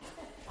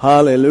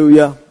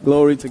Hallelujah.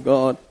 Glory to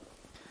God.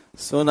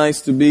 So nice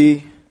to be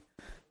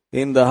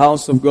in the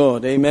house of God.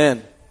 Amen.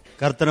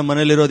 ಕರ್ತನ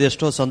ಮನೆಯಲ್ಲಿರೋದು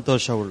ಎಷ್ಟೋ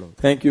ಸಂತೋಷವುಳ್ಳು.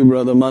 Thank you,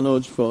 Brother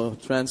Manoj, for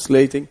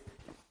translating.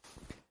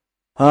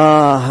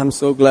 I'm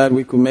so glad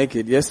we could make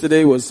it.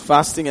 Yesterday was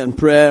fasting and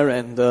prayer,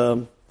 and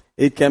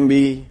it can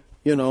be,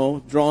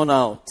 drawn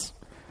out.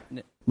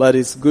 But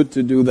it's good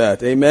to do that.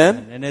 Amen.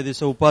 ನೆನ್ನೆ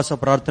ದಿವಸ ಉಪವಾಸ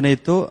ಪ್ರಾರ್ಥನೆ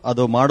ಇತ್ತು,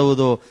 ಅದು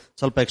ಮಾಡುವುದು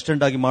ಸ್ವಲ್ಪ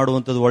extend ಆಗಿ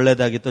ಮಾಡುವಂತದ್ದು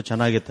ಒಳ್ಳೆಯದಾಗಿತ್ತು,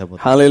 ಚೆನ್ನಾಗಿತ್ತು.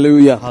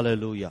 Hallelujah.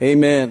 Hallelujah.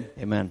 Amen.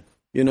 Amen.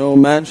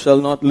 Man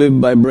shall not live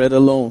by bread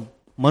alone.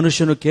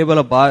 ಮನುಷ್ಯನು ಕೇವಲ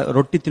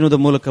ರೊಟ್ಟಿ ತಿನ್ನುವುದ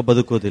ಮೂಲಕ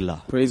ಬದುಕುವುದಿಲ್ಲ.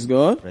 Praise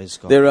God. Praise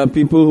God. There are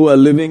people who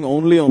are living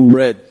only on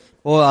bread.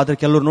 ಆದ್ರೆ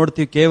ಕೆಲವರು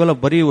ನೋಡ್ತೀವಿ ಕೇವಲ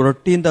ಬರೀ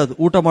ರೊಟ್ಟಿಯಿಂದ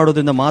ಊಟ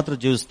ಮಾಡೋದ್ರಿಂದ ಮಾತ್ರ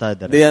ಜೀವಿಸ್ತಾ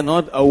ಇದ್ದಾರೆ. They are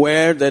not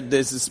aware that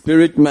there's a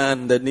spirit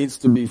man that needs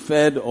to be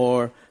fed or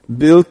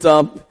built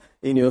up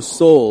in your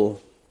soul.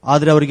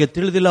 ಆದ್ರೆ ಅವರಿಗೆ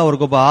ತಿಳಿದಿಲ್ಲ,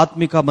 ಅವ್ರಿಗೊಬ್ಬ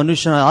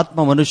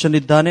ಆತ್ಮ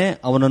ಮನುಷ್ಯನಿದ್ದಾನೆ,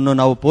 ಅವನನ್ನು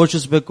ನಾವು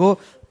ಪೋಷಿಸಬೇಕು,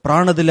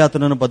 ಪ್ರಾಣದಲ್ಲಿ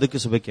ಆತನನ್ನು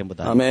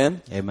ಬದುಕಿಸಬೇಕೆಂಬುದು. Amen.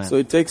 So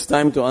it takes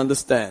time to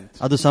understand.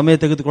 ಅದು ಸಮಯ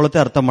ತೆಗೆದುಕೊಳ್ಳುತ್ತೆ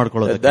ಅರ್ಥ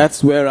ಮಾಡ್ಕೊಳ್ಳೋದು.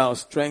 That's where our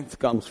strength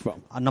comes from.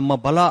 ನಮ್ಮ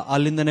ಬಲ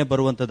ಅಲ್ಲಿಂದನೇ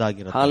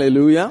ಬರುವಂತದ್ದಾಗಿರುತ್ತೆ.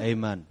 Hallelujah.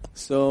 Amen.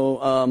 So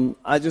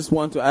I just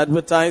want to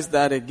advertise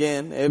that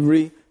again.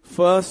 Every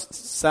first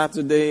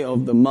Saturday of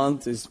the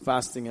month is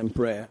fasting and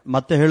prayer.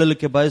 ಮತ್ತೆ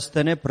ಹೇಳಲಿಕ್ಕೆ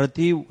ಬಯಸ್ತೇನೆ,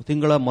 ಪ್ರತಿ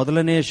ತಿಂಗಳ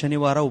ಮೊದಲನೇ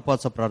ಶನಿವಾರ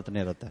ಉಪವಾಸ ಪ್ರಾರ್ಥನೆ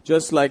ಇರುತ್ತೆ.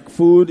 Just like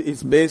food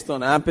is based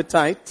on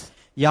appetite.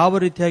 ಯಾವ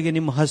ರೀತಿಯಾಗಿ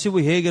ನಿಮ್ಮ ಹಸಿವು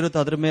ಹೇಗಿರುತ್ತೆ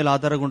ಅದರ ಮೇಲೆ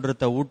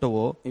ಆಧಾರಗೊಂಡಿರುತ್ತೆ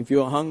ಊಟವು. If you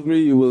are hungry,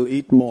 you will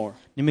eat more.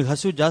 ನಿಮಗೆ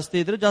ಹಸಿವು ಜಾಸ್ತಿ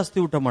ಇದ್ರೆ ಜಾಸ್ತಿ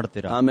ಊಟ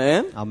ಮಾಡ್ತೀರಾ.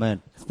 Amen. Amen.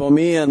 For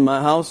me and my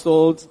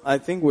household, I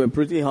think we're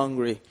pretty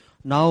hungry.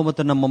 ನಾವು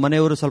ಮತ್ತೆ ನಮ್ಮ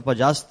ಮನೆಯವರು ಸ್ವಲ್ಪ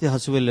ಜಾಸ್ತಿ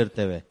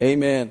ಹಸಿವಲ್ಲಿರ್ತೇವೆ.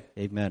 Amen.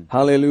 Amen.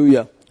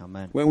 Hallelujah.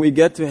 Amen. When we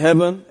get to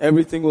heaven,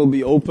 everything will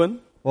be open.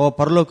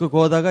 ಪರಲೋಕಕ್ಕೆ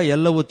ಹೋದಾಗ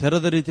ಎಲ್ಲವೂ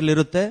ತೆರೆದ ರೀತಿಯಲ್ಲಿ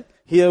ಇರುತ್ತೆ.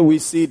 Here we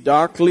see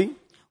darkly.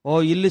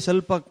 ಇಲ್ಲಿ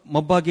ಸ್ವಲ್ಪ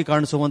ಮಬ್ಬಾಗಿ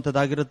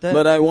ಕಾಣಿಸುವಂತದ್ದಾಗಿರುತ್ತೆ.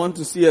 But I want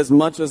to see as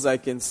much as I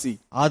can see.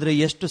 ಆದ್ರೆ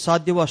ಎಷ್ಟು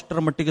ಸಾಧ್ಯವೋ ಅಷ್ಟರ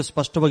ಮಟ್ಟಿಗೆ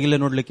ಸ್ಪಷ್ಟವಾಗಿ ಇಲ್ಲೇ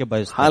ನೋಡ್ಲಿಕ್ಕೆ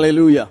ಬಯಸ್ತೇನೆ.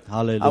 Hallelujah.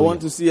 Hallelujah. I want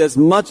to see as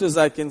much as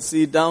I can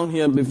see down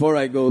here before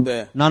I go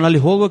there. ನಾನು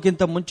ಅಲ್ಲಿ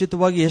ಹೋಗೋಕ್ಕಿಂತ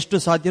ಮುಂಚಿತವಾಗಿ ಎಷ್ಟು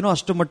ಸಾಧ್ಯನೋ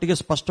ಅಷ್ಟು ಮಟ್ಟಿಗೆ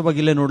ಸ್ಪಷ್ಟವಾಗಿ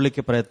ಇಲ್ಲೇ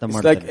ನೋಡ್ಲಿಕ್ಕೆ ಪ್ರಯತ್ನ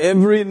ಮಾಡ್ತೇನೆ. It's like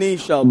every knee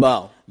shall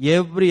bow.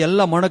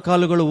 ಎಲ್ಲ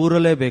ಮೊಣಕಾಲುಗಳು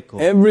ಊರಲೇಬೇಕು.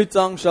 Every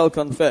tongue shall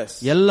confess.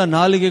 ಎಲ್ಲ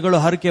ನಾಲಿಗೆಗಳು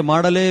ಹರಕೆ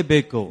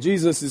ಮಾಡಲೇಬೇಕು.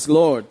 Jesus is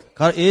Lord.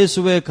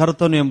 ಯೇಸುವೇ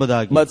ಕರ್ತನು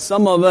ಎಂಬುದಾಗಿ. But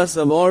some of us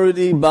have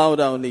already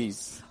bowed our knees.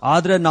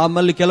 ಆದ್ರೆ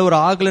ನಮ್ಮಲ್ಲಿ ಕೆಲವರು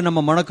ಆಗ್ಲೇ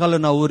ನಮ್ಮ ಮೊಣಕಾಲು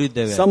ನಾವು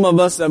ಊರಿದ್ದೇವೆ. Some of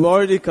us have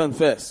already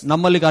confessed.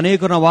 ನಮ್ಮಲ್ಲಿ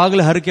ಅನೇಕರು ನಾವು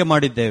ಆಗ್ಲೇ ಹರಕೆ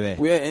ಮಾಡಿದ್ದೇವೆ.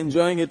 We are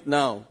enjoying it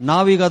now.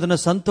 ನಾವೀಗ ಅದನ್ನ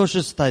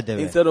ಸಂತೋಷಿಸ್ತಾ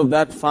ಇದ್ದೇವೆ. Instead of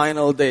that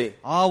final day.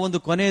 ಆ ಒಂದು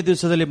ಕೊನೆಯ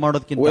ದಿವಸದಲ್ಲಿ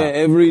ಮಾಡೋದಕ್ಕಿಂತ where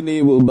every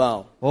knee will bow.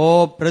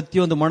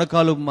 ಪ್ರತಿಯೊಂದು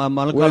ಮೊಣಕಾಲು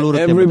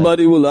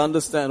everybody will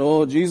understand,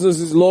 Jesus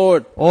is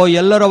Lord.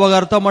 ಎಲ್ಲರೂ ಅವಾಗ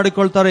ಅರ್ಥ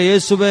ಮಾಡಿಕೊಳ್ತಾರೆ,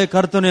 ಯೇಸುವೇ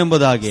ಕರ್ತನು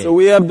ಎಂಬುದಾಗಿ. So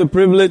we have the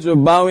privilege of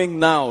bowing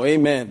now.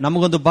 Amen.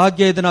 ನಮಗೊಂದು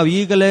ಭಾಗ್ಯ ಇದೆ, ನಾವು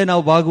ಈಗಲೇ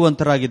ನಾವು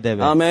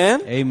ಭಾಗುವಂತರಾಗಿದ್ದೇವೆ. Amen.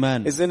 Amen.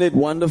 Isn't it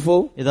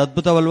wonderful? ಇದು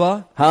ಅದ್ಭುತವಲ್ವಾ?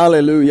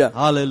 Hallelujah.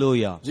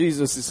 Hallelujah.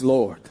 Jesus is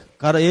Lord.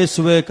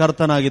 ಯೇಸುವೇ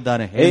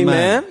ಕರ್ತನಾಗಿದ್ದಾನೆ.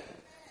 Amen.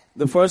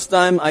 The first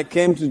time I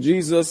came to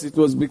Jesus, it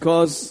was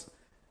because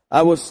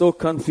I was so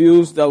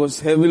confused. I was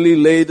heavily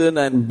laden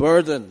and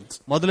burdened.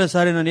 ಮೊದಲನೇ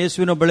ಸಾರಿ ನಾನು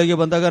ಯೇಸುವಿನ ಬಳಿಗೆ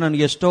ಬಂದಾಗ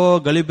ನನಗೆ ಎಷ್ಟೋ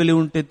ಗಲಿಬಿಲಿ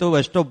ಉಂಟಿತ್ತು,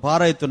 ಎಷ್ಟೋ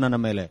ಭಾರ ಇತ್ತು ನನ್ನ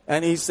ಮೇಲೆ.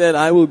 And he said,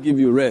 I will give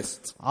you rest.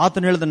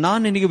 ಆತನು ಹೇಳಿದ,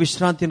 ನಾನು ನಿನಗೆ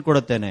ವಿಶ್ರಾಂತಿಯನ್ನು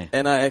ಕೊಡುತ್ತೇನೆ.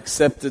 And I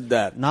accepted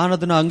that. ನಾನು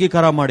ಅದನ್ನು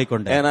ಅಂಗೀಕಾರ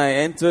ಮಾಡಿಕೊಂಡೆ. And I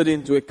entered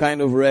into a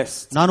kind of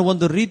rest. ನಾನು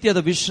ಒಂದು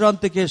ರೀತಿಯಾದ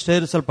ವಿಶ್ರಾಂತಿಗೆ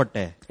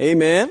ಸೇರಿಸಲ್ಪಟ್ಟೆ.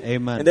 Amen.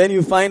 Amen. And then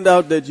you find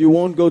out that you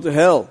won't go to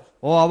hell.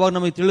 ಅವಾಗ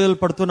ನಮಗೆ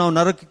ತಿಳಿಯಲ್ಪಡ್ತು ನಾವು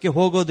ನರಕಕ್ಕೆ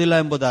ಹೋಗೋದಿಲ್ಲ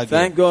ಎಂಬುದಾಗಿ.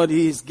 Thank God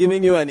he is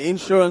giving you an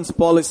insurance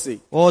policy.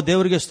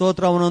 ದೇವರಿಗೆ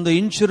ಸ್ತೋತ್ರ, ಅವನೊಂದು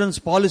ಇನ್ಶೂರೆನ್ಸ್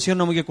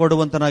ಪಾಲಿಸಿಯನ್ನು ನಮಗೆ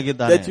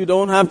ಕೊಡುವಂತನಾಗಿದ್ದಾನೆ. That you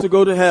don't have to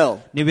go to hell.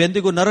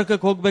 ನೀವೆಂದಿಗೂ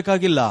ನರಕಕ್ಕೆ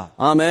ಹೋಗಬೇಕಾಗಿಲ್ಲ.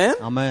 Amen.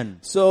 Amen.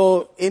 So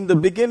in the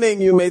beginning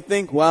you may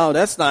think, wow,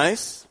 that's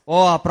nice.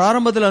 ಆ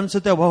ಪ್ರಾರಂಭದಲ್ಲಿ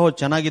ಅನ್ಸುತ್ತೆ,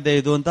 ಚೆನ್ನಾಗಿದೆ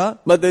ಇದು ಅಂತ.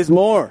 But there's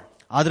more.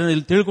 ಆದ್ರೆ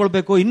ಇಲ್ಲಿ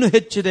ತಿಳ್ಕೊಳ್ಬೇಕು, ಇನ್ನೂ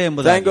ಹೆಚ್ಚಿದೆ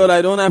ಎಂಬುದಾಗಿ. Thank God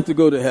I don't have to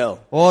go to hell.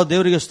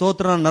 ದೇವರಿಗೆ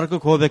ಸ್ತೋತ್ರ, ನಾನು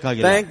ನರಕಕ್ಕೆ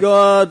ಹೋಗಬೇಕಾಗಿಲ್ಲ. Thank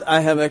God I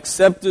have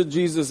accepted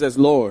Jesus as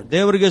Lord.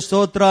 ದೇವರಿಗೆ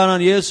ಸ್ತೋತ್ರ,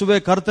 ನಾನು ಯೇಸುವೇ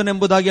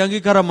ಕರ್ತನೆಂಬುದಾಗಿ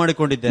ಅಂಗೀಕಾರ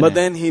ಮಾಡಿಕೊಂಡಿದ್ದೇನೆ. But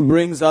then he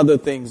brings other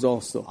things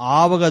also.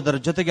 ಆವಾಗ ಅದರ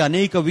ಜೊತೆಗೆ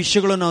ಅನೇಕ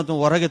ವಿಷಯಗಳನ್ನು ಆತನು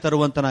ಹೊರಗೆ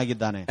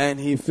ತರುವಂತನಾಗಿದ್ದಾನೆ. And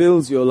he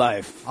fills your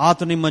life.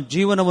 ಆತ ನಿಮ್ಮ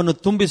ಜೀವನವನ್ನು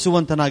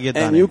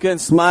ತುಂಬಿಸುವಂತನಾಗಿದ್ದಾನೆ. And you can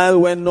smile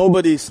when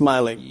nobody is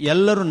smiling.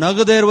 ಎಲ್ಲರೂ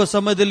ನಗದೇ ಇರುವ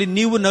ಸಮಯದಲ್ಲಿ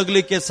ನೀವು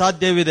ನಗಲಿಕ್ಕೆ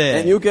ಸಾಧ್ಯವಿದೆ.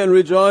 And you can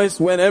rejoice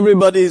when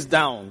everybody is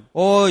down.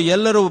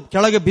 ಎಲ್ಲರೂ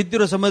ಕೆಳಗೆ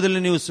ಬಿದ್ದಿರೋ ಸಮಯದಲ್ಲಿ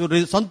ನೀವು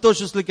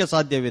ಸಂತೋಷಿಸಲಿಕ್ಕೆ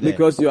ಸಾಧ್ಯವಿದೆ.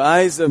 Because your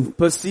eyes have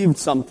perceived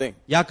something.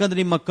 ಯಾಕಂದ್ರೆ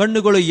ನಿಮ್ಮ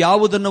ಕಣ್ಣುಗಳು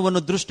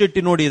ಯಾವುದನ್ನು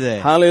ದೃಷ್ಟಿಟ್ಟು ನೋಡಿದೆ.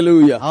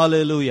 Hallelujah.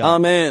 Hallelujah.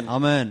 Amen.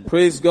 Amen.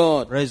 Praise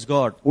God. Praise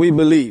God. We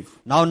believe.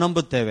 ನಾವು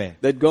ನಂಬುತ್ತೇವೆ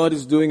that God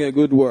is doing a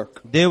good work.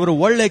 ದೇವರು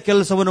ಒಳ್ಳೆ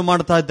ಕೆಲಸವನ್ನು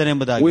ಮಾಡ್ತಾ ಇದ್ದಾನೆ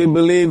ಎಂಬುದಾಗಿ. We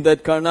believe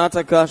that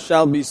Karnataka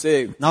shall be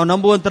saved. ನಾವು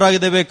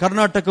ನಂಬುವಂತರಾಗಿದ್ದೇವೆ,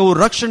 ಕರ್ನಾಟಕವು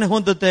ರಕ್ಷಣೆ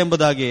ಹೊಂದುತ್ತೆ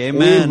ಎಂಬುದಾಗಿ.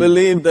 Amen. We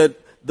believe that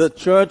the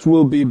church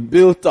will be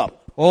built up.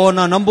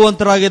 ನಾವು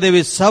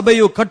ನಂಬುವಂತರಾಗಿದ್ದೇವೆ,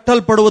 ಸಭೆಯು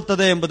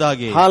ಕಟ್ಟಲ್ಪಡುತ್ತದೆ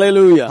ಎಂಬುದಾಗಿ.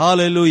 Hallelujah.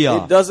 Hallelujah.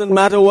 It doesn't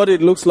matter what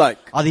it looks like.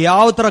 ಅದು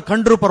ಯಾವ ತರ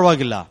ಕಂಡ್ರೂ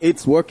ಪರವಾಗಿಲ್ಲ.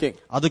 It's working.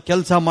 ಅದು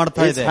ಕೆಲಸ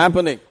ಮಾಡ್ತಾ ಇದೆ. It's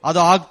happening. ಅದು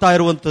ಆಗ್ತಾ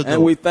ಇರುವಂತದ್ದು.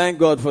 And we thank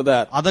God for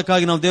that.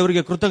 ಅದಕ್ಕಾಗಿ ನಾವು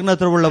ದೇವರಿಗೆ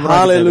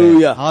ಕೃತಜ್ಞತೆಯುಳ್ಳವರಾಗಿದ್ದೇವೆ.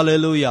 Hallelujah.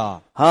 Hallelujah.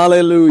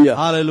 Hallelujah.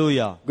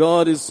 Hallelujah.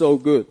 God is so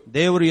good.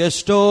 ದೇವರು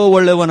ಎಷ್ಟೋ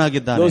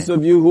ಒಳ್ಳೆಯವನಾಗಿದ್ದಾನೆ. Those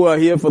of you who are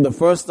here for the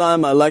first time,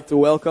 I'd like to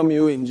welcome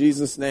you in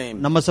Jesus' name.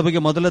 ನಮ್ಮ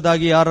ಸಭೆಗೆ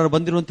ಮೊದಲದಾಗಿ ಯಾರು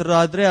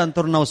ಬಂದಿರುವಂತರಾದ್ರೆ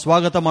ಅಂತವ್ರು ನಾವು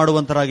ಸ್ವಾಗತ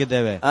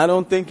ಮಾಡುವಂತರಾಗಿದ್ದೇವೆ. I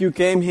don't think you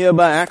came here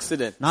by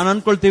accident. ನಾನು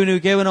ಅನ್ಕೊಳ್ತೀವಿ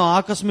ನೀವು ಕೇವಲ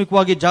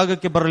ಆಕಸ್ಮಿಕವಾಗಿ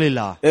ಜಾಗಕ್ಕೆ ಬರಲಿಲ್ಲ.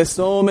 There's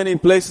so many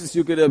places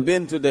you could have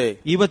been today.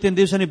 ಇವತ್ತಿನ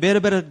ದಿವಸ ನೀವು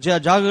ಬೇರೆ ಬೇರೆ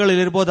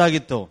ಜಾಗಗಳಲ್ಲಿ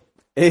ಇರಬಹುದಾಗಿತ್ತು.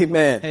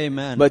 Amen.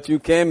 Amen. But you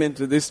came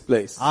into this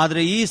place.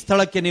 ಆದ್ರೆ ಈ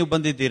ಸ್ಥಳಕ್ಕೆ ನೀವು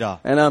ಬಂದಿದ್ದೀರಾ.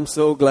 And I'm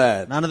so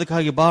glad. ನಾನು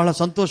ಅದಕ್ಕಾಗಿ ಬಹಳ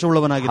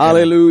ಸಂತೋಷವುಳ್ಳವನಾಗಿದ್ದೇನೆ.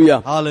 Hallelujah.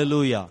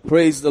 Hallelujah.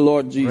 Praise the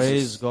Lord Jesus.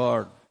 Praise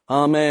God.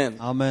 Amen.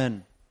 Amen.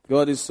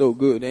 God is so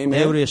good. Amen.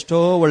 ದೇವರು ಎಷ್ಟೋ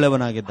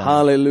ಒಳ್ಳೆಯವನಾಗಿದ್ದಾನೆ.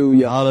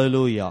 Hallelujah.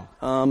 Hallelujah.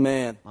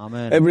 Amen.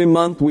 Amen. Every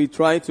month we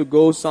try to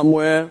go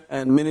somewhere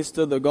and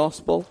minister the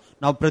gospel.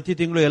 ನಾವು ಪ್ರತಿ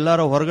ತಿಂಗಳು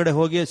ಎಲ್ಲಾರು ಹೊರಗಡೆ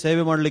ಹೋಗಿ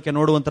ಸೇವೆ ಮಾಡಲಿಕ್ಕೆ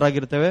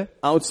ನೋಡುವಂತರಾಗಿರ್ತೇವೆ.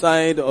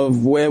 Outside of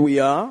where we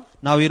are.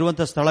 ನಾವು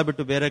ಇರುವಂತ ಸ್ಥಳ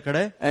ಬಿಟ್ಟು ಬೇರೆ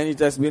ಕಡೆ. And it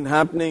has been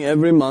happening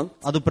every month.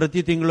 ಅದು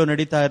ಪ್ರತಿ ತಿಂಗಳು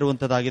ನಡೀತಾ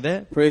ಇರುವಂತದಾಗಿದೆ.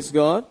 Praise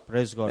God.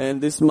 Praise God. And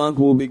this month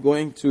we'll be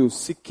going to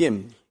Sikkim.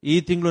 ಈ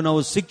ತಿಂಗಳು ನಾವು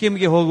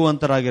ಸಿಕ್ಕಿಂಗೆ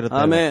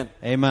ಹೋಗುವಂತರಾಗಿರುತ್ತೇವೆ. Amen.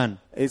 Amen.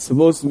 It's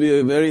supposed to be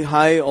a very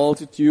high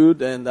altitude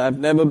and I've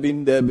never been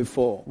there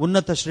before.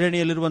 ಉನ್ನತ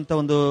ಶ್ರೇಣಿಯಲ್ಲಿರುವಂತ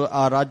ಒಂದು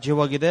ಆ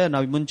ರಾಜ್ಯವಾಗಿದೆ.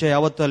 ನಾವು ಮುಂಚೆ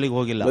ಯಾವತ್ತೂ ಅಲ್ಲಿಗೆ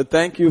ಹೋಗಿಲ್ಲ. But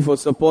thank you for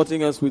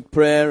supporting us with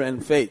prayer and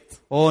faith.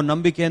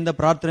 ನಂಬಿಕೆಯಿಂದ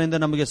ಪ್ರಾರ್ಥನೆಯಿಂದ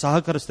ನಮಗೆ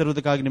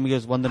ಸಹಕರಿಸುತ್ತಿರುವುದಕ್ಕಾಗಿ ನಿಮಗೆ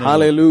ವಂದನೆ.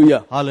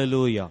 Hallelujah.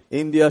 Hallelujah.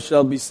 India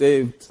shall be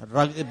saved.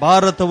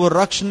 ಭಾರತವು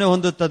ರಕ್ಷಣೆ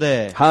ಹೊಂದುತ್ತದೆ.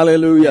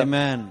 Hallelujah.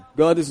 Amen.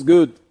 God is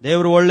good.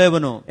 ದೇವರು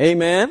ಒಳ್ಳೆಯವನು.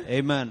 Amen.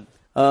 Amen.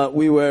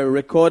 We were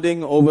recording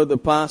over the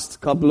past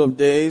couple of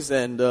days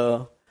and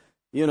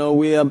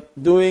we are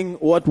doing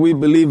what we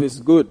believe is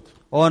good.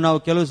 ನಾವು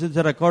ಕೆಲವು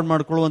ದಿವಸ record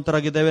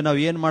ಮಾಡ್ಕೊಳ್ಳುವಂತರಾಗಿದ್ದೇವೆ. ನಾವು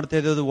ಏನ್ ಮಾಡ್ತಾ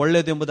ಇದ್ದೇವೆ ಅದು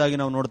ಒಳ್ಳೇದು ಎಂಬುದಾಗಿ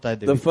ನಾವು ನೋಡ್ತಾ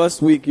ಇದ್ದೇವೆ. The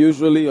first week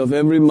usually of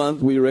every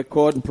month we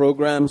record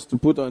programs to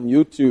put on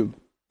YouTube.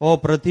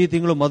 ಪ್ರತಿ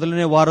ತಿಂಗಳು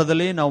ಮೊದಲನೇ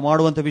ವಾರದಲ್ಲಿ ನಾವು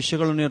ಮಾಡುವಂತ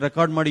ವಿಷಯಗಳನ್ನು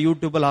ರೆಕಾರ್ಡ್ ಮಾಡಿ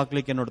ಯೂಟ್ಯೂಬ್ ಅಲ್ಲಿ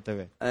ಹಾಕ್ಲಿಕ್ಕೆ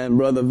ನೋಡ್ತೇವೆ. And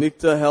brother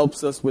Victor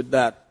helps us with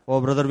that.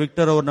 Brother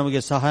Victor ಅವರು ನಮಗೆ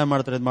ಸಹಾಯ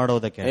ಮಾಡ್ತಾರೆ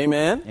ಮಾಡೋದಕ್ಕೆ.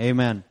 Amen.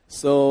 Amen.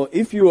 So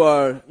if you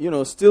are,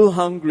 still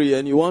hungry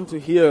and you want to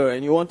hear and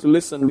you want to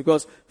listen,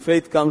 because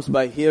faith comes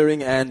by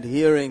hearing and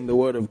hearing the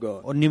word of God.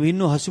 ನೀವು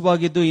ಇನ್ನೂ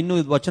ಹಸಿವಾಗಿದ್ದು ಇನ್ನೂ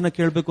ವಚನ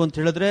ಕೇಳಬೇಕು ಅಂತ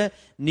ಹೇಳಿದ್ರೆ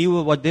ನೀವು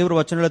ದೇವರ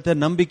ವಚನ ಹೇಳುತ್ತೆ.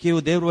 ನಂಬಿಕೆಯು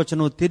ದೇವರ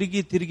ವಚನವು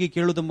ತಿರುಗಿ ತಿರುಗಿ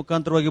ಕೇಳುವುದರ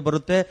ಮುಖಾಂತರವಾಗಿ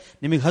ಬರುತ್ತೆ.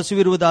 ನಿಮಗೆ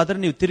ಹಸಿವಿರುವುದಾದ್ರೆ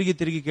ನೀವು ತಿರುಗಿ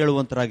ತಿರುಗಿ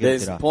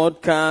ಕೇಳುವಂತರಾಗಿರ್ತೀರಾ. There's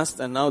podcast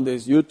and now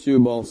there's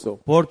YouTube also.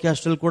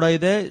 Podcast ಅಲ್ಲಿ ಕೂಡ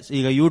ಇದೆ,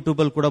 ಈಗ ಯೂಟ್ಯೂಬ್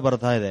ಅಲ್ಲಿ ಕೂಡ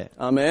ಬರ್ತಾ ಇದೆ.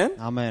 Amen.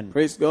 Amen.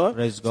 Praise God.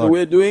 Praise God. So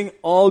we're doing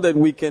all that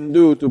we can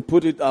do to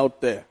put it out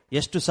there.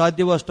 ಎಷ್ಟು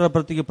ಸಾಧ್ಯವೋ ಅಷ್ಟರ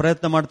ಪ್ರತಿಗೆ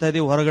ಪ್ರಯತ್ನ ಮಾಡ್ತಾ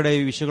ಇದೀವಿ ಹೊರಗಡೆ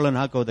ಈ ವಿಷಯಗಳನ್ನು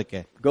ಹಾಕೋದಕ್ಕೆ.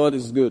 God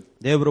is good.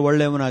 ದೇವರು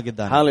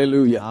ಒಳ್ಳೆಯವನಾಗಿದ್ದಾನೆ.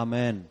 Hallelujah.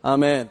 Amen.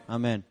 Amen.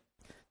 Amen.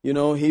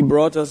 He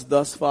brought us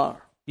thus far.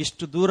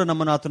 ಇಷ್ಟು ದೂರ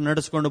ನಮ್ಮನ್ನು ಆತನು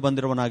ನಡೆಸಿಕೊಂಡು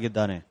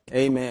ಬಂದಿರುವನಾಗಿದ್ದಾನೆ.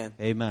 Amen.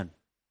 Amen.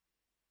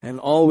 And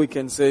all we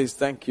can say is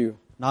thank you.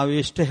 ನಾವು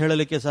ಎಷ್ಟು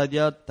ಹೇಳಲಿಕ್ಕೆ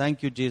ಸಾಧ್ಯ?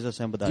 ಥ್ಯಾಂಕ್ ಯು ಜೀಸಸ್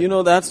ಎಂಬುದಾಗಿ.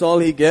 That's all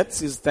he gets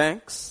is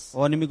thanks.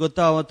 ನಿಮಗೆ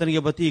ಗೊತ್ತಾ,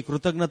 ಆತನಿಗೆ ಬತ್ತಿ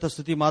ಕೃತಜ್ಞತಾ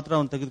ಸ್ತುತಿ ಮಾತ್ರ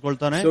ಅವನು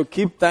ತೆಗೆದುಕೊಳ್ತಾನೆ. So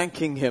keep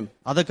thanking him.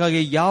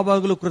 ಅದಕ್ಕಾಗಿ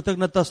ಯಾವಾಗಲೂ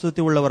ಕೃತಜ್ಞತಾ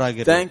ಸ್ತುತಿ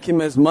ಉಳ್ಳವರಾಗಿರಿ. Thank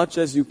him as much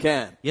as you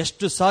can.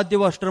 ಎಷ್ಟು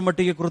ಸಾಧ್ಯವೋ ಅಷ್ಟರ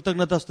ಮಟ್ಟಿಗೆ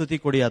ಕೃತಜ್ಞತಾ ಸ್ತುತಿ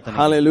ಕೊಡಿ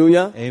ಆತನಿಗೆ.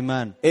 Hallelujah.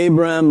 Amen.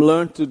 Abraham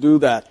learned to do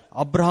that.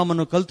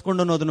 ಅಬ್ರಹಾಮನು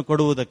ಕಲ್ತ್ಕೊಂಡನು ಅದನ್ನು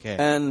ಕೊಡುವುದಕ್ಕೆ.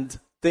 And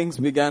things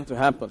began to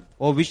happen.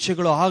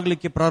 ವಿಷಯಗಳು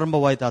ಆಗ್ಲಿಕ್ಕೆ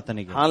ಪ್ರಾರಂಭವಾಯಿತು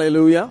ಆತನಿಗೆ.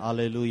 Hallelujah.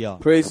 Hallelujah.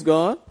 Praise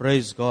God.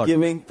 Praise God.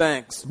 Giving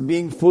thanks,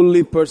 being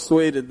fully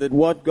persuaded that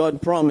what God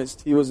promised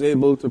he was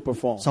able to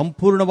perform.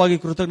 ಸಂಪೂರ್ಣವಾಗಿ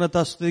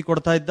ಕೃತಜ್ಞತಾ ಸ್ತುತಿ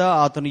ಕೊಡ್ತಾ ಇದ್ದ.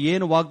 ಆತನು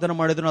ಏನು ವಾಗ್ದಾನ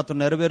ಮಾಡಿದನು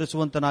ಆತನು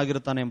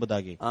ನೆರವೇರಿಸುವಂತನಾಗಿರುತ್ತಾನೆ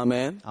ಎಂಬುದಾಗಿ.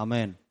 Amen.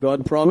 Amen. God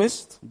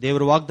promised.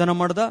 ದೇವರು ವಾಗ್ದಾನ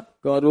ಮಾಡ್ದ.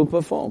 God will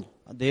perform.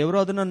 ದೇವರು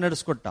ಅದನ್ನ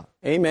ನಡೆಸಿಕೊಟ್ಟ.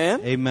 Amen.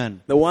 Amen.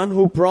 The one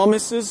who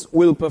promises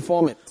will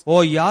perform it.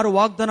 ಯಾರು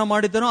ವಾಗ್ದಾನ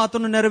ಮಾಡಿದನೋ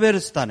ಆತನು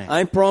ನೆರವೇರಿಸ್ತಾನೆ.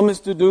 I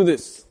promise to do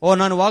this.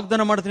 ನಾನು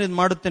ವಾಗ್ದಾನ ಮಾಡ್ತೀನಿ, ಇದು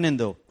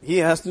ಮಾಡುತ್ತೇನೆಂದು. He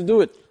has to do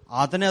it.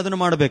 ಆತನೇ ಅದನ್ನು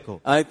ಮಾಡಬೇಕು.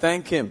 I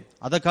thank him.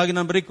 ಅದಕ್ಕಾಗಿ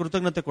ನಾನು ಬರೀ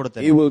ಕೃತಜ್ಞತೆ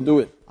ಕೊಡುತ್ತೇನೆ. He will do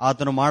it.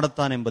 ಆತನು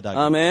ಮಾಡುತ್ತಾನೆ ಎಂಬುದಾಗಿ.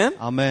 Amen.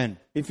 Amen.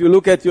 If you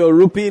look at your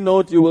rupee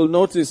note, you will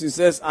notice it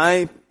says,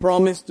 I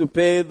promise to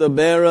pay the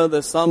bearer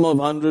the sum of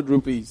 100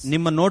 rupees.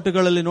 ನಿಮ್ಮ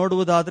ನೋಟುಗಳಲ್ಲಿ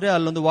ನೋಡುವುದಾದ್ರೆ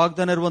ಅಲ್ಲೊಂದು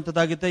ವಾಗ್ದಾನ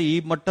ಇರುವಂತದ್ದಾಗಿದೆ. ಈ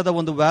ಮಟ್ಟದ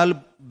ಒಂದು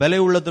ಬೆಲೆ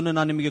ಉಳ್ಳದನ್ನು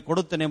ನಾನು ನಿಮಗೆ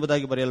ಕೊಡುತ್ತೇನೆ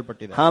ಎಂಬುದಾಗಿ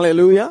ಬರೆಯಲ್ಪಟ್ಟಿದೆ.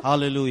 Hallelujah.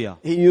 Hallelujah.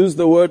 He used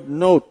the word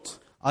note.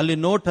 ಅಲ್ಲಿ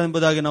ನೋಟ್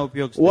ಎಂಬುದಾಗಿ ನಾವು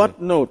ಉಪಯೋಗಿಸ್ತೇವೆ. What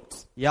note?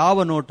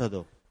 ಯಾವ ನೋಟ್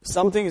ಅದು?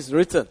 Something is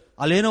written.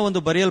 ಅಲ್ಲೇನೋ ಒಂದು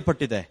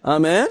ಬರೆಯಲ್ಪಟ್ಟಿದೆ.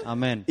 Amen.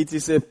 Amen. It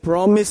is a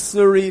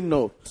promissory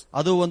note.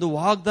 ಅದು ಒಂದು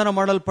ವಾಗ್ದಾನ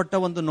ಮಾಡಲ್ಪಟ್ಟ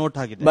ಒಂದು ನೋಟ್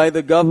ಆಗಿದೆ. By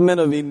the government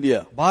of India.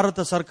 Bharat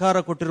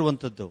ಸರ್ಕಾರ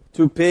ಕೊಟ್ಟಿರುವಂತದ್ದು.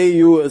 To pay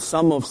you a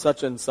sum of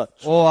such and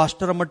such.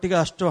 ಅಷ್ಟರ ಮಟ್ಟಿಗೆ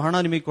ಅಷ್ಟು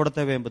ಹಣ ನಿಮಗೆ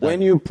ಕೊಡ್ತೇವೆ ಎಂಬುದು.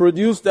 When you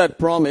produce that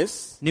promise,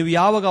 ನೀವು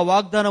ಯಾವಾಗ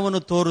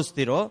ವಾಗ್ದಾನವನ್ನು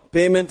ತೋರಿಸ್ತೀರೋ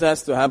payment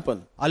has to happen.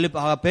 ಅಲ್ಲಿ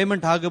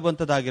payment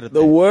ಆಗುವಂತದ್ದಾಗಿರುತ್ತೆ.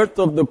 The worth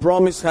of the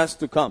promise has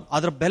to come.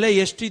 ಅದರ ಬೆಲೆ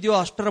ಎಷ್ಟಿದೆಯೋ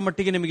ಅಷ್ಟರ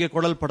ಮಟ್ಟಿಗೆ ನಿಮಗೆ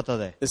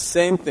ಕೊಡಲ್ಪಡ್ತದೆ. The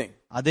same thing.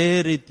 ಅದೇ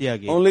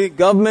ರೀತಿಯಾಗಿ only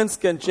governments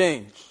can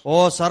change.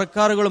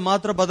 ಸರ್ಕಾರಗಳು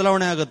ಮಾತ್ರ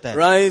ಬದಲಾವಣೆ ಆಗುತ್ತೆ.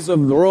 Rise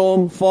of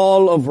Rome,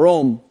 fall of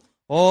Rome.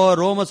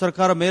 ರೋಮ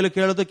ಸರ್ಕಾರ ಮೇಲೆ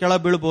ಕೇಳೋದು ಕೆಳ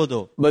ಬೀಳಬಹುದು.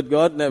 But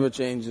God never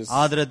changes.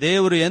 ಆದ್ರೆ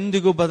ದೇವರು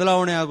ಎಂದಿಗೂ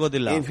ಬದಲಾವಣೆ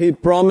ಆಗೋದಿಲ್ಲ. If he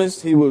promised,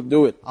 he will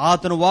do it.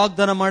 ಆತನು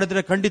ವಾಗ್ದಾನ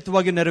ಮಾಡಿದ್ರೆ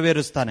ಖಂಡಿತವಾಗಿ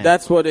ನೆರವೇರಿಸ್ತಾನೆ.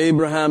 That's what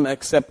Abraham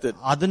accepted.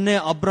 ಅದನ್ನೇ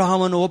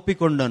ಅಬ್ರಹಾಮನು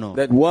ಒಪ್ಪಿಕೊಂಡನು.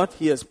 That what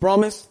he has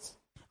promised,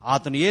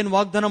 ಆತನು ಏನ್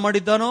ವಾಗ್ದಾನ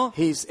ಮಾಡಿದ್ದಾನೋ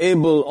he is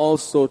able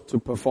also to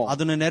perform.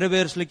 ಅದನ್ನು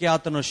ನೆರವೇರಿಸಲಿಕ್ಕೆ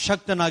ಆತನು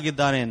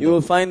ಶಕ್ತನಾಗಿದ್ದಾನೆ ಎಂದು. You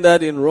will find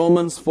that in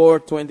Romans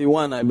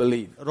 4:21, I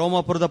believe.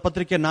 ರೋಮಾಪುರದ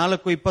ಪತ್ರಿಕೆ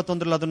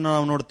 4:21 ಅದನ್ನು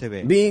ನಾವು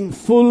ನೋಡ್ತೇವೆ. Being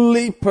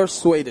fully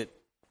persuaded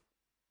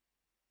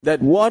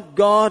that what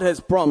God has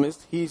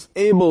promised, he is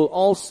able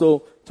also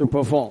to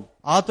perform.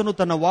 ಆತನು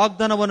ತನ್ನ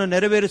ವಾಗ್ದಾನವನ್ನು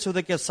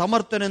ನೆರವೇರಿಸುವುದಕ್ಕೆ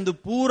ಸಮರ್ಥನೆಂದು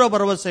ಪೂರ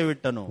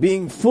ಭರವಸೆವಿಟ್ಟನು.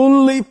 Being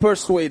fully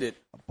persuaded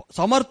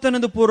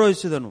ಸಮರ್ಥನೆಂದು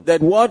ಪೂರೈಸಿದನು.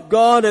 that what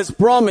God has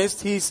promised,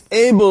 he is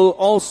able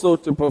also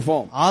to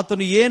perform.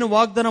 ಆತನು ಏನು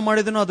ವಾಗ್ದಾನ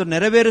ಮಾಡಿದನೋ ಅದು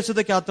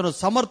ನೆರವೇರಿಸುವುದಕ್ಕೆ ಆತನು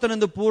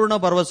ಸಮರ್ಥನೆಂದು ಪೂರ್ಣ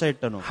ಭರವಸೆ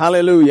ಇಟ್ಟನು.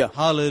 Hallelujah.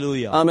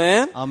 Hallelujah.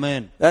 Amen.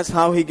 Amen. That's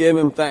how he gave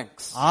him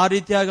thanks. ಆ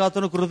ರೀತಿಯಾಗಿ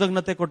ಆತನು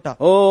ಕೃತಜ್ಞತೆ ಕೊಟ್ಟ.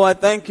 Oh, I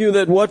thank you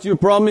that what you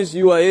promised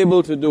you are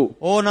able to do.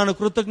 ನಾನು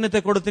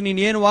ಕೃತಜ್ಞತೆ ಕೊಡುತ್ತೀನಿ,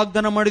 ನೀನು ಏನು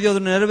ವಾಗ್ದಾನ ಮಾಡಿದ್ಯೋ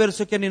ಅದನ್ನು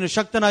ನೆರವೇರಿಸಕ್ಕೆ ನೀನು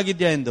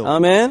ಶಕ್ತನಾಗಿದ್ಯಾ ಎಂದು.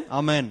 Amen.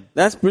 Amen.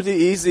 That's pretty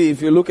easy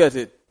if you look at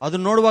it. ಅದು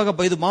ನೋಡುವಾಗ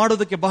ಇದು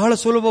ಮಾಡೋದಕ್ಕೆ ಬಹಳ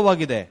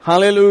ಸುಲಭವಾಗಿದೆ.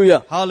 Hallelujah.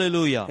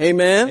 Hallelujah.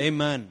 Amen.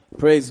 Amen.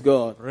 Praise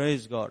God.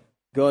 Praise God.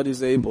 God is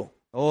able.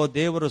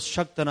 ದೇವರು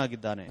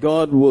ಶಕ್ತನಾಗಿದ್ದಾನೆ.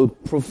 God will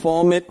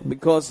perform it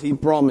because he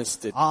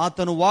promised it.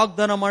 ಆತನು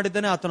ವಾಗ್ದಾನ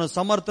ಮಾಡಿದ್ದಾನೆ, ಆತನು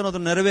ಸಮರ್ಥನ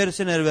ಅದನ್ನು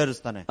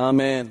ನೆರವೇರಿಸ್ತಾನೆ.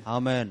 Amen.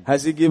 Amen.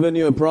 Has he given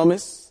you a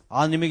promise?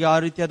 ನಿಮಗೆ ಆ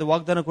ರೀತಿಯಾದ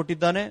ವಾಗ್ದಾನ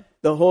ಕೊಟ್ಟಿದ್ದಾನೆ.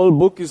 The whole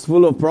book is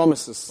full of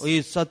promises. ಈ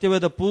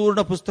ಸತ್ಯವೇದ ಪೂರ್ಣ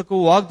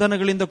ಪುಸ್ತಕವು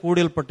ವಾಗ್ದಾನಗಳಿಂದ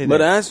ಕೂಡಿಲ್ಪಟ್ಟಿದೆ.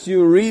 But as you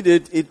read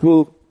it, it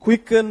will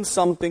quicken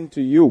something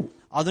to you.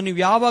 ಅದು ನೀವು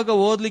ಯಾವಾಗ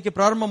ಓದಲಿಕ್ಕೆ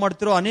ಪ್ರಾರಂಭ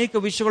ಮಾಡ್ತಿರೋ ಅನೇಕ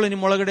ವಿಷಯಗಳು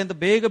ನಿಮ್ಮ ಒಳಗಡೆ ಅಂತ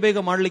ಬೇಗ ಬೇಗ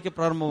ಮಾಡಲಿಕ್ಕೆ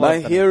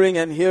ಪ್ರಾರಂಭವಾಗ್ತದೆ. By hearing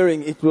and hearing,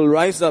 it will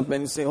rise up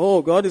and say, "Oh,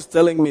 God is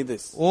telling me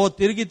this."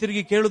 ತಿರುಗಿ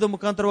ತಿರುಗಿ ಕೇಳುವುದ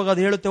ಮುಖಾಂತರವಾಗಿ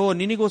ಅದು ಹೇಳುತ್ತೆ,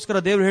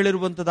 ನಿನಗೋಸ್ಕರ ದೇವರು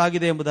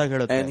ಹೇಳಿರುವಂತದ್ದಾಗಿದೆ ಎಂಬುದಾಗಿ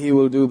ಹೇಳುತ್ತೆ. And he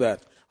will do that.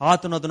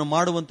 ಆತನು ಅದನ್ನು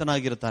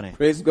ಮಾಡುವಂತನಾಗಿರ್ತಾನೆ.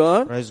 Praise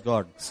God. Praise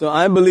God. So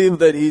I believe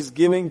that he's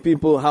giving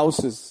people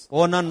houses.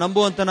 ನಾನು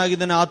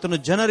ನಂಬುವಂತನಾಗಿದ್ದೇನೆ, ಆತನು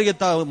ಜನರಿಗೆ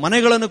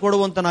ಮನೆಗಳನ್ನು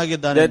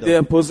ಕೊಡುವಂತನಾಗಿದ್ದಾನೆ. That they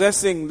are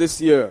possessing this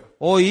year.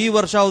 ಈ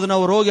ವರ್ಷ ಅದನ್ನು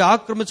ಅವರು ಹೋಗಿ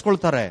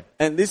ಆಕ್ರಮಿಸಿಕೊಳ್ತಾರೆ.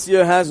 And this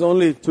year has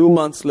only 2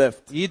 months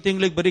left. ಈ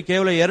ತಿಂಗಳಿಗೆ ಬರೀ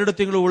ಕೇವಲ 2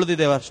 ತಿಂಗಳು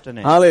ಉಳಿದಿದೆ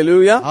ಅಷ್ಟೇ.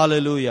 Hallelujah.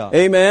 Hallelujah.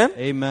 Amen.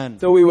 Amen.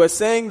 So we were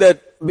saying that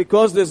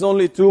because there's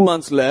only 2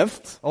 months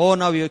left,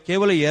 ನಾವು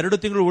ಕೇವಲ 2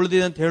 ತಿಂಗಳು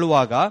ಉಳಿದಿದೆ ಅಂತ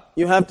ಹೇಳುವಾಗ,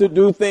 you have to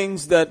do things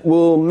that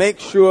will make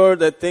sure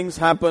that things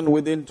happen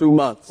within 2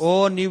 months.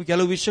 ನೀವು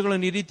ಕೆಲವು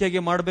ವಿಷಯಗಳನ್ನು ಈ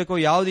ರೀತಿಯಾಗಿ ಮಾಡಬೇಕು,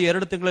 ಯಾವ್ದು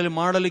 2 ತಿಂಗಳಲ್ಲಿ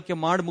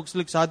ಮಾಡಿ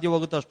ಮುಗಿಸ್ಲಿಕ್ಕೆ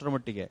ಸಾಧ್ಯವಾಗುತ್ತೋ ಅಷ್ಟರ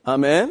ಮಟ್ಟಿಗೆ.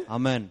 Amen.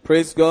 Amen.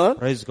 Praise God.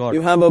 Praise God.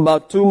 You have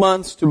about 2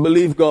 months to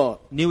believe God.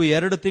 ನೀವು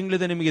 2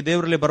 ತಿಂಗಳಿದೆ ನಿಮಗೆ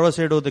ದೇವರಲ್ಲಿ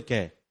ಭರವಸೆ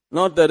ಇಡುವುದಕ್ಕೆ.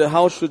 Not that a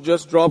house should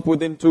just drop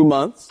within 2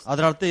 months.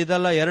 ಅದರ ಅರ್ಥ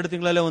ಇದಲ್ಲ 2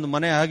 ತಿಂಗಳಲ್ಲೇ ಒಂದು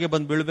ಮನೆ ಹಾಗೆ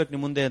ಬಂದು ಬೀಳ್ಬೇಕು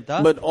ನಿಮ್ಮ ಮುಂದೆ ಅಂತ.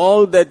 But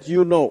all that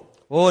you know.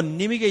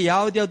 ನಿಮಗೆ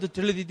ಯಾವ್ದು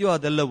ತಿಳಿದಿದೆಯೋ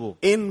ಅದೆಲ್ಲವೂ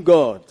in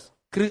God,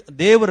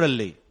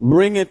 ದೇವರಲ್ಲಿ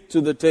bring it to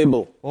the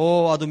table.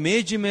 ಅದು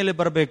ಮೇಜಿ ಮೇಲೆ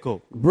ಬರಬೇಕು.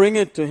 Bring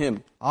it to him.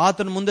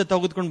 ಆತನ ಮುಂದೆ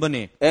ತೆಗೆದುಕೊಂಡು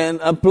ಬನ್ನಿ. And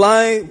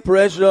apply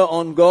pressure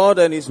on God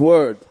and his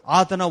word.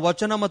 ಆತನ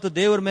ವಚನ ಮತ್ತು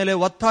ದೇವರ ಮೇಲೆ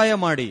ಒತ್ತಾಯ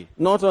ಮಾಡಿ.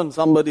 Not on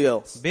somebody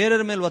else.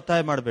 ಬೇರೆಯವರ ಮೇಲೆ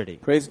ಒತ್ತಾಯ ಮಾಡಬೇಡಿ.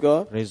 Praise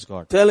God. Praise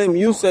God. Tell him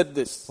you said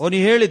this.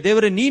 ನೀ ಹೇಳಿ,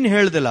 ದೇವರೇ ನೀನ್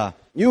ಹೇಳ್ದಿಲ್ಲ,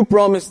 you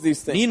promised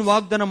these things. ನೀನ್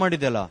ವಾಗ್ದಾನ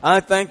ಮಾಡಿದೆಲ್ಲ, I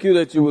thank you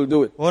that you will do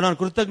it. ನಾನು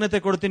ಕೃತಜ್ಞತೆ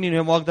ಕೊಡ್ತೀನಿ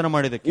ನೀನು ವಾಗ್ದಾನ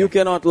ಮಾಡಿದಕ್ಕೆ. You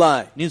cannot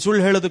lie. ನೀನ್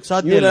ಸುಳ್ಳು ಹೇಳೋದಕ್ಕೆ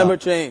ಸಾಧ್ಯ ಇಲ್ಲ. You never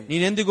change.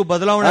 ನೀನ್ ಎಂದಿಗೂ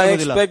ಬದಲಾವಣೆ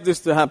ಆಗೋದಿಲ್ಲ. I expect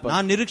this to happen.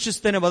 ನಾನು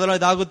ನಿರೀಕ್ಷಿಸ್ತೇನೆ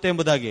ಬದಲಾವಣೆ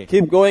ಎಂಬುದಾಗಿ.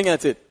 Keep going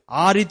at it.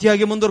 ಆ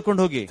ರೀತಿಯಾಗಿ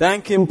ಮುಂದುವರ್ಕೊಂಡು ಹೋಗಿ.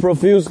 Thank him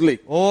profusely.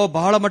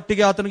 ಬಹಳ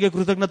ಮಟ್ಟಿಗೆ ಆತನಿಗೆ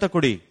ಕೃತಜ್ಞತೆ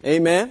ಕೊಡಿ.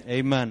 Amen.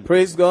 Amen.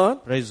 Praise God.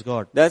 Praise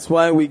God. That's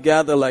why we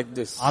gather like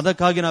this.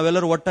 ಅದಕ್ಕಾಗಿ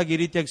ನಾವೆಲ್ಲರೂ ಒಟ್ಟಾಗಿ ಈ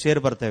ರೀತಿಯಾಗಿ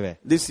ಸೇರಿ ಬರ್ತೇವೆ.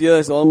 This year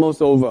is almost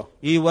over.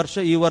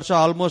 ಈ ವರ್ಷ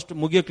ಆಲ್ಮೋಸ್ಟ್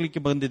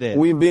ಮುಗಿಯಲಿಕ್ಕೆ ಬಂದಿದೆ.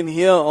 We've been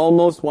here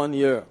almost 1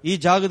 year. ಈ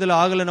ಜಾಗದಲ್ಲಿ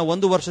ಆಗಲೇ ನಾವು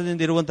 1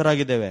 ವರ್ಷದಿಂದ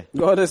ಇರುವಂತರಾಗಿದ್ದೇವೆ.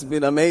 God has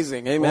been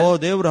amazing. Amen.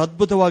 ದೇವರು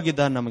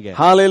ಅದ್ಭುತವಾಗಿದ್ದಾನೆ ನಮಗೆ.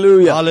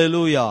 Hallelujah.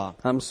 Hallelujah.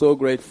 I'm so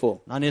grateful.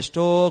 ನಾನು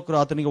ಎಷ್ಟೋ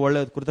ಆತನಿಗೆ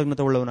ಒಳ್ಳೆ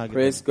ಕೃತಜ್ಞತೆ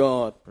ಉಳ್ಳವನಾಗಿದ್ದೇನೆ. Praise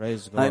God.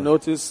 Praise God. I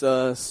notice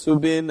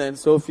Subin and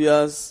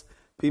Sophia's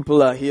people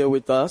are here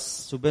with us.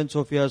 ಸುಬೇನ್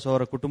ಸೋಫಿಯಾಸ್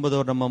ಅವರ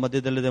ಕುಟುಂಬದವರು ನಮ್ಮ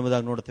ಮಧ್ಯದಲ್ಲಿದೆ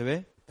ಎಂಬುದಾಗಿ ನೋಡ್ತೇವೆ.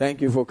 Thank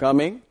you for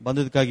coming.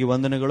 ಬಂದದಕ್ಕಾಗಿ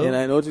ವಂದನೆಗಳು. And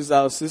I noticed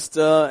our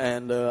sister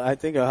and I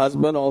think her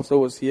husband also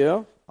was here.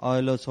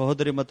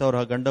 ಸಹೋದರಿ ಮತ್ತು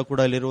ಅವರ ಗಂಡ ಕೂಡ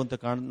ಇಲ್ಲಿರುವಂತ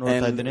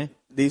ನೋಡ್ತಾ ಇದ್ದೇನೆ.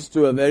 These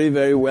two are very,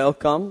 very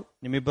welcome.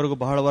 ನಿಮ್ಮಿಬ್ಬರಿಗೂ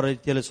ಬಹಳ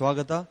ರೀತಿಯಲ್ಲಿ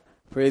ಸ್ವಾಗತ.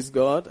 Praise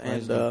God.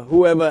 And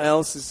whoever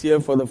else is here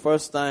for the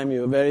first time,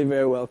 you're very,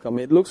 very welcome.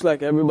 It looks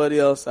like everybody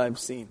else I've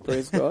seen.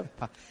 Praise God.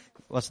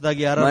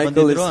 ಹೊಸದಾಗಿ ಯಾರು Michael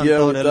ಬಂದಿದ್ರು is here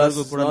with us.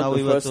 ಅವರೆಲ್ಲರಿಗೂ ಕೂಡ Not ನಾವು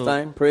the first ಇವತ್ತು.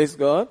 time. Praise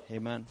God.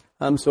 Amen.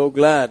 I'm so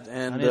glad.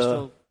 And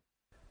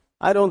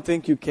I don't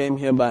think you came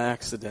here by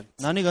accident.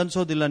 ನನಗೆ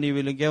ಅನ್ಸೋದಿಲ್ಲ ನೀವು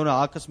ಇಲ್ಲಿ ಕೇವಲ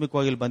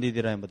ಆಕಸ್ಮಿಕವಾಗಿ ಇಲ್ಲಿ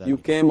ಬಂದಿದ್ದೀರಾ ಎಂಬುದಾಗಿ. You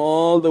came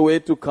all the way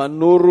to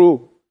Kannuru.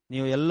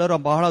 ನೀವು ಎಲ್ಲರೂ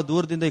ಬಹಳ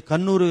ದೂರದಿಂದ ಈ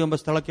ಕನ್ನೂರು ಎಂಬ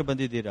ಸ್ಥಳಕ್ಕೆ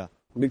ಬಂದಿದ್ದೀರಾ.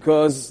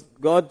 Because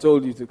God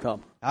told you to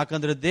come.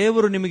 ಯಾಕಂದ್ರೆ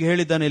ದೇವರು ನಿಮಗೆ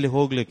ಹೇಳಿದ್ದಾನೆ ಇಲ್ಲಿ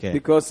ಹೋಗ್ಲಿಕ್ಕೆ.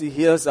 Because he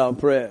hears our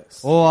prayers.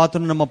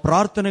 ಆತನು ನಮ್ಮ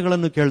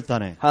ಪ್ರಾರ್ಥನೆಗಳನ್ನು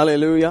ಕೇಳ್ತಾನೆ.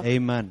 Hallelujah.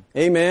 Amen.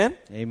 Amen.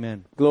 Amen.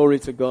 Glory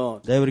to God.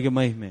 ದೇವರಿಗೆ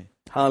ಮಹಿಮೆ.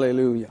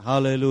 Hallelujah.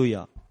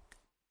 Hallelujah.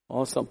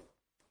 Awesome.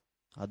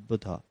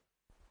 ಅದ್ಭುತ.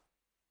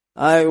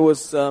 I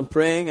was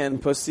praying and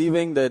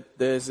perceiving that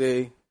there's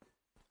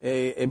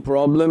a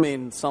problem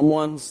in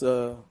someone's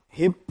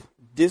hip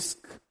disc,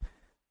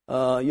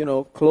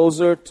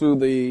 closer to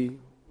the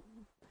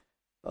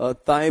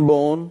thigh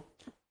bone.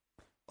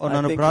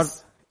 I think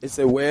it's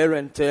a wear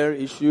and tear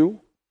issue.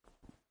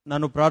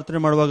 ನಾನು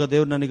ಪ್ರಾರ್ಥನೆ ಮಾಡುವಾಗ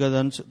ದೇವರು ನನಗೆ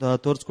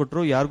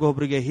ತೋರಿಸ್ಕೊಟ್ರು, ಯಾರಿಗೋ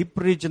ಒಬ್ಬರಿಗೆ ಹಿಪ್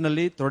ರೀಜನ್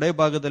ಅಲ್ಲಿ ತೊಡೆ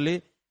ಭಾಗದಲ್ಲಿ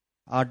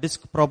ಆ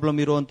ಡಿಸ್ಕ್ ಪ್ರಾಬ್ಲಮ್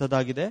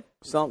ಇರುವಂತದ್ದಾಗಿದೆ.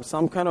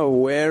 Some kind of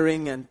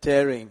wearing and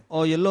tearing.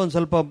 ಎಲ್ಲೋ ಒಂದ್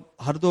ಸ್ವಲ್ಪ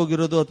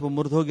ಹರಿದೋಗಿರೋದು ಅಥವಾ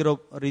ಮುರಿದೋಗಿರೋ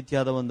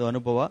ರೀತಿಯಾದ ಒಂದು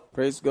ಅನುಭವ.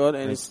 Praise God.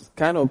 And it's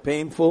kind of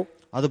painful.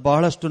 ಅದು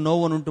ಬಹಳಷ್ಟು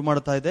ನೋವನ್ನು ಉಂಟು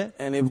ಮಾಡ್ತಾ ಇದೆ.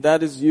 And if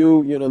that is you,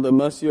 the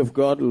mercy of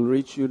God will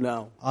reach you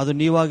now. ಅದು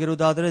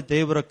ನೀವಾಗಿರುವುದಾದರೆ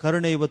ದೇವರ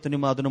ಕರುಣೆ ಇವತ್ತು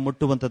ನಿಮ್ಮ ಅದನ್ನು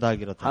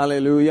ಮುಟ್ಟುವಂತದ್ದಾಗಿರುತ್ತೆ.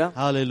 Hallelujah.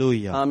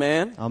 Hallelujah.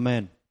 Amen.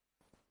 Amen.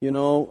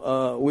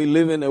 We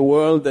live in a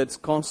world that's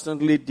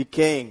constantly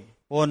decaying.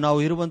 ನಾವು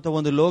ಇರುವಂತ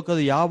ಒಂದು ಲೋಕದ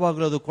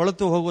ಯಾವಾಗಲೂ ಅದು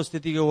ಕೊಳೆತು ಹೋಗುವ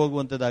ಸ್ಥಿತಿಗೆ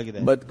ಹೋಗುವಂತದ್ದಾಗಿದೆ.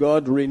 But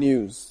God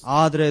renews.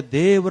 ಆದ್ರೆ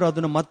ದೇವರು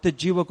ಅದನ್ನು ಮತ್ತೆ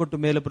ಜೀವ ಕೊಟ್ಟು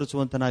ಮೇಲೆ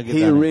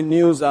ಬರಿಸುವಂತನಾಗಿದ್ದಾನೆ. He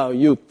renews our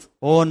youth.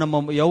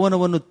 ನಮ್ಮ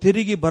ಯೌವನವನ್ನು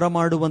ತಿರುಗಿ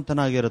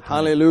ಬರಮಾಡುವಂತನಾಗಿರುತ್ತೆ.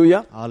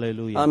 Hallelujah.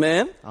 Hallelujah.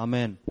 Amen.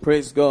 Amen.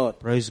 Praise God.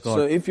 Praise God.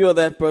 So if you are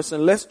that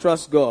person, let's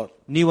trust God.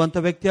 ನೀವಂತ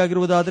ವ್ಯಕ್ತಿ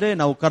ಆಗಿರುವುದಾದ್ರೆ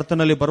ನಾವು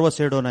ಕರ್ತನಲ್ಲಿ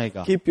ಭರವಸೆ ಇಡೋಣ.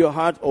 ಈಗ keep your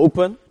heart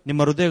open.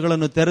 ನಿಮ್ಮ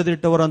ಹೃದಯಗಳನ್ನು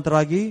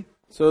ತೆರೆದಿಟ್ಟವರಂತರಾಗಿ,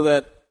 so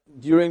that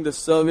during the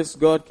service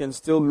God can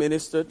still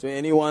minister to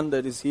anyone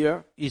that is here.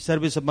 ಈ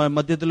ಸರ್ವಿಸ್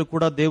ಮಧ್ಯದಲ್ಲೂ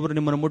ಕೂಡ ದೇವರು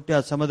ನಿಮ್ಮನ್ನು ಮುಟ್ಟಿ ಆ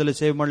ಸಮಯದಲ್ಲಿ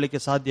ಸೇವೆ ಮಾಡಲಿಕ್ಕೆ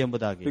ಸಾಧ್ಯ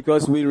ಎಂಬುದಾಗಿ.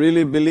 Because we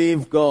really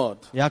believe God.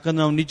 ಯಾಕಂದ್ರೆ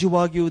ನಾವು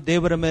ನಿಜವಾಗಿಯೂ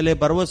ದೇವರ ಮೇಲೆ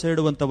ಭರವಸೆ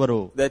ಇಡುವಂತವರು.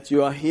 That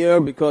you are here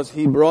because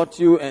He brought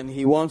you and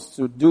He wants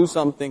to do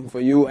something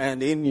for you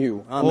and in you.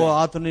 Amen.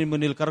 ಆತನು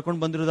ನಿಮ್ಮನ್ನು ಇಲ್ಲಿ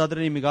ಕರ್ಕೊಂಡು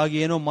ಬಂದಿರೋದಾದ್ರೆ ನಿಮಗಾಗಿ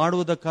ಏನೋ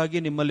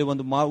ಮಾಡುವುದಕ್ಕಾಗಿ, ನಿಮ್ಮಲ್ಲಿ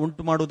ಒಂದು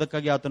ಉಂಟು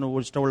ಮಾಡುವುದಕ್ಕಾಗಿ ಆತನು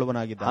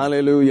ಇಷ್ಟವುಳ್ಳವನಾಗಿದ್ದಾನೆ.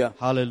 Hallelujah.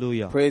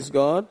 Hallelujah. Praise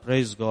God.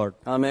 Praise God.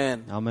 Amen.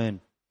 Amen.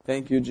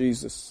 Thank you,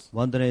 Jesus.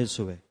 ವಂದನೆ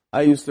ಯೇಸುವೆ.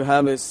 I used to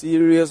have a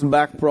serious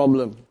back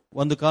problem.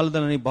 ಒಂದು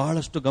ಕಾಲದಲ್ಲಿ ನನಗೆ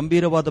ಬಹಳಷ್ಟು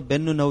ಗಂಭೀರವಾದ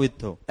ಬೆನ್ನು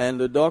ನೋವಿತ್ತು. And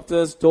the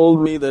doctors told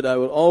me that I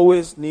will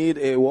always need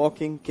a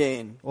walking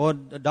cane.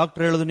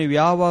 Doctor ಹೇಳಿದ್ರು ನೀವು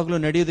ಯಾವಾಗಲೂ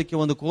ನಡೆಯೋದಕ್ಕೆ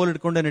ಒಂದು ಕೋಲ್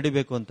ಇಟ್ಕೊಂಡೇ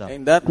ನಡಿಬೇಕು ಅಂತ.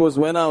 And that was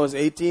when I was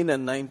 18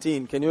 and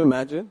 19. Can you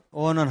imagine?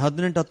 ನಾನು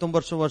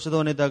 18-19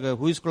 ವರ್ಷದವನಿದ್ದಾಗ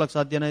ಊಹಿಸ್ಕೊಳ್ಳಕ್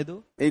ಸಾಧ್ಯನಾ ಇದು?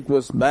 It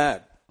was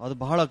bad. ಅದು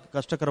ಬಹಳ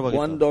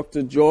ಕಷ್ಟಕರವಾಗಿತ್ತು. One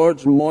Dr.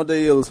 George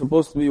Modale,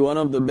 supposed to be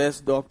one of the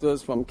best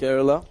doctors from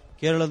Kerala.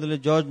 ಕೇರಳದಲ್ಲಿ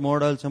ಜಾರ್ಜ್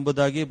ಮೋಡಲ್ಸ್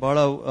ಎಂಬುದಾಗಿ ಬಹಳ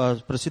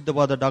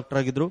ಪ್ರಸಿದ್ಧವಾದ ಡಾಕ್ಟರ್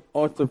ಆಗಿದ್ರು.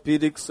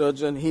 Orthopedic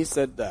surgeon, he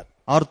said that.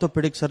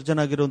 Orthopaedic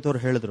surgeon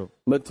ಆಗಿರುವಂತವ್ರು ಹೇಳಿದ್ರು.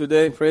 But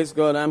today, praise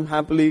God, I'm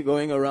happily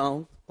going around.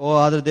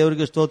 ಆದ್ರೆ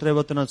ದೇವರಿಗೆ ಸ್ತೋತ್ರ,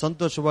 ಇವತ್ತು ನಾನು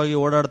ಸಂತೋಷವಾಗಿ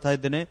ಓಡಾಡ್ತಾ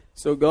ಇದ್ದೇನೆ.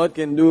 So God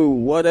can do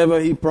whatever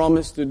He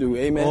promised to do.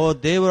 Amen.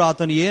 ದೇವರು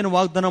ಆತನು ಏನು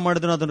ವಾಗ್ದಾನ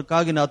ಮಾಡಿದನೋ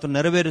ಅದಕ್ಕಾಗಿ ಆತನು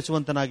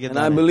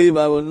ನೆರವೇರಿಸುವಂತನಾಗಿದ್ದಾನೆ. And I believe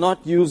I will not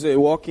use a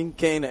walking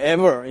cane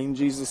ever in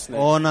Jesus'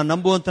 name. ನಾನು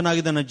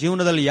ನಂಬುವಂತನಾಗಿದ್ದ ನನ್ನ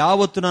ಜೀವನದಲ್ಲಿ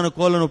ಯಾವತ್ತೂ ನಾನು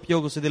ಕೋಲನ್ನು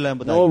ಉಪಯೋಗಿಸುವುದಿಲ್ಲ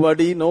ಎಂಬುದಾಗಿ.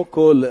 Nobody, no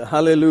coal.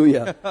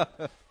 Hallelujah.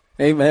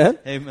 Amen.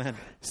 Amen.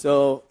 So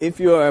if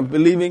you are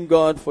believing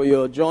God for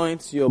your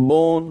joints, your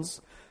bones,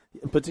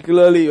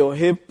 particularly your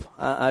hip,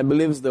 I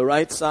believe it's the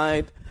right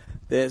side.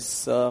 There's,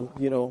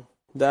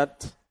 that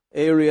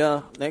area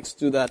next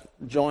to that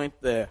joint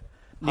there.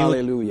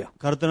 Hallelujah.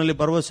 ಕರ್ತನಲ್ಲಿ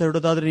ಭರವಸೆ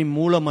ಇಡೋದಾದ್ರೆ ನಿಮ್ಮ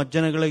ಮೂಲ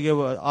ಮಜ್ಜನಗಳಿಗೆ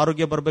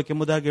ಆರೋಗ್ಯ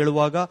ಬರಬೇಕೆಂಬುದಾಗಿ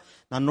ಹೇಳುವಾಗ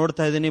ನಾನು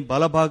ನೋಡ್ತಾ ಇದ್ದೀನಿ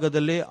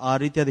ಬಲಭಾಗದಲ್ಲಿ ಆ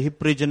ರೀತಿಯಾದ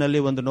ಹಿಪ್ ರೀಜನ್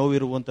ಅಲ್ಲಿ ಒಂದು ನೋವು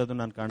ಇರುವಂತದ್ದು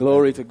ನಾನು ಕಾಣ್ತೀನಿ.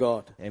 Glory to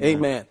God.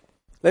 Amen.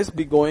 Let's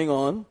be going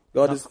on.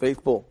 God is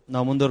faithful.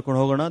 ನಾವು ಮುಂದುವರ್ಕೊಂಡು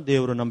ಹೋಗೋಣ.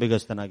 ದೇವರು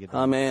ನಂಬಿಗಸ್ತನಾಗಿದ್ದಾನೆ.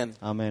 Amen.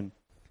 Amen.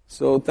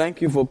 So thank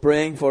you for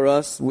praying for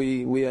us.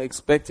 We are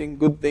expecting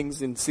good things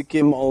in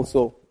Sikkim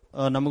also.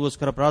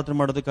 ನಮಗೋಸ್ಕರ ಪ್ರಾರ್ಥನೆ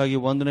ಮಾಡೋದಕ್ಕಾಗಿ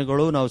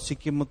ವಂದನೆಗಳು. ನಾವು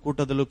ಸಿಕ್ಕಿಂ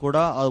ಕೂಟದಲ್ಲೂ ಕೂಡ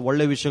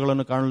ಒಳ್ಳೆ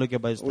ವಿಷಯಗಳನ್ನು ಕಾಣಲಿಕ್ಕೆ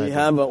ಬಯಸ್ತಾ ಇದ್ದೇವೆ. We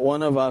have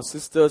one of our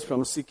sisters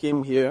from Sikkim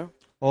here.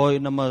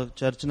 ನಮ್ಮ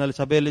ಚರ್ಚ್ನಲ್ಲಿ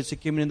ಸಭೆಯಲ್ಲಿ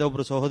ಸಿಕ್ಕಿಂನಿಂದ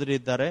ಒಬ್ಬರು ಸಹೋದರಿ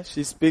ಇದ್ದಾರೆ.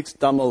 She speaks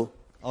Tamil.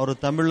 ಅವರು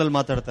ತಮಿಳಲ್ಲಿ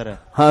ಮಾತಾಡ್ತಾರೆ.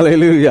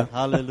 Hallelujah.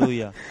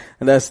 Hallelujah.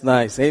 That's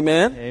nice.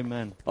 Amen.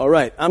 Amen. All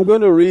right. I'm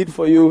going to read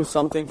for you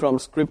something from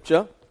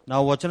scripture.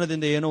 ನಾವು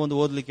ವಚನದಿಂದ ಏನೋ ಒಂದು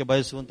ಓದಲಿಕ್ಕೆ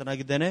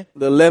ಬಯಸುವಂತನಾಗಿದ್ದೇನೆ.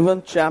 The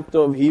 11th chapter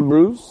of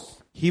Hebrews.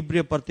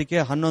 ಹೀಬ್ರಿಯ ಪತ್ರಿಕೆ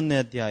 11ನೇ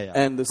ಅಧ್ಯಾಯ.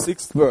 And the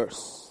 6th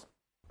verse.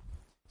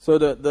 So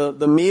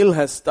the meal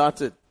has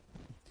started.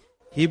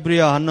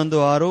 ಹೀಬ್ರಿಯ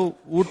 11:6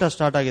 ಊಟ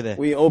start ಆಗಿದೆ.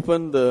 We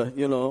opened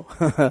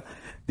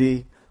the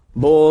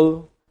bowl.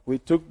 We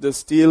took the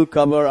steel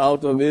cover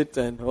out of it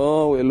and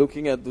we're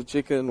looking at the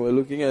chicken. We're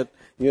looking at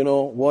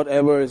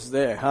whatever is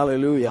there.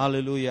 Hallelujah.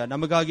 Hallelujah.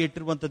 ನಮಗಾಗಿ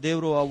ಇಟ್ಟಿರುವಂತ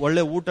ದೇವರು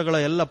ಒಳ್ಳೆ ಊಟಗಳ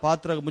ಎಲ್ಲ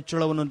ಪಾತ್ರ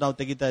ಮುಚ್ಚಳವನ್ನು ನಾವು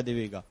ತೆಗಿತಾ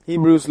ಇದ್ದೀವಿ ಈಗ.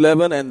 Hebrews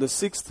 11 and the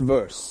 6th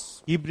verse.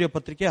 ಹೀಬ್ರಿಯ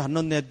ಪತ್ರಿಕೆ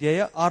 11ನೇ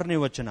ಅಧ್ಯಾಯ 6ನೇ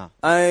ವಚನ.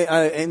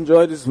 I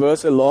enjoyed this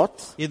verse a lot.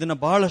 ಇದನ್ನ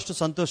ಬಹಳಷ್ಟು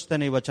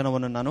ಸಂತೋಷಿಸ್ತೇನೆ ಈ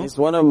ವಚನವನ್ನು ನಾನು.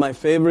 It's one of my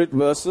favorite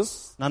verses.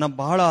 ನನ್ನ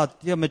ಬಹಳ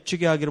ಅತ್ಯ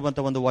ಮೆಚ್ಚುಗೆ ಆಗಿರುವಂತ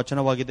ಒಂದು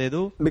ವಚನವಾಗಿದೆ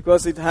ಇದು.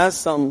 Because it has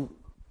some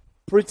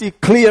pretty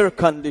clear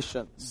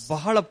conditions.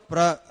 ಬಹಳ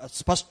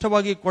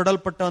ಸ್ಪಷ್ಟವಾಗಿ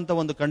ಕೊಡಲ್ಪಟ್ಟಂತ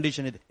ಒಂದು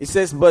ಕಂಡೀಷನ್ ಇದೆ. It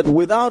says, but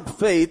without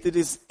faith it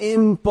is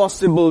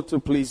impossible to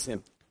please Him.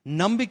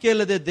 ನಂಬಿಕೆ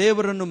ಇಲ್ಲದೆ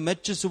ದೇವರನ್ನು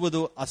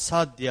ಮೆಚ್ಚಿಸುವುದು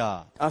ಅಸಾಧ್ಯ.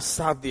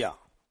 ಅಸಾಧ್ಯ.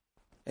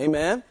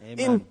 Amen.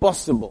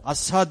 Impossible.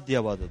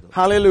 ಅಸಾಧ್ಯವಾದದ್ದು.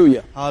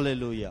 Hallelujah.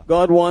 Hallelujah.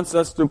 God wants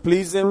us to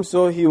please Him,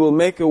 so He will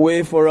make a way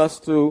for us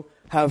to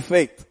have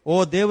faith.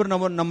 ದೇವರು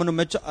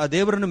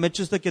ದೇವರನ್ನು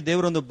ಮೆಚ್ಚಿಸೋದಕ್ಕೆ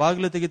ದೇವರೊಂದು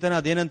ಬಾಗಿಲು ತೆಗಿತಾನೆ.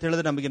 ಅದೇನಂತ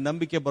ಹೇಳಿದ್ರೆ ನಮಗೆ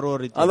ನಂಬಿಕೆ ಬರುವ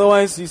ರೀತಿ.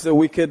 Otherwise he's a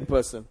wicked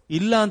person.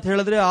 ಇಲ್ಲ ಅಂತ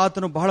ಹೇಳಿದ್ರೆ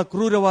ಆತನು ಬಹಳ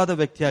ಕ್ರೂರವಾದ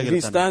ವ್ಯಕ್ತಿ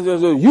ಆಗಿರ್ತಾನೆ. He stands and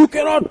says, you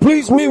cannot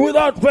please me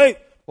without faith.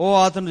 ಓ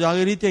ಆತನು ಆ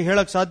ರೀತಿಯಾಗಿ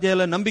ಹೇಳಕ್ ಸಾಧ್ಯ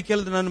ಇಲ್ಲ, ನಂಬಿಕೆ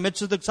ಇಲ್ಲದೆ ನಾನು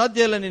ಮೆಚ್ಚಿಸೋದಕ್ಕೆ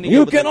ಸಾಧ್ಯ ಇಲ್ಲ ನಿನಗೆ.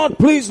 You cannot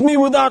please me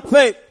without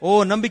faith.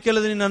 ಓ ನಂಬಿಕೆ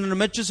ಇಲ್ಲದೆ ನೀನು ನನ್ನನ್ನು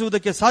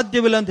ಮೆಚ್ಚಿಸುವುದಕ್ಕೆ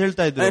ಸಾಧ್ಯವಿಲ್ಲ ಅಂತ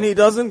ಹೇಳ್ತಾ ಇದ್ರು. And he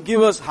doesn't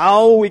give us how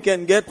we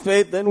can get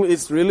faith, then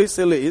it's really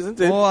silly, isn't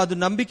it? ಓ ಅದು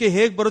ನಂಬಿಕೆ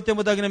ಹೇಗೆ ಬರುತ್ತೆ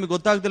ಎಂಬುದಾಗಿ ನಮಗೆ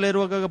ಗೊತ್ತಾಗದಲ್ಲೇ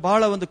ಇರುವಾಗ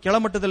ಬಹಳ ಒಂದು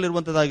ಕೆಳಮಟ್ಟದಲ್ಲಿ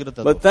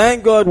ಇರುವಂತದ್ದಾಗಿರುತ್ತದೆ. But thank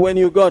God when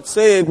you got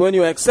saved, when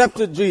you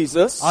accepted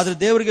Jesus, ಆದ್ರೆ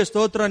ದೇವರಿಗೆ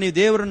ಸ್ತೋತ್ರ, ನೀವು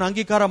ದೇವರನ್ನು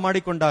ಅಂಗೀಕಾರ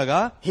ಮಾಡಿಕೊಂಡಾಗ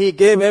he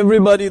gave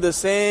everybody the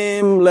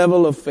same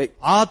level of faith.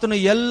 ಆತನು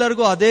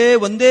ಎಲ್ಲರಿಗೂ ಅದೇ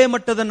ಒಂದೇ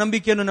ಮಟ್ಟದ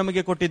ನಂಬಿಕೆಯನ್ನು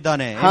ನಮಗೆ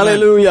ಕೊಟ್ಟಿದ್ದಾನೆ.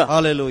 Hallelujah.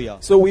 Hallelujah.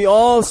 So we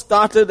all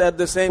started at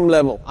the same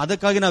level.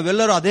 ಅದಕ್ಕಾಗಿ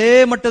ನಾವೆಲ್ಲರೂ ಅದೇ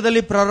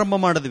ಮಟ್ಟದಲ್ಲಿ ಪ್ರಾರಂಭ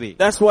ಮಾಡಿದ್ವಿ.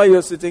 That's why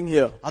you're sitting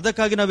here.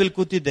 ಅದಕ್ಕಾಗಿ ನಾವಿಲ್ಲಿ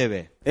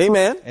ಕೂತಿದ್ದೇವೆ.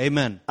 Amen.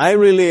 Amen.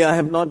 I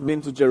have not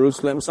been to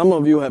Jerusalem. Some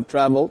of you have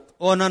traveled.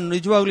 ಓ ನಾನು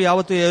ನಿಜವಾಗ್ಲೂ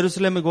ಯಾವತ್ತೂ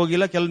ಯೆರೂಸಲೇಮಿಗೆ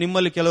ಹೋಗಿಲ್ಲ.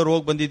 ನಿಮ್ಮಲ್ಲಿ ಕೆಲವರು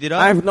ಹೋಗಿ ಬಂದಿದ್ದೀರಾ.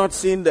 I have not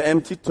seen the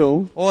empty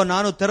tomb. ಓ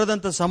ನಾನು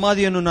ತೆರೆದಂತ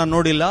ಸಮಾಧಿಯನ್ನು ನಾನು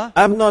ನೋಡಿಲ್ಲ.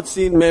 I have not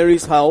seen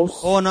Mary's house.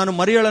 ಓ ನಾನು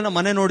ಮರಿಯಳನ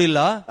ಮನೆ ನೋಡಿಲ್ಲ.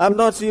 I have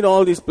not seen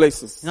all these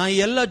places. ನಾನು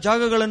ಎಲ್ಲ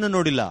ಜಾಗಗಳನ್ನು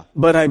ನೋಡಿಲ್ಲ.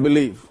 But I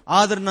believe.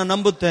 ಆದ್ರೆ ನಾನು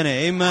ನಂಬುತ್ತೇನೆ.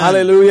 Amen.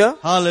 Hallelujah.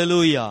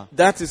 Hallelujah.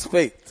 That is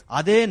faith.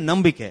 ಅದೇ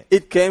ನಂಬಿಕೆ.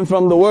 It came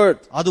from the word.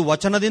 ಅದು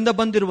ವಚನದಿಂದ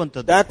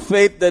ಬಂದಿರುವಂತದ್ದು. That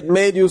faith that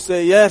made you say,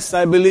 yes,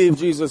 I believe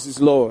Jesus is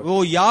Lord. ಓ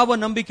ಯಾವ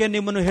ನಂಬಿಕೆ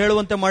ನಿಮ್ಮನ್ನು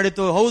ಹೇಳುವಂತೆ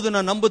ಮಾಡಿತು, ಹೌದು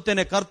ನಾನು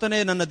ನಂಬುತ್ತೇನೆ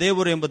ಕರ್ತನೇ ನನ್ನ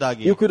ದೇವರು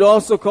ಎಂಬುದಾಗಿ. You could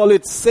also call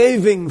it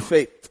saving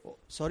faith.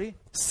 Sorry?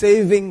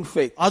 Saving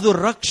faith. ಅದು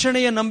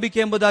ರಕ್ಷಣೆಯ ನಂಬಿಕೆ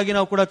ಎಂಬುದಾಗಿ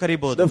ನಾವು ಕೂಡ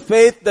ಕರೀಬಹುದು. The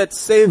faith that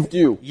saved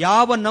you.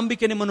 ಯಾವ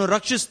ನಂಬಿಕೆ ನಿಮ್ಮನ್ನು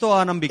ರಕ್ಷಿಸ್ತೋ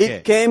ಆ ನಂಬಿಕೆ.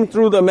 It came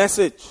through the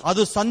message.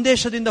 ಅದು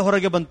ಸಂದೇಶದಿಂದ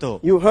ಹೊರಗೆ ಬಂತು.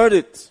 You heard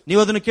it.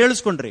 ನೀವು ಅದನ್ನು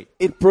ಕೇಳಿಸ್ಕೊಂಡ್ರಿ.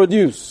 It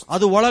produced.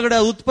 ಅದು ಒಳಗಡೆ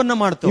ಉತ್ಪನ್ನ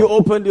ಮಾಡ್ತು. You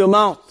opened your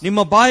mouth.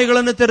 ನಿಮ್ಮ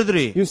ಬಾಯಿಗಳನ್ನು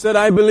ತೆರೆದ್ರಿ. You said,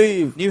 I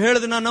believe. ನೀವು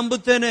ಹೇಳಿದ್ರೆ ನಾನು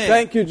ನಂಬುತ್ತೇನೆ.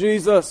 Thank you,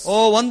 Jesus. ಓ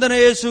ವಂದನೆ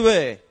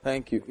ಯೇಸುವೆ.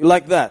 Thank you.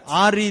 Like that.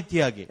 ಆ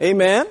ರೀತಿಯಾಗಿ.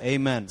 Amen.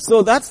 Amen. So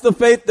that's the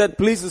faith that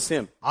pleases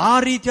him. ಆ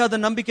ರೀತಿಯಾದ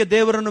ನಂಬಿಕೆ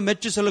ದೇವರನ್ನು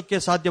ಮೆಚ್ಚಿಸಲಿಕ್ಕೆ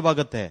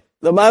ಸಾಧ್ಯವಾಗುತ್ತೆ.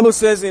 The Bible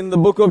says in the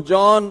book of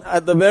John,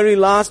 at the very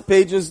last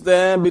pages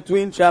there,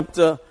 between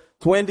chapter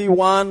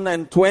 21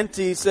 and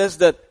 20, it says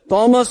that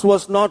Thomas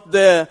was not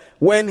there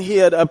when he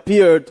had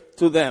appeared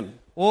to them.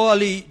 ಓ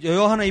ಅಲ್ಲಿ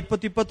ಯೋಹಾನ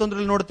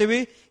 20:21 ನೋಡ್ತೀವಿ,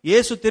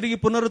 ಯೇಸು ತಿರುಗಿ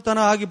ಪುನರುತ್ಥಾನ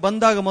ಆಗಿ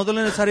ಬಂದಾಗ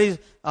ಮೊದಲನೇ ಸಾರಿ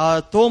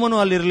ತೋಮನು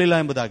ಅಲ್ಲಿ ಇರಲಿಲ್ಲ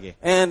ಎಂಬುದಾಗಿ.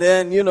 And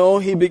then,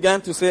 he began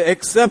to say,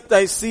 except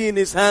I see in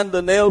his hand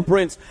the nail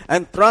prints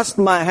and thrust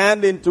my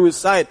hand into his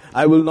side,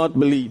 I will not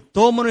believe.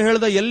 ತೋಮನು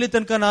ಹೇಳಿದ, ಎಲ್ಲಿ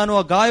ತನಕ ನಾನು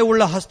ಆ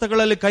ಗಾಯವುಳ್ಳ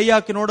ಹಸ್ತಗಳಲ್ಲಿ ಕೈ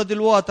ಹಾಕಿ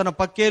ನೋಡೋದಿಲ್ವೋ, ಆತನ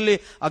ಪಕ್ಕೆಯಲ್ಲಿ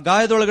ಆ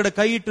ಗಾಯದೊಳಗಡೆ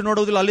ಕೈ ಇಟ್ಟು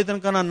ನೋಡೋದಿಲ್ಲ, ಅಲ್ಲಿ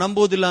ತನಕ ನಾನು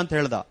ನಂಬುವುದಿಲ್ಲ ಅಂತ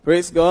ಹೇಳ್ದ.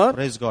 Praise God.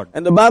 Praise God.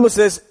 And the Bible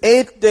says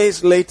 8 days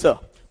later,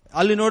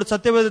 ಅಲ್ಲಿ ನೋಡಿ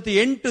ಸತ್ಯವೇದತೆ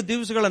 8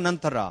 ದಿವಸಗಳ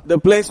ನಂತರ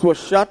the place was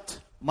shut.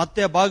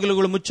 ಮತ್ತೆ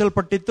ಬಾಗಿಲುಗಳು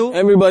ಮುಚ್ಚಲ್ಪಟ್ಟಿತ್ತು.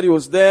 Everybody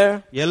was there.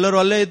 ಎಲ್ಲರೂ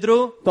ಅಲ್ಲೇ ಇದ್ರು.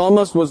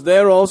 Thomas was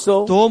there also.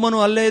 ತೋಮನು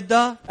ಅಲ್ಲೇ ಇದ್ದ.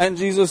 And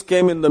Jesus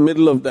came in the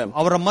middle of them.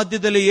 ಅವರ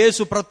ಮಧ್ಯದಲ್ಲಿ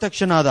ಯೇಸು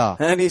ಪ್ರತ್ಯಕ್ಷನಾದ.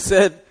 And he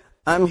said,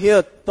 I'm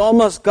here.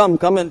 Thomas,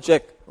 come and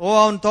check. ಓ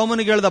ಅವನು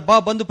ತೋಮನಿಗೆ ಹೇಳ್ದ, ಬಾ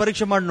ಬಂದು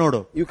ಪರೀಕ್ಷೆ ಮಾಡಿ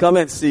ನೋಡು. You come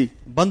and see.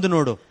 ಬಂದು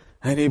ನೋಡು.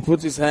 And he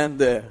puts his hand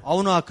there.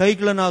 ಅವನು ಆ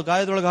ಕೈಗಳನ್ನ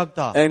ಗಾಯದೊಳಗೆ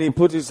ಹಾಕ್ತಾ. And he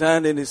put his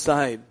hand in his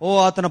side.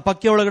 ಓ ಆತನ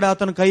ಪಕ್ಕೆ ಒಳಗಡೆ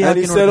ಆತನ ಕೈ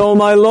ಹಾಕಿ. And he said, oh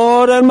my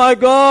Lord and my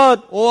God.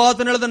 ಓ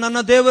ಆತನ ಹೇಳ್ದ,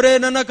 ನನ್ನ ದೇವರೇ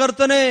ನನ್ನ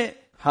ಕರ್ತನೇ.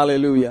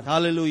 Hallelujah.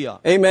 Hallelujah.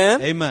 Amen.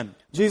 Amen.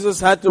 Jesus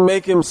had to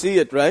make him see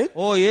it, right?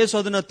 ಓ ಯೇಸು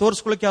ಅದನ್ನ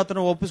ತೋರಿಸ್ಕೊಳ್ಳಕ್ಕೆ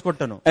ಆತನ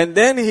ಒಪ್ಪಿಸಿಕೊಟ್ಟನು. And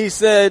then he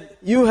said,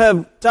 you have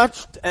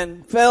touched and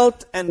felt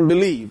and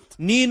believed.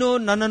 ನೀನು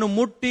ನನ್ನನ್ನು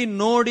ಮುಟ್ಟಿ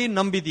ನೋಡಿ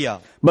ನಂಬಿದ್ಯಾ.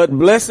 But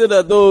blessed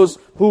are those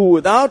who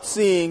without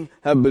seeing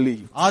have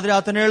believed. ಆದ್ರೆ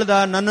ಆತನ ಹೇಳ್ದ,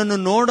 ನನ್ನನ್ನು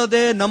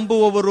ನೋಡದೆ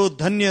ನಂಬುವವರು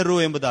ಧನ್ಯರು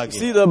ಎಂಬುದಾಗಿ.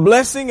 See, the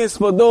blessing is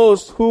for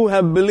those who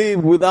have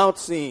believed without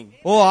seeing.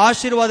 ಓ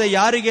ಆಶೀರ್ವಾದ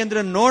ಯಾರಿಗೆ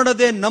ಅಂದ್ರೆ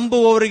ನೋಡದೆ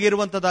ನಂಬುವವರಿಗೆ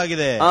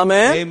ಇರುವಂತದ್ದಾಗಿದೆ.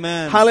 Amen.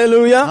 Amen.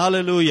 Hallelujah.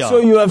 Hallelujah. So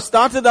you have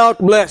started out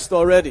blessed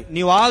already.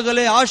 ನೀವು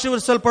ಆಗಲೇ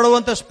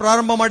ಆಶೀರ್ವದಿಸಲ್ಪಡುವಂತ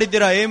ಪ್ರಾರಂಭ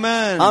ಮಾಡಿದ್ದೀರಾ.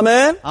 Amen.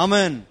 Amen.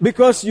 Amen.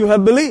 Because you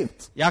have believed.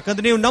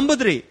 ಯಾಕಂದ್ರೆ ನೀವು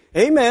ನಂಬಿದ್ರಿ.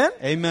 Amen.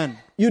 Amen.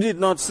 You did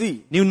not see.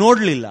 ನೀವು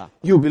ನೋಡ್ಲಿಲ್ಲ.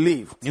 You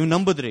believed. ನೀವು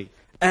ನಂಬಿದ್ರಿ.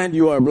 And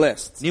you are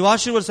blessed. ನೀವು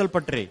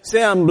ಆಶೀರ್ವದಿಸಲ್ಪಟ್ರಿ.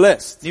 Say, I'm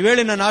blessed. ನೀವು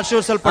ಹೇಳಿ, ನಾನು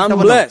ಆಶೀರ್ವದಿಸಲ್ಪಟ್ಟವನು.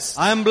 I'm blessed.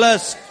 I am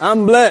blessed.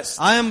 I'm blessed.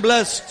 I am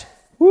blessed.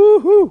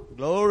 Woohoo.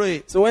 Glory.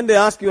 So when they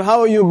ask you, how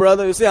are you,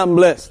 brother? You say, I'm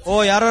blessed. ಓ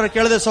ಯಾರು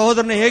ಕೇಳಿದ್ರೆ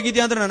ಸಹೋದರನೇ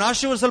ಹೇಗಿದ್ಯಾ ಅಂದ್ರೆ ನಾನು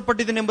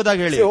ಆಶೀರ್ವದಿಸಲ್ಪಟ್ಟಿದ್ದೀನಿ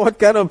ಎಂಬುದಾಗಿ ಹೇಳಿ. So what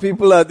kind of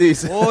people are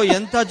these? ಓ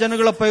ಎಂತ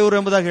ಜನಗಳಪ್ಪ ಇವರು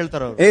ಎಂಬುದಾಗಿ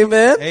ಹೇಳ್ತಾರೆ ಅವರು.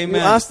 Amen. Amen.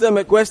 You ask them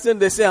a question,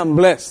 they say, I'm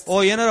blessed. ಓ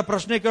ಏನಾರ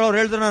ಪ್ರಶ್ನೆ ಕೇಳೋರು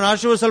ಹೇಳಿದ್ರೆ ನಾನು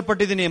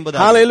ಆಶೀರ್ವದಿಸಲ್ಪಟ್ಟಿದ್ದೀನಿ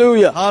ಎಂಬುದಾಗಿ.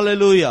 Hallelujah.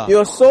 Hallelujah. You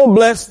are so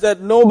blessed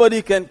that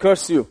nobody can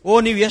curse you. ಓ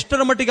ನೀವು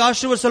ಎಷ್ಟರ ಮಟ್ಟಿಗೆ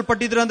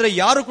ಆಶೀರ್ವದಿಸಲ್ಪಟ್ಟಿದ್ರೆ ಅಂದ್ರೆ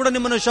ಯಾರು ಕೂಡ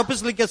ನಿಮ್ಮನ್ನು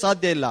ಶಪಿಸಲಿಕ್ಕೆ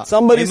ಸಾಧ್ಯ ಇಲ್ಲ.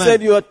 Somebody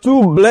said you are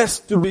too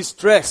blessed to be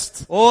stressed.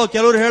 ಓ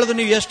ಕೆಲವರು ಹೇಳಿದ್ರು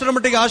ನೀವು ಎಷ್ಟರ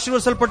ಮಟ್ಟಿಗೆ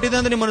ಆಶೀರ್ವದಿಸಲ್ಪಟ್ಟಿದೆ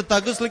ಅಂದ್ರೆ ನಿಮ್ಮನ್ನು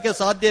ತಗ್ಗಿಸಲಿಕ್ಕೆ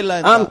ಸಾಧ್ಯ ಇಲ್ಲ.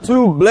 I'm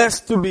too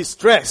blessed to be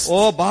stressed. ಓ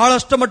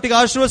ಬಹಳಷ್ಟು ಮಟ್ಟಿಗೆ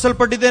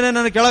ಆಶೀರ್ವದಿಸಲ್ಪಟ್ಟಿದ್ದೇನೆ,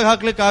 ನಾನು ಕೆಳಗೆ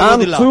ಹಾಕ್ಲಿಕ್ಕೆ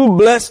ಆಗೋದಿಲ್ಲ. I'm too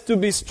blessed to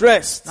be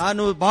stressed.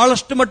 ನಾನು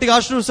ಬಹಳಷ್ಟು ಮಟ್ಟಿಗೆ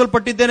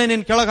ಆಶೀರ್ವದಿಸಲ್ಪಟ್ಟಿದ್ದೇನೆ,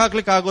 ನೀನು ಕೆಳಗೆ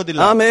ಹಾಕ್ಲಿಕ್ಕೆ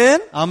ಆಗೋದಿಲ್ಲ. Amen.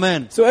 Amen.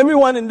 So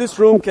everyone in this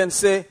room can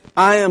say,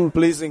 I am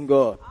pleasing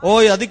God. ಓ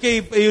ಅದಕ್ಕೆ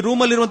ಈ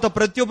ರೂಮ್ ಅಲ್ಲಿ ಇರುವಂತ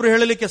ಪ್ರತಿಯೊಬ್ಬರು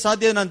ಹೇಳಲಿಕ್ಕೆ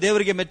ಸಾಧ್ಯ, ನಾನು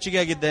ದೇವರಿಗೆ ಮೆಚ್ಚುಗೆ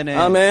ಆಗಿದ್ದೇನೆ.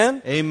 Amen.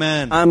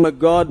 Amen. I'm a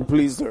God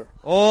pleaser.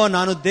 ಓ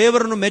ನಾನು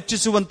ದೇವರನ್ನು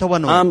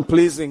ಮೆಚ್ಚಿಸುವಂತವನು. I'm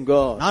pleasing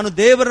God. ನಾನು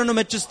ದೇವರನ್ನು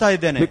ಮೆಚ್ಚಿಸ್ತಾ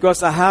ಇದ್ದೇನೆ.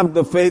 Because I have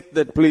the faith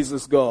that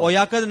pleases God. ಓ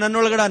ಯಾಕಂದ್ರೆ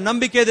ನನ್ನೊಳಗಡೆ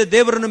ನಂಬಿಕೆ ಇದೆ,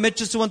 ದೇವರನ್ನು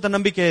ಮೆಚ್ಚಿಸುವಂತ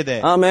ನಂಬಿಕೆ ಇದೆ.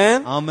 Amen.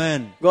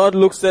 Amen. God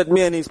looks at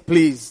me and he's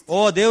pleased.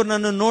 ಓ ದೇವರು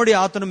ನನ್ನನ್ನು ನೋಡಿ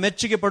ಆತನು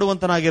ಮೆಚ್ಚುಗೆ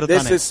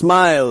ಪಡುವಂತನಾಗಿರುತ್ತಾನೆ. There's a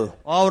smile.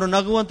 ಅವರು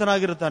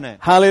ನಗುವಂತನಾಗಿರುತ್ತಾನೆ.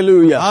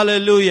 Hallelujah.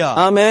 Hallelujah.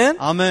 Amen.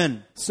 Amen.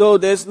 So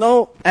there's no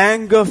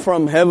anger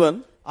from heaven.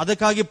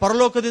 ಅದಕ್ಕಾಗಿ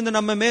ಪರಲೋಕದಿಂದ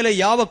ನಮ್ಮ ಮೇಲೆ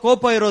ಯಾವ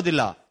ಕೋಪ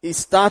ಇರೋದಿಲ್ಲ. He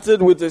started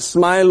with a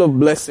smile of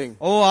blessing.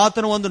 ಓ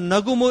ಆತನು ಒಂದು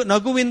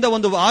ನಗುವಿಂದ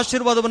ಒಂದು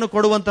ಆಶೀರ್ವಾದವನ್ನು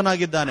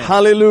ಕೊಡುವಂತನಾಗಿದ್ದಾನೆ.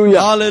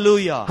 Hallelujah.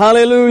 Hallelujah.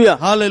 Hallelujah.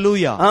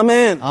 Hallelujah.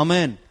 Amen.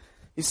 Amen.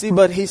 You see,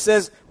 but he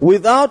says,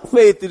 without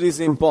faith it is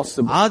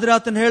impossible. ಆದ್ರೆ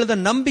ಆತನು ಹೇಳಿದ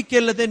ನಂಬಿಕೆ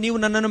ಇಲ್ಲದೆ ನೀವು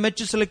ನನ್ನನ್ನು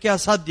ಮೆಚ್ಚಿಸಲಿಕ್ಕೆ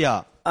ಅಸಾಧ್ಯ.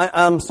 I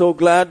am so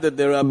glad that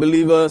there are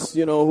believers,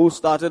 who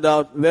started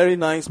out very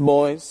nice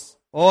boys.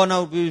 ಓ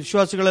ನಾವು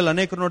ವಿಶ್ವಾಸಿಗಳಲ್ಲಿ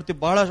ಅನೇಕರು ನೋಡ್ತೀವಿ,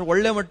 ಬಹಳ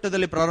ಒಳ್ಳೆ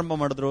ಮಟ್ಟದಲ್ಲಿ ಪ್ರಾರಂಭ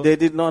ಮಾಡಿದ್ರು. They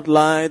did not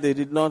lie, they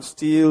did not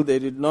steal, they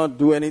did not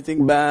do anything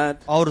bad.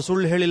 ಅವರು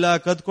ಸುಳ್ಳು ಹೇಳಿಲ್ಲ,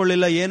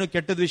 ಕದ್ಕೊಳ್ಳಿಲ್ಲ, ಏನು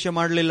ಕೆಟ್ಟದ ವಿಷಯ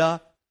ಮಾಡಲಿಲ್ಲ.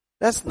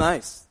 That's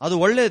nice. ಅದು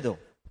ಒಳ್ಳೆಯದು.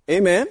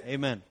 Amen.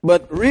 Amen.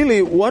 But really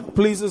what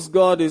pleases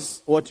God is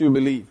what you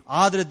believe.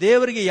 ಆದ್ರೆ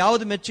ದೇವರಿಗೆ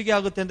ಯಾವುದು ಮೆಚ್ಚುಗೆ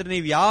ಆಗುತ್ತೆ ಅಂದ್ರೆ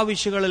ನೀವು ಯಾವ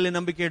ವಿಷಯಗಳಲ್ಲಿ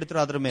ನಂಬಿಕೆ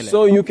ಇಡ್ತೀರೋ ಅದರ ಮೇಲೆ.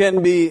 So you can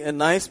be a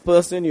nice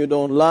person, you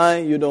don't lie,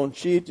 you don't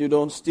cheat, you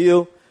don't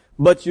steal,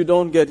 but you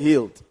don't get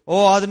healed. ಓ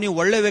ಆದ್ರೆ ನೀವು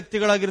ಒಳ್ಳೆ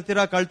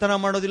ವ್ಯಕ್ತಿಗಳಾಗಿರ್ತೀರಾ, ಕಳ್ತನ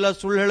ಮಾಡೋದಿಲ್ಲ,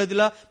 ಸುಳ್ಳು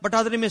ಹೇಳೋದಿಲ್ಲ, ಬಟ್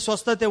ಆದ್ರೆ ನಿಮಗೆ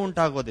ಸ್ವಸ್ಥತೆ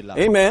ಉಂಟಾಗೋದಿಲ್ಲ.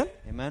 Amen.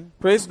 Amen.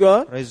 Praise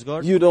God. Praise God.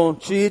 You don't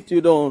cheat,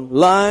 you don't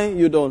lie,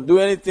 you don't do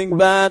anything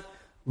bad,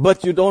 but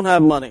you don't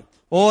have money.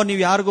 ಓ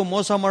ನೀವು ಯಾರಿಗೂ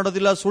ಮೋಸ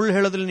ಮಾಡೋದಿಲ್ಲ, ಸುಳ್ಳು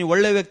ಹೇಳೋದಿಲ್ಲ, ನೀವು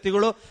ಒಳ್ಳೆ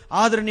ವ್ಯಕ್ತಿಗಳು,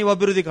 ಆದ್ರೆ ನೀವು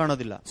ಅಭಿವೃದ್ಧಿ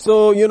ಕಾಣೋದಿಲ್ಲ. So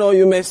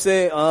you may say,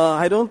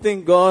 I don't think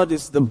God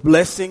is the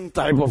blessing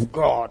type of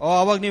God. ಓ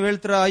ಅವಾಗ ನೀವು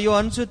ಹೇಳ್ತೀರಾ, ಅಯ್ಯೋ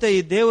ಅನ್ಸುತ್ತೆ ಈ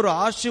ದೇವರು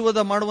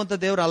ಆಶೀರ್ವಾದ ಮಾಡುವಂತ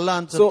ದೇವರು ಅಲ್ಲ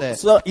ಅನ್ಸುತ್ತೆ.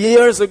 So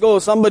years ago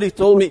somebody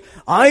told me,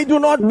 I do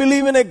not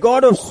believe in a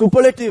God of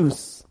superlatives.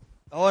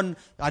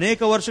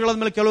 ಅನೇಕ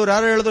ವರ್ಷಗಳಾದ್ಮೇಲೆ ಕೆಲವರು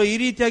ಯಾರು ಹೇಳಿದ್ರು, ಈ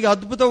ರೀತಿಯಾಗಿ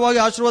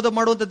ಅದ್ಭುತವಾಗಿ ಆಶೀರ್ವಾದ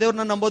ಮಾಡುವಂತ ದೇವ್ರು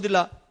ನಾನು ನಂಬೋದಿಲ್ಲ.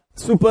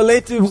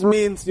 Superlatives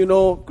means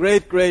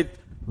great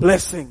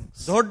blessings.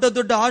 ದೊಡ್ಡ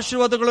ದೊಡ್ಡ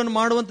ಆಶೀರ್ವಾದಗಳನ್ನು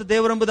ಮಾಡುವಂತ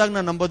ದೇವರೆಂಬುದಾಗಿ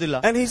ನಾನು ನಂಬೋದಿಲ್ಲ.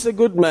 And he's a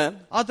good man.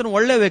 ಆತನು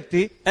ಒಳ್ಳೆ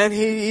ವ್ಯಕ್ತಿ. And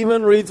he even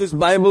reads his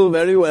Bible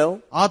very well.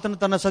 ಆತನು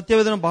ತನ್ನ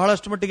ಸತ್ಯವೇದವನ್ನು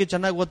ಬಹಳಷ್ಟು ಮಟ್ಟಿಗೆ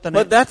ಚೆನ್ನಾಗಿ ಓದ್ತಾನೆ.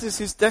 But that is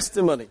his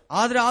testimony.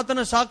 ಆದ್ರೆ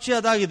ಆತನ ಸಾಕ್ಷಿ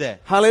ಅದಾಗಿದೆ.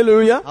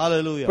 Hallelujah.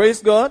 Hallelujah.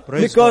 Praise God.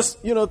 Praise Because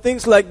God.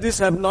 things like this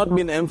have not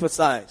been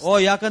emphasized. ಓ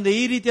ಯಾಕಂದ್ರೆ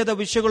ಈ ರೀತಿಯಾದ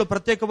ವಿಷಯಗಳು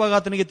ಪ್ರತ್ಯೇಕವಾಗಿ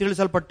ಆತನಿಗೆ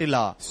ತಿಳಿಸಲ್ಪಟ್ಟಿಲ್ಲ.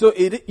 So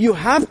you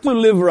have to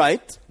live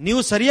right.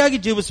 ನೀವು ಸರಿಯಾಗಿ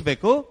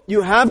ಜೀವಿಸಬೇಕು.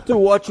 You have to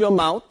watch your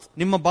mouth.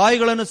 ನಿಮ್ಮ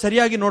ಬಾಯಿಗಳನ್ನು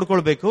ಸರಿಯಾಗಿ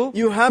ನೋಡ್ಕೊಳ್ಬೇಕು.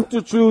 You have to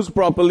choose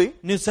properly.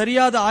 ನೀವು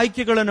ಸರಿಯಾದ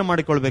ಆಯ್ಕೆಗಳನ್ನು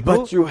ಮಾಡಿಕೊಳ್ಬೇಕು.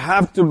 But you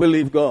have to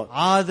believe God.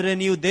 ಆದ್ರೆ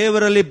ನೀವು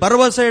ದೇವರಲ್ಲಿ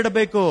ಭರವಸೆ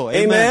ಇಡಬೇಕು.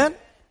 Amen.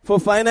 For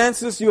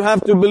finances, you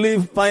have to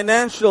believe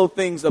financial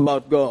things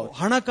about God.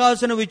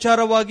 ಹಣಕಾಸಿನ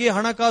ವಿಚಾರವಾಗಿ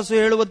ಹಣಕಾಸು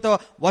ಹೇಳುವಂತ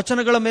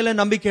ವಚನಗಳ ಮೇಲೆ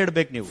ನಂಬಿಕೆ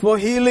ಇಡಬೇಕು ನೀವು. For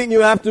healing,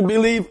 you have to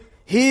believe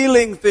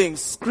healing things,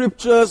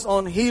 scriptures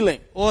on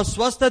healing. ಓ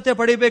ಸ್ವಸ್ಥತೆ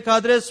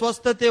ಪಡಿಬೇಕಾದ್ರೆ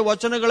ಸ್ವಸ್ಥತೆ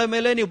ವಚನಗಳ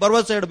ಮೇಲೆ ನೀವು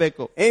ಭರವಸೆ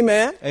ಇಡಬೇಕು.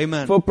 Amen.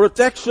 Amen. For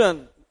protection,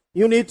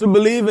 you need to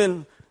believe in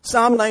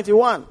Psalm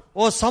 91.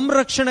 ಓ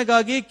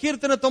ಸಂರಕ್ಷಣೆಗಾಗಿ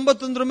ಕೀರ್ತನೆ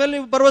 91 ಮೇಲೆ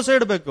ನೀವು ಭರವಸೆ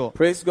ಇಡಬೇಕು.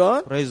 Praise God.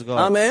 Praise God.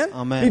 Amen.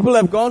 Amen. People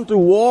have gone to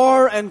war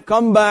and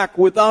come back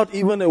without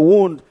even a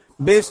wound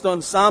based on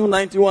Psalm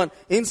 91.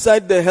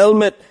 Inside the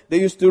helmet,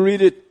 they used to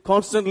read it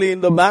constantly in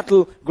the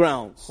battle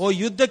grounds. ಓ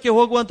ಯುದ್ಧಕ್ಕೆ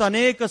ಹೋಗುವಂತ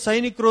ಅನೇಕ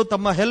ಸೈನಿಕರು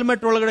ತಮ್ಮ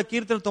helmet ಒಳಗಡೆ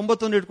ಕೀರ್ತನೆ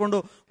 91 ಇಟ್ಕೊಂಡು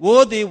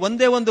ಓದಿ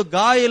ಒಂದೇ ಒಂದು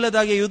ಗಾಯ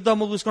ಇಲ್ಲದಾಗೆ ಯುದ್ಧ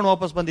ಮುಗಿಸ್ಕೊಂಡು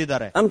ವಾಪಸ್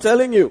ಬಂದಿದ್ದಾರೆ. I'm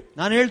telling you.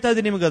 ನಾನು ಹೇಳ್ತಾ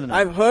ಇದ್ದೀನಿ ನಿಮಗೆ ಅದನ್ನ.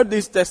 I've heard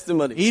these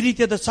testimonies. ಈ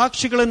ರೀತಿಯಾದ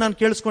ಸಾಕ್ಷಿಗಳನ್ನು ನಾನು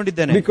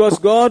ಕೇಳಿಸಿಕೊಂಡಿದ್ದೇನೆ. Because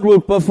God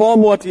will perform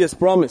what he has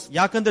promised.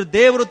 ಯಾಕಂದ್ರೆ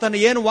ದೇವರು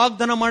ತನ್ನ ಏನು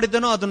ವಾಗ್ದಾನ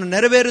ಮಾಡಿದನೋ ಅದನ್ನು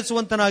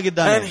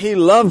ನೆರವೇರಿಸುವಂತನಾಗಿದ್ದಾನೆ. And he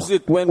loves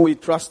it when we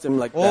trust him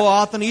like that. ಓ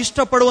ಆತನು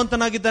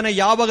ಇಷ್ಟಪಡುವಂತನಾಗಿದ್ದಾನೆ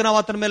ಯಾವಾಗ ನಾವು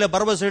ಆತನ ಮೇಲೆ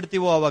ಭರವಸೆ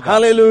ಇಡ್ತೀವೋ ಆವಾಗ.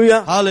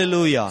 Hallelujah.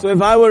 Hallelujah. So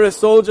if I were a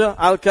soldier,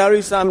 I'll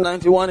carry Psalm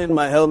 91 in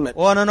my helmet.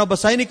 ಓ ನಾನೊಬ್ಬ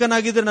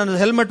ಸೈನಿಕನಾಗಿದ್ರೆ ನನ್ನ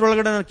ಹೆಲ್ಮೆಟ್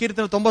ಒಳಗಡೆ ನಾನು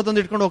ಕೀರ್ತನೆ 91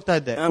 ಇಟ್ಕೊಂಡು ಹೋಗ್ತಾ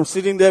ಇದ್ದೆ. I'm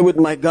sitting there with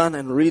my gun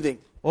and reading.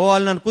 ಓ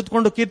ಅಲ್ಲಿ ನಾನು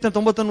ಕೂತ್ಕೊಂಡು ಕೀರ್ತನೆ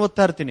 91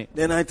 ಓದ್ತಾ ಇರ್ತೀನಿ.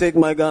 Then I take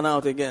my gun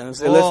out again and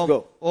say, let's go.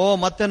 ಓ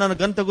ಮತ್ತೆ ನಾನು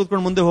ಗನ್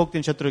ತೆಗೆದುಕೊಂಡು ಮುಂದೆ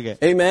ಹೋಗ್ತೀನಿ ಶತ್ರುಗೆ.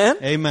 Amen.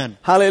 Amen.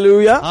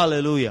 Hallelujah.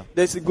 Hallelujah.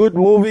 There's a good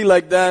movie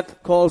like that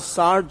called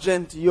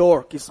Sergeant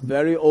York. It's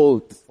very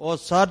old. ಓ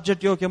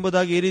ಸಾರ್ಜೆಂಟ್ ಯೋಕ್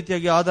ಎಂಬುದಾಗಿ ಈ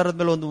ರೀತಿಯಾಗಿ ಆಧಾರದ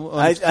ಮೇಲೆ ಒಂದು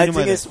I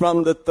think it's from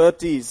the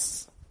 30s.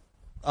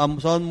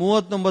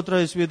 39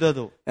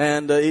 ಇಸ್ವಿದದು.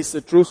 And it's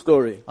a true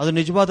story. ಅದು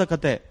ನಿಜವಾದ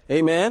ಕತೆ.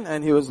 Amen. And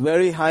he was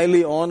very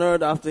highly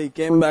honored after he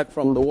came back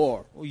from the war.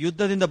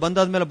 ಯುದ್ಧದಿಂದ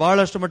ಬಂದಾದ್ಮೇಲೆ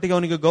ಬಹಳಷ್ಟು ಮಟ್ಟಿಗೆ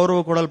ಅವನಿಗೆ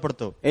ಗೌರವ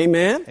ಕೊಡಲ್ಪಡ್ತು.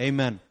 Amen.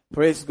 Amen.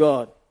 Praise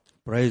God.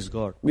 Praise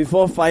God.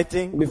 Before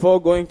fighting, before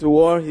going to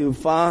war, he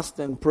will fast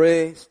and pray,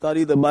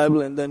 study the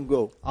Bible and then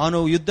go. ಅವನು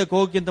ಯುದ್ಧಕ್ಕೆ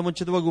ಹೋಗಕ್ಕಿಂತ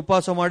ಮುಂಚಿತವಾಗಿ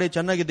ಉಪವಾಸ ಮಾಡಿ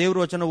ಚೆನ್ನಾಗಿ ದೇವರ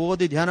ವಚನ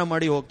ಓದಿ ಧ್ಯಾನ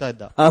ಮಾಡಿ ಹೋಗ್ತಾ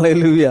ಇದ್ದ.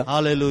 Hallelujah.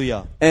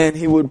 Hallelujah. And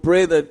he would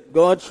pray that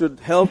God should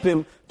help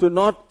him to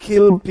not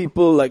kill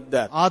people like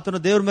that. ಆತನು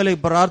ದೇವರ ಮೇಲೆ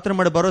ಪ್ರಾರ್ಥನೆ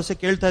ಮಾಡಿ ಭರವಸೆ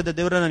ಕೇಳ್ತಾ ಇದ್ದ,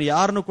 ದೇವರೇ ನಾನು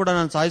ಯಾರನ್ನು ಕೂಡ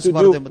ನಾನು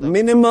ಸಾಯಿಸಬಾರದು ಎಂಬುದಾಗಿ.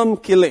 Minimum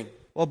killing.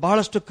 ಓ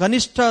ಬಹಳಷ್ಟು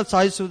ಕನಿಷ್ಠ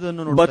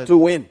ಸಾಯಿಸುವುದನ್ನು ನೋಡ್ತಾ but to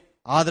win.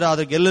 ಆದ್ರೆ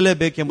ಅದು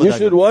ಗೆಲ್ಲಲೇಬೇಕೆಂಬುದಾಗಿ. You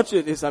should watch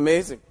it. It's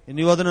amazing.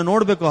 ನೀವು ಅದನ್ನು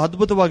ನೋಡಬೇಕು,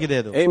 ಅದ್ಭುತವಾಗಿದೆ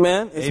ಅದು.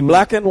 Amen. It's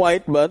black and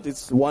white, but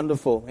it's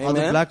wonderful. Amen.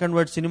 ಅದು ಬ್ಲಾಕ್ ಅಂಡ್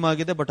ವೈಟ್ ಸಿನಿಮಾ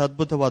ಆಗಿದೆ, but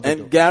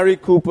ಅದ್ಭುತವಾದದ್ದು. And Gary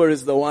Cooper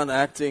is the one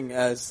acting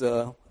as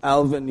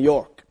Alvin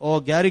York. O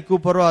Gary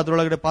Cooper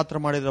ಅದರೊಳಗಡೆ ಪಾತ್ರ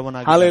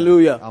ಮಾಡಿದ್ರವನಾಗಿ.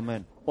 Hallelujah.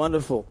 Amen.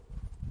 Wonderful.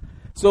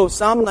 So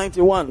Psalm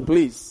 91,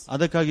 please.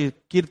 ಅದಕ್ಕಾಗಿ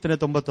ಕೀರ್ತನೆ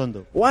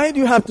 91. Why do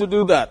you have to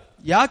do that?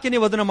 ಯಾಕೆ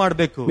ನೀವು ಅದನ್ನ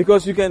ಮಾಡಬೇಕು?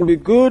 Because you can be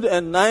good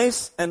and nice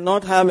and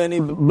not have any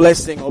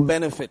blessing or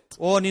benefit.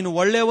 ನೀನು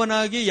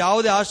ಒಳ್ಳೆಯವನಾಗಿ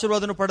ಯಾವುದೇ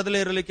ಆಶೀರ್ವಾದವನ್ನು ಪಡೆದಲೇ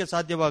ಇರಲಿಕ್ಕೆ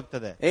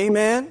ಸಾಧ್ಯವಾಗ್ತದೆ.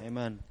 Amen.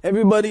 Amen.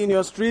 Everybody in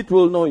your street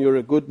will know you're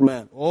a good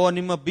man.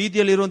 ನಿಮ್ಮ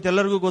ಬೀದಿಯಲ್ಲಿ ಇರುವಂತ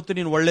ಎಲ್ಲರಿಗೂ ಗೊತ್ತು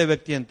ನೀನು ಒಳ್ಳೆ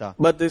ವ್ಯಕ್ತಿ ಅಂತ.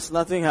 But there's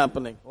nothing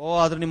happening.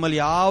 ಆದ್ರೆ ನಿಮ್ಮಲ್ಲಿ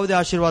ಯಾವುದೇ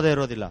ಆಶೀರ್ವಾದ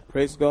ಇರೋದಿಲ್ಲ.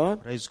 Praise God.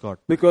 Praise God.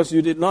 Because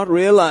you did not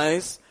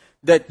realize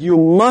that you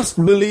must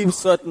believe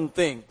certain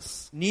things.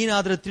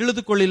 ನೀನಾದ್ರೆ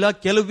ತಿಳಿದುಕೊಳ್ಳಿಲ್ಲ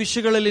ಕೆಲವು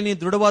ವಿಷಯಗಳಲ್ಲಿ ನೀನು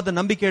ದೃಢವಾದ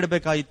ನಂಬಿಕೆ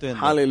ಇಡಬೇಕಾಯಿತು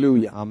ಎಂದು.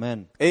 Hallelujah. Amen.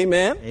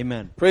 Amen.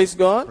 Amen. Praise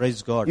God.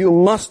 Praise God. You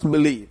must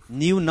believe.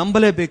 ನೀವು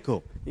ನಂಬಲೇಬೇಕು.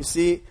 You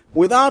see,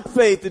 without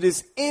faith it is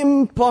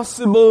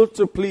impossible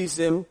to please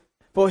him,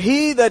 for he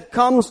that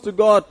comes to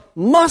God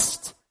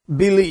must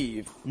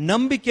believe.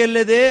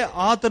 ನಂಬಿಕೆಯಿಲ್ಲದೆ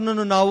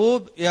ಆತನನ್ನು ನಾವು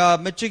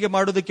ಮೆಚ್ಚುಗೆ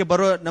ಮಾಡೋದಕ್ಕೆ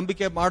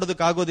ನಂಬಿಕೆ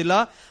ಮಾಡೋದಕ್ಕಾಗೋದಿಲ್ಲ.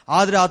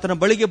 ಆದ್ರೆ ಆತನ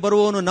ಬಳಿಗೆ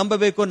ಬರುವವನು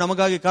ನಂಬಬೇಕು,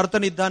 ನಮಗಾಗಿ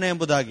ಕರ್ತನಿದ್ದಾನೆ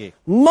ಎಂಬುದಾಗಿ.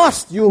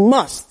 You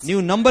must.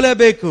 ನೀವು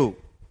ನಂಬಲೇಬೇಕು.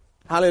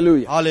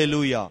 Hallelujah.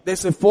 Hallelujah.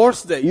 There's a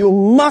force there. You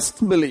must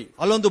believe.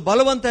 ಅಲ್ಲೊಂದು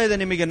ಬಲವಂತ ಇದೆ,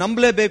 ನಿಮಗೆ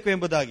ನಂಬಲೇಬೇಕು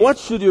ಎಂಬುದಾಗಿ. What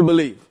should you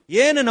believe?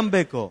 ಏನು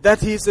ನಂಬಬೇಕು?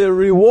 That he is a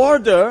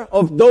rewarder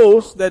of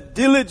those that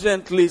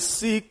diligently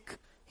seek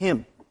him.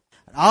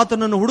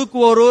 ಆತನನ್ನು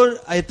ಹುಡುಕುವವರು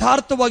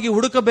ಯಥಾರ್ಥವಾಗಿ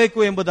ಹುಡುಕಬೇಕು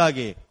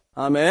ಎಂಬುದಾಗಿ.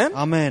 Amen.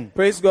 Amen.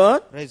 Praise God.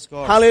 Praise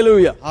God.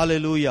 Hallelujah.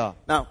 Hallelujah.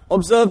 Now,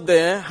 observe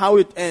there how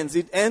it ends.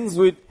 It ends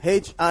with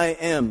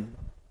H-I-M.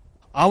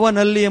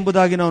 ಅವನಲ್ಲಿ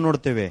ಎಂಬುದಾಗಿ ನಾವು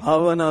ನೋಡ್ತೇವೆ.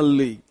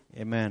 Avanalli.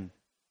 Amen.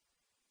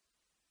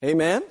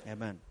 Amen.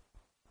 Amen.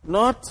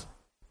 Not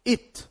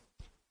it.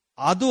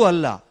 ಅದು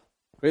ಅಲ್ಲ.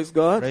 Praise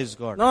God. Praise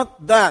God. Not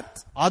that.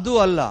 ಅದು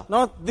ಅಲ್ಲ.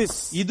 Not this.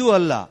 ಇದು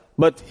ಅಲ್ಲ.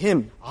 But him.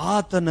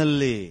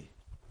 ಆತನಲ್ಲಿ.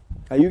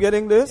 Are you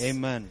getting this?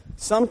 Amen.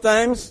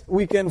 Sometimes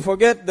we can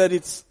forget that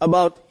it's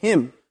about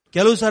him.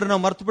 ಕೆಲವು ಸಾರಿ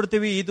ನಾವು ಮರ್ತು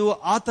ಬಿಡ್ತೀವಿ ಇದು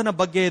ಆತನ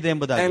ಬಗ್ಗೆ ಇದೆ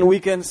ಎಂಬುದಾಗಿ. And we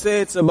can say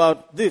it's about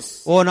this.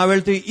 ನಾವು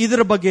ಹೇಳ್ತೀವಿ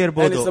ಇದರ ಬಗ್ಗೆ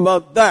ಇರಬಹುದು. And it's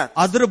about that.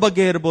 ಅದರ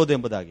ಬಗ್ಗೆ ಇರಬಹುದು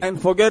ಎಂಬುದಾಗಿ. And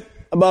forget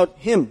about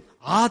him.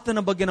 ಆತನ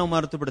ಬಗ್ಗೆ ನಾವು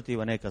ಮರೆತು ಬಿಡ್ತೀವಿ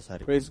ಅನೇಕ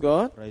ಸಾರಿ. Praise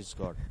God. Praise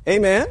God.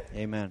 Amen.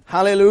 Amen.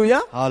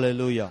 Hallelujah.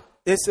 Hallelujah.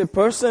 There's a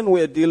person we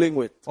are dealing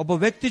with. ಒಬ್ಬ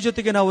ವ್ಯಕ್ತಿ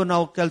ಜೊತೆಗೆ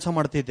ನಾವು ಕೆಲಸ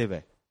ಮಾಡ್ತಿದ್ದೇವೆ.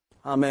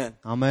 Amen.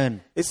 Amen.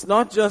 It's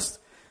not just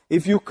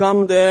if you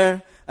come there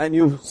and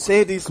you say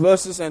these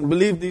verses and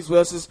believe these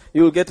verses,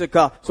 you will get a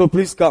car. So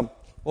please come.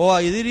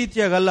 ಇದೇ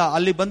ರೀತಿಯಾಗಲ್ಲ,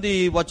 ಅಲ್ಲಿ ಬಂದು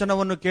ಈ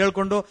ವಚನವನ್ನು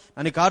ಕೇಳ್ಕೊಂಡು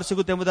ನನಗೆ ಕಾರ್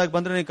ಸಿಗುತ್ತೆ ಎಂಬುದಾಗಿ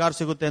ಬಂದ್ರೆ ನನಗೆ ಕಾರ್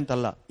ಸಿಗುತ್ತೆ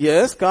ಅಂತಲ್ಲ.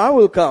 Yes, car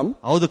will come.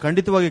 ಹೌದು,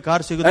 ಖಂಡಿತವಾಗಿ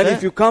ಕಾರ್ ಸಿಗುತ್ತೆ. And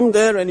if you come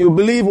there and you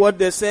believe what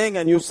they're saying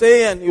and you say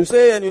and you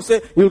say and you say,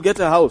 you'll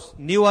get a house.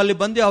 ನೀವು ಅಲ್ಲಿ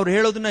ಬಂದು ಅವ್ರು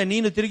ಹೇಳೋದನ್ನ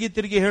ನೀನು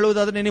ತಿರುಗಿ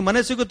ಹೇಳುವುದಾದ್ರೆ ನಿನಗೆ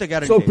ಮನೆ ಸಿಗುತ್ತೆ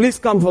guarantee. So please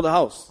come for the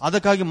house.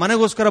 ಅದಕ್ಕಾಗಿ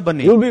ಮನೆಗೋಸ್ಕರ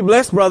ಬನ್ನಿ. You'll be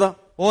blessed, brother.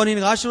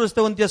 ನಿನಗೆ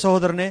ಆಶೀರ್ವದಿಸುವಂತೀಯ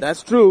ಸಹೋದರನೇ.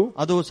 That's true.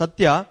 ಅದು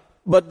ಸತ್ಯ.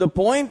 But the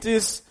point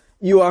is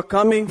you are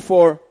coming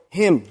for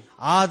him.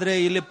 ಆದ್ರೆ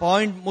ಇಲ್ಲಿ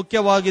ಪಾಯಿಂಟ್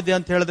ಮುಖ್ಯವಾಗಿದೆ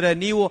ಅಂತ ಹೇಳಿದ್ರೆ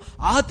ನೀವು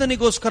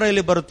ಆತನಿಗೋಸ್ಕರ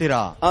ಇಲ್ಲಿ ಬರುತ್ತೀರಾ.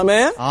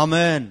 Amen.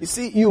 Amen. You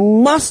see, you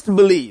must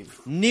believe.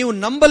 ನೀವು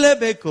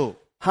ನಂಬಲೇಬೇಕು.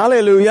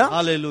 Hallelujah.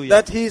 Hallelujah.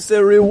 That he is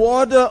a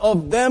rewarder of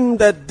them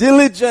that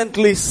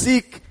diligently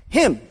seek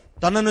him.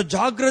 ತನ್ನನ್ನು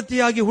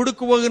ಜಾಗೃತಿಯಾಗಿ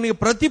ಹುಡುಕುವವನಿಗೆ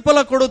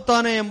ಪ್ರತಿಫಲ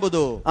ಕೊಡುತ್ತಾನೆ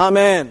ಎಂಬುದು.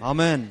 Amen.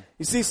 Amen.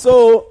 You see, so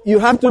you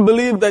have to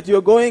believe that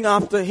you're going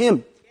after him.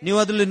 ನೀವು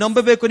ಅದರಲ್ಲಿ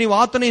ನಂಬಬೇಕು, ನೀವು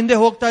ಆತನ ಹಿಂದೆ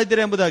ಹೋಗ್ತಾ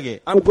ಇದ್ದೀರಾ ಎಂಬುದಾಗಿ.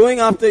 I'm going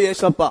after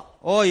Yeshappa.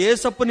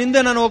 ಯೇಸಪ್ಪನ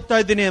ಹಿಂದೆ ನಾನು ಹೋಗ್ತಾ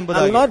ಇದ್ದೀನಿ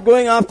ಎಂಬುದಾಗಿ. I'm not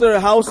going after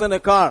a house and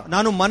a car.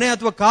 ನಾನು ಮನೆ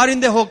ಅಥವಾ ಕಾರ್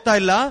ಹಿಂದೆ ಹೋಗ್ತಾ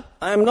ಇಲ್ಲ.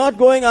 I am not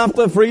going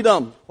after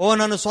freedom.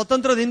 ನಾನು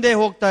ಸ್ವತಂತ್ರದ ಹಿಂದೆ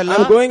ಹೋಗ್ತಾ ಇಲ್ಲ.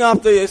 I'm going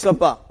after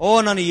Yeshappa.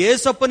 ನಾನು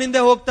ಯೇಸಪ್ಪನ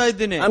ಹಿಂದೆ ಹೋಗ್ತಾ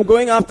ಇದ್ದೀನಿ. I'm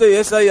going after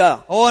Yesaya.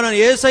 ನಾನು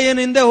ಯೇಸಯ್ಯನ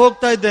ಹಿಂದೆ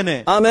ಹೋಗ್ತಾ ಇದ್ದೇನೆ.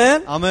 Amen.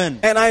 Amen.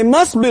 And I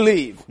must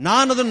believe.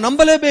 ನಾನು ಅದನ್ನು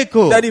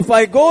ನಂಬಲೇಬೇಕು. That if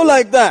I go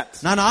like that,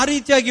 ನಾನು ಆ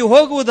ರೀತಿಯಾಗಿ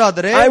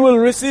ಹೋಗುವುದಾದರೆ I will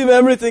receive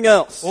everything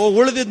else.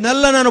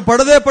 ಉಳಿದಿದ್ನೆಲ್ಲ ನಾನು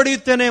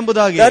ಪಡೆಯುತ್ತೇನೆ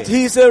ಎಂಬುದಾಗಿ. That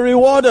he is a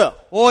rewarder.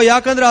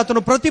 ಯಾಕಂದ್ರೆ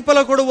ಆತನು ಪ್ರತಿಫಲ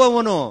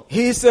ಕೊಡುವವನು.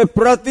 He is a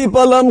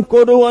pratipalam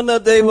koduvana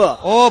deva.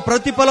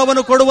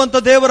 ಪ್ರತಿಫಲವನ್ನು ಕೊಡುವಂತ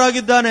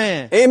ದೇವರಾಗಿದ್ದಾನೆ.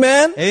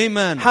 Amen.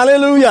 Amen.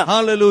 Hallelujah.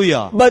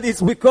 Hallelujah. But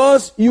it's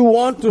because you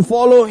want to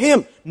follow him.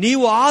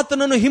 ನೀವು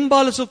ಆತನನ್ನು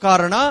ಹಿಂಬಾಲಿಸುವ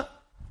ಕಾರಣ.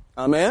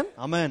 Amen.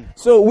 Amen.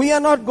 So we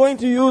are not going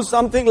to use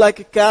something like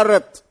a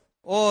carrot.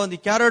 ಒಂದು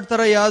carrot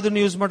ತರ ಯಾವ್ದನ್ನು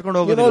use ಮಾಡ್ಕೊಂಡು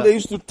ಹೋಗೋದಿಲ್ಲ. You know, they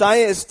used to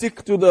tie a stick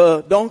to the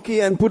donkey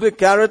and put a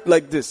carrot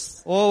like this.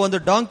 ಒಂದು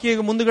donkey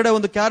ಮುಂದುಗಡೆ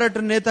ಒಂದು carrot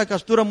ನೇತಾಕಿ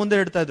ಅಷ್ಟು ದೂರ ಮುಂದೆ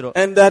ಇಡ್ತಾ ಇದ್ರು.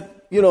 And that,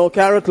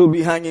 carrot will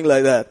be hanging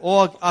like that.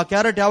 ಆ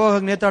ಕ್ಯಾರೆಟ್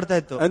ಯಾವಾಗ ನೇತಾಡ್ತಾ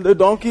ಇತ್ತು. And the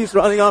donkey is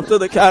running after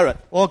the carrot.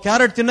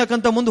 Carrot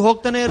ತಿನ್ನಕಂತ ಮುಂದೆ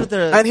ಹೋಗ್ತಾನೆ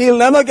ಇರುತ್ತೆ. And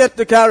he'll never get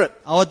the carrot.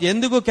 ಅವತ್ತು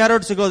ಎಂದಿಗೂ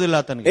ಕ್ಯಾರೆಟ್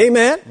ಸಿಗೋದಿಲ್ಲ ಆತನಿಗೆ.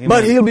 Amen.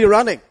 But he'll be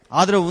running.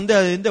 ಆದ್ರೆ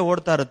ಹಿಂದೆ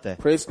ಓಡ್ತಾ ಇರುತ್ತೆ.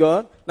 Praise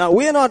God. Now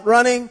we are not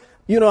running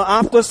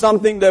after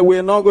something that we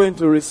are not going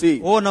to receive.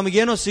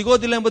 ನಮಗೇನೋ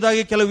ಸಿಗೋದಿಲ್ಲ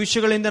ಎಂಬುದಾಗಿ ಕೆಲವು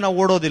ವಿಷಯಗಳಿಂದ ನಾವು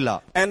ಓಡೋದಿಲ್ಲ.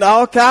 And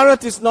our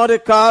carrot is not a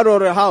car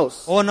or a house.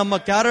 ನಮ್ಮ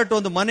ಕ್ಯಾರೆಟ್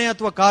ಒಂದು ಮನೆ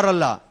ಅಥವಾ ಕಾರ್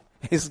ಅಲ್ಲ.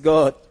 It's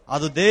God.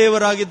 ಅದು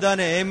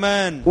ದೇವರಾಗಿದ್ದಾನೆ.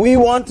 Amen. We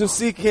want to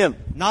seek him.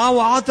 ನಾವು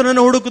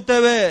ಆತನನ್ನು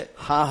ಹುಡುಕುತ್ತೇವೆ.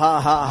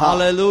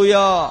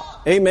 Hallelujah.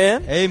 Amen.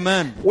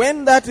 Amen. When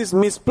that is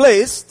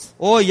misplaced,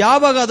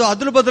 ಯಾವಾಗ ಅದು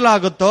ಅದಲು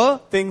ಬದಲಾಗುತ್ತೋ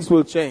things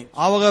will change.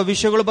 ಆವಾಗ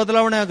ವಿಷಯಗಳು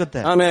ಬದಲಾವಣೆ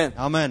ಆಗುತ್ತೆ. Amen.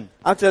 Amen.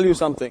 I'll tell you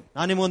something.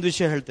 ನಾನು ನಿಮಗೊಂದು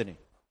ವಿಷಯ ಹೇಳ್ತೀನಿ.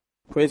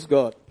 Praise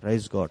God.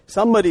 Praise God.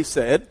 Somebody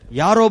said,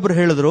 ಯಾರೊಬ್ರು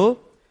ಹೇಳಿದ್ರು,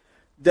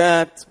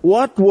 that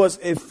what was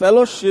a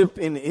fellowship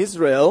in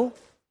Israel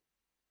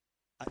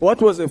What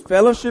was a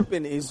fellowship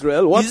in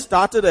Israel? What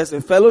started as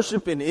a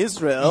fellowship in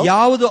Israel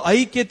ಯಾವುದು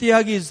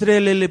ಐಕ್ಯತೆಯಾಗಿ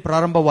ಇಸ್ರೇಲಲ್ಲಿ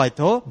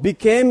ಪ್ರಾರಂಭವಾಯಿತೋ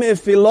became a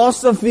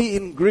philosophy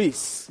in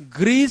Greece.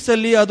 Greece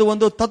ಅಲ್ಲಿ ಅದು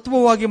ಒಂದು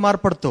ತತ್ವವಾಗಿ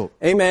ಮಾರ್ಪಡ್ತು.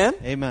 Amen.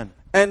 Amen.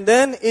 And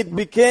then it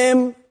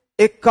became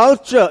a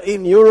culture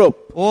in Europe.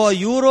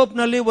 Europe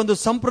ನಲ್ಲಿ ಒಂದು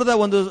ಸಂಪ್ರದಾಯ,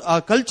 ಒಂದು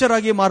culture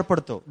ಆಗಿ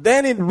ಮಾರ್ಪಡ್ತು.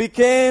 Then it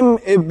became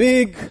a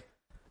big,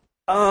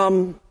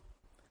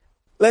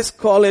 let's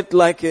call it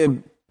like a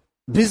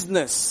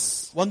business.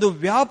 ಒಂದು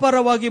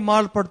ವ್ಯಾಪಾರವಾಗಿ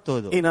ಮಾರ್ಪಡ್ತು.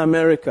 In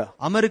America.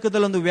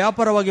 ಅಮೆರಿಕದಲ್ಲಿ ಒಂದು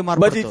ವ್ಯಾಪಾರವಾಗಿ But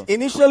ಮಾರ್ಪಡ್ತು. it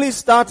initially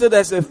started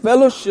as a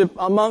fellowship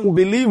among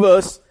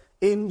believers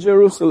in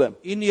Jerusalem.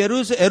 ಇನ್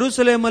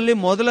ಯೆರೂಸಲೇಮ್ ಅಲ್ಲಿ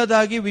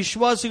ಮೊದಲದಾಗಿ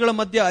ವಿಶ್ವಾಸಿಗಳ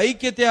ಮಧ್ಯೆ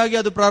ಐಕ್ಯತೆಯಾಗಿ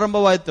ಅದು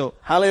ಪ್ರಾರಂಭವಾಯಿತು.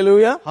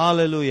 Hallelujah.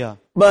 Hallelujah.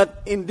 But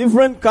in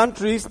different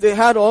countries they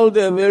had all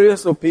their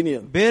various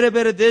opinions. ಬೇರೆ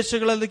ಬೇರೆ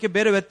ದೇಶಗಳಲ್ಲಿ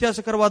ಬೇರೆ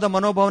ವ್ಯತ್ಯಾಸಕರವಾದ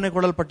ಮನೋಭಾವನೆ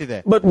ಕೊಡಲ್ಪಟ್ಟಿದೆ.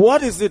 But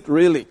what is it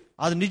really?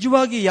 ಅದು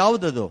ನಿಜವಾಗಿ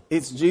ಯಾವುದದು?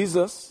 It's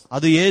Jesus.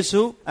 ಅದು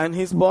ಯೇಸು and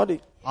his body.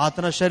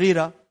 ಆತನ ಶರೀರ.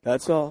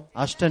 That's all.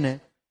 ಅಷ್ಟೇನೆ.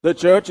 The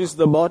church is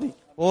the body.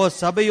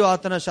 ಸಭೆಯು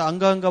ಆತನ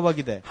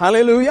ಅಂಗಾಂಗವಾಗಿದೆ.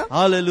 Hallelujah.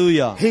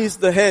 Hallelujah. He is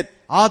the head.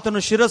 ಆತನು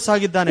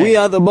ಶಿರಸ್ಸಾಗಿದ್ದಾನೆ. We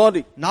are the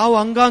body. ನಾವು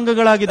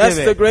ಅಂಗಾಂಗಗಳಾಗಿದ್ದೇವೆ.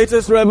 That's the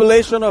greatest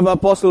revelation of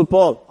Apostle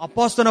Paul.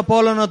 ಅಪೊಸ್ತಲ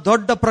ಪೌಲನ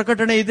ದೊಡ್ಡ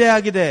ಪ್ರಕಟಣೆ ಇದೇ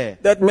ಆಗಿದೆ.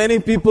 That many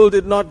people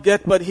did not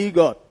get, but he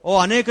got.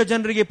 ಅನೇಕ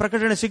ಜನರಿಗೆ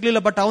ಪ್ರಕಟಣೆ ಸಿಗ್ಲಿಲ್ಲ,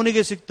 ಬಟ್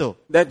ಅವನಿಗೆ ಸಿಕ್ತು.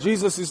 That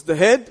Jesus is the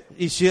head.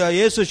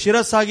 Yesu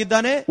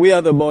ಶಿರಸ್ಸಾಗಿದ್ದಾನೆ. We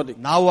are the body.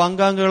 ನಾವು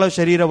ಅಂಗಾಂಗಗಳ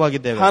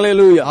ಶರೀರವಾಗಿದ್ದೇವೆ.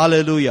 Hallelujah.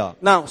 Hallelujah.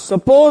 Now,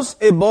 suppose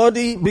a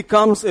body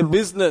becomes a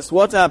business.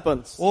 What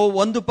happens?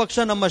 ಒಂದು ಪಕ್ಷ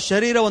ನಮ್ಮ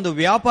ಶರೀರ ಒಂದು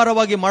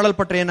ವ್ಯಾಪಾರವಾಗಿ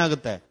ಮಾಡಲ್ಪಟ್ರೆ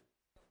ಏನಾಗುತ್ತೆ?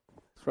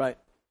 That's right.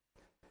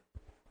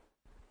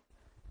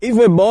 If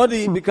a body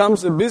becomes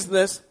a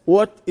business,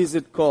 what is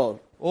it called?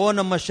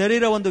 ನಮ್ಮ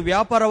ಶರೀರ ಒಂದು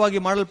ವ್ಯಾಪಾರವಾಗಿ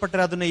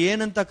ಮಾಡಲ್ಪಟ್ಟರೆ ಅದನ್ನ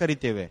ಏನಂತ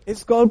ಕರಿತೇವೆ?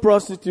 It's called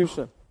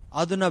prostitution.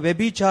 ಅದನ್ನ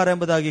ವ್ಯಭಿಚಾರ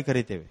ಎಂಬುದಾಗಿ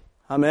ಕರಿತೇವೆ.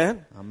 Amen.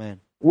 Amen.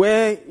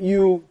 Where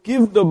you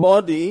give the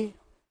body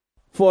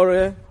for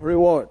a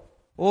reward.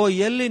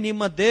 ಎಲ್ಲಿ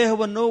ನಿಮ್ಮ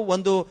ದೇಹವನ್ನು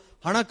ಒಂದು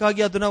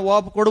ಹಣಕ್ಕಾಗಿ ಅದನ್ನ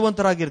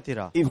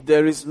ಕೊಡುವಂತರಾಗಿರ್ತೀರಾ. If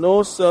there is no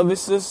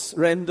services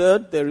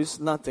rendered, there is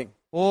nothing.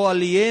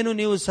 ಅಲ್ಲಿ ಏನು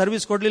ನೀವು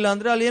ಸರ್ವಿಸ್ ಕೊಡ್ಲಿಲ್ಲ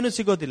ಅಂದ್ರೆ ಅಲ್ಲಿ ಏನು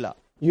ಸಿಗೋದಿಲ್ಲ.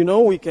 You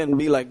know we can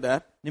be like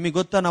that. ನಿಮಗೆ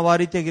ಗೊತ್ತಾ ನಾವು ಆ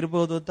ರೀತಿಯಾಗಿ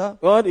ಇರಬಹುದು ಅಂತ?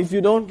 God, if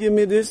you don't give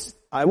me this,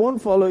 I won't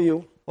follow you.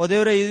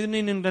 ದೇವರೇ, ಇದು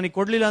ನೀನು ನನಗೆ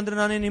ಕೊಡ್ಲಿಲ್ಲ ಅಂದ್ರೆ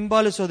ನಾನೇನು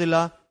ಹಿಂಬಾಲಿಸೋದಿಲ್ಲ.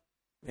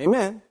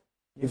 Amen.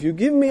 If you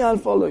give me,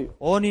 I'll follow you.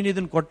 ನೀನು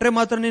ಇದನ್ನ ಕೊಟ್ರೆ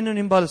ಮಾತ್ರ ನೀನು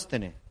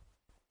ಹಿಂಬಾಲಿಸ್ತೇನೆ.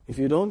 If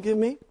you don't give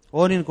me,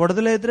 ನೀನು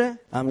ಕೊಡದಲೇ ಇದ್ರೆ,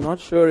 I'm not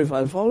sure if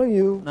I'll follow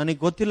you. ನನಗೆ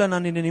ಗೊತ್ತಿಲ್ಲ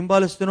ನಾನು ನಿನ್ನ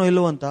ಹಿಂಬಾಲಿಸ್ತೇನೋ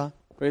ಇಲ್ಲೋ ಅಂತ.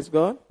 Praise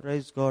God.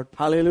 Praise God.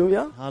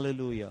 Hallelujah.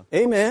 Hallelujah.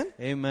 Amen.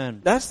 Amen.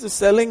 That's the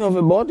selling of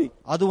a body.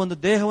 ಅದು ಒಂದು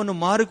ದೇಹವನ್ನು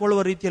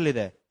ಮಾರಿಕೊಳ್ಳುವ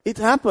ರೀತಿಯಲ್ಲಿದೆ. It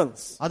happens.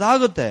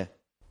 ಅದಾಗುತ್ತೆ.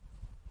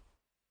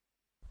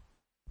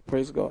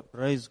 Praise God.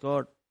 Praise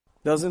God.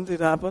 Doesn't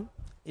it happen?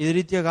 ಈ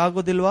ರೀತಿಯಾಗಿ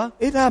ಆಗೋದಿಲ್ವಾ?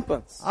 It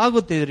happens.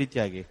 ಆಗುತ್ತೆ ಈ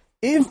ರೀತಿಯಾಗಿ.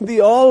 If the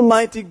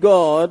Almighty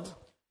God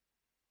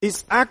is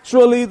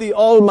actually the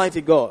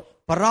Almighty God,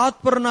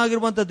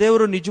 ಪರಾತ್ಪರನಾಗಿರುವಂತ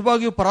ದೇವರು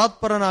ನಿಜವಾಗಿಯೂ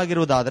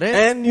ಪರಾತ್ಪರನಾಗಿರುವುದಾದ್ರೆ,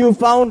 and you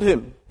found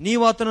him,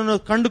 ನೀವು ಆತನನ್ನು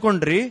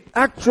ಕಂಡುಕೊಂಡ್ರಿ,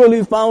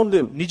 actually found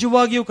him,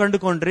 ನಿಜವಾಗಿಯೂ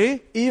ಕಂಡುಕೊಂಡ್ರಿ,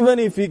 even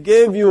if he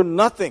gave you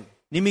nothing,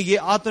 ನಿಮಗೆ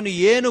ಆತನು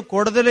ಏನು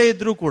ಕೊಡದಲೇ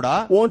ಇದ್ರೂ ಕೂಡ,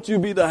 won't you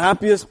be the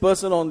happiest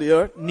person on the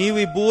earth? ನೀವು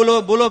ಈ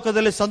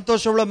ಭೂಲೋಕದಲ್ಲಿ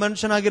ಸಂತೋಷವುಳ್ಳ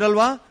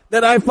ಮನುಷ್ಯನಾಗಿರಲ್ವಾ?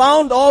 That I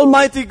found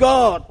Almighty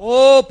God.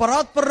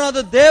 ಪರಾತ್ಪರನಾದ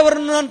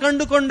ದೇವರನ್ನು ನಾನು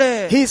ಕಂಡುಕೊಂಡೆ.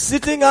 He's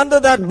sitting under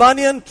that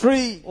banyan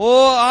tree.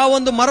 ಆ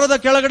ಒಂದು ಮರದ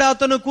ಕೆಳಗಡೆ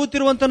ಆತನು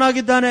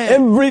ಕೂತಿರುವಂತನಾಗಿದ್ದಾನೆ.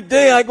 Every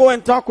day I go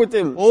and talk with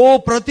him.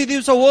 ಪ್ರತಿ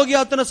ದಿವಸ ಹೋಗಿ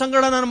ಆತನ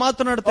ಸಂಗಡ ನಾನು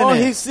ಮಾತನಾಡ್ತೇನೆ.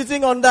 He's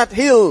sitting on that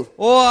hill.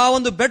 ಆ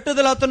ಒಂದು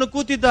ಬೆಟ್ಟದಲ್ಲಿ ಆತನು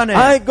ಕೂತಿದ್ದಾನೆ.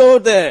 I go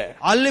there.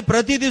 ಅಲ್ಲಿ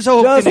ಪ್ರತಿ ದಿವಸ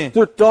ಹೋಗ್ತೀನಿ. Just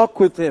to talk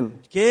with him.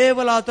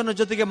 ಕೇವಲ ಆತನ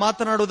ಜೊತೆಗೆ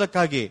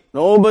ಮಾತನಾಡುವುದಕ್ಕಾಗಿ.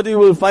 Nobody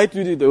will fight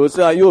with you. They will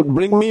say, you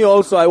bring me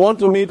also. I want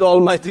to meet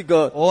Almighty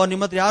God.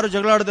 ನಿಮ್ಮ ಹತ್ರ ಯಾರು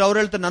ಜಗಳ ಆಡಿದ್ರೆ ಅವ್ರು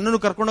ಹೇಳ್ತಾರೆ, ನನ್ನನ್ನು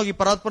ಕರ್ಕೊಂಡೋಗಿ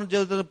ಪರಾತ್ಪರ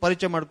ಜೊತೆ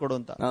ಪರಿಚಯ ಮಾಡಿಕೊಡು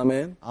ಅಂತ.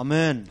 Amen.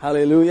 Amen.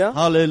 Hallelujah.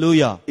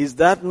 Hallelujah. Is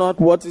that not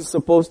what is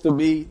supposed to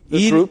be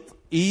the truth?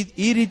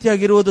 ಈ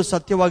ರೀತಿಯಾಗಿರುವುದು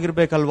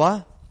ಸತ್ಯವಾಗಿರ್ಬೇಕಲ್ವಾ?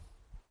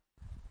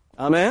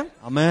 Amen.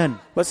 Amen.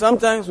 But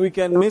sometimes we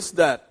can miss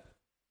that.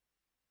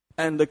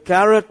 And the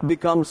carrot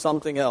becomes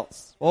something else.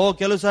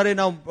 ಕೆಲವು ಸಾರಿ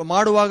ನಾವು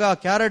ಮಾಡುವಾಗ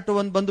ಕ್ಯಾರೆಟ್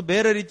ಬಂದು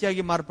ಬೇರೆ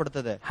ರೀತಿಯಾಗಿ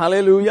ಮಾರ್ಪಡ್ತದೆ.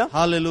 Hallelujah.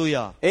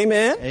 Hallelujah.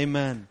 Amen.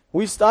 Amen.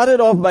 We started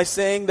off by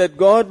saying that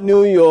God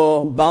knew your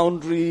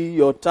boundary,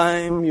 your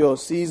time, your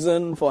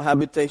season for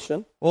habitation.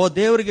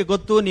 ದೇವರಿಗೆ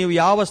ಗೊತ್ತು ನೀವು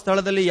ಯಾವ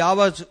ಸ್ಥಳದಲ್ಲಿ,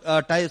 ಯಾವ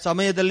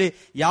ಸಮಯದಲ್ಲಿ,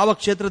 ಯಾವ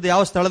ಕ್ಷೇತ್ರದ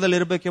ಯಾವ ಸ್ಥಳದಲ್ಲಿ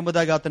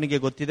ಇರಬೇಕೆಂಬುದಾಗಿ ಆತನಿಗೆ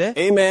ಗೊತ್ತಿದೆ.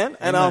 Amen.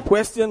 And our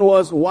question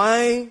was, why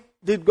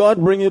did God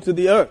bring you to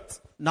the earth?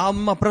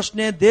 ನಮ್ಮ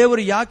ಪ್ರಶ್ನೆ,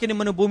 ದೇವರು ಯಾಕೆ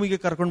ನಿಮ್ಮನ್ನು ಭೂಮಿಗೆ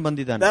ಕರ್ಕೊಂಡು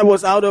ಬಂದಿದ್ದಾನೆ? That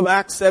was out of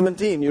Acts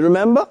 17. You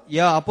remember?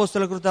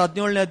 ಅಪೊಸ್ತಲ ಕೃತ್ಯ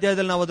 17ನೇ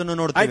ಅಧ್ಯಾಯದಲ್ಲಿ ನಾವು ಅದನ್ನು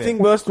ನೋಡ್ತೇವೆ. I think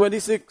verse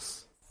 26.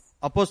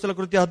 ಅಪೊಸ್ತಲ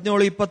ಕೃತ್ಯ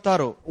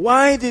 17:26.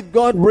 Why did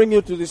God bring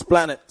you to this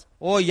planet?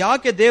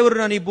 ಯಾಕೆ ದೇವರು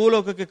ನಾನು ಈ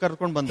ಭೂಲೋಕಕ್ಕೆ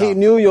ಕರ್ಕೊಂಡು ಬಂದ? He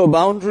knew your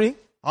boundary.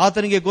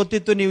 ಆತನಿಗೆ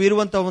ಗೊತ್ತಿತ್ತು ನೀವು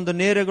ಇರುವಂತಹ ಒಂದು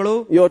ನೇರಗಳು,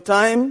 your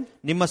time,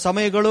 ನಿಮ್ಮ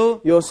ಸಮಯಗಳು,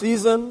 your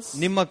seasons,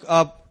 ನಿಮ್ಮ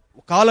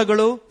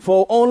ಕಾಲಗಳು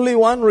for only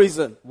one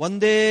reason,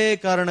 ಒಂದೇ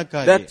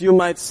ಕಾರಣಕ್ಕಾಗಿ, that you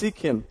might seek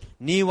him,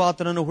 ನೀವು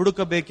ಆತನನ್ನು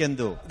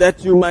ಹುಡುಕಬೇಕೆಂದು, that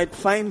you might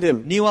find him,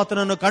 ನೀವು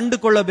ಆತನನ್ನು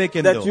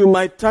ಕಂಡುಕೊಳ್ಳಬೇಕೆಂದು, that you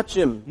might touch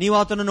him. ನೀವು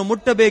ಆತನನ್ನು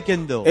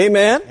ಮುಟ್ಟಬೇಕೆಂದು.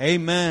 Amen.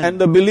 Amen. And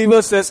the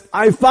believer says,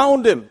 I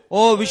found him.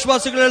 ಓ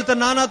ವಿಶ್ವಾಸಿಗಳು ಹೇಳ್ತಾರೆ,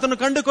 ನಾನು ಆತನನ್ನು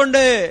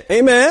ಕಂಡುಕೊಂಡೆ.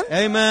 Amen.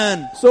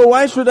 Amen. So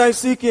why should I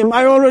seek him?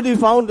 I already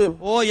found him.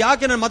 ಓ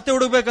ಯಾಕೆ ನಾನು ಮತ್ತೆ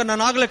ಹುಡುಕ್ಬೇಕು,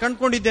 ನಾನು ಆಗ್ಲೇ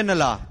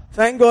ಕಂಡುಕೊಂಡಿದ್ದೇನಲ್ಲ.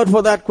 Thank God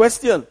for that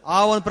question. ಆ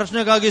ಒಂದು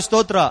ಪ್ರಶ್ನೆಗಾಗಿ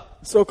ಸ್ತೋತ್ರ.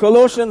 So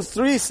Colossians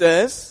 3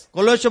 says,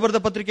 ಕೊಲೋಸ್ಯ ಬರೆದ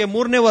ಪತ್ರಿಕೆ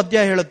 3ನೇ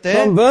ಅಧ್ಯಾಯ ಹೇಳುತ್ತೆ,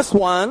 from verse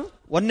 1,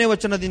 1ನೇ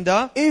ವಚನದಿಂದ,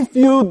 if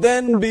you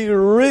then be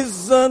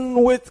risen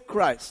with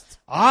Christ,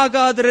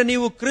 ಹಾಗಾದರೆ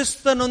ನೀವು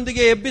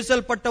ಕ್ರಿಸ್ತನೊಂದಿಗೆ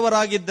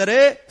ಎಬ್ಬಿಸಲ್ಪಟ್ಟವರಾಗಿದ್ದರೆ,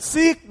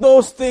 seek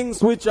those things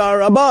which are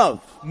above,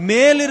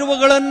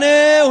 ಮೇಲಿರುವಗಳನ್ನೇ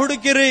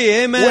ಹುಡುಕಿರಿ.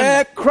 Amen.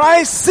 where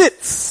Christ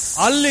sits,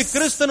 ಅಲ್ಲಿ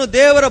ಕ್ರಿಸ್ತನು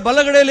ದೇವರ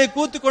ಬಲಗಡೆಯಲ್ಲಿ at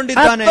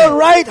ಕೂತುಕೊಂಡಿದ್ದಾನೆ. the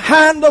right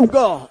hand of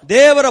God.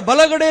 ದೇವರ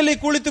ಬಲಗಡೆಯಲ್ಲಿ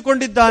The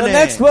ಕುಳಿತುಕೊಂಡಿದ್ದಾನೆ.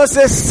 next verse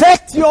says,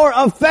 set your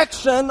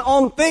affection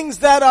on things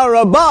that are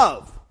above,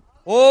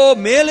 ಓ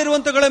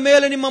ಮೇಲಿರುವಂತಗಳ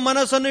ಮೇಲೆ ನಿಮ್ಮ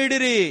ಮನಸ್ಸನ್ನು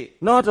ಇಡಿರಿ,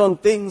 not on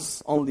things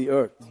on the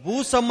earth. ಭೂ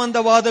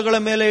ಸಂಬಂಧವಾದಗಳ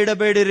ಮೇಲೆ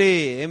ಇಡಬೇಡಿರಿ.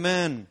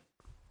 Amen.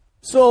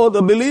 So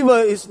the believer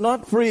is not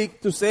free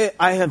to say,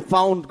 I have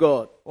found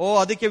God. ಓ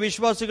ಅದಕ್ಕೆ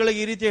ವಿಶ್ವಾಸಿಗಳಿಗೆ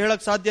ಈ ರೀತಿ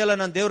ಹೇಳಕ್ ಸಾಧ್ಯ ಇಲ್ಲ,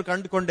 ನಾನು ದೇವ್ರು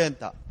ಕಂಡುಕೊಂಡೆ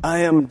ಅಂತ. I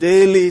am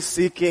daily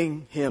seeking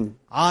him.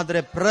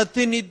 ಆದ್ರೆ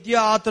ಪ್ರತಿನಿತ್ಯ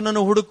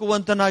ಆತನನ್ನು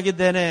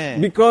ಹುಡುಕುವಂತನಾಗಿದ್ದೇನೆ.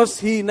 Because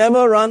he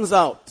never runs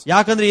out.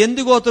 ಯಾಕಂದ್ರೆ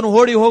ಎಂದಿಗೂ ಆತನು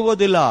ಓಡಿ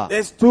ಹೋಗೋದಿಲ್ಲ.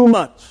 There's too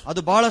much.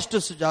 ಅದು ಬಹಳಷ್ಟು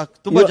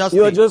ತುಂಬಾ ಜಾಸ್ತಿ.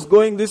 You are just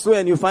going this way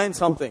and you find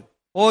something.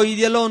 ಓ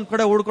ಇದೆಲ್ಲ ಒಂದ್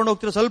ಕಡೆ ಹುಡ್ಕೊಂಡು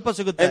ಹೋಗ್ತೀರಾ, ಸ್ವಲ್ಪ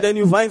ಸಿಗುತ್ತೆ. And then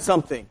you find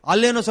something.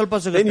 ಅಲ್ಲೇನೋ ಸ್ವಲ್ಪ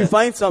Then you ಸಿಗುತ್ತೆ.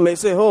 find something.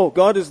 You say, oh,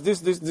 God is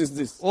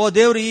this. ಓ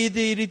ದೇವ್ರು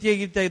ಈ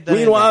ರೀತಿಯಾಗಿ ಇದ್ದಾನೆ.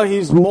 Meanwhile,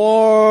 he's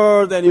more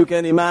than you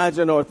can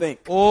imagine or think.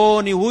 ಓ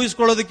ನೀವು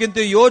ಊಹಿಸ್ಕೊಳ್ಳೋದಕ್ಕಿಂತ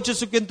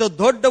ಯೋಚಿಸಕ್ಕಿಂತ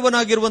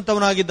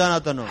ದೊಡ್ಡವನಾಗಿರುವಂತವನಾಗಿದ್ದಾನೆ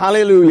ಆತನು.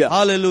 Hallelujah.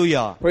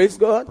 Hallelujah. Praise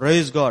God.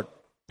 Praise God.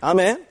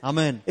 Amen.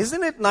 Amen.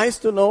 Isn't it nice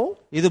to know?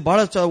 ಇದು ಬಹಳ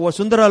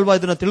ಸುಂದರ ಅಲ್ವಾ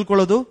ಇದನ್ನ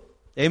ತಿಳ್ಕೊಳ್ಳೋದು?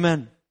 Amen.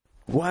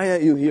 Why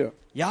are you here?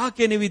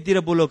 ಯಾಕೆ ನೀವು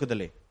ಇದ್ದೀರಾ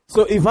ಭೂಲೋಕದಲ್ಲಿ?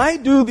 So if I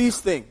do these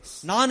things,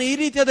 ನಾನು ಈ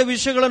ರೀತಿಯಾದ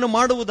ವಿಷಯಗಳನ್ನು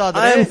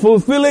ಮಾಡುವುದಾದರೆ, I am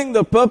fulfilling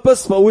the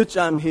purpose for which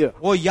I am here.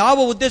 ಓ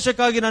ಯಾವ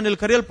ಉದ್ದೇಶಕ್ಕಾಗಿ ನಾನು ಇಲ್ಲಿ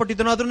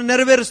ಕರೆಯಲ್ಪಟ್ಟಿದ್ದೇನೋ ಅದನ್ನು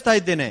ನೆರವೇರಿಸ್ತಾ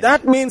ಇದ್ದೇನೆ.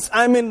 That means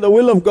I'm in the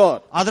will of God.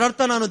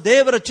 ಅದರರ್ಥ ನಾನು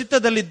ದೇವರ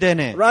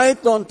ಚಿತ್ತದಲ್ಲಿದ್ದೇನೆ.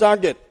 Right on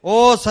target. ಓ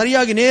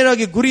ಸರಿಯಾಗಿ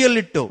ನೇರಾಗಿ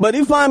ಗುರಿಯಲ್ಲಿಟ್ಟು. But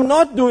if I'm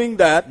not doing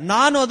that,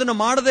 ನಾನು ಅದನ್ನು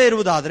ಮಾಡದೇ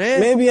ಇರುವುದಾದ್ರೆ,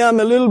 maybe I'm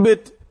a little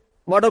bit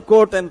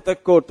vadakote and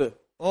tekkote.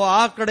 ಓ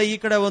ಆ ಕಡೆ ಈ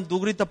ಕಡೆ ಒಂದು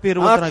ಉಗುರಿ ತಪ್ಪಿ ಆ ಕಡೆ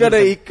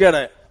ಇರುವಂತ, ಈ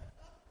ಕಡೆ,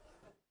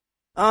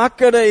 ಆ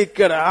ಕಡೆ ಈ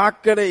ಕಡೆ, ಆ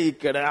ಕಡೆ ಈ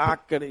ಕಡೆ, ಆ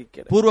ಕಡೆ ಈ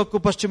ಕಡೆ, ಪೂರ್ವಕ್ಕೂ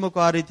ಪಶ್ಚಿಮಕ್ಕೂ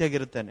ಆ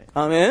ರೀತಿಯಾಗಿರುತ್ತೇನೆ.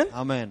 Amen.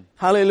 Amen.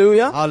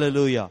 Hallelujah.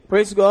 Hallelujah.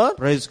 Praise God.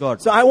 Praise God.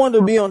 So I want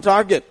to be on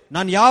target.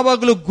 ನಾನು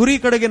ಯಾವಾಗಲೂ ಗುರಿ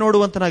ಕಡೆಗೆ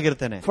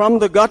ನೋಡುವಂತನಾಗಿರ್ತೇನೆ. From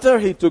the gutter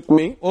he took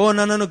me. ಓ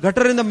ನನ್ನನ್ನು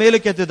ಗಟರಿಂದ ಮೇಲೆ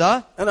ಕೆತ್ತಿದ.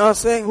 And I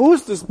was saying, who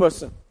is this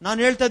person? ನಾನು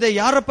ಹೇಳ್ತಾ ಇದ್ದೆ,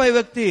 ಯಾರಪ್ಪ ಈ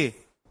ವ್ಯಕ್ತಿ?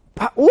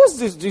 Who is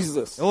this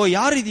Jesus? O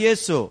ಯಾರಿದ್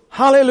Yesu?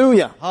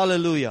 Hallelujah.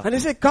 Hallelujah. And he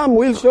said, come,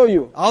 we'll show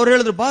you. ಅವ್ರು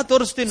ಹೇಳಿದ್ರು, ಬಾ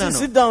ತೋರಿಸ್ತೀನಿ ನಾನು.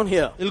 Sit down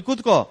here. ಇಲ್ಲಿ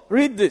ಕೂತ್ಕೋ,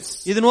 Read this.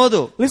 ಇದನ್ನ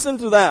ಓದು, Listen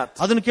to that.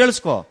 ಅದನ್ನ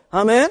ಕೇಳಿಸ್ಕೋ.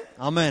 Amen.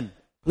 Amen.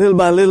 Little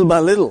by little by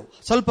little.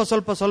 ಸ್ವಲ್ಪ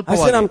I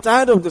said, I'm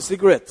tired of the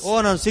cigarettes.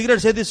 ಓ ನಾನು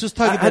ಸಿಗರೇಟ್ ಸೇದಿ I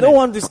ಸುಸ್ತಾಗಿದ್ದೇನೆ. don't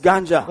want this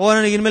ganja. ಓ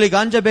ನನಗೆ ಇನ್ಮೇಲೆ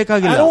ಗಾಂಜಾ I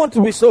ಬೇಕಾಗಿಲ್ಲ. don't want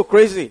to be so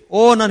crazy.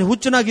 ಓ ನಾನು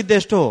ಹುಚ್ಚನಾಗಿದ್ದೆ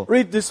ಎಷ್ಟು.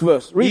 Read this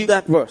verse. Read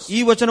that verse.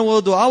 ಈ ವಚನ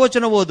ಓದು, ಆ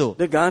ವಚನ ಓದು.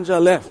 The ganja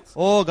left.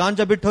 ಓ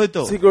ಗಾಂಜಾ ಬಿಟ್ಟು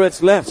ಹೋಯ್ತು, Cigarettes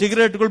left.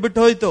 ಸಿಗರೇಟ್ಗಳು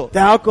ಬಿಟ್ಟು ಹೋಯ್ತು,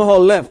 The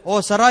alcohol left.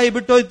 ಓ ಸರಾಯಿ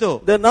ಬಿಟ್ಟು ಹೋಯ್ತು,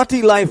 The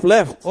nutty life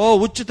left. ಓ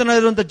ಹುಚ್ಚುತನ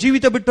ಇರುವಂತ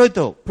ಜೀವಿತ ಬಿಟ್ಟು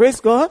ಹೋಯ್ತು.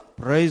 Praise God.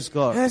 Praise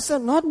God. I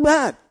said, not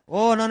bad.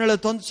 ಓ ನಾನು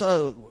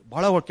ಹೇಳೋದು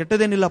ಬಹಳ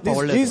ಕೆಟ್ಟದೇನಿಲ್ಲಪ್ಪ, This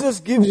ಒಳ್ಳೆ. Jesus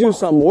gives you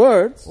some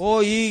words. ಓ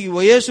ಈ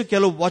ಯೇಸು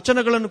ಕೆಲವು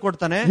ವಚನಗಳನ್ನು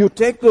ಕೊಡ್ತಾನೆ. You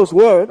take those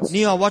words.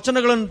 ನೀವು ಆ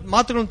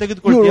ಮಾತುಗಳನ್ನು You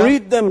ತೆಗೆದುಕೊಳ್ತೀಯ,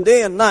 read them day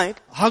and night.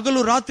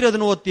 ಹಗಲು ರಾತ್ರಿ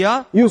ಅದನ್ನು ಓದ್ತೀಯಾ,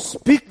 You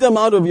speak them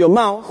out of your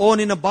mouth. ಓ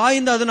ನಿನ್ನ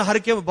ಬಾಯಿಂದ ಅದನ್ನು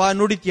ಹರಕೆ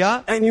ನುಡಿತೀಯಾ,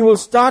 And you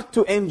will start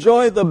to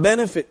enjoy the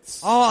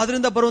benefits.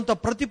 ಅದರಿಂದ ಬರುವಂತ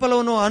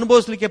ಪ್ರತಿಫಲವನ್ನು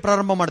ಅನುಭವಿಸಲಿಕ್ಕೆ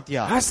ಪ್ರಾರಂಭ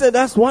ಮಾಡ್ತೀಯಾ. I said,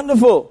 that's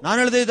wonderful. ನಾನು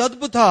ಹೇಳಿದೆ, ಇದು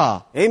ಅದ್ಭುತ.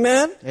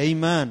 Amen.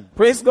 Amen.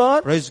 Praise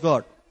God. Praise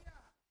God.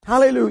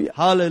 Hallelujah.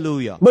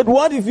 Hallelujah. But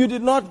what if you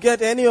did not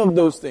get any of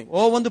those things?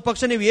 ಓ ಒಂದು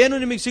ಪಕ್ಷ ನೀವು ಏನು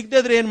ನಿಮಗೆ ಸಿಗದೆ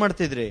ಇದ್ರೆ ಏನ್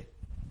ಮಾಡ್ತಿದ್ರಿ?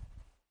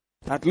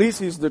 At least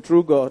he's the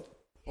true God.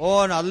 ಓ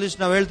ಅಲ್ಲಿಸ್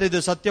ನಾವ್ ಹೇಳ್ತಾ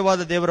ಇದ್ವಿ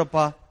ಸತ್ಯವಾದ Devarappa.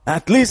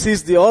 At least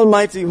he's the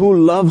Almighty who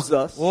loves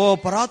us. ಓ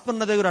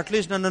ಪರಾತ್ಮನ ದೇವರು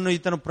ಅಟ್ಲೀಸ್ಟ್ ನನ್ನನ್ನು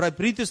ಈತನ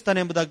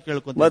ಪ್ರೀತಿಸ್ತಾನೆ ಎಂಬುದಾಗಿ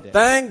ಕೇಳ್ಕೊಂತ. But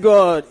thank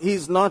God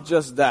he's not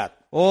just that.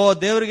 ಓ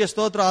ದೇವರಿಗೆ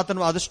ಸ್ತೋತ್ರ,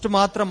 ಆತನು ಅದಷ್ಟು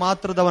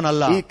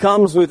ಮಾತ್ರದವನಲ್ಲ. He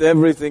comes with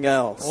everything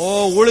else. ಓ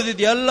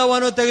ಉಳಿದಿದ್ದ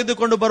ಎಲ್ಲವನ್ನು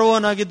ತೆಗೆದುಕೊಂಡು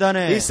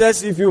ಬರುವವನಾಗಿದ್ದಾನೆ. He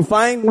says, if you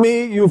find me,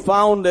 you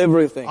found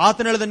everything.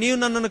 ಆತನ ಹೇಳಿದ, ನೀವು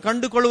ನನ್ನನ್ನು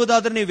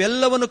ಕಂಡುಕೊಳ್ಳುವುದಾದ್ರೆ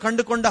ನೀವೆಲ್ಲವನ್ನು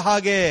ಕಂಡುಕೊಂಡ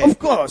ಹಾಗೆ. Of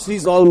course,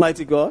 he's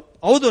Almighty God.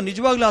 ಹೌದು,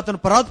 ನಿಜವಾಗ್ಲೂ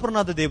ಆತನು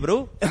ಪರಾತ್ಮನಾದ ದೇವರು.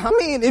 I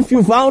mean, if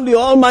you found the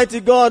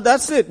Almighty God,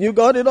 that's it. You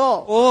got it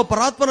all. ಓ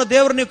ಪರಾತ್ಮನ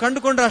ದೇವರು ನೀವು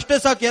ಕಂಡುಕೊಂಡ್ರೆ ಅಷ್ಟೇ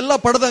ಸಾಕು, ಎಲ್ಲ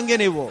ಪಡೆದಂಗೆ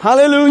ನೀವು.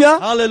 Hallelujah.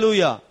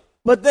 Hallelujah.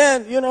 But then,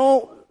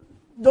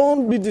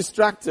 don't be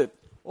distracted.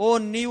 ಓ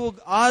ನೀವು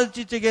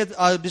ಆಚೀಚೆಗೆ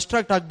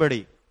ಡಿಸ್ಟ್ರಾಕ್ಟ್ ಆಗಬೇಡಿ.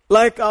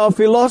 Like our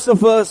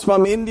philosophers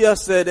from India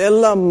said,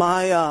 Ella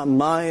Maya,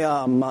 Maya,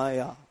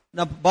 Maya.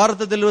 ನಮ್ಮ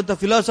ಭಾರತದಲ್ಲಿರುವಂತಹ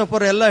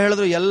ಫಿಲಾಸಫರ್ ಎಲ್ಲ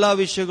ಹೇಳಿದ್ರು, ಎಲ್ಲಾ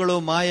ವಿಷಯಗಳು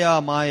ಮಾಯಾ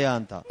ಮಾಯಾ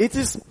ಅಂತ. It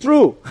is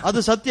true.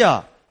 ಅದು ಸತ್ಯ.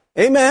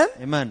 Amen.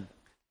 Amen.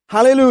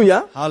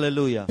 Hallelujah.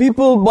 Hallelujah.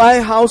 People buy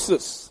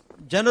houses.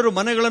 ಜನರು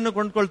ಮನೆಗಳನ್ನು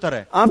ಕೊಂಡ್ಕೊಳ್ತಾರೆ.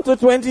 After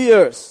 20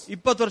 years,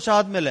 20 ವರ್ಷ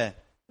ಆದ್ಮೇಲೆ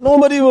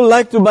nobody will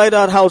like to buy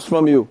that house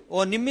from you.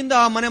 ಓ ನಿಮ್ಮಿಂದ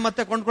ಆ ಮನೆ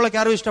ಮತ್ತೆ ಕೊಂಡ್ಕೊಳಕ್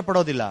ಯಾರು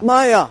ಇಷ್ಟಪಡೋದಿಲ್ಲ.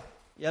 Maya.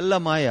 ಎಲ್ಲ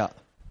ಮಾಯ.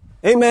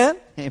 Amen.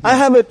 I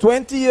have a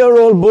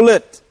 20-year-old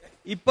bullet.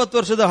 20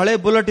 ವರ್ಷದ ಹಳೆ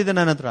ಬುಲೆಟ್ ಇದೆ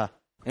ನನ್ನ ಹತ್ರ.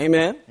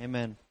 Amen.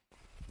 Amen.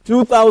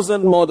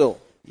 2000 model.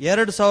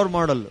 2000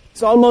 model.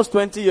 It's almost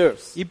 20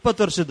 years.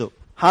 20 ವರ್ಷದ್ದು.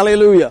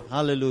 Hallelujah.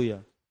 Hallelujah.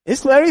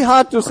 It's very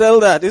hard to sell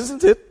that,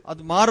 isn't it?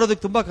 ಅದು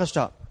ಮಾರೋದಕ್ಕೆ ತುಂಬಾ ಕಷ್ಟ.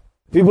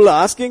 People are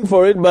asking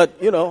for it, but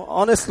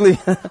honestly,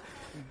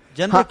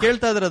 ಜನರು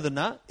ಕೇಳ್ತಾ ಇದಾರೆ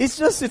ಅದನ್ನ. It's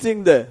just sitting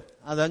there.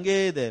 ಅದು ಹಂಗೇ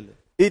ಇದೆ.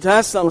 It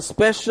has some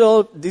special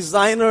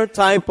designer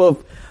type of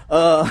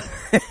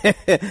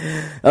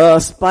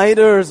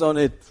spiders on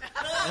it.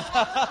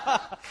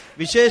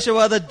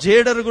 ವಿಶೇಷವಾದ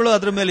ಜೇಡರ್ಗಳು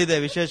ಅದ್ರ ಮೇಲೆ ಇದೆ,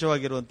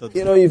 ವಿಶೇಷವಾಗಿರುವಂತದ್ದು.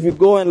 If you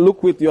go and look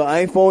with your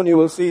iPhone, you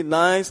will see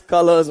nice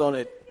colors on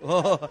it.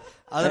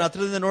 ಅದರ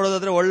ಹತ್ರದಿಂದ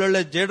ನೋಡೋದಾದ್ರೆ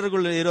ಒಳ್ಳೊಳ್ಳೆ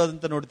ಜೇಡರ್ಗಳು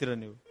ಇರೋದಂತ ನೋಡ್ತೀರಾ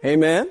ನೀವು.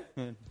 Amen.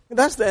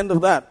 That's the end of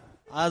that.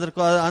 ಅದ್ರ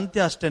ಅಂತ್ಯ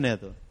ಅಷ್ಟೇನೆ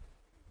ಅದು.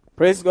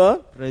 Praise God.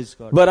 Praise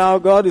God. But our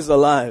God is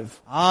alive.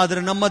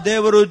 ಆದ್ರೆ ನಮ್ಮ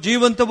ದೇವರು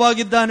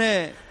ಜೀವಂತವಾಗಿದ್ದಾನೆ.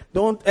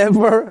 Don't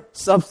ever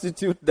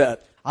substitute that.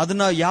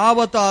 ಅದನ್ನ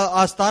ಯಾವತ್ತು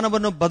ಆ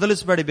ಸ್ಥಾನವನ್ನು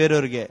ಬದಲಿಸಬೇಡಿ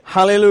ಬೇರೆಯವರಿಗೆ.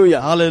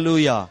 Hallelujah.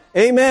 Hallelujah.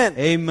 Amen.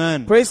 Amen.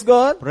 Praise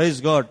God. Praise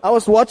God. I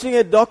was watching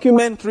a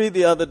documentary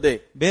the other day.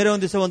 ಬೇರೆ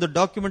ಒಂದು ದಿವಸ ಒಂದು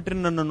ಡಾಕ್ಯುಮೆಂಟರಿ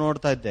ನಾನು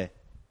ನೋಡ್ತಾ ಇದ್ದೆ.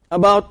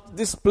 About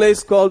this place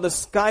called the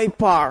Sky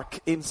Park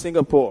in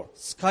Singapore.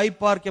 Sky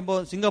Park ಎಂಬ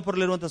ಸಿಂಗಾಪುರ್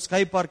ಇರುವಂತಹ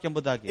ಸ್ಕೈ ಪಾರ್ಕ್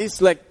ಎಂಬುದಾಗಿ. It's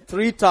like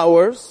 3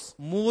 towers.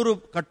 3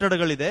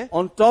 ಕಟ್ಟಡಗಳಿದೆ.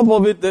 On top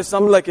of it there's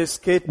some like a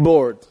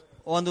skateboard.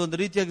 ಒಂದು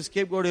ರೀತಿಯಾಗಿ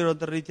ಸ್ಕೇಪ್ ಬೋರ್ಡ್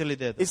ಇರುವಂತ ರೀತಿಯಲ್ಲಿ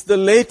ಇದೆ. It's the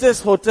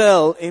latest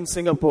hotel in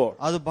Singapore.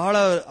 ಅದು ಬಹಳ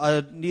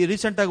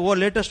ರೀಸೆಂಟ್ ಆಗಿ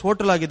ಲೇಟೆಸ್ಟ್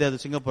ಹೋಟೆಲ್ ಆಗಿದೆ ಅದು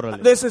ಸಿಂಗಾಪುರ್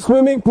ಅಲ್ಲಿ. There's a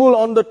swimming pool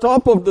on the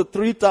top of the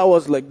 3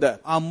 towers like that.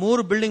 ಆ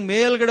 3 ಬಿಲ್ಡಿಂಗ್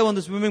ಮೇಲ್ಗಡೆ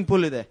ಒಂದು ಸ್ವಿಮ್ಮಿಂಗ್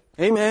ಪೂಲ್ ಇದೆ.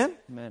 Amen.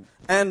 Amen.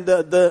 And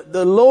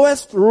the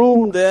lowest room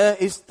there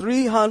is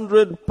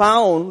 300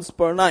 pounds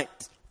per night.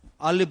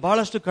 ಅಲ್ಲಿ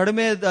ಬಹಳಷ್ಟು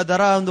ಕಡಿಮೆ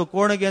ದರ ಒಂದು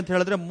ಕೋಣೆಗೆ ಅಂತ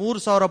ಹೇಳಿದ್ರೆ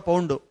 3000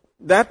 pound.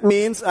 That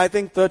means I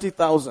think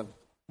 30,000.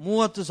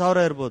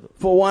 30,000 ಇರಬಹುದು.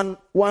 For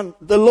one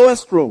the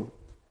lowest room.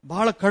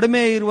 ಬಹಳ ಕಡಿಮೆ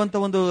ಇರುವಂತ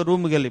ಒಂದು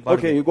ರೂಮ್ ಗೆ ಅಲ್ಲಿ.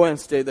 Okay, you go and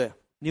stay there.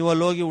 ನೀವು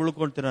ಅಲ್ಲಿ ಹೋಗಿ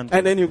ಉಳ್ಕೊಂತೀರಾ.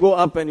 And then you go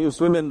up and you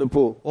swim in the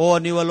pool.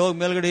 ನೀವು ಅಲ್ಲಿ ಹೋಗಿ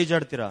ಮೇಲ್ಗಡೆ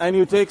ಈಜಾಡ್ತೀರಾ. And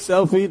you take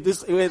selfie this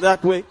way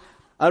that way.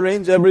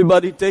 Arrange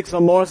everybody, take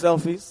some more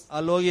selfies.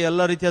 ಅಲ್ಲಿ ಹೋಗಿ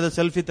ಎಲ್ಲಾ ರೀತಿಯಾದ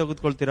ಸೆಲ್ಫಿ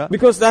ತೆಗೆದುಕೊಳ್ತೀರಾ.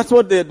 Because that's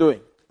what they're doing.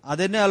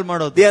 ಅದನ್ನೇ ಅಲ್ಲಿ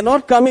ಮಾಡೋದು. They are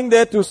not coming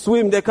there to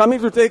swim, they're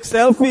coming to take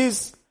selfies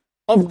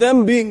of them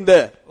being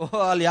there.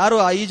 ಅಲ್ಲಿ ಯಾರು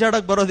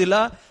ಈಜಾಡಕ್ ಬರೋದಿಲ್ಲ,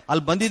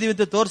 ಅಲ್ಲಿ ಬಂದಿದೀವಿ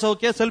ಅಂತ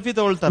ತೋರ್ಸೋಕೆ ಸೆಲ್ಫಿ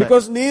ತಗೊಳ್ತಾರೆ.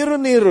 Because ನೀರು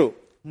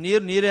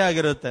ನೀರೇ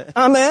ಆಗಿರುತ್ತೆ.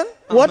 Amen.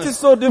 What is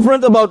so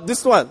different about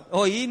this one?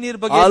 ಈ ನೀರ್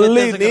ಬಗ್ಗೆ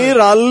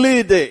ಅಲ್ಲಿ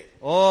ಇದೆ.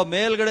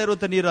 ಮೇಲ್ಗಡೆ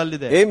ಇರುತ್ತೆ ನೀರು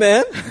ಅಲ್ಲಿದೆ.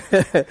 Amen.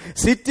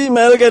 ಸಿಟಿ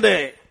ಮೇಲ್ಗಡೆ.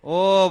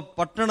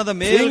 ಪಟ್ಟಣದ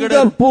ಮೇಲ್ಗಡೆ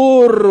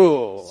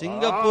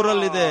ಸಿಂಗಾಪುರ್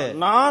ಅಲ್ಲಿದೆ.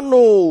 ನಾನು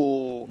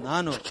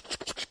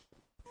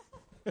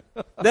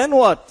Then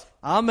what?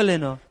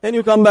 ಆಮೇಲೇನು? Then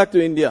you come back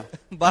to India.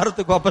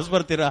 ಭಾರತಕ್ಕೆ ವಾಪಸ್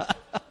ಬರ್ತೀರಾ.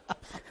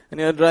 And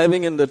you're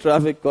driving in the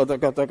traffic. Kata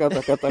kata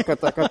kata kata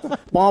kata kata.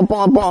 Pom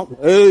pom pom.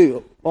 Hey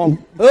pom.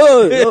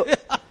 Hey.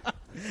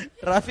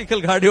 Traffic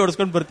ಅಲ್ಲಿ ಗಾಡಿ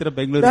ಓಡಿಸ್ಕೊಂಡು ಬರ್ತೀರಾ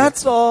ಬೆಂಗಳೂರು.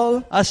 That's all.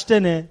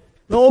 ಅಷ್ಟೇನೆ.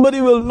 Nobody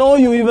will know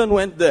you even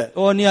went there.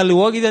 ನೀ ಅಲ್ಲಿ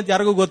ಹೋಗಿದೆ ಅಂತ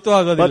ಯಾರಿಗೂ ಗೊತ್ತೂ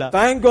ಆಗೋದಿಲ್ಲ. But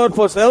thank God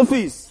for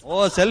selfies.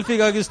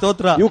 ಸೆಲ್ಫಿಗಾಗಿ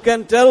ಸ್ತೋತ್ರ. You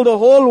can tell the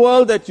whole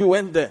world that you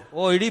went there.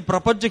 ಇಡೀ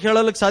ಪ್ರಪಂಚಕ್ಕೆ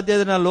ಹೇಳಲಿಕ್ಕೆ ಸಾಧ್ಯ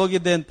ಇದೆ ನಾನು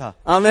ಹೋಗಿದ್ದೆ ಅಂತ.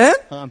 Amen.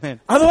 Amen.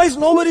 Otherwise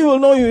nobody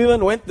will know you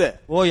even went there.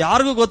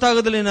 ಯಾರಿಗೂ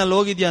ಗೊತ್ತಾಗೋದಿಲ್ಲ ನೀನು ಅಲ್ಲಿ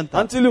ಹೋಗಿದ್ಯಾ ಅಂತ.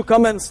 Until you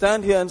come and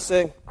stand here and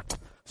say,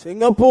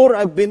 Singapore,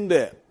 I've been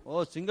there.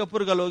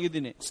 ಸಿಂಗಾಪುರ್ಗೆ ಅಲ್ಲಿ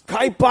ಹೋಗಿದ್ದೀನಿ.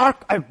 Sky Park,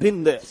 I've been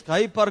there.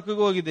 Sky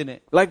ಪಾರ್ಕ್ಗೂ ಹೋಗಿದ್ದೀನಿ.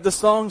 Like the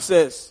song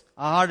says.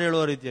 ಆ ಹಾಡು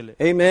ಹೇಳುವ ರೀತಿಯಲ್ಲಿ.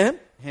 Amen.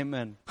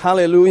 Amen.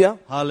 Hallelujah.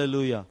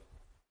 Hallelujah.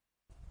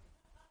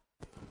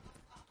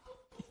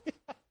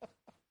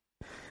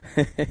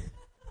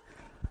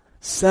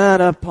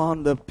 Sat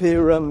upon the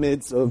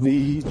pyramids of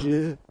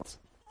Egypt,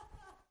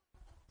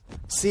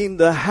 seen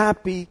the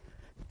happy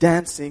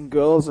dancing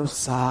girls of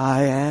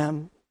Siam.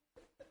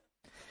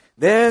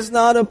 There's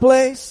not a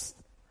place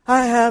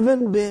I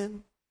haven't been.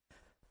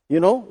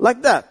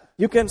 Like that.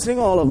 You can sing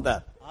all of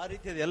that. ಆ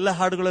ರೀತಿಯಾದ ಎಲ್ಲ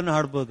ಹಾಡುಗಳನ್ನು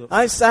ಹಾಡಬಹುದು.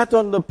 I sat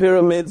on the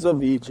pyramids of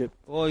Egypt.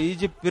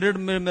 Egypt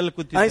pyramid ಮೇಲೆ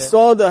ಕೂತಿದ್ದೆ. I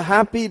saw the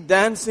happy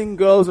dancing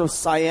girls of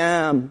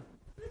Siam.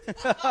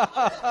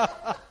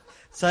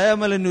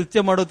 ಸಯಾಮಲ್ಲಿ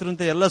ನೃತ್ಯ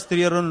ಮಾಡೋದ್ರಂತ ಎಲ್ಲ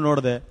ಸ್ತ್ರೀಯರನ್ನು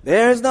ನೋಡಿದೆ.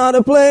 There's not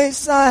a place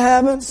I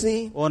haven't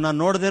seen. ನಾನು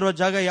ನೋಡದೇ ಇರುವ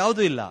ಜಾಗ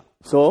ಯಾವುದೂ ಇಲ್ಲ.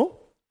 So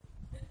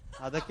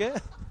ಅದಕ್ಕೆ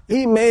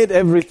He made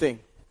everything.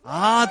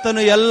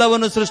 ಆತನು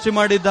ಎಲ್ಲವನ್ನು ಸೃಷ್ಟಿ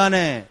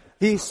ಮಾಡಿದ್ದಾನೆ.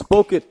 He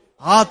spoke it.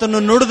 ಆತನು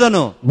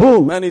ನುಡಿದನು.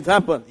 Boom, and it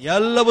happened.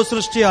 ಎಲ್ಲವೂ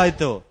ಸೃಷ್ಟಿ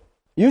ಆಯ್ತು.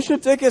 You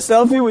should take a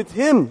selfie with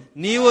Him.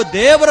 ನೀವು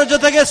ದೇವರ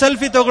ಜೊತೆಗೆ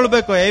ಸೆಲ್ಫಿ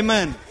ತಗೊಳ್ಬೇಕು.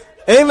 Amen.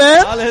 Amen.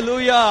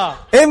 Hallelujah.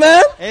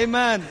 Amen.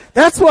 Amen.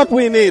 That's what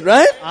we need,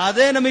 right?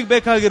 ಅದೇ ನಮಗೆ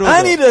ಬೇಕಾಗಿರೋದು.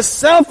 I need a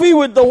selfie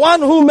with the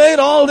one who made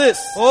all this.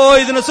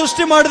 ಇದನ್ನ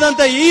ಸೃಷ್ಟಿ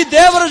ಮಾಡಿದಂತ ಈ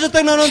ದೇವರ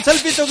ಜೊತೆಗೆ ನಾನು ಒಂದು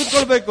ಸೆಲ್ಫಿ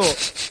ತೆಗೆದುಕೊಳ್ಬೇಕು.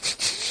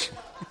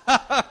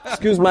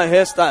 Excuse my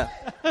hairstyle.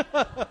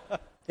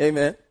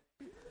 Amen.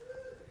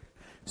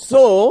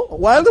 So,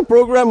 while the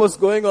program was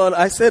going on,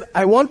 I said,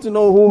 I want to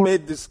know who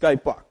made this Sky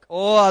Park.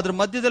 ಅದ್ರ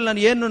ಮಧ್ಯದಲ್ಲಿ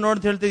ನಾನು ಏನು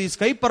ನೋಡ್ತಾ ಹೇಳ್ತೀನಿ, ಈ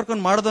ಸ್ಕೈ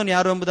ಪಾರ್ಕೊಂಡ್ ಮಾಡಿದವನು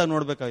ಯಾರು ಎಂಬುದಾಗಿ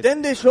ನೋಡ್ಬೇಕಾಯ್ತು. Then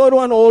they showed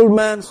one old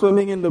man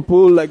swimming in the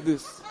pool like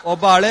this.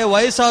 ಒಬ್ಬ ಹಳೆ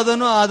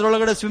ವಯಸ್ಸಾದನು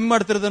ಅದ್ರೊಳಗಡೆ ಸ್ವಿಮ್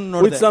ಮಾಡ್ತಿರೋದನ್ನ With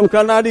ನೋಡಿದೆ. some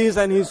Kannadis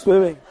and he's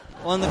swimming.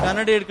 ಒಂದು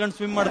ಕನ್ನಡಿ ಹಿಡ್ಕೊಂಡು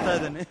ಸ್ವಿಮ್ ಮಾಡ್ತಾ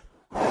ಇದ್ದಾನೆ.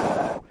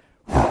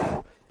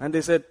 And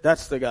they said,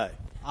 that's the guy.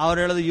 ಅವ್ರು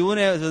ಹೇಳೋದು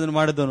ಇವನೇ ಅದನ್ನ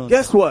ಮಾಡಿದವನು.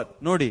 Guess what?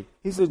 ನೋಡಿ,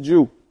 He's a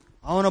Jew.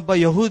 ಅವನೊಬ್ಬ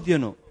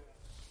ಯಹೂದ್ಯನು.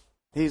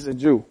 He's a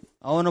Jew.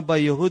 ಅವನೊಬ್ಬ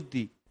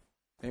ಯಹೂದಿ.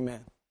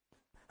 Amen.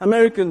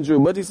 American Jew,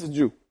 but he's a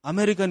Jew.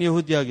 American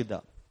ಯಹೂದಿ ಆಗಿದ್ದ.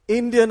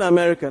 Indian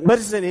American, but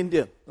he's an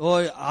Indian.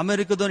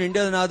 ಅಮೆರಿಕದವನು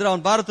ಇಂಡಿಯಾದವನು ಆದ್ರೆ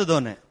ಅವನು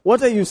ಭಾರತದವನೇ.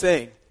 What are you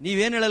saying?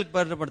 ನೀವೇನ್ ಹೇಳಕ್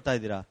ಪಡ್ತಾ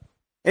ಇದ್ದೀರಾ?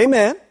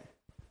 Amen.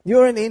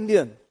 You're an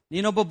Indian.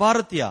 ನೀನೊಬ್ಬ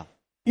ಭಾರತೀಯ.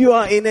 You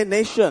are in a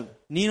nation.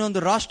 ನೀನೊಂದು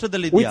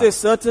ರಾಷ್ಟ್ರದಲ್ಲಿ with a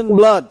certain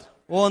blood.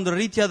 ಒಂದು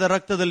ರೀತಿಯಾದ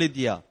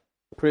ರಕ್ತದಲ್ಲಿದ್ದೀಯಾ.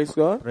 Praise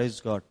God. Praise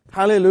God.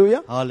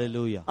 Hallelujah.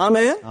 Hallelujah.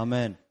 Amen.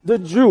 Amen. The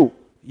Jew.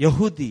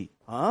 ಯಹೂದಿ.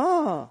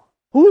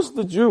 Who's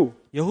the Jew?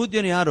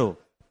 ಯಹೂದ್ಯನು ಯಾರು?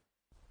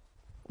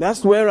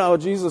 That's where our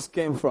Jesus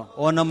came from.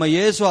 ನಮ್ಮ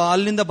ಯೇಸು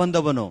ಅಲ್ಲಿಂದ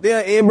ಬಂದವನು. They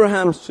are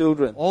Abraham's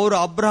children. ಅವರು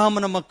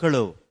ಅಬ್ರಹಾಮನ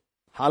ಮಕ್ಕಳು.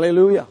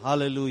 Hallelujah.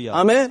 Hallelujah.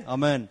 Amen.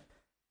 Amen.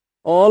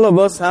 All of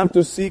us have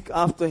to seek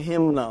after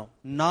him now.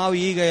 ನಾವು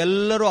ಈಗ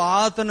ಎಲ್ಲರೂ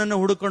ಆತನನ್ನು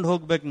ಹುಡುಕೊಂಡು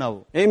ಹೋಗ್ಬೇಕು ನಾವು.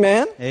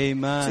 Amen.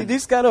 Amen. See,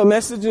 these kind of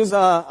messages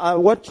are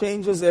what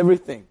changes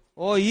everything.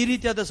 ಈ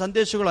ರೀತಿಯಾದ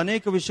ಸಂದೇಶಗಳು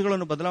ಅನೇಕ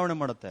ವಿಷಯಗಳನ್ನು ಬದಲಾವಣೆ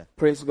ಮಾಡುತ್ತೆ.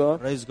 Praise God.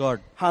 Praise God.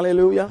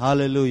 Hallelujah.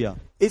 Hallelujah.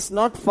 It's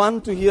not fun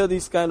to hear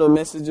these kind of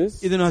messages.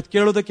 ಇದನ್ನು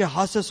ಕೇಳೋದಕ್ಕೆ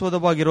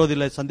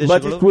ಹಾಸ್ಯಾಸ್ಪದವಾಗಿರೋದಿಲ್ಲ ಈ ಸಂದೇಶಗಳು.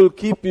 But it will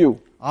keep you.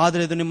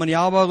 ಆದ್ರೆ ಇದು ನಿಮ್ಮನ್ನು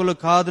ಯಾವಾಗಲೂ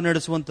ಕಾದು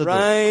ನಡೆಸುವಂತದ್ದು.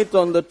 Right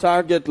on the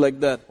target like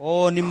that.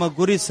 ನಿಮ್ಮ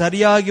ಗುರಿ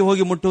ಸರಿಯಾಗಿ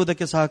ಹೋಗಿ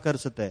ಮುಟ್ಟುವುದಕ್ಕೆ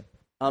ಸಹಕರಿಸುತ್ತೆ.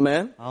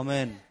 Amen.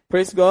 Amen.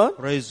 Praise God.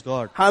 Praise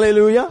God.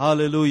 Hallelujah.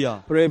 Hallelujah.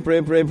 Pray.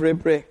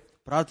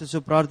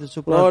 ಪ್ರಾರ್ಥಿಸು.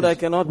 Lord, I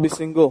cannot be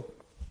single.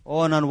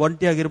 ನಾನು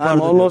ಒಂಟಿಯಾಗಿರಬಾರದು.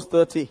 I'm almost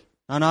 30.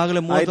 ನಾನು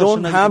ಆಗಲೇ 30 I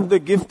don't have the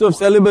gift of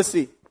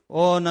celibacy.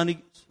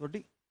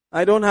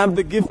 I don't have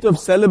the gift of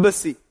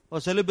celibacy.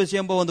 ಸೆಲಿಬಸಿ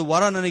ಎಂಬ ಒಂದು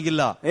ವರ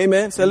ನನಗಿಲ್ಲ.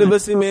 Amen.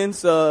 Celibacy means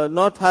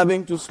not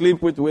having to sleep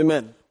with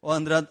women.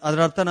 ಅಂದ್ರೆ ಅದರ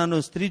ಅರ್ಥ ನಾನು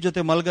ಸ್ತ್ರೀ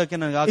ಜೊತೆ ಮಲಗಕ್ಕೆ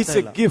ನನಗೆ ಆಗ್ತಾ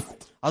ಇಲ್ಲ. It's a gift.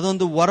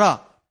 ಅದೊಂದು ವರ.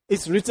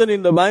 It's written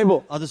in the Bible.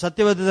 ಅದು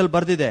ಸತ್ಯವೇದದಲ್ಲಿ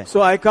ಬರೆದಿದೆ. So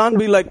I can't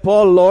be like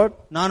Paul, Lord.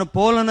 ನಾನು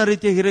ಪೌಲನ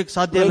ರೀತಿ ಇರಕ್ಕೆ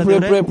ಸಾಧ್ಯ ಇಲ್ಲ.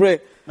 Pray.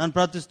 ನಾನು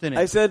ಪ್ರಾರ್ಥಿಸ್ತೇನೆ.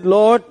 I said,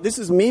 Lord, this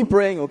is me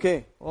praying, okay?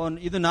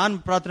 ಇದು ನಾನು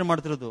ಪ್ರಾರ್ಥನೆ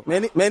ಮಾಡ್ತಿರೋದು.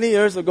 Many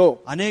years ago.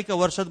 ಅನೇಕ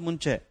ವರ್ಷದ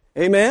ಮುಂಚೆ.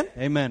 Amen.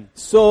 Amen.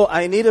 So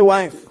I need a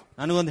wife.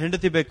 ನನಗೊಂದು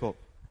ಹೆಂಡತಿ ಬೇಕು.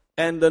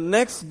 And the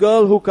next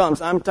girl who comes,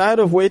 I'm tired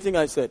of waiting,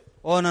 I said.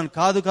 ನಾನು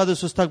ಕಾದು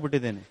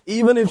ಸುಸ್ತಾಗ್ಬಿಟ್ಟಿದ್ದೇನೆ.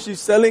 Even if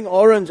she's selling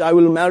orange, I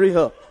will marry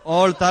her.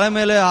 ಅವಳ ತಲೆ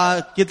ಮೇಲೆ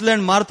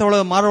ಕಿತ್ಲೆಹಣ್ಣು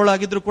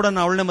ಮಾರೋಳಾಗಿದ್ರು ಕೂಡ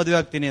ನಾನು ಅವಳನ್ನೇ ಮದುವೆ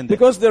ಆಗ್ತೀನಿ ಅಂತ.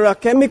 Because there are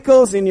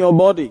chemicals in your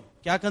body.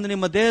 ಯಾಕಂದ್ರೆ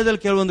ನಿಮ್ಮ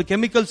ದೇಹದಲ್ಲಿ ಕೆಲವೊಂದು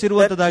chemicals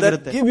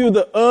ಇರುವಂತದ್ದಾಗಿರುತ್ತೆ. That give you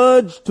the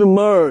urge to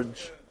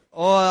merge.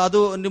 ಅದು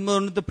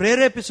ನಿಮ್ಮನ್ನು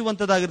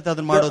ಪ್ರೇರೇಪಿಸುವಂತದ್ದಾಗಿರುತ್ತೆ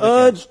ಅದನ್ನ ಮಾಡೋದಕ್ಕೆ.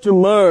 The urge to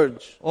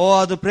merge.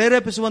 ಅದು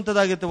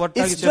ಪ್ರೇರೇಪಿಸುವಂತದ್ದಾಗಿರುತ್ತೆ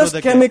ಒಟ್ಟಾಗಿ ಸೇರೋದಕ್ಕೆ. It's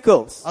just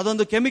chemicals.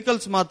 ಅದೊಂದು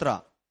ಕೆಮಿಕಲ್ಸ್ ಮಾತ್ರ.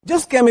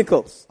 Just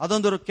chemicals.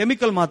 ಅದೊಂದು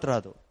ಕೆಮಿಕಲ್ ಮಾತ್ರ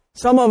ಅದು.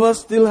 Some of us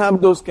still have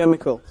those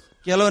chemicals.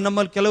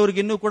 ನಮ್ಮಲ್ಲಿ ಕೆಲವರಿಗೆ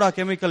ಇನ್ನೂ ಕೂಡ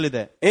ಕೆಮಿಕಲ್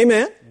ಇದೆ.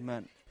 Amen.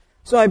 Amen.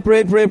 So I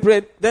prayed.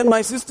 Then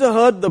my sister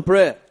heard the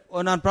prayer.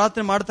 ನಾನು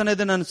ಪ್ರಾರ್ಥನೆ ಮಾಡ್ತಾನೆ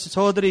ಇದ್ದೆ, ನನ್ನ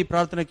ಸಹೋದರಿ ಈ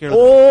ಪ್ರಾರ್ಥನೆ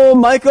ಕೇಳಿದ್ರು. Oh,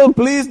 Michael,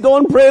 please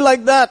don't pray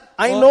like that.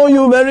 I know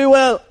you very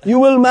well. You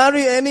will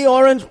marry any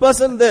orange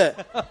person there.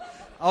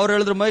 ಅವ್ರು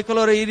ಹೇಳಿದ್ರು, ಮೈಕಲ್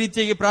ಅವರೇ ಈ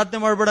ರೀತಿಯಾಗಿ ಪ್ರಾರ್ಥನೆ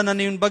ಮಾಡಬೇಡ,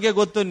 ನಾನು ಇವನ್ ಬಗ್ಗೆ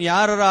ಗೊತ್ತು,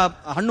 ಯಾರ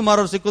ಹಣ್ಣು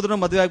ಮಾರೋರು ಸಿಕ್ಕಿದ್ರು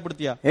ಮದುವೆ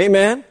ಆಗ್ಬಿಡ್ತೀಯ.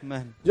 Amen.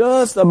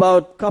 Just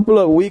about couple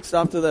of weeks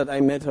after that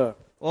I met her.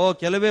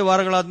 ಕೆಲವೇ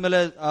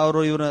ವಾರಗಳಾದ್ಮೇಲೆ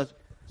ಅವರು ಇವರ.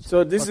 So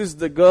this is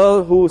the girl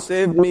who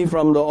saved me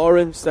from the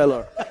orange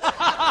seller.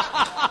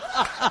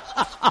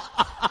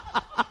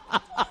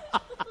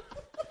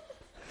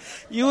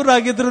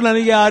 ಇವರಾಗಿದ್ರು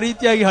ನನಗೆ ಆ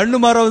ರೀತಿಯಾಗಿ ಹಣ್ಣು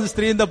ಮಾರೋ ಒಂದು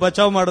ಸ್ತ್ರೀಯಿಂದ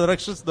ಬಚಾವ್ ಮಾಡೋದು,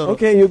 ರಕ್ಷಿಸಿದವರು.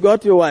 Okay, you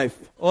got your wife.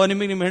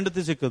 ನಿಮಗೆ ನಿಮ್ಮ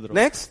ಹೆಂಡತಿ ಸಿಕ್ಕಿದ್ರು.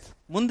 Next.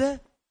 ಮುಂದೆ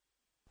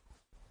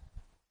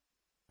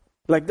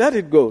like that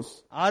it goes.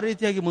 ಆ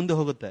ರೀತಿಯಾಗಿ ಮುಂದೆ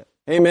ಹೋಗುತ್ತೆ.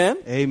 Amen.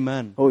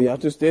 Amen. Oh, you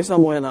have to stay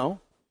somewhere now.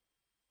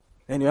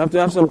 And you have to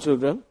have some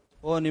children.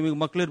 ನಿಮಗೆ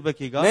ಮಕ್ಕಳು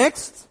ಇರ್ಬೇಕೀಗ.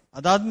 Next.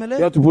 ಅದಾದ್ಮೇಲೆ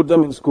you have to put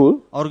them in school.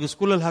 ಅವ್ರಿಗೆ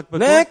ಸ್ಕೂಲಲ್ಲಿ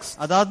ಹಾಕ್ಬೇಕು. Next.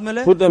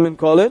 ಅದಾದ್ಮೇಲೆ put them in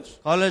college.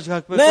 ಕಾಲೇಜ್ಗೆ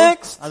ಹಾಕ್ಬೇಕು.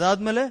 Next.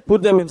 ಅದಾದ್ಮೇಲೆ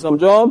put them in some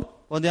job.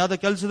 ಒಂದು ಯಾವ್ದೋ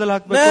ಕೆಲಸದಲ್ಲಿ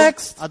ಹಾಕ್ಬೇಕು.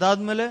 Next.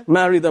 ಅದಾದ್ಮೇಲೆ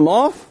marry them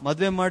off.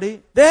 ಮದುವೆ ಮಾಡಿ.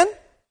 Then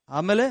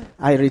ಆಮೇಲೆ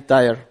I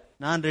retire.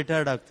 ನಾನ್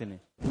ರಿಟೈರ್ಡ್ ಆಗ್ತೀನಿ.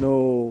 No.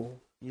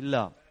 ಇಲ್ಲ.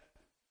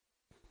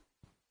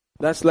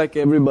 That's like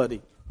everybody.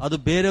 ಅದು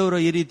ಬೇರೆಯವರು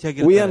ಈ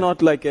ರೀತಿಯಾಗಿ. We are not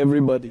like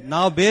everybody.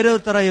 ನಾವು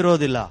ಬೇರೆಯವ್ರ ತರ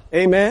ಇರೋದಿಲ್ಲ.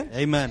 Amen.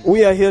 Amen. We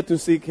are here to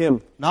seek him.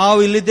 ನಾವು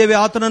ಇಲ್ಲಿದ್ದೇವೆ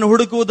ಆತನನ್ನು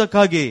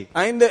ಹುಡುಕುವುದಕ್ಕಾಗಿ.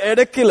 And the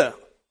edekiller,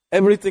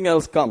 everything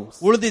else comes.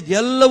 ಉಳಿದಿದ್ದು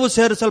ಎಲ್ಲವೂ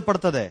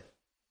ಸೇರಿಸಲ್ಪಡ್ತದೆ.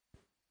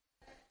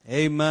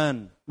 Amen.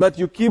 But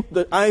you keep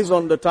the eyes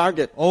on the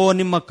target.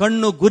 ನಿಮ್ಮ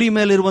ಕಣ್ಣು ಗುರಿ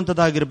ಮೇಲೆ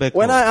ಇರುವಂತದ್ದಾಗಿರ್ಬೇಕು.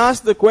 When I ask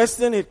the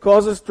question, it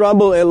causes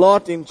trouble a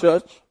lot in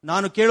church.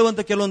 ನಾನು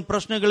ಕೇಳುವಂತ ಕೆಲವೊಂದು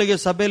ಪ್ರಶ್ನೆಗಳಿಗೆ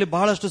ಸಭೆಯಲ್ಲಿ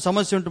ಬಹಳಷ್ಟು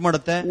ಸಮಸ್ಯೆ ಉಂಟು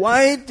ಮಾಡುತ್ತೆ.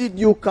 Why did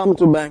you come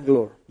to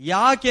Bangalore?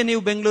 ಯಾಕೆ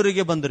ನೀವು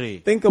ಬೆಂಗಳೂರಿಗೆ ಬಂದ್ರಿ?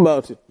 Think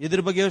about it.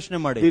 ಇದ್ರ ಬಗ್ಗೆ ಯೋಚನೆ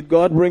ಮಾಡಿ. Did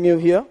God bring you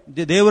here?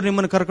 ದೇವರು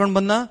ನಿಮ್ಮನ್ನು ಕರ್ಕೊಂಡು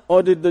ಬಂದ? Or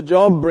did the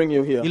job bring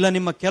you here? ಇಲ್ಲ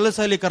ನಿಮ್ಮ ಕೆಲಸ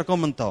ಇಲ್ಲಿ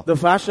ಕರ್ಕೊಂಡ್ ಬಂತ. The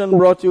fashion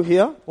brought you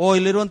here?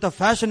 ಇಲ್ಲಿರುವಂತ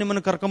ಫ್ಯಾಷನ್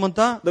ನಿಮ್ಮನ್ನು ಕರ್ಕೊಂಡ್ ಬಂತ.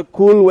 The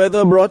cool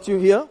weather brought you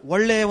here?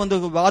 ಒಳ್ಳೆಯ ಒಂದು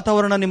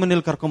ವಾತಾವರಣ ನಿಮ್ಮನ್ನ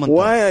ಇಲ್ಲಿ ಕರ್ಕೊಂಡ್ ಬಂತ.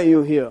 Why are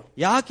you here?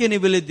 ಯಾಕೆ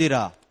ನೀವು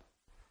ಇಲ್ಲಿದ್ದೀರಾ?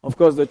 Of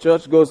course, the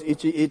church goes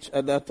itch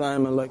at that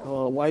time and like,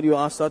 oh, why do you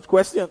ask such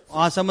questions?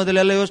 ಆ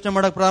ಸಮಯದಲ್ಲಿ ಎಲ್ಲ ಯೋಚನೆ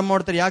ಮಾಡಕ್ ಪ್ರಾರಂಭ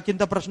ಮಾಡ್ತಾರೆ,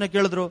 ಯಾಕಿಂತ ಪ್ರಶ್ನೆ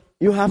ಕೇಳಿದ್ರು?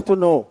 You have to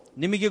know.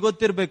 ನಿಮಗೆ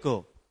ಗೊತ್ತಿರ್ಬೇಕು.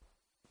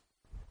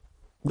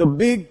 The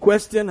big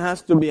question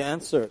has to be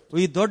answered.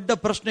 ಈ ದೊಡ್ಡ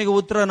ಪ್ರಶ್ನೆಗೆ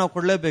ಉತ್ತರ ನಾವು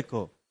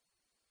ಕೊಡ್ಲೇಬೇಕು.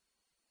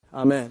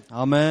 Amen.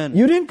 Amen.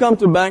 You didn't come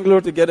to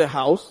Bangalore to get a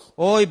house.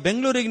 ಓ, ಈ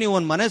ಬೆಂಗಳೂರಿಗೆ ನೀವು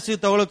ಒಂದ್ ಮನೆ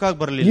ತಗೊಳಕಾಗ್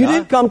ಬರ್ಲಿಲ್ಲ. You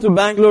didn't come to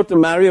Bangalore to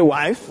marry a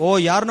wife. ಓ,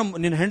 ಯಾರನ್ನ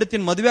ನಿನ್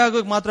ಹೆಂಡತಿನ ಮದುವೆ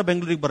ಆಗೋಕ್ ಮಾತ್ರ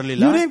ಬೆಂಗಳೂರಿಗೆ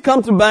ಬರ್ಲಿಲ್ಲ. You didn't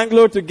come to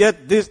Bangalore to get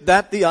this,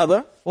 that, the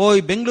other. ಓ,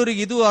 ಈ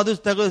ಬೆಂಗಳೂರಿಗೆ ಇದು ಅದು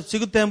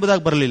ಸಿಗುತ್ತೆ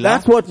ಎಂಬುದಾಗಿ ಬರಲಿಲ್ಲ.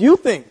 That's what you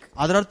think.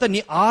 ಅದರ ಅರ್ಥ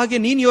ಹಾಗೆ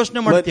ನೀನ್ ಯೋಚನೆ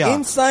ಮಾಡ್ತೀಯ. But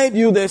inside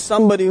you there's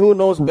somebody who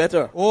knows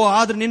better. ಓ,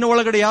 ಆದ್ರೆ ನಿನ್ನ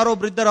ಒಳಗಡೆ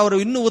ಯಾರೊಬ್ರು ಇದ್ದಾರೆ, ಅವರು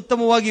ಇನ್ನೂ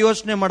ಉತ್ತಮವಾಗಿ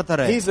ಯೋಚನೆ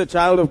ಮಾಡ್ತಾರೆ. He's a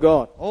child of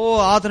God. ಓ,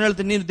 ಆತನ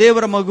ಹೇಳ್ತಾನೆ, ನೀನು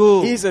ದೇವರ ಮಗು.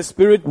 He's a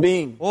spirit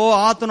being. ಓ,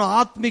 ಆತನು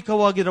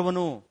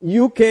ಆತ್ಮಿಕವಾಗಿರವನು.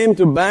 You came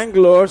to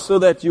Bangalore so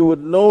that you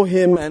would know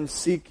him and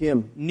seek him.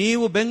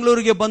 ನೀವು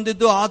ಬೆಂಗಳೂರಿಗೆ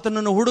ಬಂದಿದ್ದು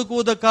ಆತನನ್ನು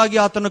ಹುಡುಕುವುದಕ್ಕಾಗಿ,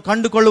 ಆತನನ್ನು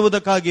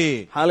ಕಂಡುಕೊಳ್ಳುವುದಕ್ಕಾಗಿ.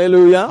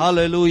 Hallelujah.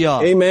 Hallelujah.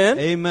 Amen.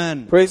 Amen.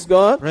 Praise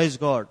God. Praise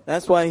God.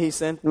 That's why he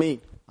sent me.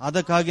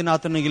 ಅದಕ್ಕಾಗಿ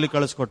ಆತನಿಗೆ ಇಲ್ಲಿ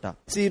ಕಳಿಸ್ಕೊಟ್ಟ.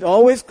 See, it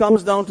always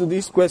comes down to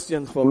these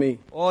questions for me.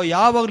 ಓ,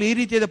 ಯಾವಾಗಲೂ ಈ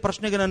ರೀತಿಯಾದ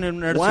ಪ್ರಶ್ನೆಗೆ ನಾನು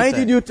ನಡೆಸುತ್ತೆ. Why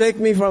did you take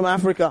me from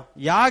Africa?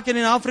 ಯಾಕೆ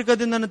ನೀನು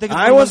ಆಫ್ರಿಕಾದಿಂದ ನನ್ನ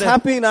ತೆಗೆದುಕೊಂಡು I was ಬಂದೆ?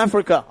 happy in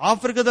Africa.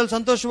 ಆಫ್ರಿಕಾದಲ್ಲಿ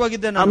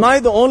ಸಂತೋಷವಾಗಿದ್ದೆ ನಾನು. Am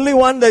I the only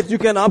one that you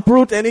can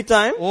uproot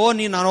anytime? ಓ,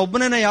 ನಾನು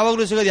ಒಬ್ಬನೇ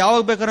ಯಾವಾಗಲೂ ಸಿಗೋದು,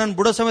 ಯಾವಾಗ ಬೇಕಾದ್ರೆ ನಾನು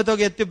ಬುಡ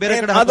ಸಮೇತವಾಗಿ ಎತ್ತಿ ಬೇರೆ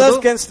ಕಡೆ And others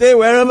can stay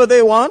wherever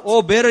they want?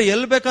 ಓ, ಬೇರೆ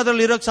ಎಲ್ಲಿ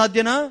ಬೇಕಾದ್ರಲ್ಲಿ ಇರೋಕ್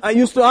ಸಾಧ್ಯನಾ? I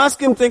used to ask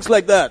him things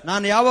like that.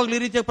 ನಾನು ಯಾವಾಗ್ಲೂ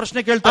ಈ ರೀತಿಯ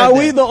ಪ್ರಶ್ನೆ ಕೇಳ್ತಾ Are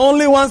we ಇದ್ದೆ. the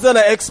only ones that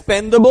are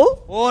expendable?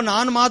 ಓ,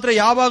 ನಾನು ಮಾತ್ರ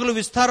ಯಾವಾಗ್ಲೂ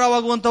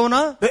ವಿಸ್ತಾರವಾಗುವಂತವನ?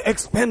 The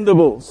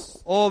expendables.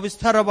 O,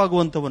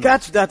 ವಿಸ್ತಾರವಾಗುವಂತವನು.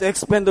 Catch that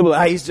expendable.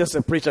 He's just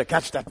a preacher.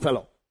 Catch that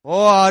fellow. ಓ,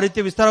 ಆ ರೀತಿ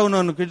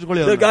ವಿಸ್ತಾರವನ್ನು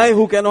ಕಿಟ್ಕೊಳ್ಳಿ. The guy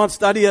who cannot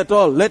study at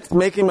all. Let's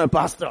make him a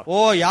pastor. ಓ,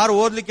 ಯಾರು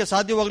ಓದ್ಲಿಕ್ಕೆ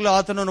ಸಾಧ್ಯವಾಗ್ಲೂ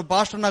ಆತನನ್ನು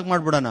ಪಾಸ್ಟರ್ನಾಗಿ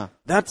ಮಾಡ್ಬಿಡೋಣ.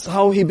 That's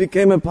how he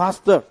became a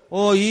pastor.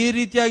 ಓ, ಈ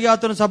ರೀತಿಯಾಗಿ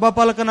ಆತನು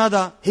ಸಭಾಪಾಲಕನಾದ.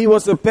 He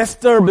was a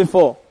pester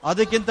before.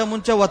 ಅದಕ್ಕಿಂತ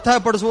ಮುಂಚೆ ಒತ್ತಾಯ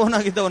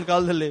ಪಡಿಸುವವನಾಗಿದ್ದ ಅವನ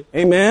ಕಾಲದಲ್ಲಿ.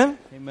 Amen.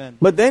 Amen.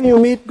 But then you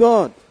meet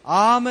God.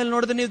 ಆಮೇಲೆ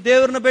ನೋಡಿದ್ರೆ ನೀವು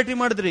ದೇವರನ್ನ ಭೇಟಿ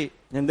ಮಾಡಿದ್ರಿ.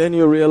 And then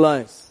you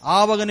realize.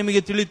 ಆವಾಗ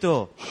ನಿಮಗೆ ತಿಳಿತು.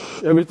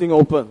 Everything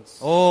opens.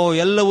 ಓ,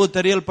 ಎಲ್ಲವೂ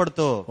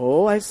ತೆರೆಯಲ್ಪಡ್ತು.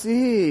 Oh, I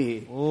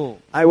see. O,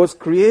 I was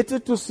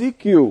created to seek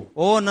you.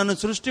 ಓ, ನಾನು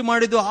ಸೃಷ್ಟಿ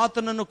ಮಾಡಿದ್ದು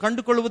ಆತನನ್ನು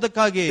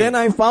ಕಂಡುಕೊಳ್ಳುವುದಕ್ಕಾಗಿ. Then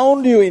I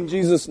found you in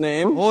Jesus'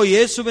 name. ಓ,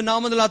 ಯೇಸುವಿನ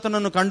ನಾಮದಲ್ಲಿ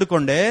ಆತನನ್ನು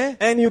ಕಂಡುಕೊಂಡೆ.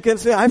 And you can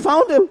say, I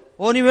found him.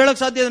 ಓ, ನೀವು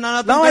ಹೇಳಕ್ ಸಾಧ್ಯ ಇದೆ, ನಾನು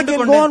Now ಆತನನ್ನು I can go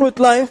ಕಂಡುಕೊಂಡೆ. on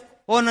with life.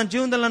 ಓ, ನನ್ನ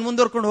ಜೀವನದಲ್ಲಿ ನಾನು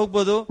ಮುಂದುವರ್ಕೊಂಡು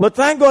ಹೋಗ್ಬೋದು. But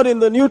thank God in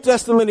the New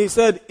Testament he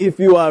said, if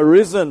you are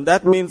risen,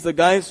 that means the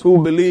guys who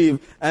believe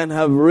and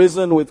have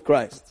risen with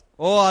Christ.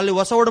 ಓ, ಅಲ್ಲಿ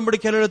ಹೊಸ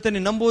ಒಡಂಬಡಿಕೆ ಹೇಳುತ್ತೆ,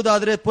 ನೀನು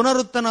ನಂಬುವುದಾದ್ರೆ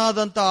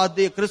ಪುನರುತ್ಥಾನವಾದಂತ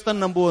ಕ್ರಿಸ್ತನ್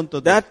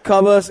ನಂಬುವಂತದ್ದು. That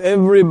covers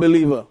every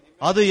believer.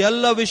 ಅದು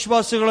ಎಲ್ಲ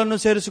ವಿಶ್ವಾಸಿಗಳನ್ನು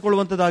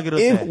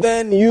ಸೇರಿಸಿಕೊಳ್ಳುವಂತದ್ದಾಗಿರುತ್ತೆ. If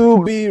then you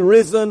be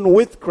risen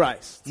with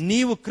Christ.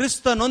 ನೀವು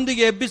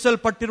ಕ್ರಿಸ್ತನೊಂದಿಗೆ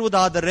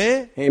ಎಬ್ಬಿಸಲ್ಪಟ್ಟಿರುವುದಾದರೆ.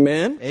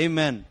 Amen.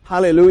 Amen.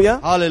 Hallelujah.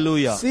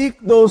 Hallelujah. Seek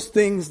those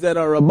things that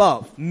are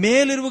above.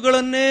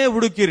 ಮೇಲಿರುವುಗಳನ್ನೇ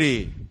ಹುಡುಕಿರಿ.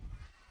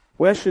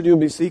 Where should you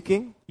be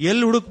seeking?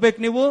 ಎಲ್ಲಿ ಹುಡುಕ್ಬೇಕು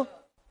ನೀವು?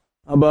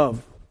 Above.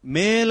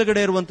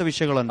 ಮೇಲ್ಗಡೆ ಇರುವಂತ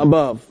ವಿಷಯಗಳನ್ನು.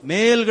 Above.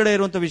 ಮೇಲ್ಗಡೆ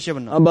ಇರುವಂತ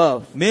ವಿಷಯವನ್ನು.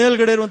 Above.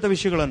 ಮೇಲ್ಗಡೆ ಇರುವಂತ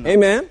ವಿಷಯಗಳನ್ನು.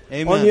 Amen.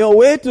 Amen. On your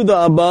way to the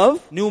above,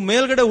 ನೀವು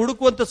ಮೇಲ್ಗಡೆ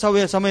ಹುಡುಕುವಂತ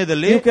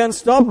ಸಮಯದಲ್ಲಿ you can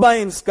stop by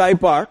in Sky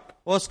Park.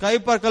 O, sky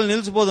park ಅಲ್ಲಿ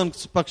ನಿಲ್ಲಿಸಬಹುದು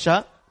ಒಂದು ಪಕ್ಷ.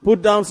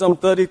 Put down some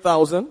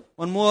 30,000.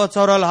 ಒಂದ್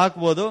 30,000 ಅಲ್ಲಿ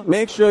ಹಾಕಬಹುದು.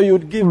 Make sure you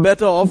give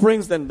better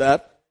offerings than that.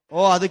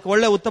 ಓ, ಅದಕ್ಕೆ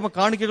ಒಳ್ಳೆ ಉತ್ತಮ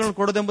ಕಾಣಿಕೆಗಳನ್ನು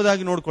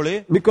ಕೊಡೋದೆಂಬುದಾಗಿ ನೋಡ್ಕೊಳ್ಳಿ.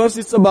 Because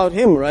it's about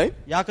him, right?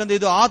 ಯಾಕಂದ್ರೆ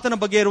ಇದು ಆತನ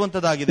ಬಗ್ಗೆ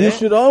ಇರುವಂತದ್ದಾಗಿದೆ. You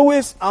should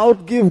always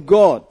outgive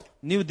God.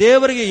 ನೀವು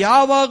ದೇವರಿಗೆ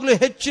ಯಾವಾಗ್ಲೂ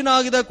ಹೆಚ್ಚಿನ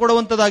ಆಗಿದೆ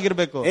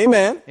ಕೊಡುವಂತದ್ದಾಗಿರ್ಬೇಕು.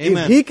 Amen. Amen.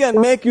 If he can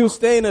make you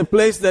stay in a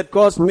place that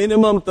costs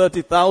minimum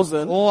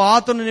 30,000. ಓ,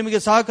 ಆತನು ನಿಮಗೆ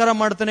ಸಹಕಾರ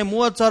ಮಾಡ್ತಾನೆ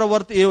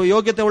 30,000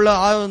 ಯೋಗ್ಯತೆ ಉಳ್ಳ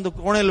ಆ ಒಂದು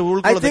ಕೋಣೆಯಲ್ಲಿ I think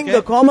ಉಳ್ಕೊಳ್ಳೋದಕ್ಕೆ.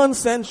 the common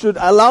sense should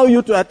allow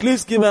you to at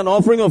least give an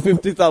offering of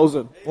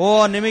 50,000.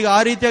 ಓ, ನಿಮಗೆ ಆ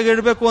ರೀತಿಯಾಗಿ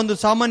ಇಡಬೇಕು. ಒಂದು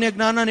ಸಾಮಾನ್ಯ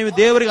ಜ್ಞಾನ, ನೀವು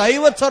ದೇವರಿಗೆ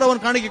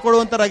 50,000 ಕಾಣಿಕೆ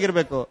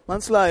ಕೊಡುವಂತರಾಗಿರ್ಬೇಕು.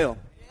 Manslayo.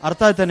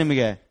 ಅರ್ಥ ಆಯ್ತಾ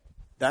ನಿಮಗೆ?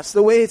 That's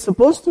the way it's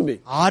supposed to be.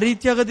 ಆ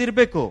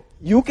ರೀತಿಯಾಗದಿರ್ಬೇಕು.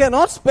 You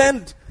cannot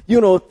spend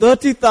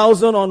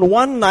 30,000 on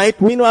one night.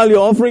 Meanwhile,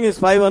 your offering is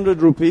 500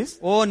 rupees.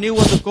 ಓ, ನೀವು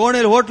ಒಂದು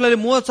ಕೋಣೆಯಲ್ಲಿ ಹೋಟ್ಲಲ್ಲಿ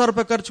 30,000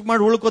 ರೂಪಾಯಿ ಖರ್ಚು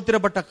ಮಾಡಿ ಉಳ್ಕೋತೀರ,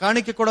 ಬಟ್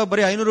ಕಾಣಿಕೆ ಕೊಡೋ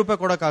ಬರೀ 500 ರೂಪಾಯಿ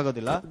ಕೊಡಕ್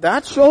ಆಗೋದಿಲ್ಲ.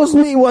 That shows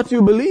me what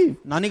you believe.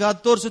 ನನಗೆ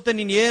ಅದು ತೋರಿಸುತ್ತೆ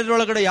ನೀನ್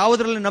ಏರೊಳಗಡೆ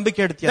ಯಾವುದ್ರಲ್ಲಿ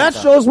ನಂಬಿಕೆ ಇಡ್ತೀಯ. That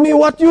shows me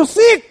what you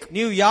seek.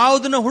 ನೀವು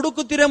ಯಾವುದನ್ನ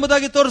ಹುಡುಕುತ್ತೀರ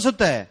ಎಂಬುದಾಗಿ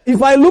ತೋರಿಸುತ್ತೆ. If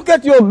I look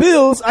at your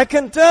bills, I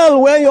can tell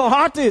where your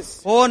heart is.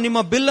 ಓ,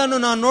 ನಿಮ್ಮ ಬಿಲ್ ಅನ್ನು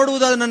ನಾನು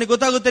ನೋಡುವುದಾದ್ರೆ ನನಗೆ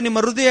ಗೊತ್ತಾಗುತ್ತೆ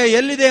ನಿಮ್ಮ ಹೃದಯ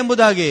ಎಲ್ಲಿದೆ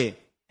ಎಂಬುದಾಗಿ.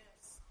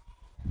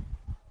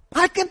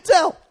 I can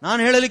tell. ನಾನು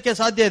ಹೇಳಲಿಕ್ಕೆ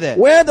ಸಾಧ್ಯ ಇದೆ.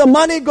 Where the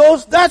money goes,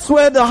 that's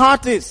where the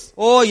heart is.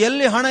 ಓ,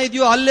 ಎಲ್ಲಿ ಹಣ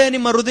ಇದೆಯೋ ಅಲ್ಲೇ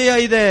ನಿಮ್ಮ ಹೃದಯ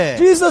ಇದೆ.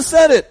 Jesus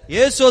said it.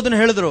 ಯೇಸು ಅದನ್ನು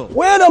ಹೇಳಿದ್ರು.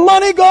 Where the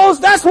money goes,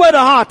 that's where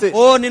the heart is.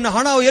 ಓ, ನಿನ್ನ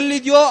ಹಣ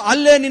ಎಲ್ಲಿದೆಯೋ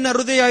ಅಲ್ಲೇ ನಿನ್ನ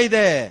ಹೃದಯ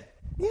ಇದೆ.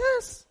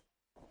 Yes.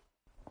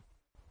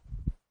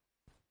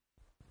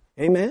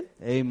 Amen.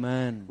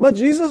 Amen. But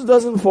Jesus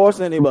doesn't force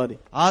anybody.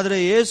 ಆದ್ರೆ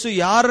ಯೇಸು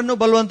ಯಾರನ್ನು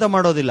ಬಲವಂತ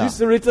ಮಾಡೋದಿಲ್ಲ.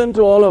 It's written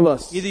to all of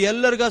us. ಇದು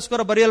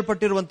ಎಲ್ಲರಿಗೋಸ್ಕರ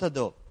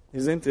ಬರೆಯಲ್ಪಟ್ಟಿರುವಂತದ್ದು.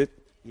 Isn't it?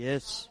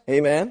 Yes.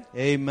 Amen.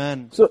 Amen.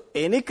 So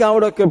any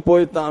kavadake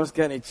poi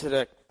tamskan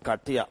ichre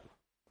kattiya.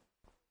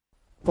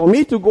 For me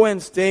to go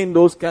and stay in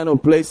those kind of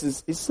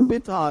places, it's a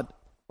bit hard.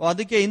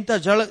 ಅದಕ್ಕೆ ಇಂಥ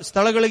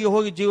ಸ್ಥಳಗಳಿಗೆ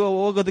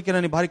ಹೋಗೋದಕ್ಕೆ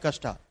ನನಗೆ ಭಾರಿ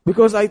ಕಷ್ಟ.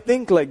 Because I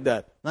think like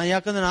that. ನಾನು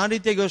ಯಾಕಂದ್ರೆ ನಾನು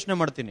ರೀತಿಯಾಗಿ ಯೋಚನೆ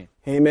ಮಾಡ್ತೀನಿ.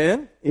 Amen.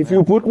 If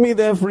you put me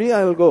there free,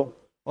 I will go.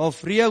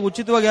 ಫ್ರೀಯಾಗಿ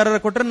ಉಚಿತವಾಗಿ ಯಾರು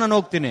ಕೊಟ್ರೆ ನಾನು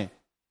ಹೋಗ್ತೀನಿ.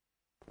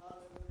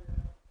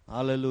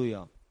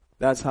 Hallelujah.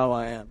 That's how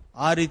I am.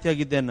 ಆ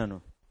ರೀತಿಯಾಗಿದ್ದೇನೆ ನಾನು.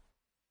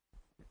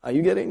 Are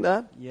you getting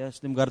that? Yes,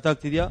 ನಿಮ್ಗೆ ಅರ್ಥ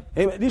ಆಗ್ತಿದ್ಯಾ?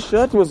 Amen. This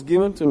shirt was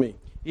given to me.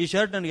 ಈ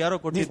ಶರ್ಟ್ ನನಗೆ ಯಾರೋ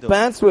ಕೊಟ್ಟಿದ್ದು. These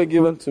pants were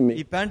given to me.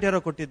 ಈ ಪ್ಯಾಂಟ್ ಯಾರೋ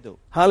ಕೊಟ್ಟಿದ್ದು.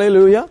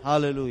 Hallelujah.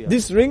 Hallelujah.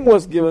 This ring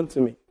was given to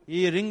me.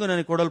 ಈ ರಿಂಗ್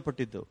ನನಗೆ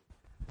ಕೊಡಲ್ಪಟ್ಟಿದ್ದು.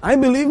 I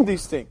believe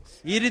these things.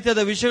 ಈ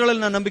ರೀತಿಯಾದ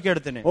ವಿಷಯಗಳಲ್ಲಿ ನಾನು ನಂಬಿಕೆ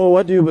ಇಡ್ತೇನೆ. Oh,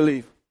 what do you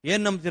believe?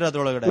 ಏನ್ ನಂಬ್ತೀರಾ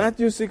ಅದರೊಳಗಡೆ?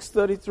 Matthew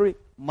 6:33.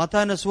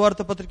 ಮತ್ತಾಯನ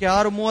ಸುವಾರ್ತೆ ಪತ್ರಿಕೆ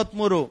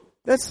 6:33.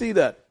 Let's see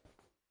that.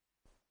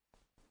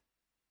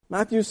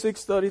 Matthew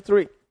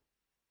 6:33.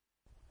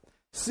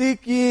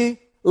 Seek ye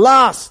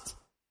last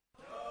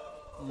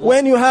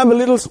when you have a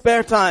little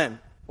spare time.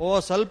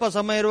 ಸ್ವಲ್ಪ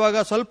ಸಮಯ ಇರುವಾಗ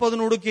ಸ್ವಲ್ಪ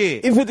ಅದನ್ನು ಹುಡುಕಿ.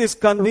 If it is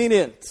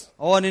convenient.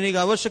 ನಿನಗೆ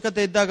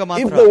ಅವಶ್ಯಕತೆ ಇದ್ದಾಗ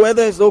ಮಾತ್ರ. If the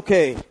weather is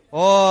okay.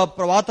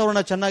 ವಾತಾವರಣ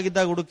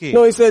ಚೆನ್ನಾಗಿದ್ದಾಗ ಹುಡುಕಿ.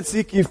 No, he said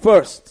seek ye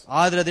first.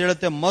 ಆದ್ರೆ ಅದು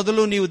ಹೇಳುತ್ತೆ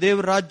ಮೊದಲು ನೀವು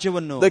ದೇವರ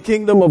ರಾಜ್ಯವನ್ನು, the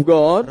kingdom of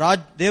God,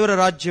 ದೇವರ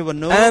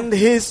ರಾಜ್ಯವನ್ನು, and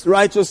his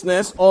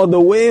righteousness, or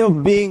the way of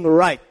being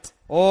right.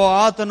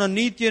 ಆತನ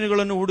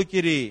ನೀತಿಯನ್ನು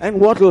ಹುಡುಕಿರಿ. And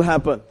what will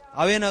happen?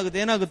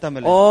 ಏನಾಗುತ್ತೆ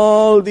ಆಮೇಲೆ?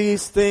 All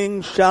these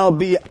things shall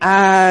be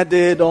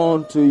added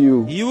on to you.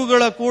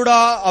 ಇವುಗಳ ಕೂಡ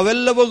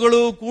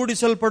ಅವೆಲ್ಲವುಗಳು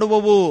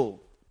ಕೂಡಿಸಲ್ಪಡುವವು.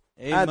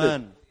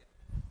 Amen.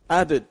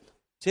 Added.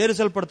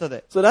 ಸೇರಿಸಲ್ಪಡ್ತದೆ.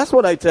 So that's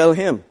what I tell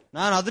him.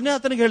 ನಾನು ಅದನ್ನೇ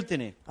ಆತನಿಗೆ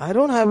ಹೇಳ್ತೀನಿ. I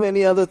don't have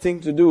any other thing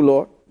to do,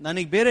 Lord.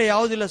 ನನಗೆ ಬೇರೆ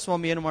ಯಾವುದಿಲ್ಲ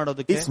ಸ್ವಾಮಿ ಏನು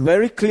ಮಾಡೋದಕ್ಕೆ. It's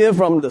very clear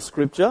from the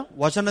scripture.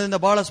 ವಚನದಿಂದ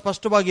ಬಹಳ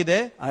ಸ್ಪಷ್ಟವಾಗಿದೆ.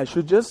 I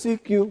should just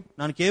seek you.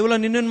 ನಾನು ಕೇವಲ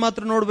ನಿನ್ನನ್ನು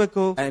ಮಾತ್ರ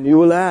ನೋಡ್ಬೇಕು. And you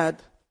will add.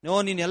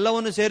 ನೀನ್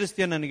ಎಲ್ಲವನ್ನು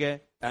ಸೇರಿಸ್ತೀಯ ನನಗೆ.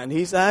 And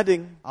he's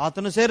adding.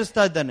 ಆತನು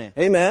ಸೇರಿಸ್ತಾ ಇದ್ದಾನೆ.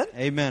 Amen.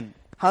 Amen.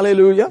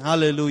 Hallelujah.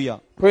 Hallelujah.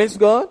 Praise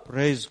God.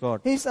 Praise God.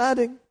 He's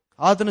adding.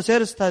 ಆತನು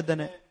ಸೇರಿಸ್ತಾ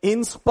ಇದ್ದಾನೆ. In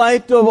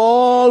spite of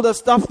all the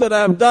stuff that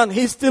I have done,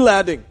 he's still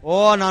adding.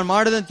 ನಾನು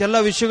ಮಾಡಿದಂತ ಎಲ್ಲ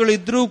ವಿಷಯಗಳು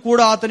ಇದ್ರೂ ಕೂಡ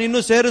ಆತನ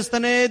ಇನ್ನೂ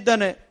ಸೇರಿಸ್ತಾನೆ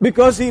ಇದ್ದಾನೆ.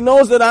 Because he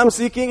knows that I'm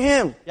seeking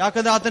him.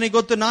 ಯಾಕಂದ್ರೆ ಆತನಿಗೆ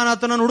ಗೊತ್ತು ನಾನು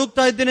ಆತನನ್ನು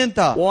ಹುಡುಕ್ತಾ ಇದ್ದೇನೆ ಅಂತ.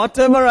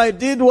 Whatever I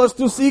did was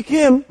to seek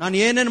him. ನಾನು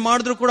ಏನೇನ್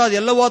ಮಾಡಿದ್ರು ಕೂಡ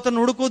ಅದೆಲ್ಲವೂ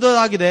ಆತನ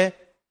ಹುಡುಕುವುದಾಗಿದೆ.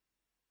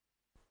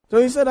 So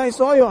he said, I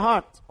saw your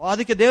heart.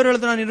 ಅದಕ್ಕೆ ದೇವರು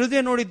ಹೇಳಿದ್ರು ನಾನು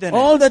ಹೃದಯ ನೋಡಿದ್ದೇನೆ.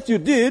 All that you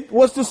did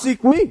was to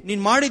seek me.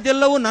 ನೀನ್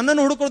ಮಾಡಿದ್ದೆಲ್ಲವೂ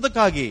ನನ್ನನ್ನು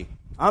ಹುಡುಕೋದಕ್ಕಾಗಿ.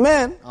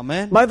 Amen.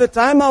 Amen. By the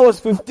time I was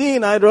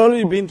 15, I'd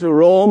already been to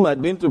Rome,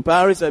 I'd been to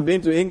Paris, I'd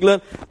been to England.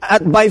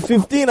 By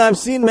 15, I've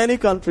seen many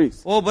countries.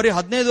 ಬರೀ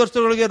 15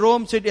 ವರ್ಷದೊಳಗೆ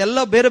Rome city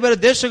ಎಲ್ಲ ಬೇರೆ ಬೇರೆ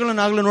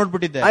ದೇಶಗಳನ್ನು ಆಗ್ಲೇ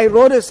ನೋಡ್ಬಿಟ್ಟಿದ್ದೆ. I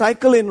rode a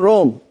cycle in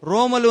Rome.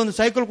 Rome ಅಲ್ಲಿ ಒಂದು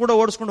cycle ಕೂಡ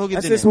ಓಡಿಸ್ಕೊಂಡು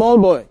ಹೋಗಿದ್ದೆ. As a small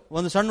boy.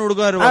 ಒಂದು ಸಣ್ಣ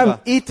ಹುಡುಗ ಇರುವಾಗ. I've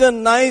eaten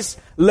nice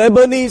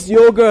Lebanese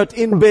yogurt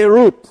in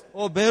Beirut.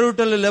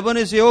 ಬೇರೂಟ್ ಅಲ್ಲಿ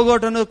ಲೆಬನೀಸ್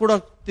ಯೋಗರ್ಟ್ ಅನ್ನು ಕೂಡ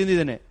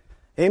ತಿಂದಿದ್ದೇನೆ.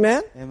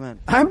 Amen. Amen.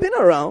 I've been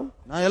around.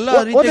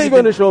 What are you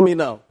going to show me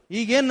now?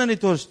 ಈಗೇನ್ ನನಗೆ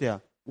ತೋರಿಸ್ತೀಯಾ?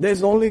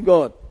 There's only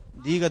God.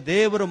 ಈಗ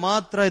ದೇವರು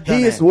ಮಾತ್ರ ಇದ್ದಾನೆ.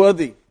 He is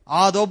worthy.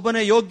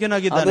 ಅದೊಬ್ಬನೇ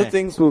ಯೋಗ್ಯನಾಗಿದ್ದಾನೆ. Other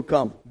things will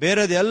come.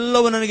 ಬೇರೆದು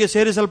ಎಲ್ಲವೂ ನನಗೆ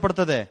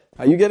ಸೇರಿಸಲ್ಪಡ್ತದೆ.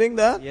 Are you getting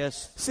that? Yes.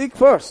 Seek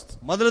first.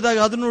 ಮೊದಲದಾಗಿ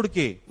ಅದನ್ನು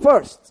ಹುಡುಕಿ.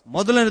 First.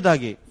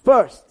 ಮೊದಲನೇದಾಗಿ.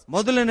 First.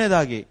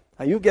 ಮೊದಲನೇದಾಗಿ.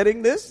 Are you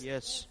getting this?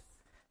 Yes.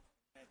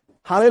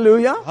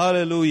 Hallelujah.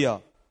 Hallelujah.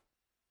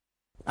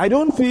 I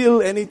don't feel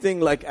anything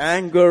like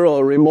anger or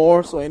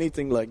remorse or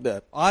anything like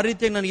that. ಆ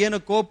ರೀತಿಯಾಗಿ ನನಗೇನು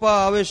ಕೋಪ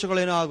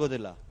ಆವೇಶಗಳೇನೂ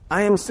ಆಗೋದಿಲ್ಲ.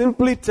 I am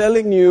simply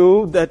telling you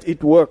that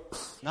it works.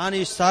 ನಾನು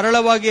ಈ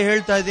ಸರಳವಾಗಿ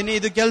ಹೇಳ್ತಾ ಇದ್ದೀನಿ,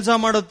 ಇದು ಕೆಲಸ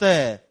ಮಾಡುತ್ತೆ.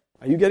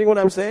 Are you getting what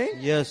I'm saying?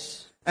 Yes.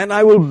 And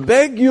I will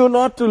beg you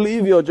not to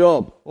leave your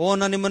job.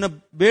 ನಾನು ನಿಮ್ಮನ್ನು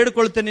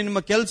ಬೇಡಿಕೊಳ್ತೇನೆ,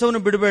 ನಿಮ್ಮ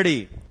ಕೆಲಸವನ್ನು ಬಿಡಬೇಡಿ.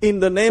 In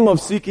the name of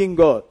seeking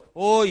God.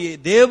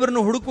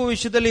 ದೇವರನ್ನು ಹುಡುಕುವ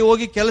ವಿಷಯದಲ್ಲಿ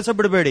ಹೋಗಿ ಕೆಲಸ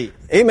ಬಿಡಬೇಡಿ.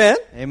 Amen.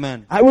 Amen.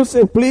 I will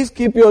say, please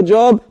keep your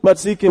job, but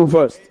seek Him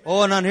first.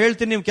 ನಾನು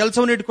ಹೇಳ್ತೀನಿ, ನೀವು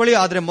ಕೆಲಸವನ್ನು ಇಟ್ಕೊಳ್ಳಿ,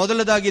 ಆದ್ರೆ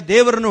ಮೊದಲದಾಗಿ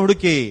ದೇವರನ್ನು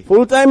ಹುಡುಕಿ.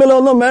 Full time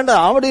ಇಲ್ಲೊಂದು ಬೇಡ,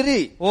 ಅವಡಿರಿ.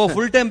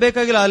 ಫುಲ್ ಟೈಮ್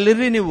ಬೇಕಾಗಿಲ್ಲ,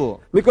 ಅಲ್ಲಿರ್ರಿ ನೀವು.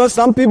 Because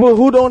some people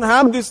who don't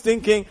have this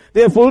thinking,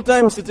 they are full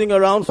time sitting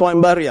around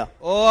Swayambariya.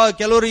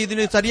 ಕೆಲವರು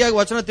ಇದನ್ನ ಸರಿಯಾಗಿ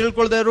ವಚನ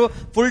ತಿಳ್ಕೊಳ್ದೇ ಇರೋ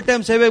ಫುಲ್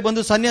ಟೈಮ್ ಸೇವೆಗೆ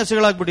ಬಂದು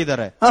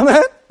ಸನ್ಯಾಸಿಗಳಾಗ್ಬಿಟ್ಟಿದ್ದಾರೆ.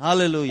 Amen.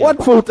 Hallelujah. What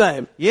full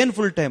time? ಏನ್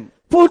full time?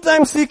 Full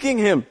time seeking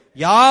Him.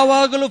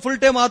 ಯಾವಾಗಲೂ ಫುಲ್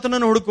ಟೈಮ್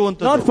ಆತನನ್ನು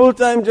ಹುಡುಕುವಂತ. Not full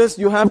time, just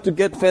you have to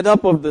get fed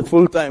up of the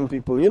full time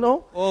people, you know.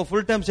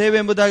 Full time ಸೇವೆ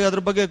ಎಂಬುದಾಗಿ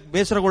ಅದ್ರ ಬಗ್ಗೆ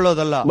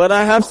ಬೇಸರಗೊಳ್ಳೋದಲ್ಲ. But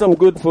I have some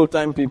good full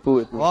time people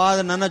with me.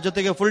 ನನ್ನ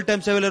ಜೊತೆಗೆ full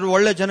time ಸೇವೆಯಲ್ಲಿ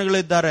ಒಳ್ಳೆ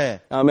ಜನಗಳಿದ್ದಾರೆ.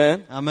 Amen.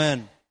 Amen.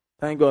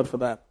 Thank God for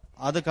that.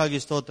 ಅದಕ್ಕಾಗಿ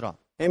ಸ್ತೋತ್ರ.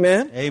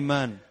 Amen.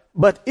 Amen.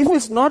 But if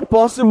it's not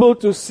possible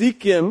to seek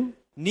Him,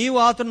 ನೀವು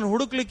ಆತನನ್ನು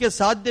ಹುಡುಕ್ಲಿಕ್ಕೆ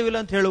ಸಾಧ್ಯವಿಲ್ಲ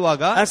ಅಂತ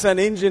ಹೇಳುವಾಗ, as an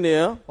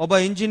engineer, ಒಬ್ಬ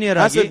ಇಂಜಿನಿಯರ್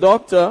as ಆಗಿ, a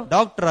doctor,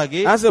 ಡಾಕ್ಟರ್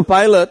ಆಗಿ, as a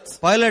pilot,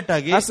 ಪೈಲಟ್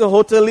ಆಗಿ, as a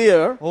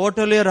hotelier,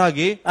 ಹೋಟೆಲಿಯರ್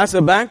ಆಗಿ, as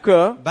a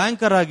banker,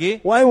 ಬ್ಯಾಂಕರ್ ಆಗಿ,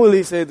 why will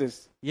he say this?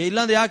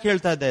 ಇಲ್ಲಾಂದ್ರೆ ಯಾಕೆ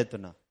ಹೇಳ್ತಾ ಇದ್ದ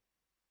ಆಯ್ತನ?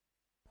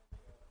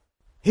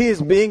 He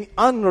is being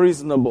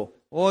unreasonable.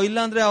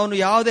 ಇಲ್ಲಾಂದ್ರೆ ಅವನು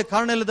ಯಾವುದೇ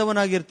ಕಾರಣ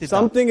ಇಲ್ಲದವನಾಗಿರ್ತಿದ್ದ.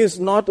 Something is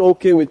not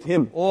okay with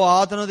him.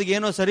 ಆತನೊಂದಿಗೆ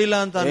ಏನೋ ಸರಿ ಇಲ್ಲ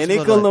ಅಂತ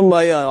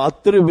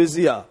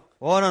busy.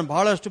 ನಾನು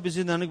ಬಹಳಷ್ಟು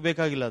ಬಿಸಿ, ನನಗೆ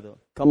ಬೇಕಾಗಿಲ್ಲ ಅದು.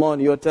 Come on,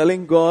 you are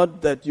telling God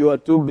that you are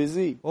too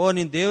busy.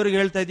 ನೀನ್ ದೇವರಿಗೆ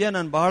ಹೇಳ್ತಾ ಇದೀಯಾ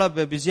ನಾನು ಬಹಳ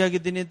ಬಿಸಿ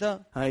ಆಗಿದ್ದೀನಿ ಅಂತ.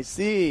 I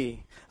see.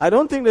 I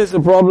don't think there's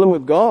a problem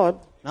with God.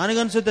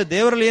 ನನಗನ್ಸುತ್ತೆ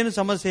ದೇವರಲ್ಲಿ ಏನು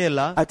ಸಮಸ್ಯೆ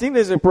ಇಲ್ಲ. I think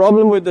there's a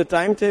problem with the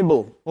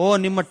timetable.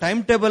 ನಿಮ್ಮ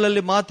ಟೈಮ್ ಟೇಬಲ್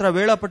ಅಲ್ಲಿ ಮಾತ್ರ,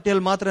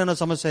 ವೇಳಾಪಟ್ಟಿಯಲ್ಲಿ ಮಾತ್ರ ಏನೋ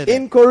ಸಮಸ್ಯೆ ಇದೆ.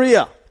 In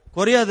Korea,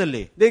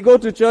 ಕೊರಿಯಾದಲ್ಲಿ they go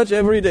to church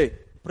every day.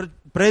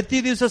 ಪ್ರತಿ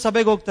ದಿವಸ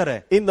ಸಭೆಗೆ ಹೋಗ್ತಾರೆ.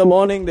 In the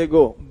morning they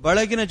go.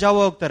 ಬೆಳಗಿನ ಜಾವ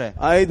ಹೋಗ್ತಾರೆ.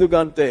 5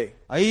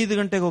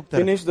 ಗಂಟೆಗೆ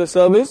ಹೋಗ್ತಾರೆ. Finish the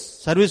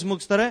service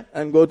ಮುಗಿಸ್ತಾರೆ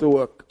and go to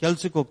work.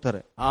 ಕೆಲ್ಸಕ್ಕೆ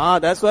ಹೋಗ್ತಾರೆ.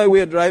 That's why we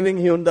are driving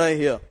Hyundai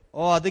here.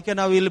 ಅದಕ್ಕೆ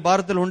ನಾವು ಇಲ್ಲಿ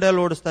ಭಾರತದಲ್ಲಿ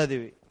ಹುಂಡೈಯಲ್ಲಿ ಓಡಿಸ್ತಾ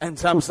ಇದೀವಿ. And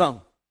Samsung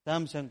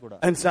ಕೂಡ.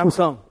 And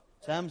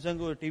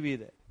ಸ್ಯಾಮ್ಸಂಗ್ ಟಿವಿ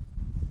ಇದೆ.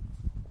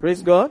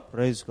 Praise God.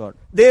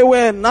 They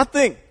were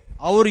nothing.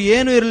 ಅವರು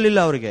ಏನು ಇರಲಿಲ್ಲ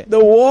ಅವರಿಗೆ.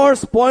 The war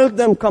spoiled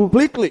them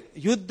completely.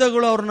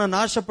 ಯುದ್ಧಗಳು ಅವರನ್ನ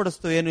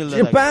ನಾಶಪಡಿಸ್ತು. ಏನು ಇಲ್ಲ.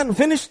 Japan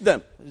finished them.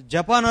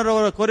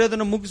 ಜಪಾನರವರ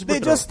ಕೊರಿಯಾದನ್ನು ಮುಗಿಸಿಬಿಟ್ರು.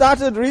 They just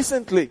started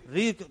recently.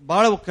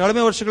 ಬಹಳ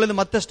ಕಡಿಮೆ ವರ್ಷಗಳಿಂದ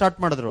ಮತ್ತೆ ಸ್ಟಾರ್ಟ್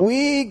ಮಾಡಿದ್ರು.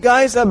 We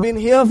guys have been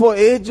here for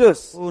ages.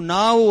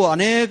 ನಾವು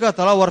ಅನೇಕ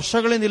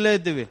ವರ್ಷಗಳಿಂದ ಇಲ್ಲೇ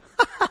ಇದ್ದೀವಿ.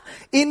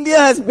 India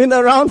has been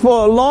around for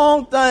a long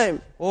time.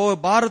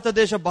 Bharat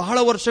ದೇಶ ಬಹಳ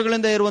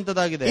ವರ್ಷಗಳಿಂದ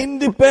ಇರುವಂತದ್ದಾಗಿದೆ.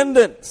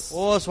 Independence.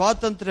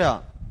 ಸ್ವಾತಂತ್ರ್ಯ.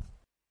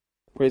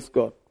 Praise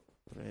God.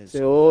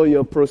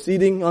 You're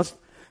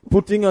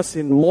putting us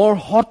in more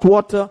hot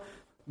water,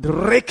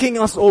 raking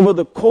us over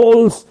the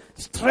coals,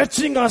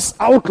 stretching us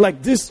out like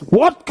this.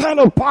 What kind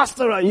of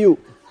pastor are you?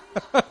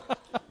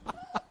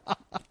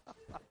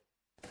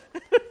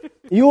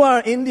 You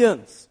are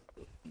Indians.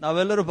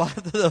 ನಾವೆಲ್ಲರೂ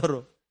ಭಾರತದವರು.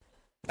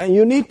 And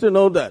you need to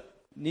know that.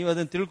 ನೀವು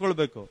ಅದನ್ನು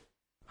ತಿಳ್ಕೊಳ್ಬೇಕು.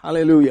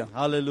 Hallelujah.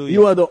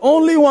 You are the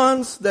only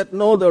ones that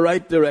know the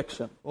right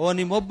direction.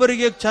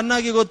 ನಿಮ್ಮೊಬ್ಬರಿಗೆ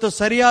ಚೆನ್ನಾಗಿ ಗೊತ್ತು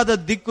ಸರಿಯಾದ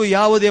ದಿಕ್ಕು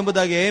ಯಾವುದು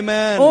ಎಂಬುದಾಗಿ.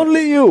 Amen.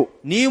 Only you.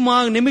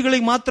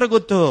 ನಿಮಗೆ ಮಾತ್ರ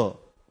ಗೊತ್ತು.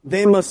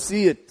 They must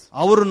see it.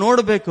 ಅವರು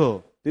ನೋಡಬೇಕು.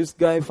 This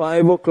guy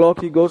 5 o'clock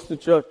he goes to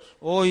church.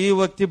 ಈ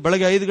ವ್ಯಕ್ತಿ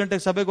ಬೆಳಗ್ಗೆ 5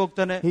 ಗಂಟೆಗೆ ಸಭೆಗೆ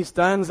ಹೋಗ್ತಾನೆ. He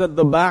stands at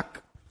the back.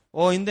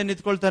 ಹಿಂದೆ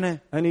ನಿಂತ್ಕೊಳ್ತಾನೆ.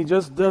 And he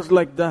just does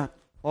like that.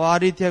 ಆ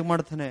ರೀತಿಯಾಗಿ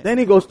ಮಾಡ್ತಾನೆ. Then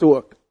he goes to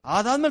work.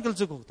 ಅದಾದ್ಮೇಲೆ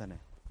ಕೆಲಸಕ್ಕೆ ಹೋಗ್ತಾನೆ.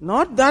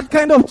 Not that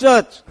kind of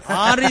church.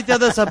 ಆ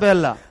ರೀತಿಯಾದ ಸಭೆ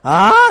ಅಲ್ಲ.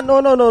 No.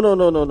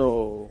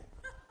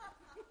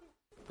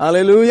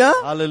 Hallelujah.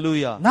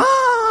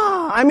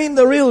 I mean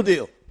the real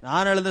deal.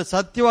 ನಾನು ಹೇಳಿದ್ರೆ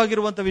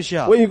ಸತ್ಯವಾಗಿರುವಂತ ವಿಷಯ.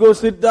 Where you go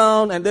sit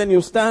down and then you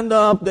stand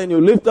up, then you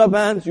lift up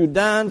hands, you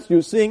dance, you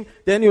sing,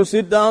 then you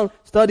sit down,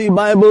 study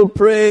Bible,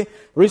 pray,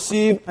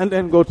 receive and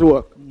then go to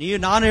work.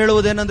 ನಾನು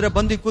ಹೇಳುವುದೇನೆಂದ್ರೆ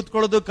ಬಂದು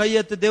ಕೂತ್ಕೊಳ್ಳೋದು, ಕೈ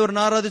ಎತ್ತಿ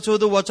ದೇವರನ್ನ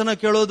ಆರಾಧಿಸೋದು, ವಚನ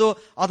ಕೇಳೋದು,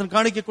 ಅದನ್ನ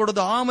ಕಾಣಿಕೆ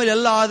ಕೊಡೋದು, ಆಮೇಲೆ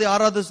ಎಲ್ಲ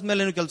ಆರಾಧಿಸಿದ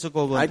ಮೇಲೆ ನೀವು ಕೆಲಸಕ್ಕೆ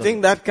ಹೋಗೋದು. I think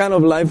that kind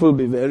of life will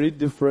be very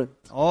different.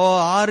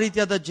 ಆ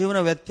ರೀತಿಯಾದ ಜೀವನ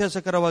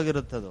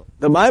ವ್ಯತ್ಯಾಸಕರವಾಗಿರುತ್ತದೆ.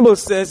 The Bible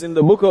says in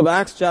the book of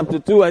Acts chapter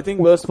 2, I think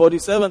verse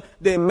 47,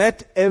 they met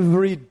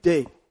every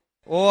day.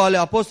 ಅಲ್ಲಿ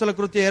ಅಪೊಸ್ತಲ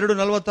ಕೃತ್ಯ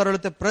 2:46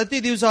 ಹೇಳುತ್ತೆ, ಪ್ರತಿ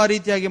ದಿವಸ ಆ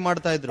ರೀತಿಯಾಗಿ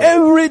ಮಾಡ್ತಾ ಇದ್ರು.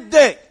 Every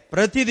day.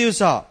 ಪ್ರತಿ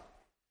ದಿವಸ.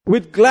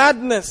 With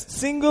gladness,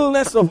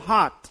 singleness of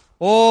heart.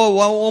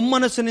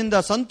 ಒಮ್ಮನಸ್ಸಿನಿಂದ,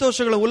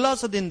 ಸಂತೋಷಗಳ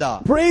ಉಲ್ಲಾಸದಿಂದ.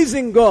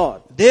 Praising God.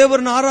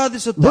 ದೇವರನ್ನು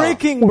ಆರಾಧಿಸುತ್ತಾ.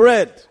 Breaking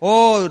bread.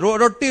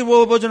 ರೊಟ್ಟಿ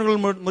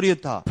ಭೋಜನಗಳನ್ನು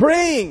ಮುರಿಯುತ್ತಾ.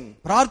 Praying.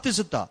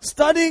 ಪ್ರಾರ್ಥಿಸುತ್ತಾ.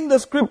 Studying the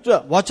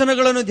scripture.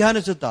 ವಚನಗಳನ್ನು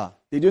ಧ್ಯಾನಿಸುತ್ತಾ.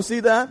 Did you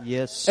see that?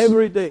 Yes.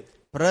 Every day.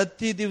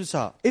 ಪ್ರತಿ ದಿವಸ.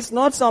 It's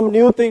not some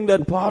new thing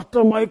that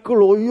Pastor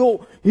Michael,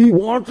 he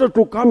wanted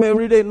to come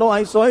every day. No,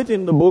 I saw it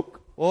in the book.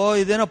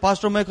 ಇದೇನೋ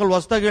pastor Michael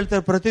ಹೊಸದಾಗಿ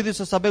ಹೇಳ್ತಾರೆ, ಪ್ರತಿ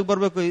ದಿವಸ ಸಭೆಗೆ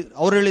ಬರಬೇಕು.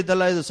 ಅವ್ರು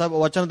ಹೇಳಿದ್ದಲ್ಲ, ಇದು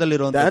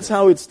ವಚನದಲ್ಲಿರುವಂತ. That's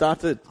how it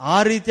started. ಆ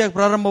ರೀತಿಯಾಗಿ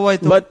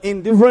ಪ್ರಾರಂಭವಾಯಿತು. But in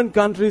different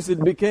countries it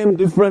became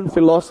different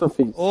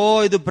philosophies.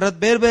 ಇದು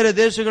ಬೇರೆ ಬೇರೆ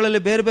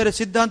ದೇಶಗಳಲ್ಲಿ ಬೇರೆ ಬೇರೆ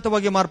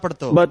ಸಿದ್ಧಾಂತವಾಗಿ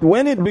ಮಾರ್ಪಡ್ತು. But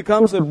when it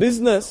becomes a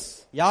business,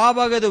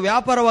 ಯಾವಾಗ ಇದು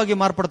ವ್ಯಾಪಾರವಾಗಿ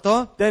ಮಾರ್ಪಡ್ತೋ,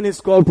 then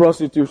it's called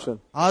prostitution.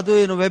 ಅದು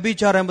ಏನು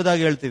ವ್ಯಭಿಚಾರ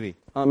ಎಂಬುದಾಗಿ ಹೇಳ್ತೀವಿ.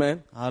 Amen.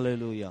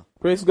 Hallelujah.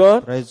 Praise God.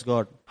 Praise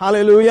God.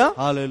 Hallelujah.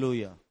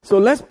 Hallelujah. So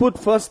let's put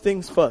first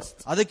things first.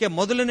 ಅದಕ್ಕೆ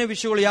ಮೊದಲನೇ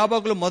ವಿಷಯಗಳು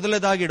ಯಾವಾಗಲೂ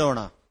ಮೊದಲನೇದಾಗಿಡೋಣ.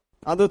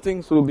 Other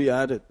things will be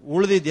added.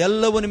 ಉಳಿದಿದ್ದು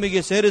ಎಲ್ಲವೂ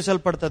ನಿಮಗೆ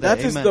ಸೇರಿಸಲ್ಪಡ್ತದೆ.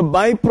 That is the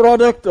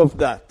byproduct of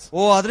that.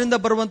 ಅದರಿಂದ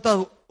ಬರುವಂತ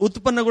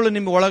ಉತ್ಪನ್ನಗಳು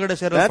ನಿಮ್ಮ ಒಳಗಡೆ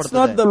ಸೇರಿಸಲ್ಪಡ್ತದೆ. That's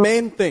not the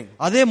main thing.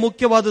 ಅದೇ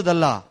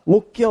ಮುಖ್ಯವಾದುದಲ್ಲ.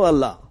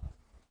 ಮುಖ್ಯವಲ್ಲ.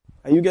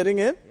 Are you getting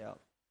it? Yeah.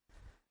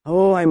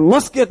 I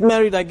must get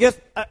married.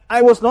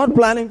 I was not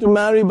planning to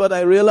marry, but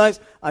I realized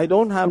I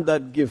don't have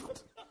that gift.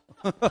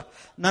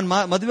 ನಾನು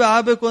ಮದುವೆ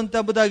ಆಗಬೇಕು ಅಂತ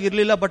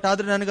ಎಂಬುದಾಗಿರ್ಲಿಲ್ಲ, ಬಟ್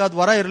ಆದ್ರೆ ನನಗೆ ಅದು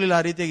ವರ ಇರಲಿಲ್ಲ,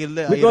 ಆ ರೀತಿಯಾಗಿ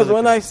ಇರಲಿಲ್ಲ. Because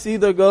when I see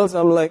the girls,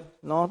 I'm like,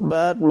 not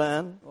bad,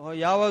 man.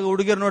 ಯಾವಾಗ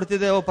ಹುಡುಗಿಯರು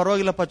ನೋಡ್ತಿದ್ದೆ,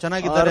 ಪರವಾಗಿಲ್ಲಪ್ಪ,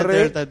 ಚೆನ್ನಾಗಿದ್ದಾರೆ ಅಂತ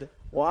ಹೇಳ್ತಾ ಇದ್ದೆ.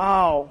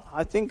 Wow,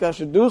 I think I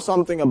should do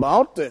something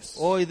about this.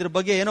 ಇದ್ರ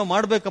ಬಗ್ಗೆ ಏನೋ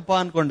ಮಾಡ್ಬೇಕಪ್ಪ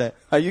ಅನ್ಕೊಂಡೆ.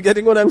 Are you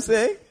getting what I'm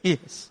saying?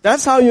 Yes.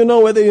 That's how you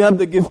know whether you have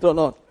the gift or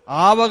not.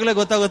 ಆವಾಗಲೇ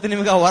ಗೊತ್ತಾಗುತ್ತೆ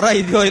ನಿಮಗೆ ಆ ವರ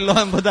ಇದೆಯೋ ಇಲ್ಲೋ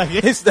ಎಂಬುದಾಗಿ.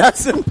 It's that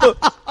simple.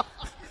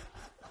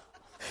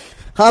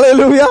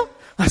 Hallelujah.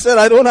 I said,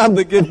 I don't have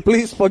the gift.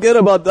 Please forget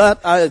about that.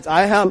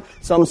 I have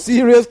some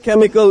serious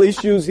chemical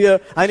issues here.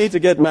 I need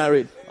to get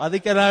married.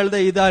 ಅದಕ್ಕೆ ನಾನು ಹೇಳಿದೆ,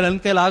 ನನ್ನ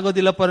ಕೈಲಿ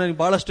ಆಗೋದಿಲ್ಲಪ್ಪ, ನನಗೆ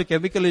ಬಹಳಷ್ಟು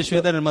ಕೆಮಿಕಲ್ ಇಶ್ಯೂ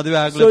ಇದೆ, ನನ್ನ ಮದುವೆ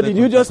ಆಗಲ್ಲ. So did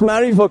you just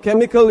marry for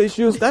chemical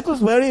issues? That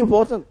was very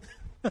important.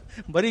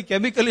 ಬರೀ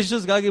ಕೆಮಿಕಲ್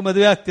ಇಶ್ಯೂಸ್ ಗಾಗಿ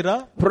ಮದುವೆ ಆಗ್ತೀರಾ?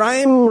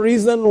 Prime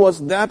reason was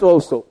that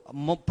also.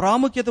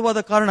 ಪ್ರಾಮುಖ್ಯವಾದ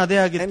ಕಾರಣ ಅದೇ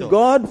ಆಗಿತ್ತು. And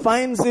God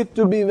finds it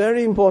to be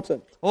very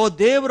important.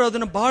 ದೇವರು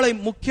ಅದನ್ನು ಬಹಳ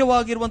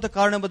ಮುಖ್ಯವಾಗಿರುವಂತ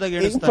ಕಾರಣ ಎಂಬುದಾಗಿ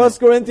ಹೇಳ್ತಾನೆ. In 1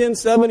 Corinthians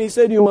 7 he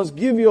said, you must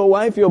give your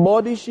wife your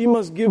body, she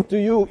must give to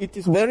you. It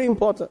is very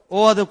important.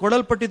 ಅದು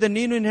ಕೊಡಲ್ಪಟ್ಟಿದೆ,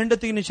 ನೀನು ನಿನ್ನ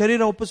ಹೆಂಡತಿಗೆ ನಿನ್ನ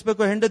ಶರೀರ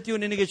ಒಪ್ಪಿಸಬೇಕು, ಹೆಂಡತಿಯು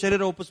ನಿನಗೆ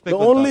ಶರೀರ ಒಪ್ಪಿಸಬೇಕು.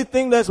 The only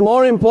thing that's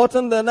more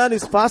important than that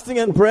is fasting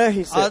and prayer,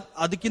 he said.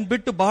 ಅದಕ್ಕಿಂತ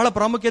ಬಿಟ್ಟು ಬಹಳ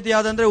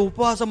ಪ್ರಾಮುಖ್ಯತೆಯಾದಂದ್ರೆ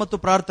ಉಪವಾಸ ಮತ್ತು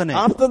ಪ್ರಾರ್ಥನೆ.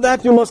 After that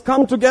you must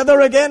come together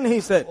again,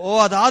 he said.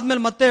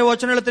 ಅದಾದ್ಮೇಲೆ ಮತ್ತೆ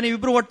ವಚನ ಹೇಳ್ತಾನೆ,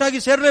 ಇಬ್ರು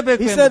ಒಟ್ಟಾಗಿ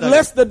ಸೇರಲೇಬೇಕು. He said,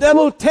 lest the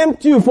devil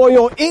tempt you for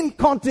your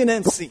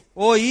incontinency.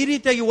 ಈ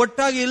ರೀತಿಯಾಗಿ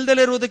ಒಟ್ಟಾಗಿ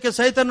ಇಲ್ದಲೇ ಇರುವುದಕ್ಕೆ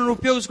ಸೈತಾನನ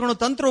ಉಪಯೋಗಿಸಿಕೊಂಡು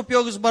ತಂತ್ರ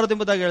ಉಪಯೋಗಿಸಬಾರದು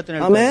ಎಂಬುದಾಗಿ ಹೇಳ್ತಾನೆ.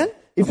 Amen.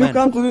 If you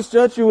come to this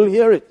church, you will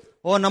hear it.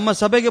 ಓ ನಮ್ಮ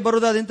ಸಭೆಗೆ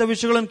ಬರುವುದಾದ ಇಂಥ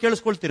ವಿಷಯಗಳನ್ನು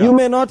ಕೇಳಿಸ್ಕೊಳ್ತೀರಾ. You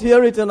may not hear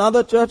it in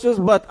other churches,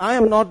 but I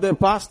am not their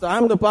pastor. I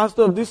am the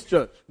pastor of this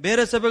church.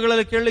 ಬೇರೆ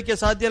ಸಭೆಗಳಲ್ಲಿ ಕೇಳಲಿಕ್ಕೆ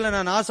ಸಾಧ್ಯ ಇಲ್ಲ.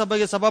 ನಾನು ಆ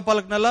ಸಭೆಗೆ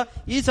ಸಭಾಪಾಲಕನಲ್ಲ,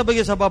 ಈ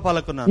ಸಭೆಗೆ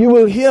ಸಭಾಪಾಲಕನ. You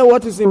will hear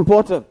what is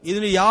important.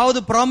 ಇದನ್ನು ಯಾವುದು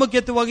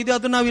ಪ್ರಾಮುಖ್ಯತೆವಾಗಿದೆ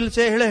ಅದು ನಾವು ಇಲ್ಲಿ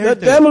The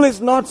ಹೇಳ್ತೇವೆ. devil is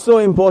not so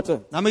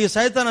important. ನಮಗೆ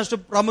ಸೈತಾನ ಅಷ್ಟು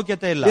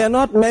ಪ್ರಾಮುಖ್ಯತೆ ಇಲ್ಲ. There are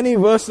not many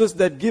verses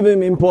that give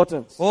him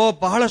importance. ಓ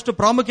ಬಹಳಷ್ಟು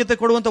ಪ್ರಾಮುಖ್ಯತೆ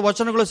ಕೊಡುವಂತ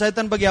ವಚನಗಳು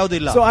ಸೈತಾನ್ ಬಗ್ಗೆ ಯಾವುದೂ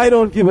ಇಲ್ಲ. So I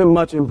don't give him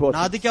much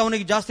importance. ಅದಕ್ಕೆ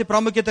ಅವನಿಗೆ ಜಾಸ್ತಿ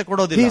ಪ್ರಾಮುಖ್ಯತೆ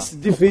ಕೊಡೋದಿಲ್ಲ. He's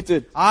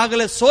defeated.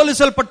 ಆಗಲೇ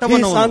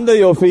ಸೋಲಿಸಲ್ಪಟ್ಟವನು. He's under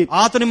your feet.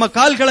 ಆತ ನಿಮ್ಮ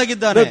ಕಾಲ್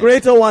ಕೆಳಗಿದ್ದಾನೆ. The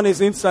greater one is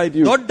inside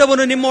you.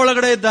 ದೊಡ್ಡವನು ನಿಮ್ಮ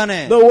ಒಳಗಡೆ ಇದ್ದಾನೆ.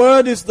 The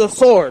word is the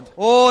sword.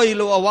 ಓ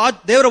ಇಲ್ಲಿ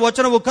ದೇವರ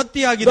ವಚನವು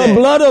ಕತ್ತಿಯಾಗಿದೆ. The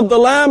blood of the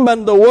lamb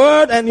and the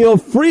word and your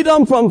freedom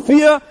from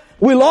fear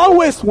will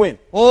always win.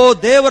 ಓ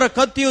ದೇವರ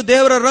ಕತ್ತಿಯು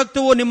ದೇವರ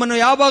ರಕ್ತವು ನಿಮ್ಮನ್ನು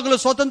ಯಾವಾಗಲೂ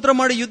ಸ್ವತಂತ್ರ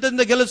ಮಾಡಿ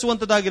ಯುದ್ಧದಿಂದ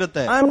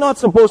ಗೆಲ್ಲಿಸುವಂತದ್ದಾಗಿರುತ್ತೆ. I am not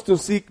supposed to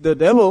seek the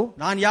devil.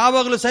 ನಾನು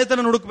ಯಾವಾಗಲೂ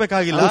ಸೈತಾನನ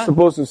ಹುಡುಕಬೇಕಾಗಿಲ್ಲ. I am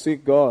supposed to seek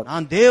God.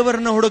 ನಾನು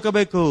ದೇವರನ್ನ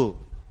ಹುಡುಕಬೇಕು.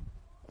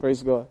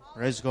 Praise God.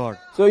 Praise God.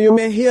 So you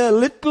may hear a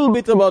little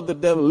bit about the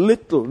devil,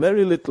 little,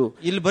 very little.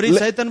 ಇಲ್ಲಿ ಬರೀ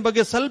ಸೈತಾನ್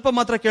ಬಗ್ಗೆ ಸ್ವಲ್ಪ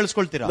ಮಾತ್ರ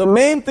ಕೇಳಿಸ್ಕೊಳ್ತೀರಾ. The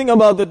main thing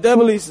about the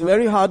devil is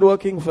very hard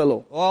working fellow.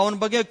 ಓ ಅವನ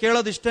ಬಗ್ಗೆ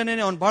ಕೇಳೋದು ಇಷ್ಟೇನೆ,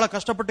 ಅವನು ಬಹಳ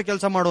ಕಷ್ಟಪಟ್ಟು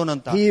ಕೆಲಸ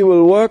ಮಾಡೋನಂತ. He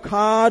will work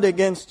hard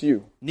against you.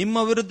 ನಿಮ್ಮ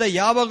ವಿರುದ್ಧ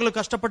ಯಾವಾಗಲೂ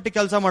ಕಷ್ಟಪಟ್ಟು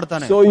ಕೆಲಸ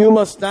ಮಾಡ್ತಾನೆ. So you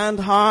must stand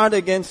hard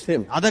against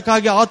him.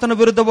 ಅದಕ್ಕಾಗಿ ಆತನ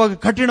ವಿರುದ್ಧವಾಗಿ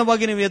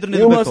ಕಠಿಣವಾಗಿ ನೀವು ಎದುರು You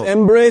ನಿಲ್ಲಬೇಕು. must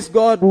embrace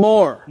God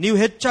more. ನೀವು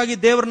ಹೆಚ್ಚಾಗಿ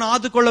ದೇವರನ್ನ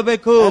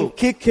ಆದುಕೊಳ್ಳಬೇಕು. And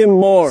kick him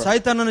more.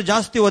 ಸೈತಾನನ್ನು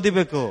ಜಾಸ್ತಿ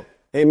ಒದಿಬೇಕು.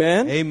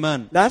 Amen. Amen.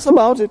 That's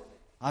about it.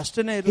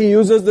 ಅಷ್ಟೇನೆ. He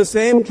uses the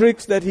same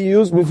tricks that he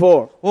used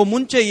before. ಓ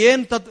ಮುಂಚೆ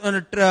ಏನ್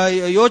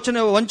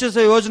ಯೋಚನೆ ವಂಚಿಸ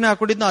ಯೋಜನೆ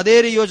ಹಾಕೊಂಡಿದ್ನೋ ಅದೇ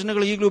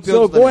ಯೋಜನೆಗಳು ಈಗಲೂ So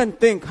go ಉಪಯೋಗಿಸ್ತಾನೆ. and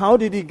think, how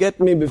did he get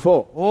me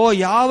before? ಓ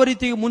ಯಾವ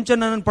ರೀತಿ ಮುಂಚೆ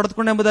ನನ್ನನ್ನು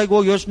ಪಡೆದುಕೊಂಡೆ ಎಂಬುದಾಗಿ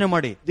ಹೋಗಿ ಯೋಚನೆ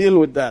ಮಾಡಿ. Deal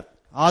with that.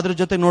 ಅದ್ರ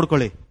ಜೊತೆ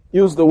ನೋಡ್ಕೊಳ್ಳಿ.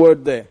 Use the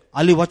word there.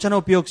 ಅಲ್ಲಿ ವಚನ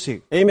ಉಪಯೋಗಿಸಿ.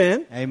 Amen.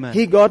 Amen.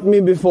 He got me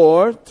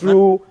before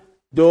through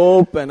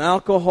dope and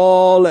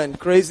alcohol and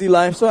crazy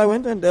life. So I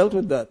went and dealt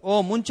with that.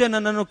 ಓ ಮುಂಚೆ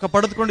ನನ್ನನ್ನು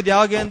ಪಡೆದುಕೊಂಡಿದ್ದು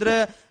ಯಾವಾಗ ಅಂದ್ರೆ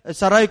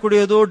ಸರಾಯಿ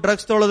ಕುಡಿಯೋದು,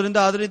 ಡ್ರಗ್ಸ್ ತೊಗೊಳೋದ್ರಿಂದ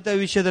ಅದರಿಂದ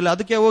ವಿಷಯದಲ್ಲಿ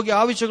ಅದಕ್ಕೆ ಹೋಗಿ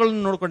ಆ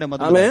ವಿಷಯಗಳನ್ನು ನೋಡ್ಕೊಂಡೆ.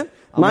 Amen.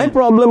 My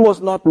problem was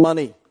not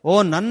money. ಓ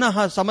ನನ್ನ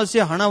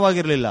ಸಮಸ್ಯೆ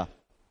ಹಣವಾಗಿರ್ಲಿಲ್ಲ.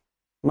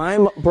 My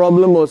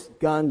problem was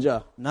ganja.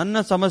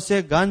 ನನ್ನ ಸಮಸ್ಯೆ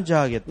ಗಾಂಜಾ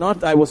ಆಗಿತ್ತು.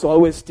 Not I was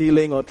always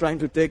stealing or trying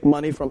to take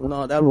money from.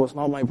 No, that was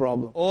not my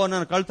problem. ಓ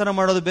ನಾನು ಕಳ್ತನ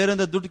ಮಾಡೋದು,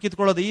 ಬೇರೆಯಿಂದ ದುಡ್ಡು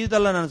ಕಿತ್ಕೊಳ್ಳೋದು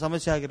ಇದೆಲ್ಲ ನನ್ನ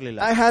ಸಮಸ್ಯೆ ಆಗಿರ್ಲಿಲ್ಲ.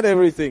 I had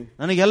everything.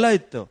 ನನಗೆಲ್ಲ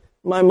ಇತ್ತು.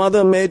 My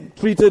mother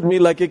treated me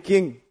like a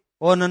king.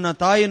 ಓ ನನ್ನ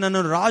ತಾಯಿ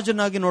ನನ್ನನ್ನು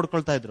ರಾಜನಾಗಿ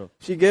ನೋಡ್ಕೊಳ್ತಾ ಇದ್ರು.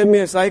 She gave me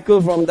a cycle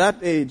from that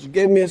age,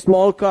 gave me a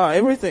small car,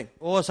 everything.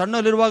 O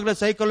ಸಣ್ಣಲ್ಲಿರುವಾಗಲೇ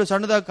cycle,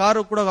 ಸಣ್ಣದಾದ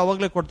ಕಾರು ಕೂಡ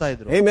ಅವಾಗಲೇ ಕೊಡ್ತಾ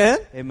ಇದ್ರು. Amen.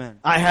 Amen.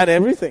 I had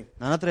everything.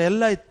 ನನ್ನ ಹತ್ರ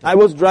ಎಲ್ಲ ಇತ್ತು. I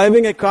was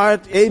driving a car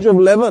at age of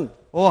 11.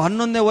 ಓ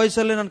 11ನೇ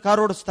ವಯಸ್ಸಲ್ಲಿ ನಾನು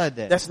ಕಾರ್ ಓಡಿಸ್ತಾ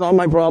ಇದ್ದೆ. That's not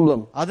my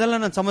problem. ಅದೆಲ್ಲ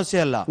ನನ್ನ ಸಮಸ್ಯೆ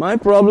ಅಲ್ಲ. My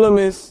problem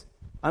is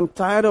I'm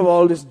tired of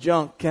all this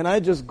junk. Can I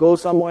just go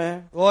somewhere?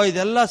 ಓ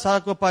ಇದೆಲ್ಲ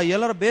ಸಾಕಪ್ಪ,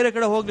 ಎಲ್ಲರೂ ಬೇರೆ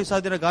ಕಡೆ ಹೋಗ್ಲಿ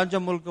ಸಾಧ್ಯ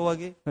ಗಾಂಜಾ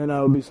ಮೂಲಕವಾಗಿ. And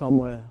I'll be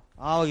somewhere.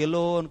 ಆವಾಗ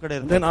ಎಲ್ಲೋ ಒಂದ್ ಕಡೆ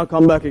ಇರುತ್ತೆ. Then I'll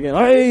come back again.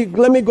 Hey,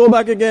 let me go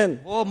back again.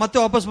 ಓ ಮತ್ತೆ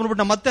ವಾಪಸ್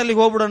ಬಂದ್ಬಿಟ್ಟು ಮತ್ತೆ ಅಲ್ಲಿಗೆ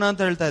ಹೋಗ್ಬಿಡೋಣ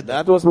ಅಂತ ಹೇಳ್ತಾ ಇದ್ದೆ.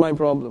 That was my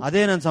problem.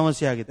 ಅದೇ ನನ್ನ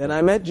ಸಮಸ್ಯೆ ಆಗಿತ್ತು. Then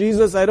I met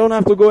Jesus. I don't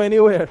have to go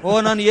anywhere.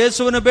 ಓ ನಾನು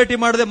ಯೇಸುವನ್ನ ಭೇಟಿ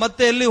ಮಾಡಿದೆ,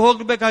 ಮತ್ತೆ ಎಲ್ಲಿ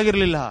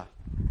ಹೋಗ್ಬೇಕಾಗಿರ್ಲಿಲ್ಲ.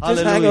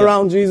 Just hang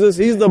around Jesus.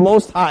 He's the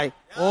most high.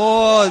 ಓ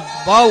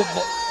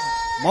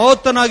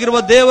ಮಹೋತ್ತನಾಗಿರುವ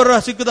ದೇವರ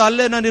ಸಿಕ್ಕದ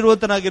ಅಲ್ಲೇ ನಾನು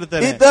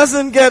ಇರುವಂತನಾಗಿರ್ತೇನೆ. It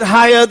doesn't get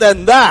higher than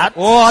that.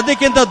 ಓ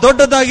ಅದಕ್ಕಿಂತ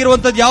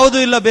ದೊಡ್ಡದಾಗಿರುವಂತದ್ದು ಯಾವುದೂ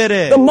ಇಲ್ಲ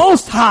ಬೇರೆ. The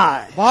most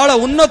high. ಬಹಳ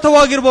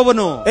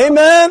ಉನ್ನತವಾಗಿರುವವನು.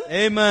 Amen.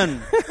 Amen.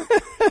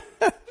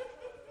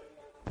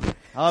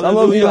 Some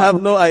of you have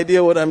no idea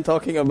what I'm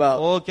talking about.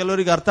 ಓ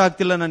ಕೆಲವರಿಗೆ ಅರ್ಥ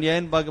ಆಗ್ತಿಲ್ಲ ನಾನು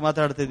ಏನ್ ಬಗ್ಗೆ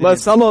ಮಾತಾಡ್ತಿದ್ದೀನಿ. But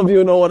some of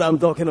you know what I'm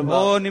talking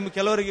about. ಓ ನಿಮ್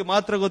ಕೆಲವರಿಗೆ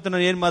ಮಾತ್ರ ಗೊತ್ತು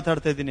ನಾನು ಏನ್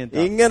ಮಾತಾಡ್ತಾ ಇದ್ದೀನಿ ಅಂತ.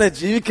 ಇಂಗನೆ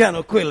ಜೀವಿക്കാൻ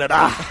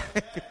ಒಕ್ಕಿಲ್ಲಡಾ.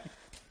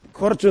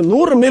 ಖರ್ಚು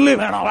 100 ಮಿಲಿ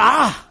ಬೇಡವಾ.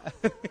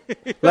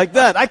 Like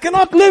that. I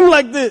cannot live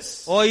like this.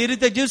 ಓ ಈ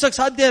ರೀತಿ ಜೀವಿಸಕ್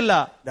ಸಾಧ್ಯ ಇಲ್ಲ.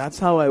 That's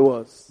how I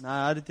was. ನಾ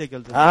ಆ ರೀತಿ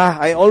ಕೆಲಸ.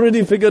 I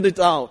already figured it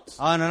out.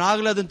 ನಾನು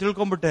ಆಗ್ಲೇ ಅದನ್ನ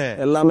ತಿಳ್ಕೊಂಡ್ಬಿಟ್ಟೆ.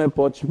 ಎಲ್ಲಾಮೆ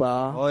ಪೋಚ್ಬಾ.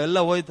 ಓ ಎಲ್ಲ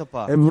ಹೋಯ್ತಪ್ಪ.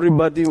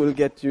 Everybody will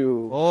get you.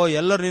 ಓ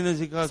ಎಲ್ಲರೂ ನಿನ್ನ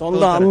ಸಿಕ್ಕ.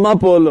 ಸ್ವಂತ ಅಮ್ಮ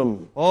ಪೋಲಂ.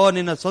 ಓ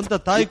ನಿನ್ನ ಸ್ವಂತ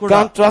ತಾಯಿ ಕೂಡ.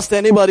 Can't trust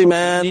anybody,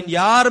 man. ನೀನ್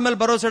ಯಾರ ಮೇಲೆ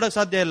ಭರವಸೆ ಇಡಕ್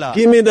ಸಾಧ್ಯ ಇಲ್ಲ.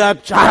 Give me that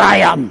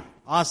charayam.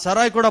 ಆ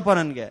ಸರಾಯ್ ಕೊಡಪ್ಪ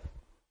ನನ್ಗೆ.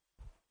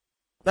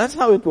 That's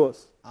how it was.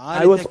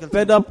 I was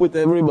fed up with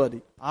everybody.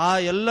 ಆ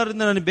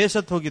ಎಲ್ಲರಿಂದ ನಾನು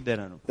ಬೇಸತ್ತು ಹೋಗಿದ್ದೆ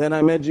ನಾನು. Then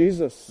I met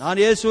Jesus. ನಾನು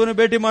ಯೇಸುವನ್ನು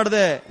ಭೇಟಿ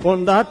ಮಾಡಿದೆ.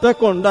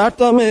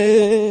 ಕೊಂಡಾಟಮೇ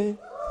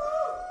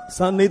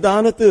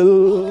ಸನ್ನಿಧಾನത്തിൽ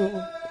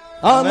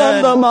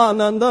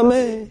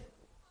ಆನಂದಮೇ.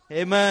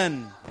 Amen.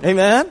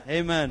 Amen.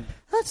 Amen.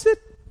 That's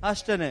it.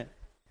 ಅಷ್ಟೇನೆ.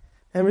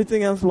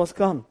 Everything else must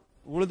come.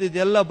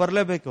 ಉಳಿದಿದ್ದೆಲ್ಲ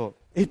ಬರ್ಲೇಬೇಕು.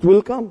 It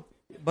will come.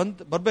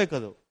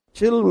 ಬರ್ಬೇಕದು.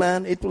 Chill,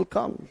 man. It will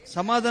come.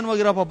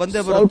 ಸಮಾಧಾನವಾಗಿರಪ್ಪ,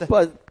 ಬಂದೇ ಬರುತ್ತೆ.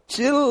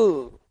 Chill.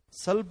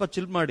 ಸ್ವಲ್ಪ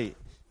ಚಿಲ್ ಮಾಡಿ.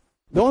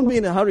 Don't be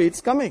in a hurry.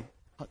 It's coming.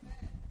 Amen.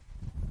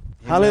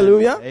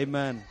 Hallelujah.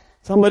 Amen.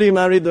 Somebody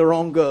married the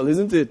wrong girl,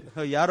 isn't it?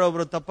 ಯಾರೋ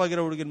ಒಬ್ರು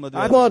ತಪ್ಪಾಗಿರೋ ಹುಡುಗಿನ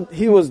ಮದುವೆ. I thought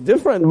he was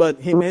different, but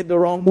he made the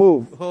wrong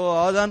move. ಓ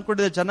ಅದ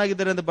ಅನ್ಕೊಂಡಿದ್ದೆ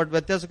ಚೆನ್ನಾಗಿದ್ದಾರೆ ಅಂತ, ಬಟ್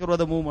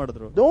ವ್ಯತ್ಯಾಸಕರವಾದ ಮೂವ್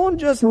ಮಾಡಿದ್ರು. Don't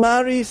just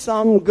marry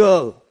some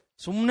girl.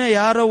 ಸುಮ್ನೆ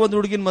ಯಾರೋ ಒಂದು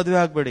ಹುಡುಗಿನ ಮದುವೆ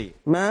ಆಗ್ಬೇಡಿ.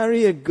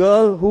 Marry a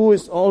girl who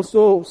is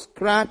also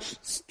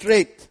scratched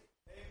straight.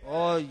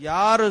 ಓ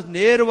ಯಾರು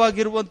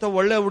ನೇರವಾಗಿರುವಂತ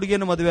ಒಳ್ಳೆ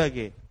ಹುಡುಗಿಯನ್ನು ಮದುವೆ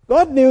ಆಗಿ.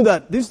 God knew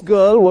that this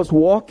girl was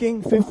walking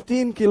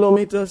 15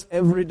 kilometers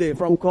every day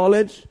from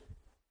college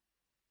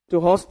to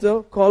hostel,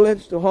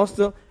 college to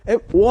hostel,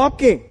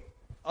 walking.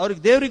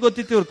 ಅವ್ರಿಗೆ ದೇವ್ರಿಗೆ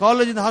ಗೊತ್ತಿತ್ತು ಇವ್ರು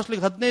ಕಾಲೇಜಿಂದ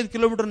ಹಾಸ್ಟೆಲ್ಗೆ 15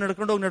 ಕಿಲೋಮೀಟರ್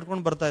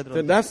ನಡ್ಕೊಂಡು ಬರ್ತಾ ಇದ್ರು.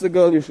 So that's the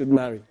girl you should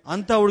marry.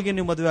 ಅಂತ ಹುಡುಗಿ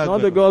ನೀವು ಮದುವೆ ಆಗಬೇಕು.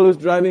 Not the girl who's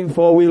driving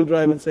 4-wheel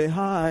drive and say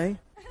hi.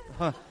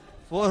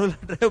 4-wheel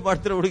drive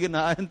ಮಾಡ್ತಿರೋ ಹುಡುಗಿ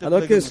ನಾ ಅಂತ.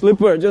 Okay,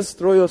 slipper, just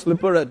throw your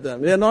slipper at them.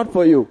 They are not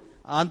for you.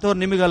 ಅಂತವ್ರು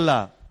ನಿಮಗಲ್ಲ.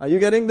 Are you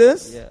getting this?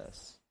 Yes.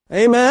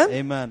 Amen.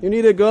 Amen. You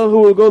need a girl who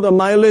will go the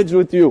mileage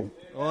with you.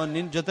 ಓ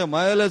ನಿನ್ ಜೊತೆ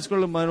mileage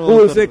ಗಳು who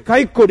will say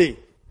ಕೈ ಕೊಡಿ.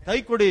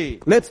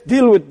 Let's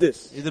deal with this.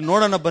 ಇದು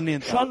ನೋಡೋಣ ಬನ್ನಿ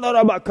ಅಂತ.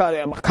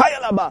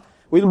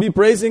 We'll be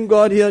praising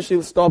God here.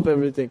 She'll stop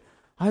everything.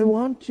 I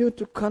want you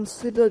to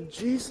consider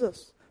Jesus.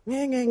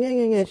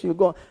 She'll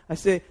go. I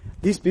say,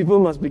 these people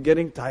must be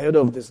getting tired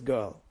of this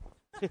girl.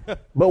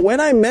 But when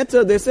I met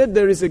her, they said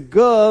there is a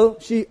girl.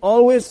 She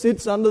always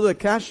sits under the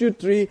cashew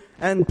tree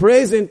and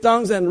prays in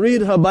tongues and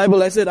read her Bible.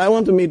 I said, I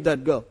want to meet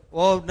that girl.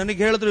 ಓ ನನಗೆ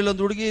ಹೇಳಿದ್ರು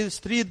ಇಲ್ಲೊಂದು ಹುಡುಗಿ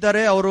ಸ್ತ್ರೀ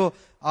ಇದ್ದಾರೆ, ಅವರು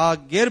ಆ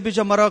gear ಬೀಜ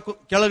ಮರ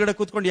ಕೆಳಗಡೆ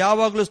ಕೂತ್ಕೊಂಡು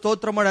ಯಾವಾಗ್ಲೂ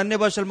ಸ್ತೋತ್ರ ಮಾಡಿ ಅನ್ಯ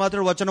ಭಾಷೆಯಲ್ಲಿ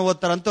ಮಾತ್ರ ವಚನ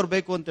ಓದ್ತಾರೆ, ಅಂತವ್ರು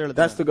ಬೇಕು ಅಂತ ಹೇಳಿದ್ರು.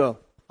 That's the girl.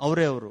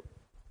 ಅವರೇ ಅವರು.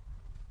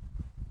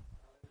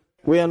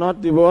 We are not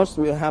divorced,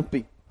 we are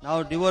happy. ನಾವು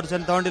ಡಿವೋರ್ಸ್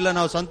ಅಂತ ತಗೊಂಡಿಲ್ಲ,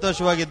 ನಾವು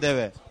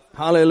ಸಂತೋಷವಾಗಿದ್ದೇವೆ.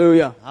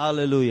 Hallelujah.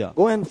 Hallelujah.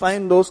 Go and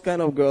find those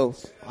kind of girls.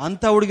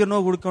 ಅಂತ ಹುಡುಗಿನ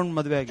ಹುಡ್ಕೊಂಡು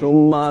ಮದುವೆ ಆಗಿ.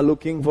 Chumma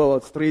looking for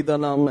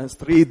Stridhanam and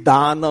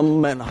Stridhanam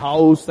and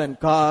house and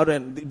car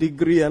and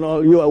degree and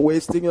all. You are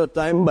wasting your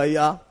time,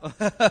 bhaiya.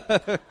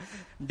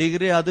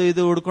 Degree ಅದು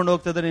ಇದು ಹುಡ್ಕೊಂಡು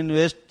ಹೋಗ್ತದೆ, ನೀನು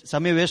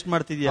ಸಮಯ ವೇಸ್ಟ್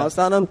ಮಾಡ್ತಿದ್ಯಾ.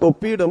 ಅವಸಾನ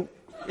ತೊಪ್ಪಿಡಂ.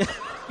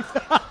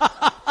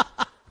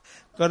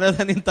 ಕೊನೆದ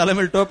ನಿನ್ ತಲೆ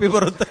ಮೇಲೆ ಟೋಪಿ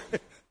ಬರುತ್ತೆ.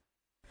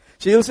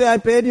 She will say, I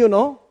paid you,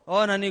 no?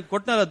 ಓ ನಾನು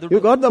ಕೊಟ್ಟನಲ್ಲ ದುಡ್ಡು.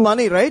 You got the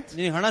money, right?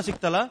 ನೀನ್ ಹಣ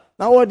ಸಿಕ್ತಲ್ಲ.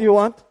 Now what do you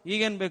want?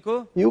 ಈಗೇನ್ ಬೇಕು?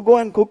 You go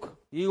and cook.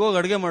 ಈಗ ಹೋಗಿ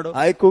ಅಡಿಗೆ ಮಾಡು.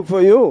 I cook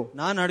for you.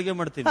 ನಾನು ಅಡಿಗೆ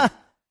ಮಾಡ್ತೀನಿ.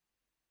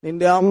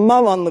 ನಿಂದೆ ಅಮ್ಮ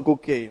ಬಂದು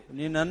ಕುಕ್ ಹೇಯು.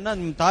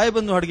 ನಿಮ್ ತಾಯಿ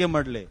ಬಂದು ಅಡಿಗೆ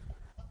ಮಾಡ್ಲಿ.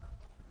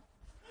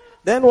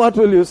 Then what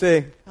will you say?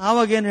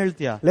 ಆವಾಗ ಏನ್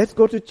ಹೇಳ್ತೀಯ? Let's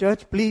go to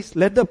church, please.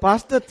 Let the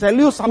pastor tell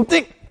you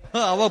something.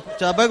 ಅವಾಗ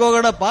ಸಭೆಗೆ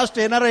ಹೋಗೋಣ, ಪಾಸ್ಟ್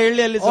ಏನಾರ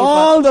ಹೇಳಿ ಅಲ್ಲಿ.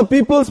 All the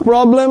people's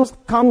problems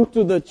come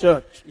to the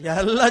church.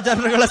 ಎಲ್ಲ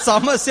ಜನಗಳ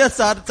ಸಮಸ್ಯೆ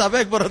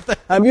ಸಭೆಗೆ ಬರುತ್ತೆ.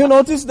 Have you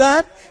noticed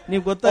that?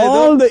 ನೀವು ಗೊತ್ತಾಯ್ತು?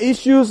 All the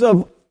issues of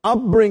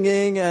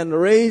upbringing and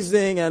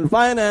raising and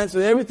finance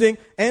and everything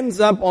ends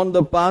up on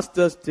the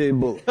pastor's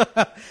table.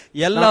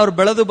 ಎಲ್ಲ ಅವ್ರು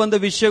ಬೆಳೆದು ಬಂದ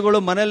ವಿಷಯಗಳು,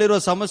 ಮನೆಯಲ್ಲಿರೋ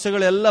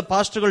ಸಮಸ್ಯೆಗಳು ಎಲ್ಲ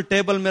ಪಾಸ್ಟರ್ಗಳ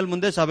ಟೇಬಲ್ ಮೇಲೆ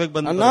ಮುಂದೆ ಸಭೆಗೆ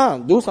ಬಂದ. ಅಣ್ಣ,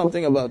 do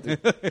something about it.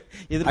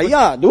 ಅಯ್ಯ,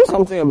 do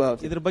something about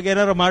it. ಇದ್ರ ಬಗ್ಗೆ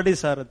ಏನಾರ ಮಾಡಿ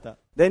ಸರ್ ಅಂತ.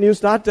 Then you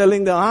start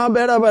telling them,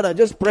 ಬೇಡ,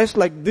 just press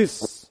like this.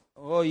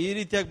 ಓ ಈ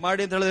ರೀತಿಯಾಗಿ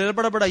ಮಾಡಿ ಅಂತ ಹೇಳಿದ್ರೆ,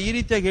 ಬೇಡ ಈ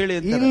ರೀತಿಯಾಗಿ ಹೇಳಿ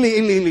ಅಂತ.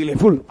 ಇಲ್ಲಿ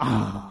full.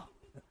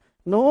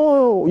 No,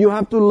 you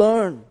have to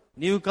learn.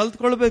 ನೀವು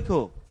ಕಲ್ತ್ಕೊಳ್ಬೇಕು.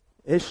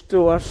 ಎಷ್ಟು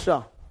ವರ್ಷ,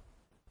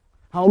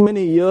 how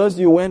many years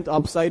you went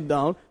upside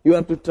down, you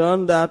have to turn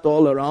that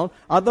all around.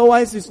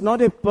 Otherwise, it's not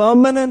a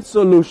permanent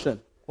solution.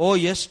 ಓ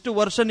ಎಷ್ಟು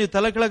ವರ್ಷ ನೀವು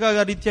ತಲೆ ಕೆಳಗಾಗ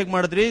ರೀತಿಯಾಗಿ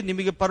ಮಾಡಿದ್ರಿ,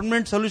 ನಿಮಗೆ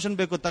ಪರ್ಮನೆಂಟ್ ಸೊಲ್ಯೂಷನ್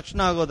ಬೇಕು, ತಕ್ಷಣ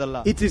ಆಗೋದಲ್ಲ.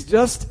 It is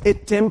just a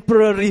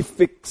temporary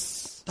fix.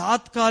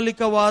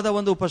 ತಾತ್ಕಾಲಿಕವಾದ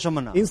ಒಂದು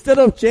ಉಪಶಮನ. Instead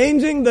of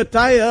changing the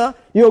tire,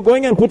 you are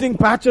going and putting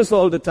patches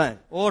all the time.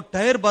 ಓ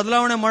ಟೈರ್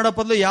ಬದಲಾವಣೆ ಮಾಡೋ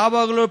ಬದಲು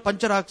ಯಾವಾಗಲೂ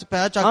ಪಂಚರ್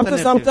ಪ್ಯಾಚ್ ಆಗ್ತಾನೆ. After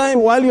some time,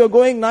 while you are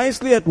going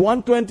nicely at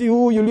 120,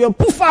 you'll hear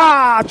puffa,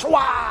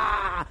 chwa,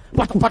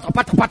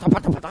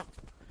 pata.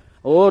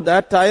 Oh,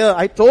 that tire!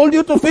 I told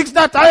you to fix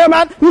that tire,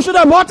 man. You should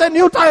have bought a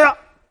new tire.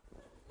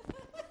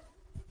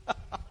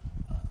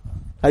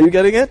 Are you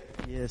getting it?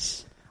 Yes.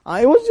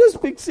 I was just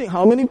fixing.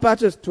 How many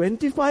patches?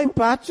 25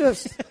 patches.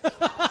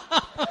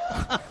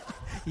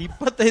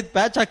 25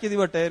 patch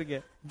ಹಾಕಿದೀವ ಟೈರ್ಗೆ.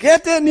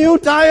 Get a new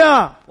tire.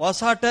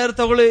 ಹೊಸ tyre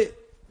ತಗೊಳ್ಳಿ.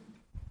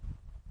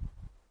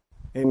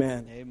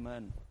 Amen.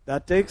 Amen.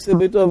 That takes a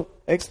bit of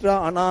extra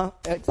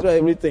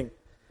everything.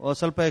 ಓ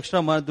ಸ್ವಲ್ಪ extra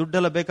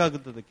ದುಡ್ಡೆಲ್ಲ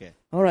ಬೇಕಾಗುತ್ತೆ ಅದಕ್ಕೆ.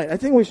 All right, I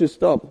think we should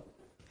stop.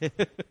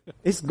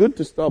 It's good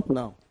to stop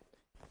now.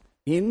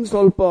 In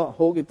ಸ್ವಲ್ಪ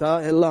ಹೋಗಿತಾ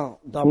ಎಲ್ಲ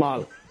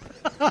Dhamaal.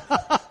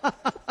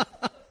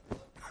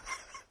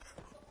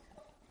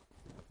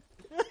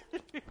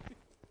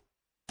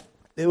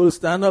 They will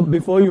stand up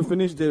before you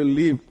finish, they will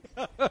leave.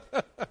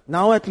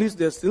 Now at least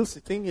they're still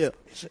sitting here.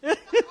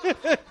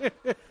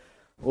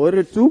 Or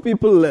 2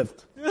 people left.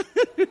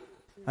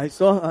 I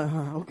saw,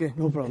 okay,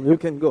 no problem, you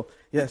can go.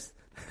 Yes.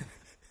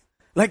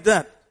 Like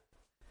that.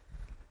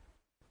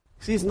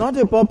 See, it's not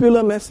a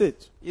popular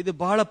message. ಇದು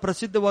ಬಹಳ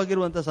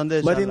ಪ್ರಸಿದ್ಧವಾಗಿರುವಂತ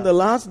ಸಂದೇಶ. But in the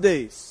last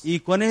days, ಈ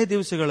ಕೊನೆಯ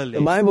ದಿವಸಗಳಲ್ಲಿ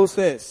the Bible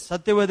says,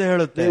 ಸತ್ಯವೇದ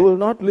ಹೇಳುತ್ತೆ, they will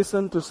not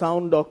listen to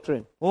sound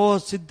doctrine. ಓ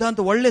ಸಿದ್ಧಾಂತ,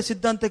 ಒಳ್ಳೆ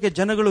ಸಿದ್ಧಾಂತಕ್ಕೆ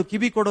ಜನಗಳು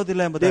ಕಿವಿ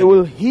ಕೊಡೋದಿಲ್ಲ ಎಂಬುದಾಗಿ. They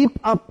will heap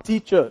up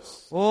teachers.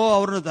 ಓ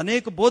ಅವ್ರನ್ನ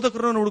ಅನೇಕ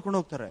ಬೋಧಕರನ್ನು ಹುಡುಕೊಂಡು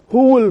ಹೋಗ್ತಾರೆ.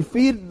 Who will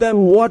feed them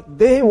what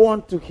they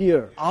want to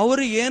hear.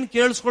 ಅವ್ರಿಗೆ ಏನ್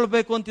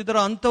ಕೇಳಿಸ್ಕೊಳ್ಬೇಕು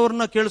ಅಂತಿದಾರೋ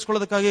ಅಂತವ್ರನ್ನ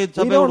ಕೇಳಿಸ್ಕೊಳ್ಳೋದಕ್ಕಾಗಿ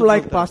We don't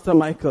like Pastor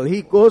Michael.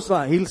 He goes,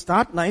 he'll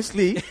start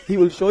nicely. He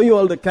will show you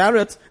all the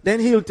carrots. Then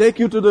he will take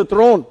you to the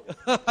throne.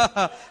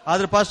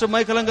 ಆದ್ರೆ pastor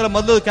Michael ಅಂಗಲ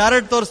ಮೊದಲು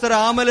carrot ತೋರಿಸ್ತಾರೆ,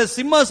 ಆಮೇಲೆ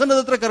ಸಿಂಹಾಸನದ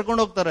ಹತ್ರ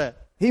ಕರ್ಕೊಂಡು ಹೋಗ್ತಾರೆ.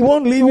 He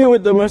won't leave you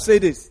with the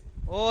Mercedes.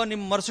 ಓ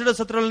ನಿಮ್ ಮರ್ಸಿಡಸ್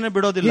ಹತ್ರನೇ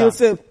ಬಿಡೋದಿಲ್ಲ. He will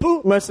say,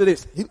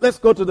 Mercedes, let's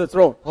go to the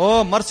throne. O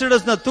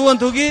Mercedes ನ ತೂ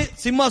ಅಂತ ಹೋಗಿ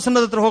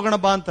ಸಿಂಹಾಸನದ ಹತ್ರ ಹೋಗೋಣ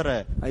ಬಾ ಅಂತಾರೆ.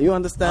 Are you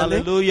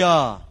understanding? Hallelujah.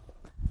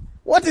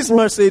 What is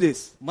Mercedes?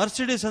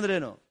 Mercedes ಅಂದ್ರೆ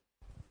ಏನು?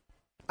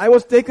 I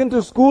was taken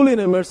to school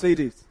in a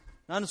Mercedes.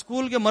 ನಾನು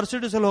ಸ್ಕೂಲ್ಗೆ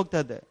ಮರ್ಸಿಡೀಸ್ ಅಲ್ಲಿ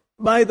ಹೋಗ್ತಾ ಇದ್ದೆ.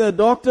 By the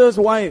doctor's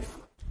wife.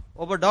 ಓ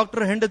ಒಬ್ಬ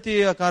ಡಾಕ್ಟರ್ ಹೆಂಡತಿ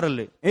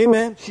ಕಾರಲ್ಲಿ.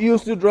 Amen. She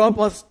used to drop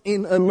us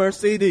in a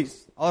Mercedes.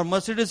 ಅವ್ರ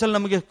ಮರ್ಸಿಡೀಸ್ ಅಲ್ಲಿ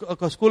ನಮಗೆ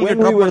ಸ್ಕೂಲ್ಗೆ When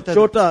we ಡ್ರಾಪ್ were ಮಾಡ್ತಾ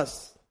ಇದ್ರು. chotas.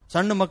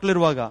 ಸಣ್ಣ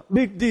ಮಕ್ಕಳಿರುವಾಗ.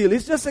 Big deal.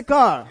 It's just a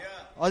car.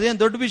 ಅದೇನ್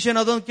ದೊಡ್ಡ ವಿಷಯ,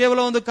 ಅದೊಂದು ಕೇವಲ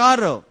ಒಂದು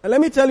car. Let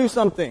me tell you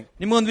something.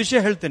 ನಿಮ್ಗೊಂದು ವಿಷಯ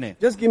ಹೇಳ್ತೀನಿ.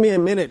 Just give me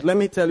a minute. Let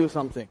me tell you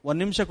something. ಒಂದ್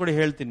ನಿಮಿಷ ಕೊಡಿ,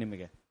 ಹೇಳ್ತೀನಿ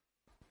ನಿಮಗೆ.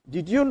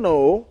 Did you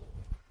know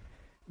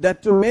that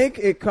to make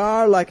a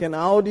car like an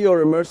Audi or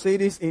a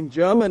Mercedes in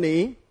Germany,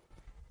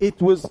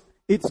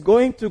 it's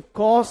going to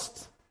cost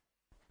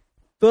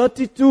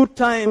 32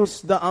 times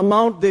the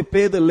amount they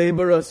pay the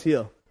laborers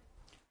here.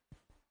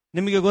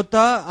 ನಿಮಗೆ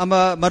ಗೊತ್ತಾ,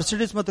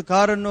 Mercedes ಮತ್ತು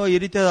ಕಾರನ್ನು, ಈ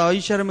ರೀತಿಯ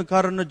ಐಷಾರಾಮಿ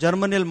ಕಾರನ್ನು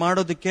ಜರ್ಮನಿಯಲ್ಲಿ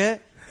ಮಾಡೋದಕ್ಕೆ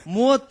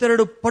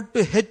 32 ಪಟ್ಟು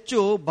ಹೆಚ್ಚು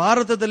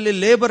ಭಾರತದಲ್ಲಿ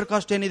ಲೇಬರ್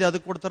ಕಾಸ್ಟ್ ಏನಿದೆ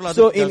ಅದಕ್ಕೆ ಕೊಡ್ತಾರಲ್ಲ.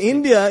 So in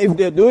India, if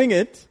they're doing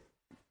it,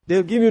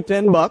 they'll give you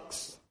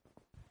 $10.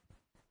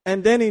 And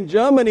then in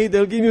Germany,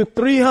 they'll give you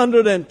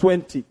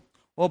 320.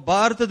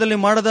 ಭಾರತದಲ್ಲಿ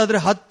ಮಾಡೋದಾದ್ರೆ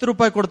 10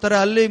 ರೂಪಾಯಿ ಕೊಡ್ತಾರೆ,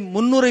 ಅಲ್ಲಿ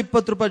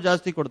 320 ರೂಪಾಯಿ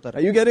ಜಾಸ್ತಿ ಕೊಡ್ತಾರೆ.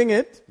 Are you getting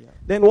it?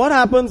 Then what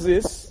happens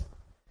is,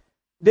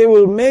 they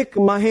will make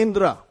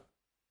Mahindra.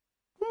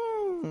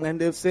 And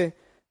they'll say,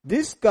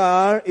 this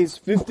car is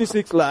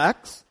 56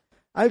 lakhs.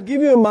 I'll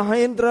give you a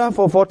Mahindra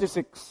for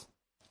 46.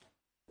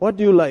 What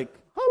do you like?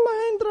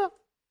 Mahindra.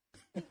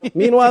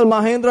 Meanwhile,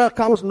 Mahindra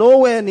comes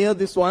nowhere near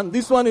this one.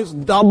 This one is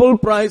double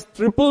price,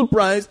 triple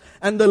price,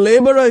 and the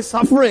laborer is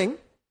suffering.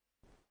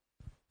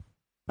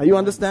 Are you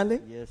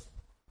understanding? Yes.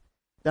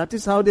 That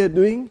is how they're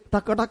doing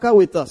taka-taka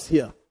with us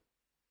here.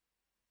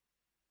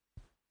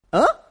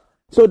 Huh?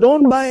 So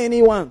don't buy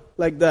anyone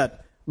like that.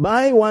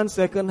 Buy one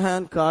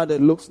second-hand car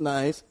that looks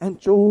nice and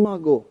chumma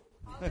go.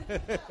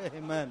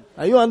 Amen.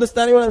 Are you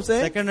understanding what I'm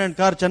saying? Second hand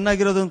car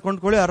ಚೆನ್ನಾಗಿರೋದನ್ನ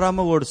ಕೊಂಡ್ಕೊಳ್ಳಿ,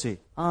 ಆರಾಮಾಗಿ ಓಡಿಸಿ.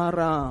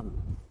 Aram.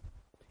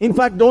 In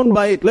fact, don't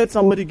buy it. Let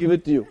somebody give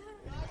it to you.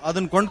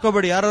 ಅದನ್ನ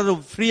ಕೊಂಡ್ಕೋಬೇಡಿ, ಯಾರು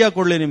free ಆಗಿ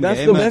ಕೊಡ್ಲಿ ನಿಮ್ಗೆ.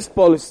 That's the best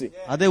policy.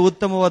 ಅದೇ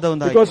ಉತ್ತಮವಾದ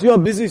ಒಂದು. Because you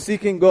are busy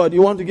seeking God.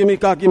 You want to give me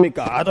car, give me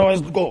car.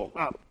 Otherwise, go.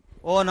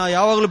 ನಾವು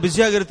ಯಾವಾಗಲೂ ಬಿಸಿ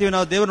ಆಗಿರ್ತೀವಿ,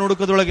 ನಾವು ದೇವರ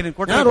ಹುಡುಕೋದ್ರೊಳಗೆ.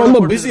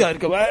 Busy.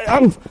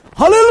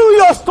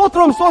 Hallelujah.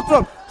 Stotram,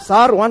 stotram.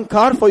 Sir, one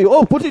car for you.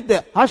 Oh, put it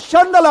there.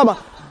 Hashandalama.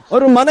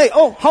 Or money.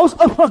 Oh, house.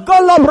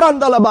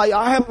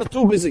 I am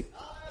too busy.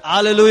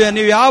 Hallelujah.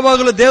 ನೀವು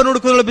ಯಾವಾಗಲೂ ದೇವರ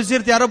ಹುಡುಕೋದ್ರೊಳಗೆ ಬಿಸಿ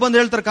ಇರ್ತೀವಿ, ಯಾರೋ ಬಂದು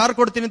ಹೇಳ್ತಾರೆ ಕಾರ್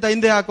ಕೊಡ್ತೀನಿ ಅಂತ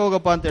ಹಿಂದೆ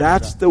ಹಾಕೋಗಪ್ಪ ಅಂತ.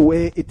 That's the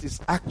way it is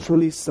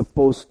actually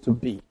supposed to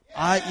be.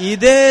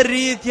 ಇದೇ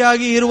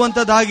ರೀತಿಯಾಗಿ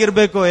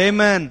ಇರುವಂತದ್ದಾಗಿರ್ಬೇಕು.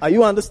 Amen. Are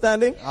you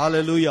understanding?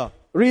 Hallelujah.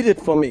 Read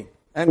it for me.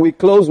 And we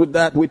close with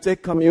that. We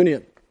take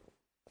communion.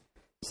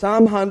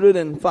 Psalm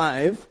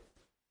 105.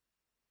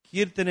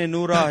 ಕೀರ್ತನೆ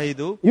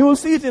 105. You will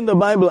see it in the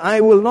Bible. I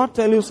will not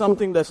tell you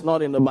something that's not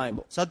in the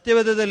Bible.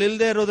 ಸತ್ಯವೇದದಲ್ಲಿ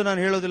ಇಲ್ಲದೆ ಇರೋದು ನಾನು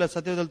ಹೇಳೋದಿಲ್ಲ,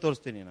 ಸತ್ಯವೇದದಲ್ಲಿ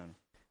ತೋರಿಸ್ತೀನಿ ನಾನು.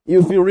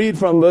 If you read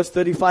from verse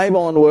 35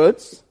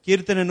 onwards,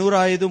 ಕೀರ್ತನೆ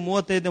 105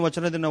 35ನೇ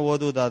ವಚನದಿಂದ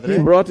ಓದುವುದಾದ್ರೆ,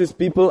 he brought his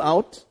people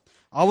out.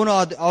 ಅವನು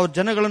ಅವ್ರ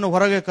ಜನಗಳನ್ನು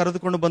ಹೊರಗೆ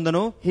ಕರೆದುಕೊಂಡು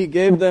ಬಂದನು. He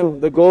gave them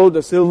the gold,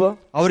 the silver.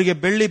 ಅವರಿಗೆ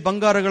ಬೆಳ್ಳಿ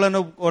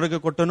ಬಂಗಾರಗಳನ್ನು ಹೊರಗೆ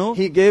ಕೊಟ್ಟನು.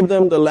 He gave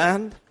them the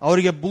land.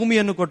 ಅವರಿಗೆ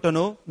ಭೂಮಿಯನ್ನು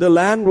ಕೊಟ್ಟನು. The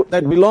land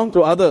that belonged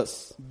to others.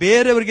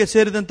 ಬೇರೆಯವರಿಗೆ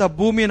ಸೇರಿದಂತ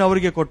ಭೂಮಿಯನ್ನು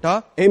ಅವರಿಗೆ ಕೊಟ್ಟ.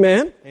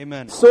 Amen.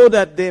 Amen. So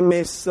that they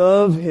may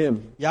serve him.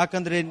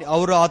 ಯಾಕಂದ್ರೆ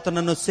ಅವರು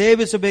ಆತನನ್ನು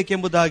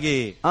ಸೇವಿಸಬೇಕೆಂಬುದಾಗಿ.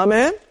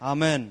 Amen.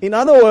 Amen. In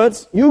other words,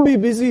 you be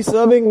busy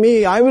serving me,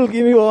 I will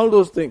give you all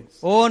those things.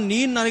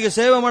 ನೀನ್ ನನಗೆ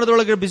ಸೇವೆ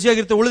ಮಾಡೋದ್ರೊಳಗೆ ಬಿಸಿ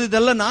ಆಗಿರ್ತೀವಿ,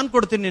 ಉಳಿದಿದ್ದೆಲ್ಲ ನಾನ್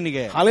ಕೊಡ್ತೀನಿ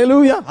ನಿನಗೆ.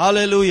 Hallelujah.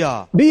 Hallelujah.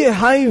 Be a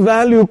high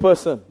value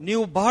person.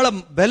 ನೀವು ಬಹಳ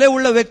ಬೆಲೆ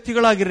ಉಳ್ಳ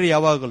ವ್ಯಕ್ತಿಗಳಾಗಿರ್ರಿ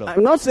ಯಾವಾಗಲೂ.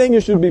 I'm not saying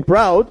you should be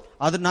proud.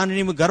 ಅದು ನಾನು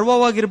ನಿಮ್ಗೆ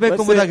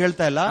ಗರ್ವವಾಗಿರ್ಬೇಕು ಎಂಬುದಾಗಿ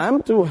ಹೇಳ್ತಾ ಇಲ್ಲ. I'm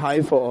too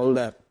high for all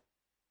that.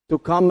 To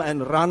come and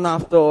run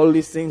after all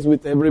these things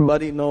with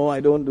everybody. No, I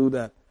don't do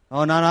that.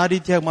 ನಾನು ಆ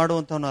ರೀತಿಯಾಗಿ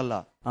ಮಾಡುವಂತವನಲ್ಲ.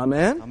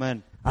 Amen. Amen.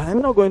 I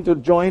am not going to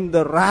join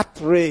the rat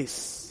race.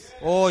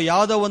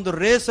 ಯಾವ್ದೋ ಒಂದು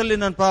race ಅಲ್ಲಿ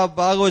ನಾನು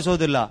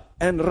ಭಾಗವಹಿಸೋದಿಲ್ಲ.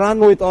 And run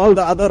with all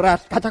the other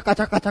rats. Kacha,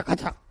 kacha, kacha,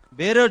 kacha.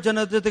 ಬೇರೆಯವ್ರ ಜನ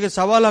ಜೊತೆಗೆ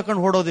ಸವಾಲು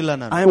ಹಾಕೊಂಡು ಹೊಡೋದಿಲ್ಲ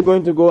ನಾನು. I am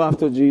going to go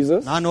after Jesus.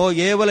 ನಾನು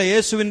ಕೇವಲ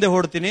ಯೇಸುವಿಂದ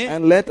ಹೊಡ್ತೀನಿ.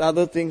 And let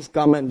other things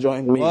come and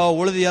join me.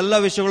 ಉಳಿದ ಎಲ್ಲಾ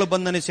ವಿಷಯಗಳು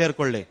ಬಂದು ನನಗೆ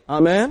ಸೇರ್ಕೊಳ್ಳಿ.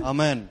 Amen.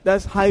 Amen.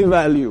 That's high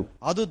value.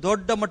 ಅದು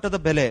ದೊಡ್ಡ ಮಟ್ಟದ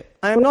ಬೆಲೆ.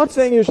 I am not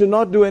saying you should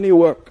not do any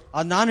work.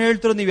 ನಾನು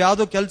ಹೇಳ್ತಿರೋ ನೀವು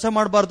ಯಾವ್ದೋ ಕೆಲಸ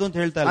ಮಾಡಬಾರ್ದು ಅಂತ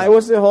ಹೇಳ್ತಾ ಇಲ್ಲ. I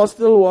was a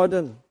hostel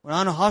warden.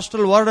 ನಾನು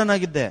ಹಾಸ್ಟೆಲ್ ವಾರ್ಡನ್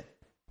ಆಗಿದ್ದೆ.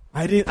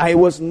 I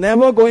was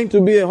never going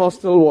to be a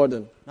hostel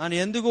warden. ನಾನು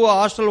ಎಂದಿಗೂ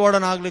ಹಾಸ್ಟೆಲ್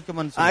ವಾರ್ಡನ್ ಆಗ್ಲಿಕ್ಕೆ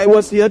ಮನಸ್ಸು. I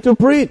was here to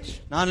preach.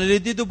 ನಾನು ಇಲ್ಲಿ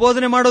ಇದ್ದಿದ್ದು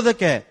ಬೋಧನೆ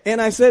ಮಾಡೋದಕ್ಕೆ. And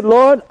I said,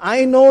 Lord,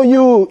 I know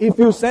you. If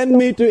you send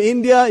me to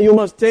India, you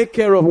must take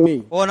care of me.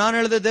 ನಾನು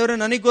ಹೇಳಿದೆ, ದೇವರೇ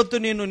ನನಗೆ ಗೊತ್ತು,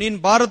 ನೀನ್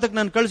ಭಾರತಕ್ಕೆ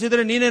ನಾನು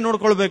ಕಳಿಸಿದ್ರೆ ನೀನೇ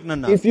ನೋಡ್ಕೊಳ್ಬೇಕು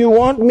ನನ್ನ. If you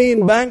want me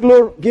in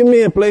Bangalore, give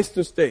me a place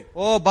to stay.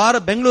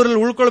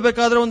 ಬೆಂಗಳೂರಲ್ಲಿ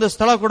ಉಳ್ಕೊಳ್ಬೇಕಾದ್ರೆ ಒಂದು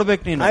ಸ್ಥಳ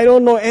ಕೊಡ್ಬೇಕು ನೀನು. I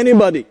don't know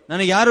anybody.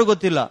 ನನಗೆ ಯಾರು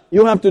ಗೊತ್ತಿಲ್ಲ.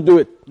 You have to do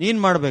it. ನೀನ್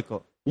ಮಾಡ್ಬೇಕು.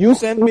 You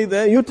send me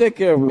there, you take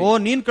care of me.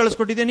 ನೀನ್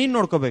ಕಳಿಸ್ಕೊಟ್ಟಿದ್ದೆ, ನೀನ್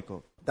ನೋಡ್ಕೋಬೇಕು.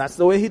 That's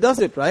the way he does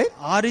it, right?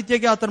 ಆ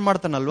ರೀತಿಯಾಗಿ ಆತನ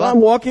ಮಾಡ್ತಾನಲ್ವಾ.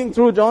 I'm walking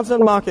through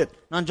Johnson Market.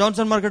 ನಾನು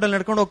ಜಾನ್ಸನ್ ಮಾರ್ಕೆಟ್ ಅಲ್ಲಿ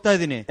ನಡ್ಕೊಂಡು ಹೋಗ್ತಾ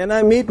ಇದ್ದೀನಿ. And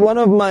I meet one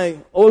of my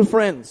old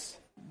friends.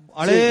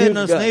 ಹಳೆ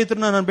ನನ್ನ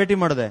ಸ್ನೇಹಿತರನ್ನ ನಾನು ಭೇಟಿ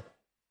ಮಾಡಿದೆ.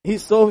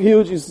 He's so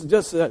huge. He's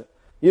just,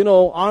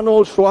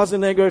 Arnold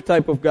Schwarzenegger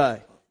type of guy.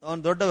 ಅವನು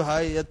ದೊಡ್ಡ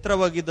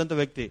ಎತ್ತರವಾಗಿದ್ದಂತ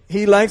ವ್ಯಕ್ತಿ.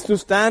 He likes to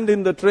stand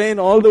in the train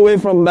all the way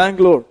from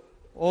Bangalore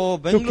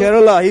to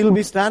Kerala. He'll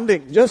be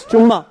standing just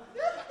chumma.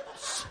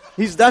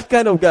 He's that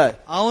kind of guy.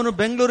 ಅವನು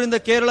ಬೆಂಗಳೂರಿಂದ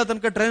ಕೇರಳ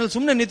ತನಕ train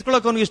ಸುಮ್ಮನೆ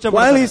ನಿಂತ್ಕೊಳ್ಳೋಕೆ ಅವನಿಗೆ ಇಷ್ಟ.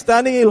 While he's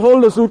standing, he'll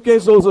hold the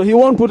suitcase also. He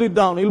won't put it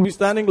down. He'll be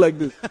standing like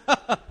this.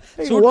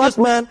 Hey, what,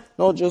 man?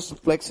 No, just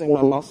flexing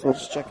my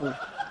muscles, checking.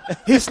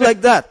 He's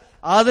like that.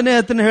 ಅದನ್ನೇ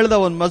ಅತನ ಹೇಳ್ದ,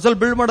 ಒಂದು muscle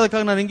build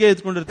ಮಾಡೋದಕ್ಕಾಗಿ ನಾನು ಹಿಂಗೆ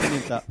ಎತ್ಕೊಂಡಿರ್ತೀನಿ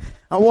ಅಂತ.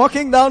 I'm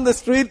walking down the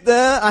street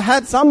there. I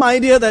had some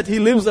idea that he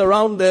lives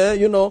around there,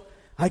 you know.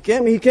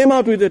 He came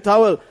out with a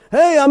towel.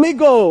 Hey,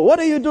 amigo, what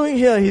are you doing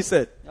here? He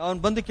said. ಅವನು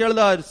ಬಂದು ಕೇಳ್ದ,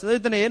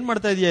 ಸೈತನ ಏನ್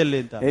ಮಾಡ್ತಾ ಇದೀಯ ಇಲ್ಲಿ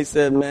ಅಂತ. He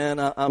said, man,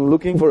 I'm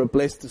looking for a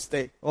place to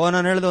stay.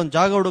 ನಾನು ಹೇಳ್ದೆ, ಒಂದು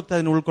ಜಾಗ ಹುಡುಕ್ತಾ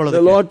ಇದೀನಿ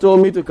ಉಳ್ಕೊಳ್ಳೋದಕ್ಕೆ. The Lord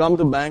told me to come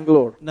to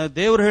Bangalore.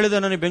 ದೇವರು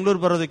ಹೇಳಿದ ನನಗೆ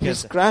ಬೆಂಗಳೂರು ಬರೋದಕ್ಕೆ. He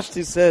scratched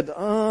his head.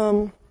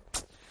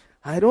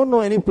 I don't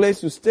know any place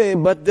to stay,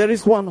 but there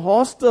is one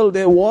hostel.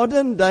 Their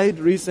warden died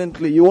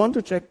recently. You want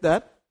to check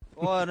that?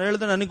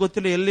 ಹೇಳಿದ್ರೆ ನನಗೆ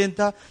ಗೊತ್ತಿಲ್ಲ ಎಲ್ಲಿ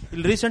ಅಂತ.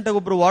 ಇಲ್ಲಿ ರೀಸೆಂಟ್ ಆಗಿ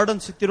ಒಬ್ರು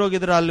ವಾರ್ಡನ್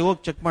ಸಿಕ್ತಿರೋಗಿದ್ರೆ ಅಲ್ಲಿ ಹೋಗಿ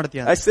ಚೆಕ್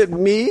ಮಾಡ್ತೀಯ. I said,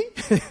 me?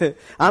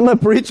 I'm a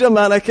preacher,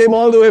 man. I came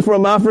all the way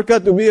from Africa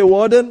to be a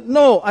warden.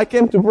 No, I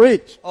came to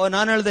preach.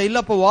 ನಾನು ಹೇಳ್ದೆ,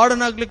 ಇಲ್ಲಪ್ಪ,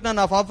 ವಾರ್ಡನ್ ಆಗ್ಲಿಕ್ಕೆ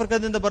ನಾನು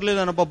ಆಫ್ರಿಕಾದಿಂದ ಬರಲಿಲ್ಲ,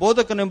 ನಾನೊಬ್ಬ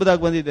ಬೋಧಕನು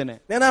ಎಂಬುದಾಗಿ ಬಂದಿದ್ದೇನೆ.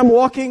 Then I'm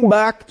walking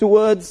back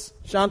towards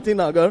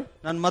Shantinagar.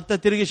 ನಾನು ಮತ್ತೆ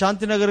ತಿರುಗಿ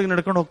ಶಾಂತಿನಗರ್ಗೆ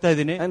ನಡ್ಕೊಂಡು ಹೋಗ್ತಾ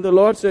ಇದ್ದೀನಿ. And the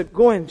Lord said,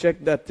 go and check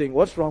that thing.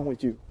 What's wrong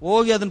with you?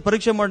 ಹೋಗಿ ಅದನ್ನ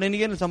ಪರೀಕ್ಷೆ ಮಾಡಿ,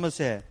 ನಿನಗೇನು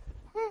ಸಮಸ್ಯೆ?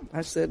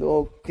 I said,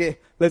 okay,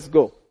 let's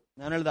go.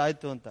 ನಾನು ಹೇಳ್ದೆ,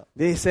 ಆಯ್ತು ಅಂತ.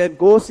 They said,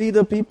 go see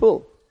the people.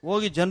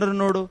 ಹೋಗಿ ಜನರು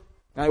ನೋಡು.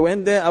 I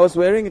went there. I was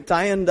wearing a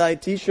tie and dye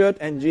t-shirt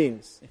and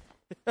jeans.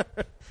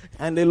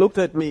 And they looked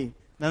at me.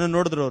 ನನ್ನ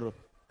ನೋಡಿದ್ರು ಅವರು.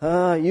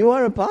 You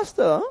are a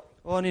pastor?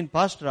 ಓ, ನೀನ್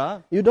ಪಾಸ್ಟ್ರಾ?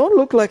 You don't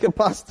look like a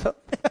pastor.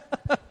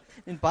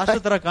 ನೀನ್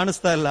pastor ತರ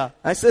ಕಾಣಿಸ್ತಾ ಇಲ್ಲ.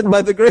 I said,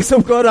 by the grace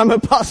of God, I'm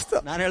a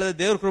pastor. ನಾನು ಹೇಳಿದೆ,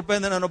 ದೇವ್ರ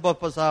ಕೃಪೆಯಿಂದ ನಾನೊಬ್ಬ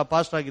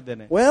ಪಾಸ್ಟರ್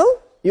ಆಗಿದ್ದೇನೆ. Well,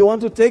 you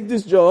want to take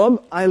this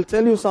job? I'll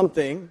tell you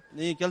something.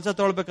 ನೀ ಕೆಲಸ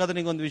ತಗೊಳ್ಬೇಕಾದ್ರೆ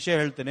ನಿಂಗೊಂದು ವಿಷಯ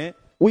ಹೇಳ್ತೀನಿ.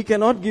 We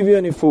cannot give you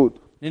any food.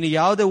 ನಿನಗೆ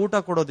ಯಾವುದೇ ಊಟ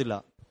ಕೊಡೋದಿಲ್ಲ.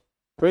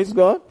 Praise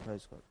God.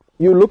 Praise God.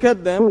 You look at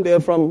them,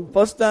 they're from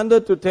first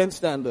standard to 10th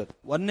standard.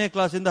 1ನೇ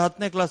class ಇಂದ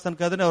 10ನೇ ಕ್ಲಾಸ್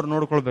ತನಕ ಅದನ್ನ ಅವ್ರು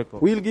ನೋಡ್ಕೊಳ್ಬೇಕು.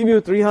 We'll give you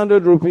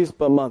 300 rupees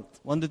per month.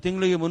 ಒಂದು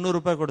ತಿಂಗಳಿಗೆ 300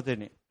 ರೂಪಾಯಿ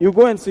ಕೊಡ್ತೀನಿ. You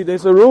go and see,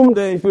 there's a room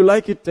there. If you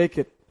like it, take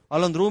it.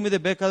 ಅಲ್ಲೊಂದು ರೂಮ್ ಇದೆ,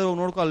 ಬೇಕಾದ್ರೆ ಹೋಗಿ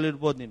ನೋಡ್ಕೊ, ಅಲ್ಲಿ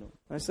ಇರ್ಬೋದು ನೀನು.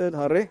 I said,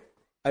 hurry.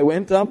 I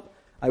went up.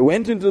 I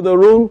went into the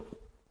room.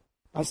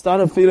 I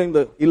started feeling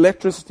the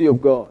electricity of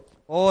God.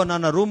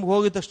 ನಾನು room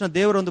ಹೋಗಿದ ತಕ್ಷಣ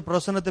ದೇವರ ಒಂದು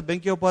ಪ್ರಸನ್ನತೆ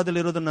ಬೆಂಕಿಯೋಪಾದಿಯಲ್ಲಿ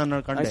ಇರೋದನ್ನ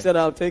ನಾನು ಕಂಡೆ. I said,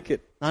 I'll take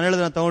it. ನಾನು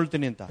ಹೇಳಿದೆ, ನಾನು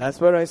ತಗೊಳ್ತೀನಿ ಅಂತ. That's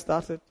where I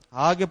started.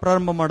 ಹಾಗೆ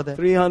ಪ್ರಾರಂಭ ಮಾಡಿದೆ.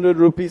 300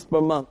 rupees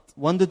per month.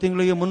 ಒಂದು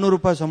ತಿಂಗಳಿಗೆ 300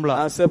 ರೂಪಾಯಿ ಸಂಬಳ.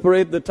 I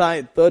separate the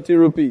tithe, 30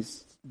 rupees.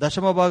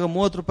 ದಶಮ ಭಾಗ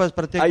 30 ರೂಪಾಯಿ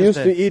ಪ್ರತ್ಯೇಕ. I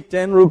used to eat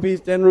 10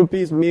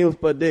 rupees meals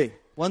per day.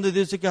 ಒಂದು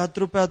ದಿವಸಕ್ಕೆ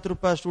 10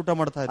 ರೂಪಾಯಿ ಅಷ್ಟು ಊಟ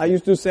ಮಾಡ್ತಾ ಇದ್ದೆ. I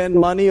used to send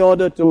money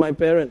order to my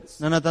parents.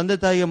 ನನ್ನ ತಂದೆ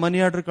ತಾಯಿಗೆ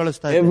ಮನಿ ಆರ್ಡರ್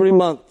ಕಳಿಸ್ತಾ ಇದ್ದೆ. Every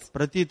month.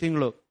 ಪ್ರತಿ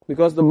ತಿಂಗಳು.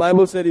 Because the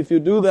Bible said, if you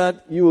do that,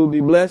 you will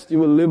be blessed, you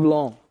will live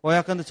long.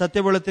 ಯಾಕಂದ್ರೆ ಸತ್ಯ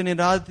ಬೆಳುತ್ತೀನಿ,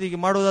 ರಾತ್ರಿಗೆ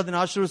ಮಾಡೋದಾದ್ರೆ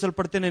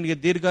ಆಶೀರ್ವದಿಸಲ್ಪಡ್ತೇನೆ, ನಿನಗೆ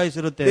ದೀರ್ಘಾಯುಷ್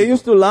ಇರುತ್ತೆ. They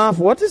used to laugh.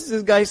 What is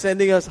this guy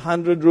sending us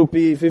 100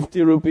 rupee,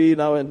 50 rupee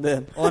now and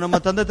then? ನಮ್ಮ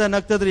ತಂದೆ ತಾಯಿ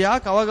ನಗ್ತಿದ್ರು,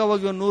 ಯಾಕೆ ಅವಾಗ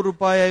 100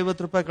 ರೂಪಾಯಿ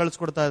 50 ರೂಪಾಯಿ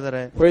ಕಳಿಸ್ಕೊಡ್ತಾ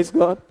ಇದಾರೆ. Praise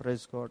God.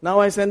 Praise God. Now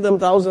I send them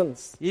thousands.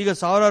 ಈಗ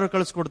ಸಾವಿರಾರು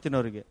ಕಳಿಸ್ಕೊಡ್ತೀನಿ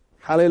ಅವರಿಗೆ.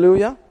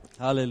 Hallelujah.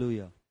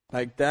 Hallelujah.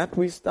 Like that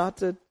we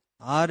started.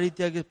 ಆ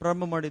ರೀತಿಯಾಗಿ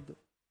ಪ್ರಾರಂಭ ಮಾಡಿದ್ದು.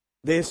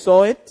 They saw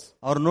it.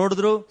 ಅವ್ರು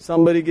ನೋಡಿದ್ರು.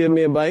 Somebody gave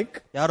me a bike.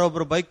 ಯಾರೋ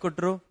ಒಬ್ರು ಬೈಕ್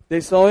ಕೊಟ್ರು.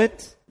 They saw it.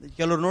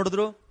 ಕೆಲವರು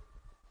ನೋಡಿದ್ರು.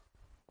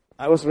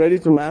 I was ready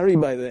to marry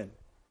by then.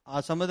 ಆ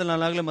ಸಮಯದಲ್ಲಿ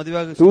ನಾನಾಗ್ಲೇ ಮದುವೆ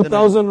ಆಗಿ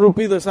 2000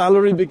 rupees the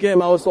salary became.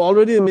 I was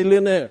already a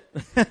millionaire.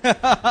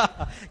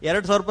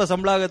 2000 ರೂಪಾಯಿ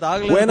ಸಂಬಳ ಆಗುತ್ತೆ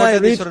ಆಗ್ಲೇ. When I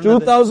reached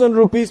 2000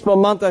 rupees per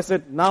month, I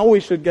said, now we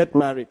should get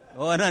married.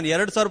 ನಾನು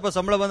 2000 ರೂಪಾಯಿ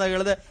ಸಂಬಳ ಬಂದಾಗ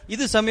ಹೇಳಿದೆ,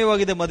 ಇದು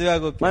ಸಮಯವಾಗಿದೆ ಮದುವೆ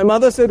ಆಗೋಕೆ. My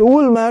mother said, who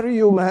will marry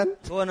you, man?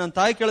 ನನ್ನ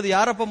ತಾಯಿ ಕೇಳಿದೆ,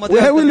 ಯಾರಪ್ಪ ಮದುವೆ?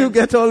 Where will you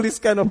get all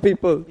these kind of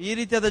people? ಈ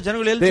ರೀತಿಯಾದ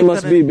ಜನಗಳು ಎಲ್ಲಿ ಸಿಗ್ತಾರೆ? They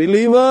must be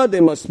believer,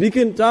 they must speak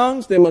in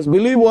tongues, they must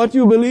believe what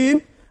you believe.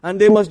 And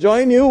they must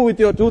join you with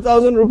your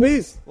 2000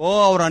 rupees.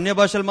 ಅವ್ರು ಅನ್ಯ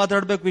ಭಾಷೆಯಲ್ಲಿ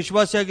ಮಾತಾಡ್ಬೇಕು,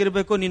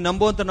 ವಿಶ್ವಾಸಿಯಾಗಿರ್ಬೇಕು, ನೀನ್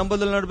ನಂಬುವಂತ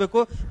ನಂಬದಲ್ಲಿ ನಡ್ಬೇಕು,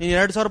 ನೀನ್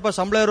 2000 ರೂಪಾಯಿ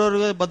ಸಂಬಳ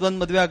ಇರೋರಿಗೆ ಬಂದ್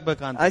ಮದ್ವೆ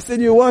ಆಗ್ಬೇಕಂತ. I said,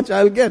 you watch,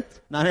 I'll get.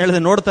 ನಾನು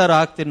ಹೇಳಿದೆ, ನೋಡ್ತಾ ಇರೋ,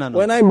 ಆಗ್ತೀನಿ ನಾನು.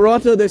 When I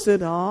brought her, they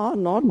said,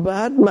 not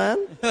bad, man.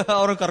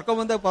 ಅವ್ರನ್ನ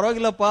ಕರ್ಕೊಂಡ್ ಬಂದಾಗ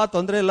ಪರವಾಗಿಲ್ಲಪ್ಪ,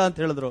 ತೊಂದ್ರೆ ಇಲ್ಲ ಅಂತ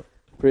ಹೇಳಿದ್ರು.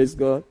 Praise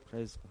God.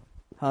 Praise God.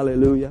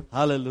 Hallelujah.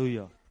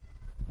 Hallelujah.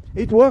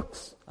 It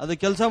works. ಅದು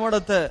ಕೆಲಸ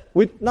ಮಾಡುತ್ತೆ.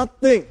 With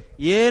nothing.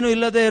 ಏನು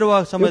ಇಲ್ಲದೆ ಇರುವ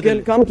ಸಮಯದಲ್ಲಿ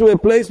you can come to a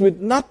place with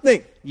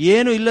nothing.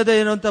 ಏನು ಇಲ್ಲದೆ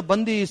ಏನು ಅಂತ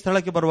ಬಂದು ಈ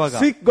ಸ್ಥಳಕ್ಕೆ ಬರುವಾಗ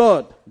seek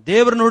God.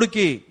 ದೇವರನ್ನು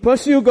ಹುಡುಕಿ,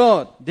 pursue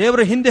God.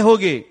 ದೇವರ ಹಿಂದೆ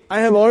ಹೋಗಿ.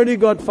 I have already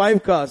got 5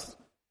 cars.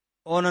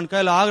 ನನ್ನ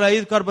ಕೈಯಲ್ಲಿ ಆಗಲೇ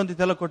 5 ಕಾರ್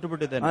ಬಂದಿತ್ತೆಲ್ಲ ಕೊಟ್ಟು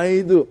ಬಿಟ್ಟಿದ್ದೇನೆ.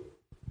 5.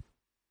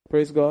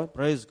 Praise God.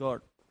 Praise God.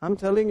 I'm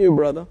telling you,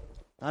 brother.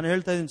 ನಾನು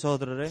ಹೇಳ್ತಾ ಇದ್ದೀನಿ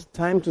ಸಹೋದರರೇ, it's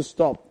time to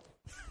stop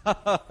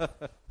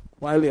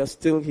while you are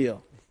still here.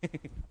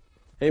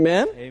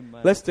 Amen? Amen.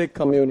 Let's take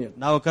communion.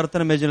 ನಾವು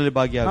ಕರ್ತನ ಮೇಜಿನಲ್ಲಿ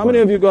ಭಾಗಿಯಾಗೋಣ. How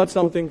many of you got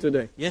something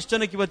today? ಎಷ್ಟು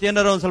ಜನಕ್ಕೆ ಇವತ್ತು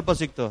ಏನಾರ ಒಂದು ಸ್ವಲ್ಪ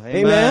ಸಿಕ್ತು?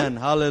 Amen.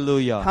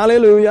 Hallelujah.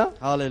 Hallelujah.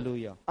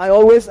 Hallelujah. I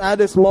always add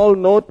a small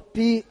note,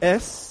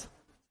 PS.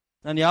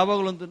 ನಾನು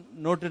ಯಾವಾಗಲೂ ಒಂದು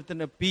ನೋಟ್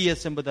ಇರ್ತೇನೆ,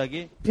 PS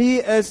ಎಂಬುದಾಗಿ.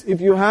 PS,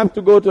 if you have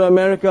to go to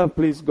America,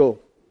 please go.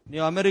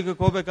 ನೀವು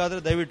ಅಮೆರಿಕಕ್ಕೆ ಹೋಗಬೇಕಾದ್ರೆ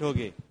ದಯವಿಟ್ಟು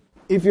ಹೋಗಿ.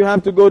 If you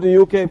have to go to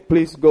UK,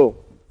 please go.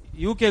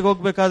 UK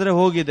ಹೋಗಬೇಕಾದ್ರೆ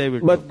ಹೋಗಿ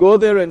ದಯವಿಟ್ಟು. But go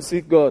there and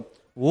seek God.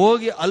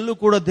 ಹೋಗಿ ಅಲ್ಲೂ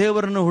ಕೂಡ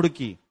ದೇವರನ್ನು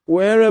ಹುಡುಕಿ.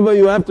 Wherever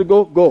you have to go,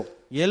 go.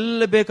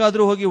 ಎಲ್ಲಿ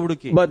ಬೇಕಾದ್ರೂ ಹೋಗಿ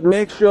ಹುಡುಕಿ. But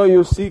make sure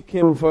you seek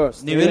Him first.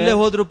 ನೀವೆಲ್ಲೇ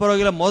ಹೋದ್ರೂ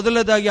ಪರವಾಗಿಲ್ಲ,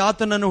 ಮೊದಲದಾಗಿ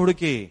ಆತನನ್ನು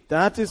ಹುಡುಕಿ.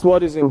 That is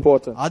what is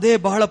important. ಅದೇ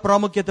ಬಹಳ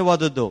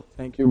ಪ್ರಾಮುಖ್ಯತೆವಾದದ್ದು.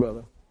 Thank you,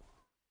 brother.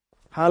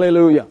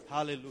 Hallelujah.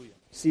 Hallelujah.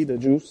 See the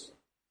juice?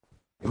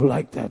 You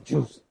like that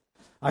juice?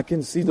 I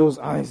can see those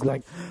eyes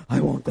like, I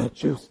want that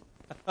juice.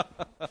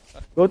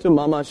 Go to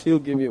Mama,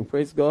 she'll give you.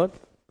 Praise God.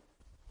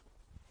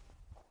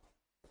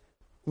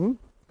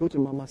 Go to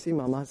Mama. See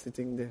Mama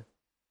sitting there.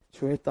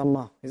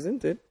 Shwetama,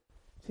 isn't it?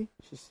 See,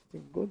 she's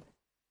sitting good.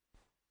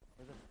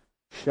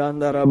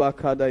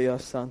 Shandarabakadaya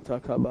Santa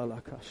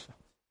Kabalakasha.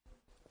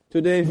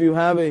 Today, if you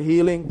have a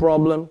healing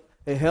problem,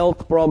 a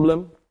health problem,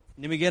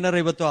 ನಿಮಗೇನಾರ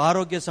ಇವತ್ತು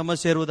ಆರೋಗ್ಯ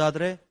ಸಮಸ್ಯೆ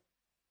ಇರುವುದಾದ್ರೆ,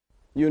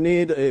 you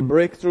need a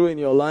breakthrough in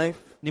your life,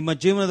 ನಿಮ್ಮ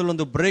ಜೀವನದಲ್ಲಿ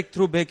ಒಂದು break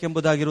through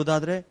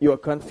ಬೇಕೆಂಬುದಾಗಿರುವುದಾದ್ರೆ, you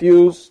are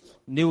confused,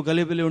 ನೀವು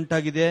ಗಲಿಬಿಲಿ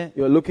ಉಂಟಾಗಿದೆ,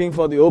 you are looking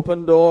for the open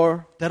door,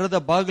 ತೆರೆದ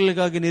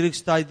ಬಾಗಿಲಿಗಾಗಿ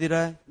ನಿರೀಕ್ಷಿಸ್ತಾ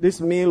ಇದ್ದೀರಾ, this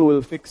meal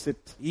will fix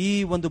it. ಈ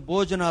ಒಂದು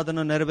ಭೋಜನ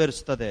ಅದನ್ನು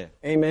ನೆರವೇರಿಸುತ್ತದೆ.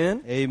 Amen.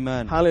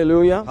 Amen.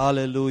 Hallelujah.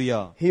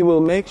 Hallelujah. He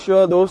will make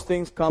sure those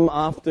things come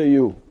after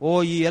you. ಓ,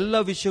 ಈ ಎಲ್ಲ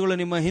ವಿಷಯಗಳು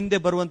ನಿಮ್ಮ ಹಿಂದೆ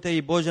ಬರುವಂತೆ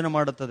ಈ ಭೋಜನ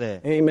ಮಾಡುತ್ತದೆ.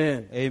 Amen.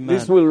 Amen.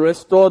 This will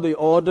restore the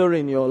order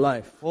in your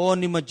life. ಓ,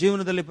 ನಿಮ್ಮ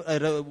ಜೀವನದಲ್ಲಿ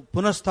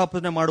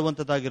ಪುನಃಸ್ಥಾಪನೆ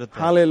ಮಾಡುವಂತದ್ದಾಗಿರುತ್ತೆ.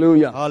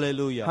 Hallelujah.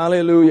 Hallelujah.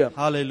 Hallelujah.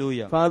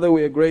 Hallelujah. Father,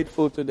 we are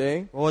grateful today.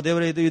 ಓ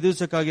ದೇವರೇ, ಈ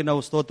ದಿವಸಕ್ಕಾಗಿ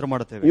ನಾವು ಸ್ತೋತ್ರ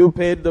ಮಾಡುತ್ತೇವೆ. You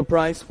paid the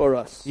price for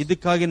us.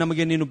 ಇದಕ್ಕಾಗಿ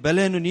ನಮಗೆ ನೀನು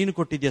ಬೆಲೆಯನ್ನು ನೀನು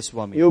ಕೊಟ್ಟಿದ್ದೀಯ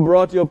ಸ್ವಾಮಿ. You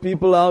brought your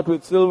people out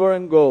with silver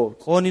and gold.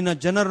 ಓ, ನಿನ್ನ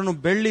ಜನರನ್ನು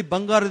ಬೆಳ್ಳಿ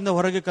ಬಂಗಾರದಿಂದ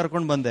ಹೊರಗೆ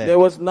ಕರ್ಕೊಂಡು ಬಂದೆ.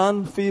 There was none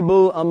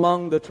feeble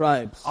among the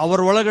tribes. ಅವರ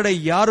ಒಳಗಡೆ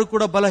ಯಾರು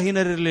ಕೂಡ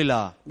ಬಲಹೀನರಿರಲಿಲ್ಲ.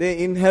 They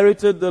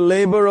inherited the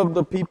labor of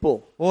the people.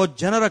 ಓ,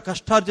 ಜನರ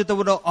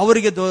ಕಷ್ಟಾರ್ಜಿತವನ್ನು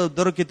ಅವರಿಗೆ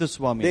ದೊರಕಿತು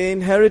ಸ್ವಾಮಿ. They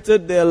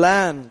inherited their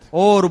land.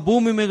 ಓ, ಅವ್ರ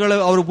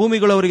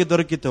ಭೂಮಿಗಳು ಅವರಿಗೆ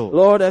ದೊರಕಿತು.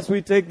 Lord, as we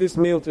take this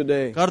meal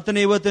today, ಕರ್ತನೆ,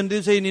 ಇವತ್ತಿನ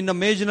ದಿವಸ ನಿನ್ನ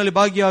ಮೇಜಿನಲ್ಲಿ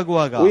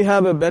ಭಾಗಿಯಾಗುವಾಗ we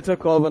have a better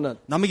covenant.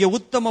 ನಮಗೆ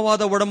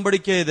ಉತ್ತಮವಾದ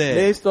ಒಡಂಬಡಿಕೆ ಇದೆ.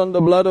 Based on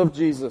the blood of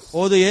Jesus.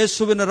 ಓದು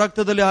ಯೇಸುವಿನ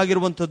ರಕ್ತದಲ್ಲಿ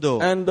ಆಗಿರುವಂತದ್ದು.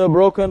 And the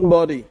broken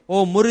body.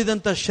 ಓ,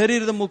 ಮುರಿದಂತ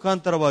ಶರೀರದ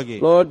ಮುಖಾಂತರವಾಗಿ.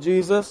 Lord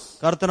Jesus,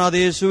 ಕರ್ತನಾದ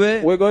ಯೇಸುವೆ,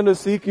 we're going to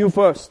seek you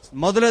first.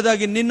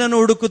 ಮೊದಲನೇದಾಗಿ ನಿನ್ನನ್ನು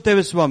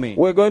ಹುಡುಕುತ್ತೇವೆ ಸ್ವಾಮಿ.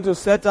 We're going to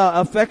set our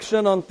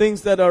affection on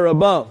things that are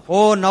above. ಓ,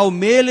 ನಾವು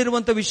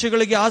ಮೇಲಿರುವಂತ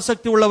ವಿಷಯಗಳಿಗೆ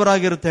ಆಸಕ್ತಿ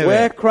ಉಳ್ಳವರಾಗಿರುತ್ತೇವೆ.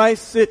 Where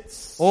Christ sits.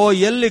 ಓ,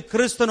 ಎಲ್ಲಿ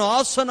ಕ್ರಿಸ್ತನು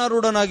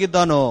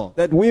ಆಸನಾರೂಢನಾಗಿದ್ದಾನೋ,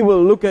 that we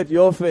will look at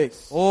your face.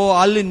 ಓ,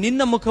 ಅಲ್ಲಿ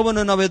ನಿನ್ನ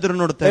ಮುಖವನ್ನು ನಾವು ಎದುರು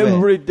ನೋಡುತ್ತೇವೆ.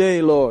 Every day,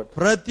 Lord.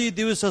 ಪ್ರತಿ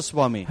ದಿವಸ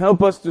ಸ್ವಾಮಿ,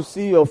 help us to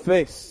see your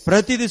face.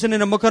 ಪ್ರತಿ ದಿವಸ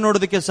ನಿನ್ನ ಮುಖ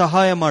ನೋಡೋದಕ್ಕೆ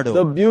ಸಹಾಯ ಮಾಡು.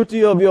 The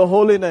beauty of your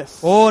holiness.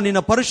 ಓ,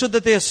 ನಿನ್ನ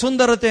ಪರಿಶುದ್ಧತೆಯ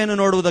ಸುಂದರತೆಯನ್ನು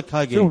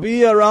ನೋಡುವುದಕ್ಕಾಗಿ. To be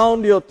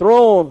around your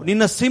throne.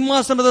 ನಿನ್ನ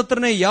ಸಿಂಹಾಸನದ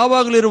ಹತ್ರನೇ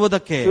ಯಾವಾಗಲೂ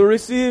ಇರುವುದಕ್ಕೆ. To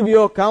receive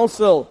your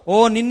counsel.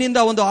 ಓ, ನಿನ್ನಿಂದ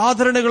ಒಂದು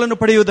ಆಧರಣೆಗಳನ್ನು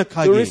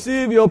ಪಡೆಯುವುದಕ್ಕಾಗಿ. To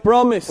receive your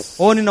promise.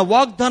 ಓ, ನಿನ್ನ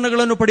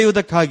ವಾಗ್ದಾನಗಳನ್ನು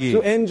ಪಡೆಯುವುದಕ್ಕಾಗಿ.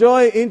 To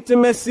enjoy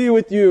intimacy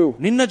with you.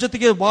 ನಿನ್ನ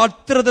ಜೊತೆಗೆ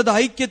ಹತ್ತಿರದ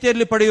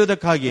ಐಕ್ಯತೆಯಲ್ಲಿ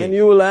ಪಡೆಯುವುದಕ್ಕಾಗಿ. And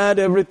you will add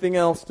everything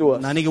else to us.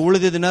 ನನಗೆ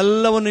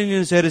ಉಳಿದಿದ್ದನ್ನೆಲ್ಲವನ್ನು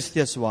ನೀನು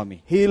ಸೇರಿಸ್ತೀಯ ಸ್ವಾಮಿ.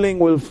 Healing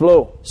will flow.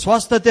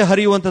 ಸ್ವಸ್ಥತೆ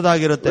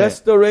ಹರಿಯುವಂತದಾಗಿರುತ್ತೆ.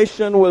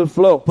 Restoration will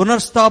flow.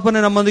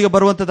 ಪುನರ್ಸ್ಥಾಪನೆ ನಮ್ಮೊಂದಿಗೆ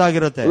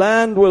ಬರುವಂತದಾಗಿರುತ್ತೆ.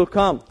 Land will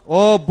come. ಓ,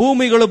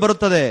 ಭೂಮಿಗಳು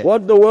ಬರುತ್ತದೆ.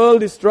 What the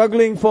world is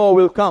struggling for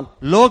will come.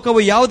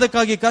 ಲೋಕವು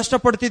ಯಾವುದಕ್ಕಾಗಿ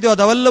ಕಷ್ಟಪಡ್ತಿದೆಯೋ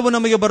ಅದೆಲ್ಲವೂ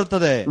ನಮಗೆ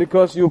ಬರುತ್ತದೆ.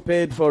 Because you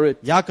paid for it.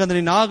 ಯಾಕಂದ್ರೆ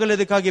ನೀನು ಆಗಲೇ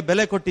ಇದಕ್ಕಾಗಿ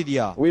ಬೆಲೆ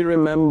ಕೊಟ್ಟಿದೀಯಾ. We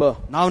remember.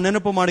 ನಾವು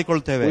ನೆನಪು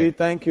ಮಾಡಿಕೊಳ್ತೇವೆ. We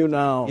thank you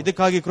now.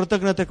 ಇದಕ್ಕಾಗಿ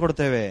ಕೃತಜ್ಞತೆ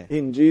ಕೊಡ್ತೇವೆ.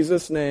 In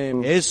Jesus' name.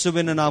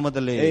 ಯೇಸುವಿನ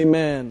ನಾಮದಲ್ಲಿ.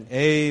 Amen.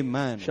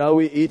 Amen. Shall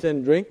we eat and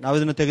drink? ನಾವು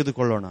ಇದನ್ನು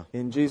ತೆಗೆದುಕೊಳ್ಳೋಣ.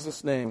 In Jesus'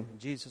 name.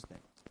 Jesus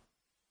name.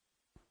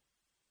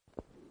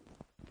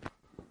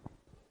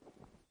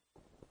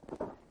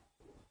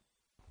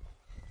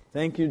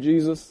 Thank you,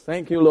 Jesus.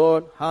 Thank you,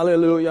 Lord.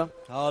 Hallelujah.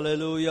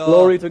 Hallelujah.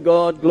 Glory to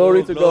God.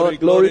 Glory to God.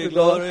 Glory to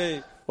God.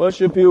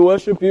 Worship you,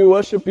 worship you,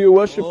 worship you,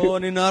 worship you. ಓ,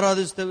 ನಿನ್ನ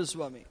ಆರಾಧಿಸುತ್ತೇವೆ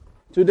ಸ್ವಾಮಿ.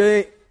 Today,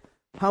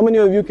 how many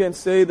of you can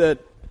say that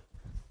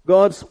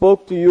God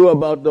spoke to you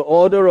about the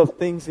order of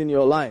things in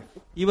your life?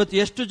 ಇವತ್ತು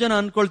ಎಷ್ಟು ಜನ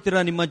ಅನ್ಕೊಳ್ತೀರಾ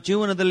ನಿಮ್ಮ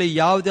ಜೀವನದಲ್ಲಿ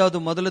ಯಾವ್ದಾವ್ದು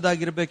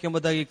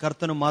ಮೊದಲದಾಗಿರ್ಬೇಕೆಂಬುದಾಗಿ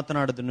ಕರ್ತನು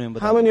ಮಾತನಾಡಿದನು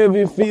ಎಂಬುದು? How many of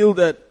you feel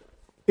that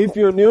if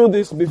you knew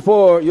this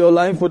before, your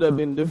life would have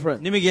been different?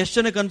 ನಿಮಗೆ ಎಷ್ಟು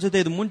ಜನಕ್ಕೆ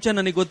ಅನ್ಸುತ್ತೆ ಇದು ಮುಂಚೆ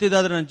ನನಗೆ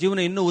ಗೊತ್ತಿದ್ದಾದ್ರೆ ನನ್ನ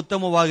ಜೀವನ ಇನ್ನೂ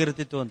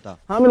ಉತ್ತಮವಾಗಿರ್ತಿತ್ತು ಅಂತ?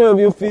 How many of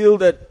you feel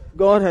that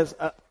God has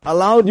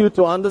allowed you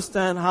to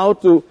understand how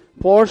to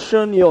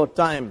portion your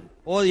time?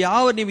 ಓ,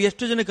 ನೀವು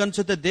ಎಷ್ಟು ಜನಕ್ಕೆ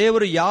ಅನ್ಸುತ್ತೆ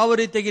ದೇವರು ಯಾವ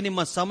ರೀತಿಯಾಗಿ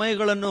ನಿಮ್ಮ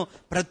ಸಮಯಗಳನ್ನು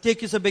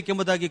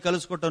ಪ್ರತ್ಯೇಕಿಸಬೇಕೆಂಬುದಾಗಿ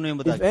ಕಲಿಸ್ಕೊಟ್ಟನು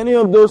ಎಂಬುದಾಗಿ? If any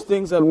of those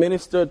things have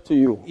ministered to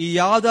you, ಈ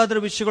ಯಾವ್ದಾದ್ರೂ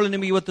ವಿಷಯಗಳು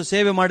ನಿಮಗೆ ಇವತ್ತು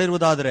ಸೇವೆ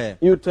ಮಾಡಿರುವುದಾದ್ರೆ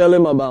you tell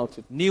him about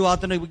it. ನೀವು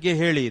ಆತನ ಬಗ್ಗೆ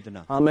ಹೇಳಿ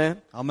ಇದನ್ನ. Amen.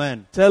 Amen.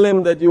 Tell him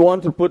that you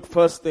want to put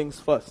first things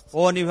first.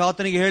 ಓ, ನೀವು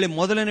ಆತನಿಗೆ ಹೇಳಿ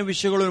ಮೊದಲನೇ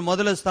ವಿಷಯಗಳು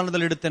ಮೊದಲ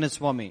ಸ್ಥಾನದಲ್ಲಿ ಇಡುತ್ತೇನೆ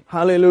ಸ್ವಾಮಿ.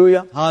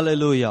 Hallelujah.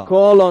 Hallelujah.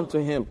 Call on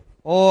to him.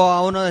 ಓ,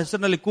 ಅವನ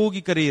ಹೆಸರಿನಲ್ಲಿ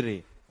ಕೂಗಿ ಕರೆಯಿರಿ.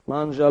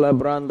 Manjala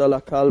brandala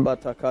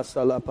kalbata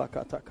kasala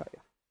pakatakaya.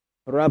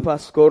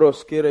 Rapaskoros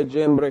kire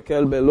jembre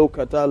kelbe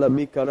lukatala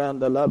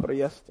bikaranda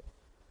labrieste.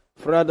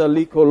 Frada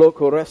liko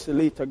loko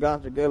resilita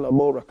gajagela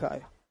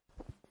morakaya.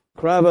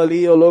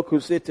 Kravalio loku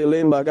siti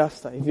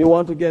limbagasta. If you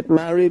want to get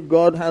married,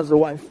 God has a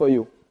wife for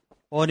you.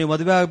 ಓ, ನೀವು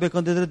ಮದುವೆ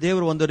ಆಗ್ಬೇಕಂತಿದ್ರೆ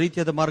ದೇವರು ಒಂದು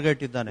ರೀತಿಯಾದ ಮಾರ್ಗ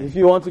ಇಟ್ಟಿದ್ದಾನೆ. If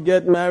you want to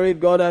get married,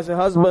 God has a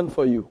husband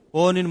for you.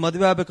 ಓ, ನೀನು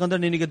ಮದುವೆ ಆಗ್ಬೇಕಂದ್ರೆ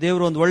ನಿನಗೆ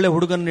ದೇವರು ಒಂದು ಒಳ್ಳೆ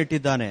ಹುಡುಗನ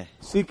ಇಟ್ಟಿದ್ದಾನೆ.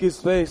 Seek his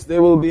face, they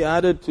will be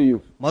added to you.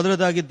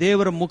 ಮೊದಲದಾಗಿ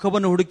ದೇವರ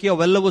ಮುಖವನ್ನು ಹುಡುಕಿ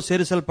ಅವೆಲ್ಲವೂ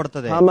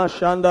ಸೇರಿಸಲ್ಪಡ್ತದೆ.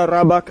 Hamashanda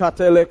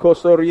rabakatele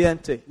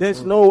kosoriente.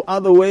 There's no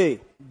other way.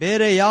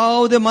 ಬೇರೆ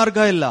ಯಾವುದೇ ಮಾರ್ಗ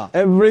ಇಲ್ಲ.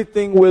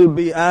 Everything will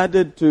be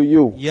added to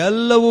you.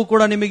 ಎಲ್ಲವೂ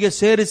ಕೂಡ ನಿಮಗೆ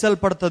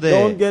ಸೇರಿಸಲ್ಪಡ್ತದೆ.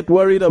 Don't get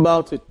worried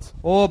about it.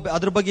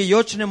 ಅದ್ರ ಬಗ್ಗೆ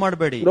ಯೋಚನೆ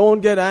ಮಾಡಬೇಡಿ.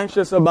 Don't get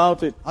anxious about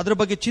it. ಅದ್ರ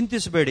ಬಗ್ಗೆ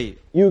ಚಿಂತಿಸಬೇಡಿ.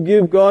 You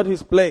give God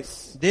His place.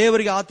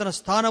 ದೇವರಿಗೆ ಆತನ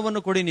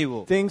ಸ್ಥಾನವನ್ನು ಕೊಡಿ. ನೀವು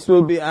Things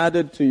will be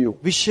added to you.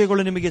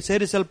 ವಿಷಯಗಳು ನಿಮಗೆ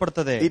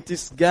ಸೇರಿಸಲ್ಪಡ್ತದೆ. It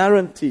is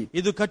guaranteed.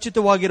 ಇದು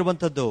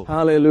ಖಚಿತವಾಗಿರುವಂತದ್ದು.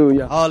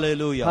 Hallelujah.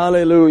 Hallelujah.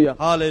 Hallelujah.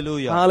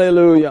 Hallelujah.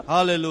 Hallelujah.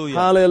 Hallelujah.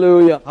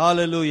 Hallelujah.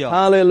 Hallelujah.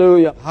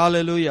 Hallelujah.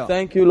 Hallelujah.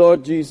 Thank you, Lord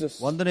Jesus.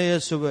 ವಂದನೆ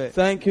ಯೇಸುವೇ.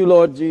 Thank you,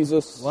 Lord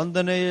Jesus.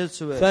 ವಂದನೆ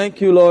ಯೇಸುವೇ. Thank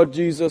you, Lord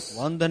Jesus.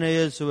 ವಂದನೆ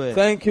ಯೇಸುವೇ.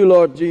 Thank you,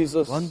 Lord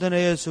Jesus. ವಂದನೆ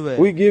ಯೇಸುವೇ.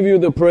 We give you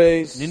the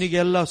praise. ನಿನಗೆ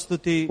ಎಲ್ಲ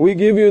ಸ್ತುತಿ. We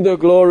give you the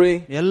glory.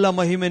 ಎಲ್ಲ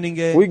ಮಹಿಮೆ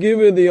ನಿನಗೆ. We give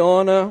you the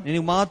honor.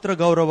 ನಿನಗೆ ಮಾತ್ರ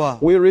ಗೌರವ.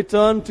 We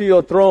return to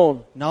your throne.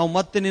 ನಾವು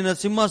ಮತ್ತೆ ನಿನ್ನ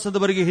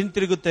ಸಿಂಹಾಸನದವರೆಗೆ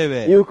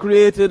ಹಿಂತಿರುಗುತ್ತೇವೆ. You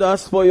created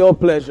us for your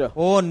pleasure.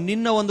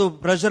 ನಿನ್ನ ಒಂದು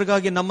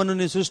ಪ್ರೆಷರ್ಗಾಗಿ ನಮ್ಮನ್ನು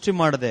ನೀನು ಸೃಷ್ಟಿ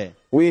ಮಾಡಿದೆ.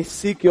 We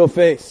seek your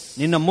face.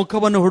 ನಿನ್ನ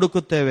ಮುಖವನ್ನು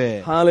ಹುಡುಕುತ್ತೇವೆ.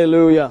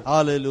 Hallelujah.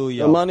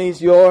 Hallelujah. The money is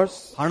yours.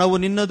 ಹಣವು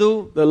ನಿನ್ನದು.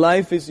 The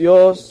life is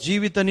yours.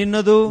 ಜೀವಿತ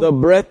ನಿನ್ನದು. The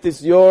breath is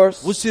yours.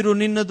 ಉಸಿರು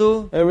ನಿನ್ನದು.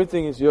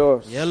 Everything is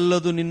yours.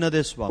 ಎಲ್ಲದು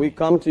ನಿನ್ನದೇ ಸ್ವಾಮಿ. We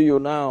come to you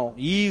now.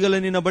 ಈಗಲೇ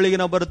ನಿನ್ನ ಬಳಿಗೆ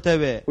ನಾವು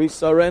ಬರುತ್ತೇವೆ. We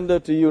surrender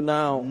to you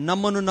now.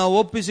 ನಮ್ಮನ್ನು ನಾವು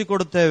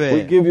ಒಪ್ಪಿಸಿಕೊಡುತ್ತೇವೆ.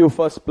 We give you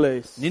first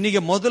place. ನಿನಗೆ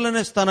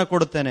ಮೊದಲನೇ ಸ್ಥಾನ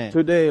ಕೊಡುತ್ತೇನೆ.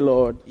 Today,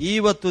 Lord.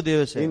 ಇವತ್ತು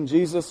ದಿವಸ. In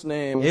Jesus'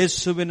 name.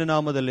 ಯೇಸುವಿನ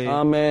ನಾಮದಲ್ಲಿ.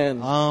 Amen.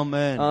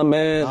 Amen.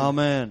 Amen.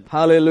 Amen.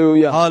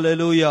 Hallelujah. Hallelujah.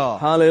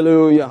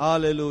 Hallelujah.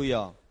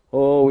 Hallelujah.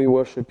 Oh, we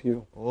worship you.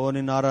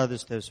 ನಿನ್ನ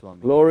ಆರಾಧಿಸ್ತೇವೆ ಸ್ವಾಮಿ.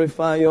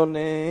 Glorify your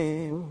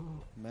name.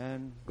 Amen.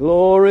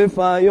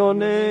 Glorify your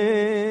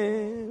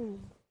name.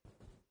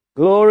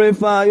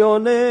 Glorify your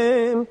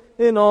name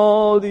in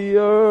all the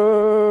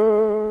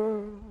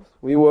earth.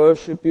 We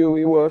worship you,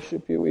 we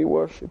worship you, we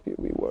worship you,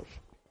 we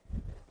worship you.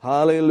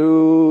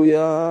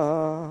 Hallelujah.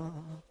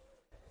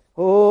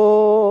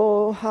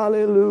 Oh,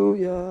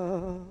 hallelujah.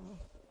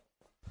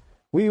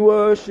 We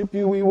worship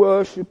you, we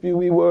worship you,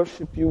 we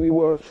worship you, we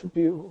worship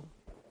you.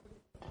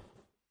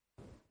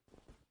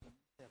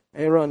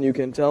 Aaron, you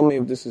can tell me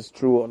if this is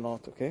true or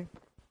not, okay?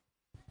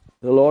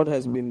 The Lord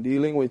has been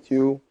dealing with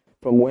you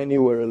from when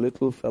you were a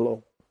little fellow.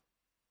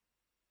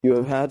 You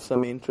have had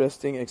some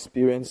interesting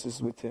experiences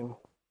with Him.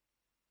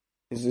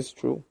 Is this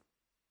true?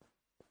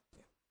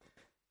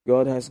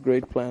 God has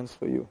great plans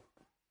for you.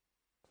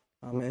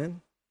 Amen.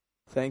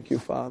 Thank you,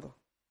 Father.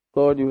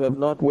 Lord, you have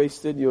not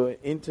wasted your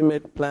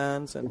intimate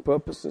plans and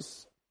purposes.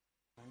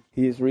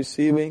 He is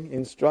receiving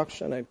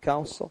instruction and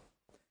counsel.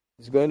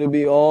 It's going to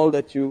be all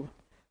that you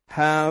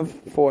have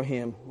for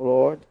him,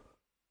 Lord.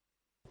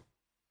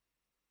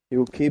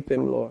 You keep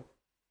him, Lord.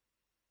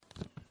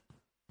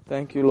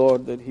 Thank you,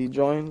 Lord, that he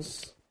joins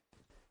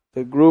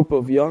the group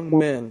of young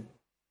men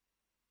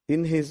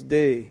in his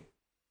day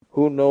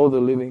who know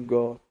the living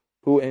God,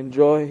 who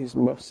enjoy his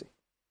mercy,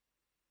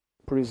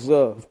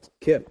 preserved,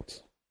 kept.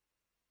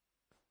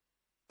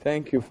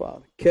 Thank you,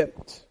 Father.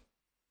 Kept.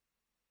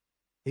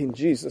 In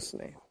Jesus'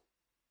 name.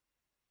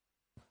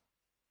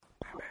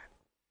 Amen.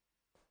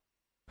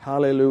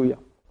 Hallelujah.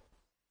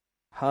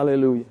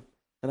 Hallelujah.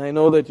 And I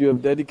know that you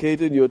have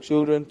dedicated your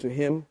children to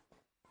Him.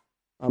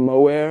 I'm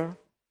aware.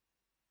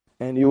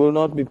 And you will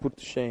not be put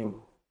to shame.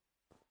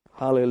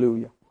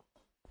 Hallelujah.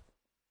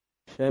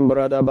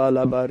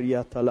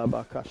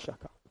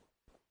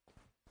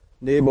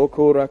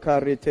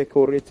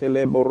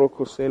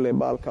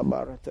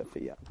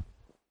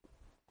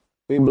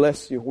 We bless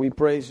you, we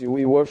praise you,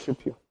 we worship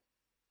you.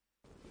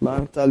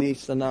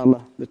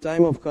 The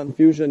time of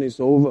confusion is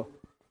over.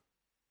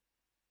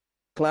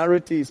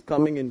 Clarity is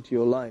coming into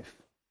your life.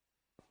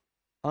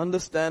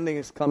 Understanding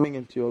is coming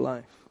into your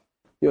life.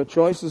 Your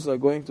choices are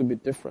going to be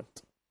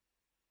different.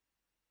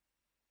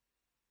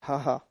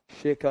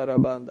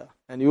 Shekarabanda.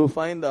 And you will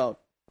find out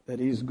that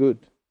He is good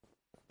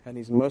and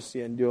His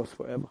mercy endures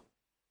forever.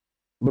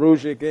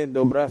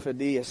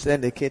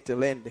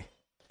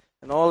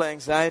 And all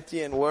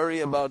anxiety and worry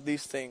about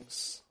these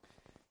things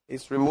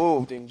is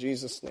removed in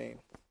Jesus' name.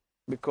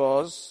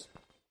 Because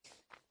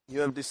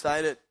you have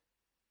decided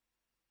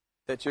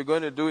that you're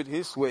going to do it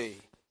His way.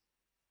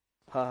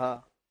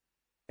 And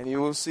you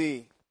will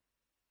see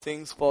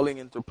things falling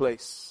into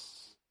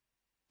place.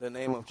 In the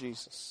name of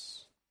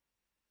Jesus.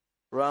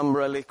 You're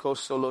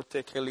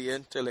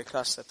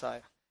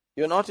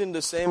not in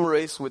the same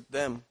race with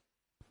them.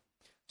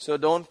 So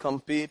don't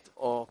compete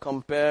or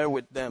compare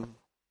with them.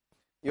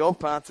 Your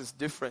path is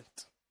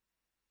different.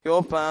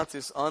 Your path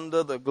is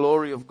under the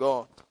glory of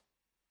God.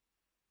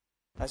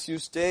 As you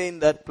stay in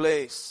that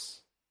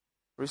place,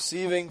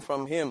 receiving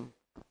from Him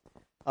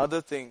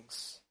other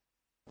things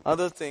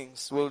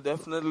will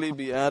definitely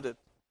be added.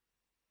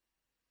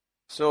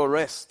 So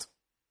rest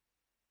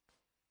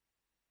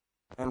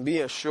and be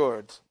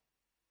assured,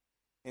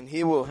 and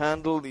He will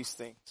handle these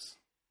things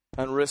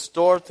and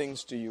restore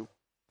things to you.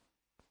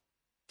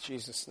 In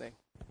Jesus' name.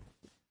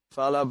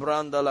 Fala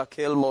branda la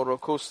kelmo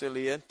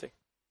rocoseliente.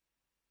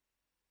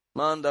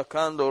 Manda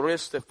cando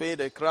reste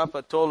fede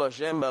crapatola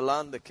gemba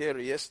lande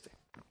kerieste.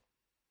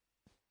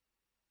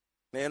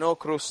 Meno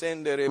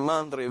crusende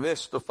remandri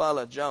vesto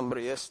fala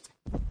jambri este.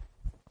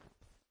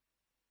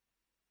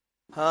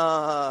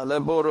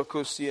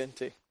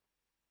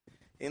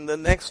 In the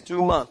next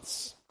 2 months,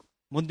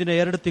 ಮುಂದಿನ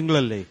 2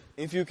 ತಿಂಗಳಲ್ಲಿ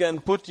if you can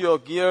put your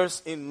gears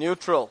in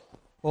neutral,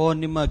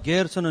 ನಿಮ್ಮ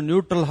gears ಅನ್ನು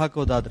neutral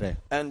ಹಾಕೋದಾದ್ರೆ,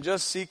 and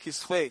just seek His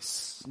face,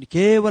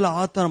 ಕೇವಲ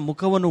ಆತನ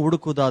ಮುಖವನ್ನು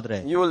ಹುಡುಕುವುದಾದ್ರೆ,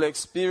 you will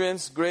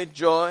experience great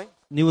joy,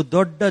 ನೀವು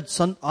ದೊಡ್ಡ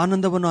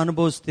ಆನಂದವನ್ನು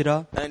ಅನುಭವಿಸ್ತೀರಾ,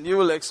 and you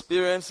will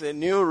experience a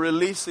new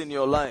release in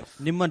your life.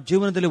 ನಿಮ್ಮ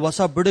ಜೀವನದಲ್ಲಿ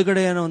ಹೊಸ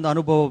ಬಿಡುಗಡೆಯ ಒಂದು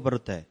ಅನುಭವ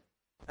ಬರುತ್ತೆ.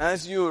 As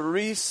you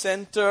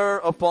recenter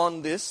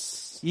upon this,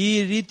 ಈ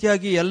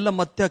ರೀತಿಯಾಗಿ ಎಲ್ಲ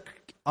ಮತ್ತೆ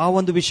ಆ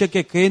ಒಂದು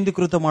ವಿಷಯಕ್ಕೆ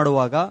ಕೇಂದ್ರೀಕೃತ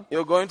ಮಾಡುವಾಗ,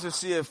 you're going to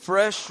see a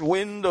fresh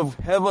wind of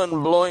heaven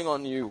blowing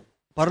on you.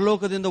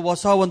 ಪರಲೋಕದಿಂದ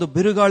ಹೊಸ ಒಂದು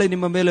ಬಿರುಗಾಳಿ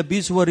ನಿಮ್ಮ ಮೇಲೆ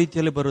ಬೀಸುವ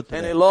ರೀತಿಯಲ್ಲಿ ಬರುತ್ತೆ.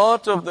 And a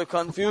lot of the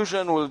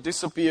confusion will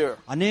disappear.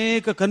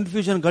 ಅನೇಕ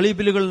ಕನ್ಫ್ಯೂಷನ್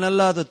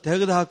ಗಳಿಬಿಲಿಗಳನ್ನೆಲ್ಲ ಅದು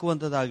ತೆಗೆದು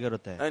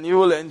ಹಾಕುವಂತದ್ದಾಗಿರುತ್ತೆ. And you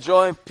will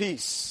enjoy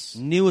peace.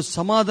 ನೀವು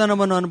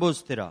ಸಮಾಧಾನವನ್ನು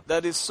ಅನುಭವಿಸ್ತೀರಾ.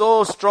 That is so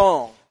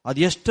strong. ಅದು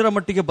ಎಷ್ಟರ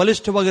ಮಟ್ಟಿಗೆ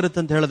ಬಲಿಷ್ಠವಾಗಿರುತ್ತೆ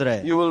ಅಂತ ಹೇಳಿದ್ರೆ,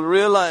 you will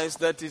realize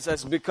that it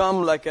has become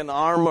like an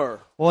armor.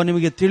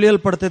 ನಿಮಗೆ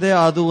ತಿಳಿಯಲ್ಪಡ್ತದೆ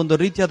ಅದು ಒಂದು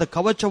ರೀತಿಯಾದ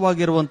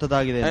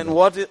ಕವಚವಾಗಿರುವಂತದ್ದಾಗಿದೆ. And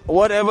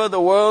whatever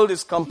the world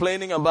is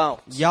complaining about,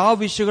 ಯಾವ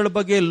ವಿಷಯಗಳ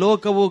ಬಗ್ಗೆ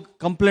ಲೋಕವು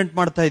ಕಂಪ್ಲೇಂಟ್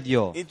ಮಾಡ್ತಾ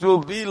ಇದೆಯೋ, it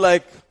will be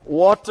like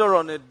water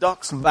on a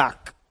duck's back.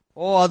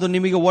 ಅದು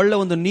ನಿಮಗೆ ಒಳ್ಳೆ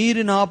ಒಂದು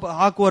ನೀರಿನ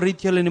ಹಾಕುವ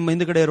ರೀತಿಯಲ್ಲಿ ನಿಮ್ಮ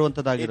ಹಿಂದ್ಗಡೆ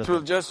ಇರುವಂತದ್ದಾಗಿರುತ್ತೆ. It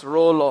will just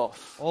roll off.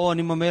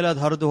 ನಿಮ್ಮ ಮೇಲೆ ಅದು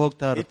ಹರಿದು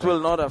ಹೋಗ್ತಾ ಇರುತ್ತೆ. It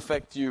will not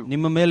affect you.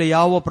 ನಿಮ್ಮ ಮೇಲೆ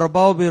ಯಾವ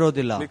ಪ್ರಭಾವ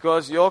ಬೀರೋದಿಲ್ಲ.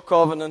 Because your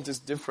covenant is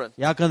different.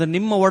 ಯಾಕಂದ್ರೆ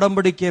ನಿಮ್ಮ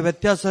ಒಡಂಬಡಿಕೆ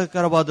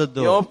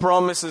ವ್ಯತ್ಯಾಸಕರವಾದದ್ದು. Your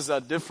promises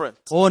are different.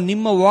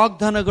 ನಿಮ್ಮ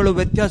ವಾಗ್ದಾನಗಳು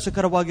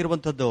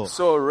ವ್ಯತ್ಯಾಸಕರವಾಗಿರುವಂತದ್ದು.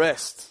 So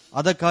rest.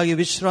 ಅದಕ್ಕಾಗಿ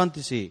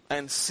ವಿಶ್ರಾಂತಿಸಿ,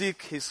 and seek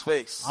His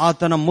face,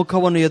 ಆತನ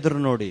ಮುಖವನ್ನು ಎದುರು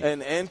ನೋಡಿ,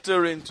 and enter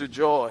into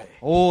joy.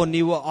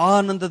 ನೀವು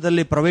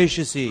ಆನಂದದಲ್ಲಿ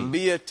ಪ್ರವೇಶಿಸಿ,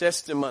 be a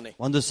testimony,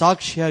 ಒಂದು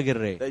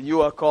ಸಾಕ್ಷಿಯಾಗಿರ್ರಿ, that you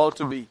are called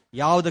to be.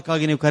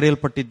 ಯಾವುದಕ್ಕಾಗಿ ನೀವು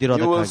ಕರೆಯಲ್ಪಟ್ಟಿದ್ದೀರೋ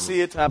you will see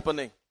it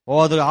happening.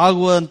 ಅದು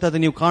ಆಗುವಂತದ್ದು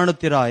ನೀವು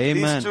ಕಾಣುತ್ತೀರಾ.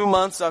 Amen. These 2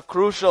 months are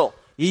crucial.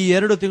 ಈ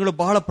 2 ತಿಂಗಳು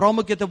ಬಹಳ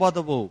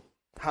ಪ್ರಾಮುಖ್ಯತೆವಾದವು.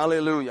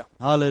 Hallelujah.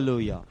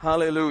 Hallelujah.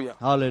 Hallelujah.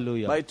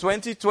 Hallelujah. By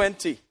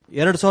 2020,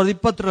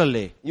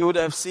 2020ರಲ್ಲಿ you would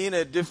have seen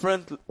a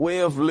different way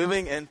of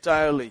living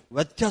entirely.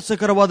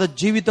 ವ್ಯತ್ಯಾಸಕರವಾದ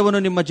ಜೀವಿತವನ್ನು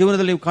ನಿಮ್ಮ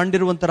ಜೀವನದಲ್ಲಿ ನೀವು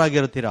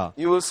ಕಂಡಿರುವಂತರಾಗಿರುತ್ತೀರಾ.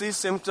 You will see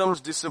symptoms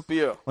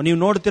disappear. ನೀವು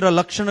ನೋಡ್ತಿರೋ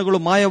ಲಕ್ಷಣಗಳು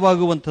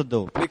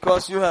ಮಾಯವಾಗುವಂತದ್ದು.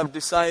 Because you have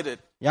decided,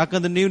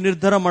 ಯಾಕಂದ್ರೆ ನೀವು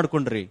ನಿರ್ಧಾರ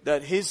ಮಾಡ್ಕೊಂಡ್ರಿ,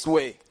 that His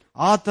way,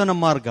 ಆತನ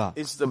ಮಾರ್ಗ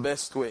is the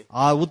best way.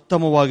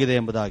 ಉತ್ತಮವಾಗಿದೆ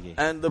ಎಂಬುದಾಗಿ.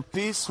 And the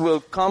peace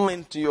will come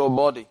into your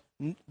body.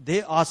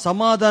 ಆ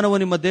ಸಮಾಧಾನವು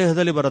ನಿಮ್ಮ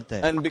ದೇಹದಲ್ಲಿ ಬರುತ್ತೆ.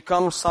 And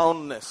become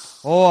soundness.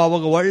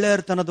 ಅವಾಗ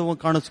ಒಳ್ಳೆಯತನದ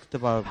ಕಾಣಿಸುತ್ತೆ.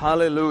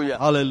 Hallelujah.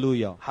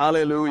 Hallelujah.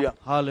 Hallelujah.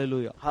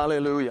 Hallelujah.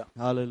 Hallelujah.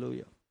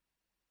 Hallelujah.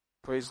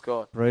 Praise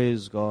God.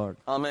 Praise God.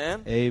 Amen.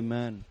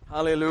 Amen.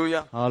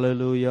 Hallelujah.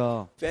 Hallelujah.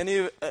 If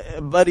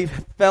anybody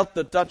felt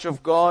the touch of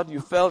God,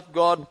 you felt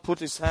God put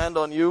His hand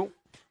on you,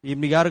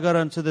 ನಿಮ್ಗೆ ಯಾರಿಗಾರ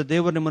ಅನ್ಸುತ್ತೆ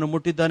ದೇವರು ನಿಮ್ಮನ್ನು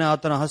ಮುಟ್ಟಿದ್ದಾನೆ,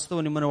 ಆತನ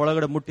ಹಸ್ತವು ನಿಮ್ಮನ್ನು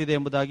ಒಳಗಡೆ ಮುಟ್ಟಿದೆ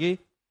ಎಂಬುದಾಗಿ,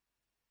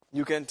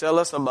 you can tell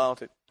us about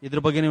it. ಇದ್ರ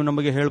ಬಗ್ಗೆ ನೀವು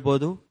ನಮಗೆ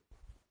ಹೇಳ್ಬೋದು.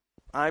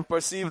 I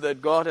perceive that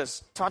God has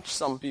touched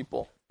some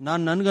people.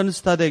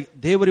 ನನ್ಗನ್ನಿಸ್ತಾ ಇದೆ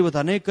ದೇವರು ಇವತ್ತು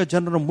ಅನೇಕ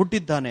ಜನರನ್ನು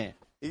ಮುಟ್ಟಿದ್ದಾನೆ.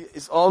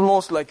 It's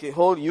almost like a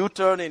whole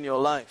U-turn in your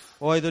life.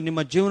 ಇದು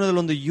ನಿಮ್ಮ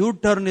ಜೀವನದಲ್ಲಿ ಒಂದು ಯು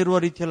ಟರ್ನ್ ಇರುವ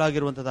ರೀತಿಯಲ್ಲಿ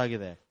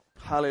ಆಗಿರುವಂತದ್ದಾಗಿದೆ.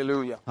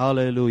 Hallelujah.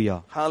 Hallelujah.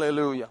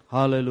 Hallelujah.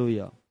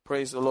 Hallelujah.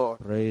 Praise the Lord.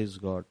 Praise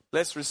God.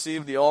 Let's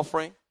receive the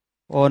offering.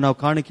 ನಾವು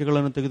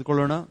ಕಾಣಿಕೆಗಳನ್ನು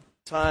ತೆಗೆದುಕೊಳ್ಳೋಣ.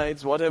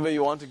 Tithes, whatever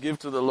you want to give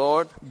to the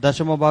Lord.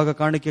 ದಶಮ ಭಾಗ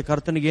ಕಾಣಿಕೆ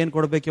ಕರ್ತನಿಗೆ ಏನು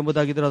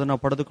ಕೊಡಬೇಕೆಂಬುದಾಗಿದ್ರೆ ಅದನ್ನು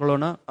ನಾವು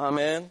ಪಡೆದುಕೊಳ್ಳೋಣ.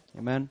 Amen.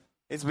 Amen.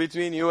 It's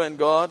between you and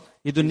God.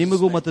 ಇದು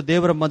ನಿಮಗೂ ಮತ್ತು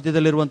ದೇವರ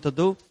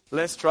ಮಧ್ಯದಲ್ಲಿರುವಂತದ್ದು.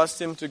 Let's trust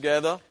Him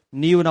together.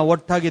 ನಾವು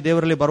ಒಟ್ಟಾಗಿ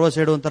ದೇವರಲ್ಲಿ ಭರವಸೆ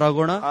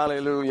ಇಡುವಂತರಾಗೋಣ.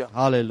 Hallelujah.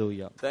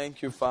 Hallelujah. Thank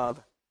you,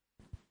 Father.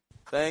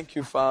 Thank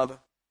you, Father.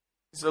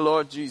 Praise the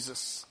Lord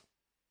Jesus.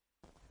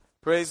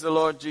 Praise the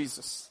Lord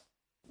Jesus.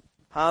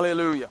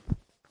 Hallelujah.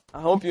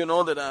 I hope you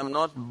know that I am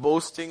not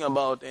boasting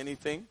about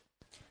anything.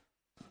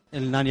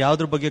 ನಾನು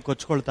ಯಾವುದ್ರ ಬಗ್ಗೆ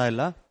ಕೊಚ್ಕೊಳ್ತಾ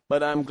ಇಲ್ಲ.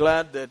 But I'm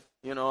glad that,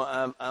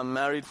 I'm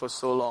married for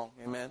so long.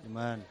 Amen.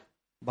 Amen.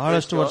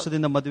 ಬಹಳಷ್ಟು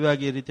ವರ್ಷದಿಂದ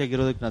ಮದುವೆಯಾಗಿ ಈ ರೀತಿಯಾಗಿ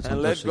ಇರೋದಕ್ಕೆ ನಾನು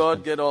And let God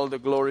get all the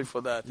glory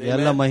for that.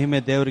 ಎಲ್ಲ ಮಹಿಮೆ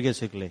ದೇವರಿಗೆ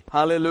ಸಿಗಲಿ.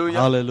 Hallelujah.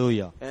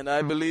 Hallelujah. And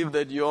I believe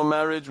that your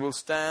marriage will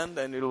stand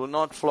and it will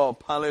not flop.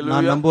 Hallelujah.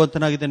 ನಾನು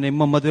ನಂಬುವಂತನಾಗಿದ್ದೇನೆ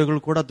ನಿಮ್ಮ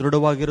ಮದುವೆಗಳು ಕೂಡ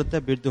ದೃಢವಾಗಿರುತ್ತೆ,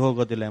 ಬಿದ್ದು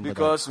ಹೋಗೋದಿಲ್ಲ ಎಂಬುದಾಗಿ.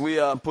 Because we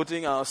are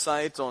putting our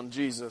sights on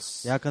Jesus.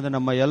 ಯಾಕಂದ್ರೆ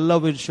ನಮ್ಮ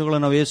ಎಲ್ಲ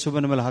ವಿಷಯಗಳನ್ನು ನಾವು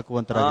ಯೇಸುವಿನ ಮೇಲೆ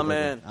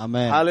ಹಾಕುವಂತರಾಗಿದ್ದೇವೆ. Amen.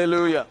 Amen.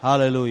 Hallelujah.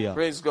 Hallelujah.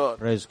 Praise God.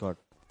 Praise God.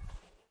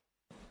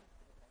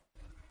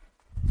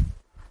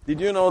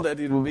 Did you know that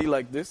it will be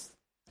like this?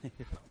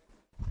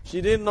 She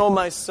didn't know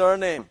my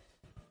surname.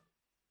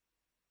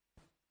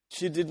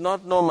 She did not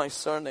know my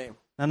surname.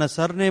 ನನ್ನ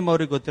surname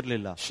ಅವರಿಗೆ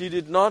ಗೊತ್ತಿರಲಿಲ್ಲ. She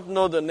did not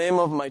know the name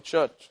of my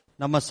church.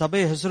 ನಮ್ಮ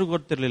ಸಭೆಯ ಹೆಸರು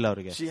ಗೊತ್ತಿರಲಿಲ್ಲ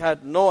ಅವರಿಗೆ. She had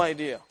no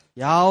idea.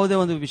 ಯಾವುದೇ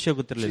ಒಂದು ವಿಷಯ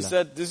ಗೊತ್ತಿರಲಿಲ್ಲ. She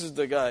said, "This is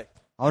the guy."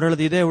 ಅವರು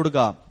ಹೇಳಿದ ಇದೇ ಹುಡುಗ.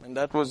 And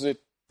that was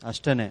it.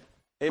 ಅಷ್ಟೇನೆ.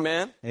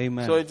 Amen.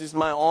 Amen. So it is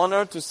my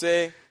honor to say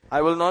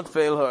I will not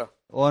fail her.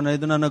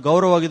 ಇದು ನನ್ನ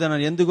ಗೌರವವಾಗಿದೆ,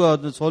 ನಾನು ಎಂದಿಗೂ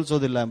ಅದನ್ನು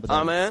ಸೋಲಿಸೋದಿಲ್ಲ ಎಂಬುದು.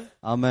 Amen.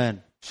 Amen.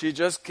 She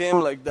just came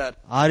like that.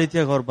 ಆ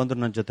ರೀತಿಯಾಗಿ ಅವರು ಬಂದರು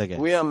ನನ್ನ ಜೊತೆಗೆ.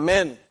 We are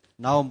men.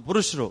 ನಾವು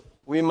ಪುರುಷರು.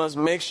 We must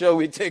make sure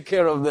we take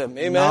care of them.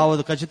 Amen.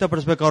 ನಾವು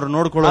ಖಚಿತಪಡಿಸಬೇಕು, ಅವರು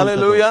ನೋಡಿಕೊಳ್ಳೋದು.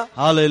 Hallelujah.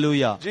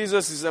 Hallelujah.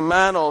 Jesus is a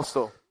man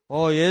also.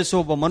 ಓ ಯೇಸು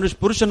ಒಬ್ಬ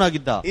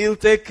ಪುರುಷನಾಗಿದ್ದ. He'll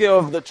take care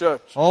of the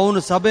church. ಅವನು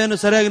ಸಭೆಯನ್ನು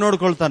ಸರಿಯಾಗಿ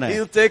ನೋಡ್ಕೊಳ್ತಾನೆ.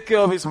 He'll take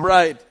care of his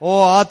bride. ಓ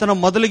ಆತನ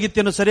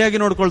ಮೊದಲಿಗಿತ್ತಿಯನ್ನು ಸರಿಯಾಗಿ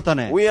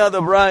ನೋಡ್ಕೊಳ್ತಾನೆ. We are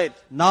the bride.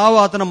 ನಾವು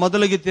ಆತನ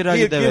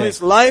ಮೊದಲಿಗಿತ್ತಿರಾಗಿದ್ದೇವೆ. He'll give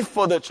his life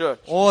for the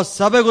church. ಓ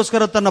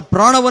ಸಭೆಗೋಸ್ಕರ ತನ್ನ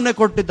ಪ್ರಾಣವನ್ನೇ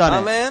ಕೊಟ್ಟಿದ್ದಾನೆ.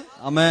 Amen.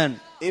 Amen.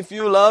 If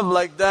you love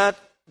like that,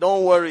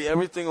 don't worry,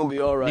 everything will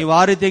be all right. ನೀವು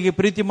ಆ ರೀತಿಯಾಗಿ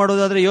ಪ್ರೀತಿ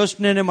ಮಾಡೋದಾದ್ರೆ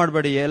ಯೋಚನೆನೇ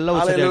ಮಾಡಬೇಡಿ, ಎಲ್ಲವೂ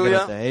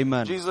ಸರಿಯಾಗಿರುತ್ತೆ.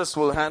 Amen. Jesus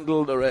will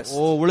handle the rest.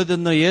 O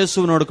ಉಳಿದನ್ನು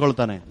Yesu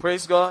ನೋಡ್ಕೊಳ್ತಾನೆ.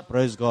 Praise God.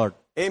 Praise God.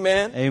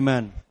 Amen.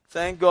 Amen.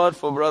 Thank God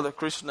for brother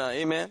Krishna.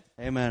 Amen.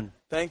 Amen.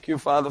 Thank you,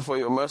 Father, for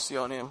your mercy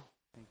on him.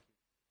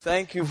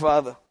 Thank you,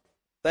 Father.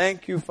 Thank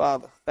you,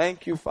 Father.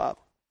 Thank you,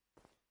 Father.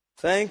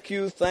 Thank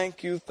you,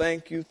 thank you,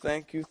 thank you,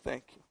 thank you,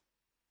 thank you.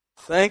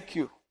 Thank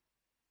you.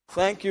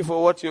 Thank you for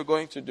what you're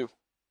going to do.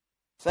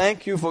 Thank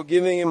you for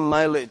giving him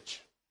mileage.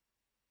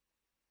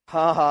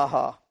 Ha ha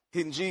ha.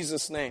 In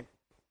Jesus' name.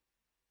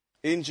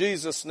 In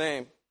Jesus'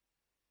 name.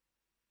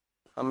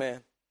 Amen.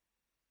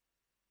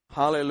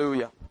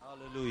 Hallelujah.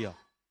 Hallelujah.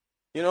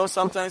 You know,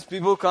 sometimes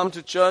people come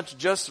to church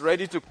just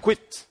ready to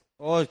quit.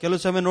 ಓ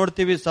ಕೆಲವು ಸಮಯ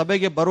ನೋಡ್ತೀವಿ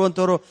ಸಭೆಗೆ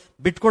ಬರುವಂತವರು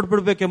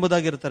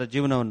ಬಿಟ್ಕೊಟ್ಬಿಡ್ಬೇಕೆಂಬುದಾಗಿರ್ತಾರೆ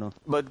ಜೀವನವನ್ನು.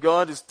 But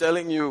God is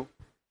telling you,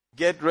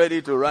 get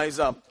ready to rise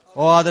up.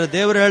 ಓ ಆದ್ರೆ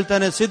ದೇವರು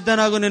ಹೇಳ್ತಾನೆ,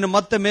 ಸಿದ್ಧನಾಗು, ನೀನು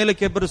ಮತ್ತೆ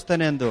ಮೇಲಕ್ಕೆ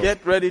ಎಬ್ಬರಿಸ್ತಾನೆ ಎಂದು. Get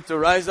ready to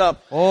rise up.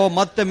 ಓ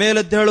ಮತ್ತೆ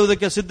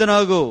ಮೇಲೆದ್ದೇಳುವುದಕ್ಕೆ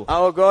ಸಿದ್ಧನಾಗು.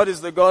 Our God is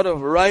the God of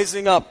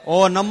rising up. ಓ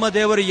ನಮ್ಮ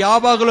ದೇವರು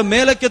ಯಾವಾಗಲೂ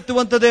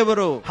ಮೇಲಕ್ಕೆತ್ತುವಂತ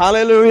ದೇವರು.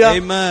 Hallelujah.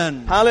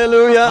 Amen.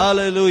 Hallelujah.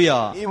 Hallelujah.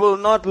 He will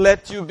not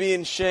let you be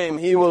in shame.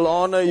 He will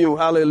honor you.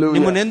 Hallelujah.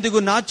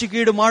 ನಿಮ್ಮನ್ನೆಂದಿಗೂ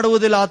ನಾಚಿಕೀಡು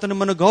ಮಾಡುವುದಿಲ್ಲ, ಆತ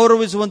ನಿಮ್ಮನ್ನು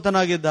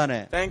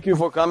ಗೌರವಿಸುವಂತನಾಗಿದ್ದಾನೆ. Thank you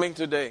for coming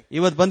today.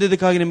 ಇವತ್ತು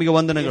ಬಂದಿದ್ದಕ್ಕಾಗಿ ನಿಮಗೆ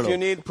ವಂದನೆಗಳು. If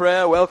you need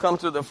prayer, welcome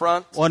to the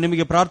front. ಓ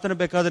ನಿಮಗೆ ಪ್ರಾರ್ಥನೆ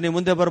ಬೇಕಾದ್ರೆ ನೀವು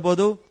ಮುಂದೆ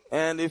ಬರಬಹುದು.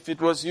 And if it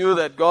was you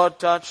that God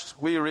touched,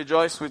 we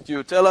rejoice with you.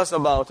 Tell us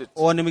about it.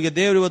 ಓ ನಿಮಗೆ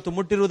ದೇವರು ಇವತ್ತು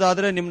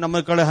ಮುಟ್ಟಿರುವುದಾದ್ರೆ ನಮ್ಮ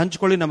ಕಡೆ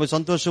ಹಂಚಿಕೊಳ್ಳಿ, ನಮಗೆ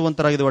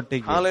ಸಂತೋಷವಂತರಾಗಿದೆ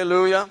ಒಟ್ಟಿಗೆ.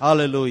 Hallelujah.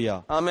 Hallelujah.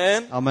 Amen.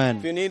 Amen.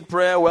 If you need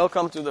prayer,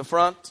 welcome to the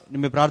front.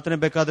 ನಿಮಗೆ ಪ್ರಾರ್ಥನೆ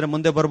ಬೇಕಾದ್ರೆ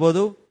ಮುಂದೆ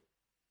ಬರಬಹುದು.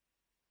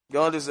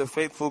 God is a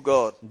faithful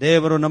God.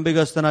 ದೇವರು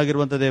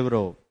ನಂಬಿಗಸ್ತನಾಗಿರುವಂತ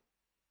ದೇವರು.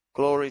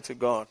 Glory to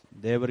God.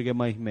 ದೇವರಿಗೆ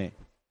ಮಹಿಮೆ.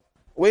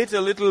 Wait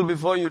a little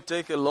before you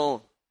take a loan.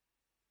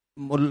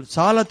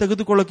 ಸಾಲ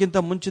ತೆಗೆದುಕೊಳ್ಳೋಕ್ಕಿಂತ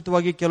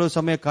ಮುಂಚಿತವಾಗಿ ಕೆಲವು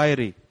ಸಮಯ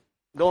ಕಾಯಿರಿ.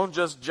 Don't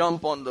just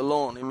jump on the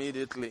loan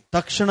immediately.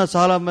 ತಕ್ಷಣ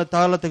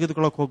ಸಾಲ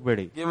ತೆಗೆದುಕೊಳ್ಳೋಕೆ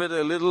ಹೋಗಬೇಡಿ. Give it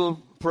a little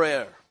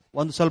prayer.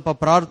 ಒಂದು ಸ್ವಲ್ಪ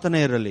ಪ್ರಾರ್ಥನೆ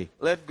ಇರಲಿ.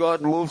 Let God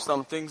move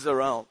some things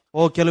around.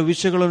 ಓ ಕೆಲವು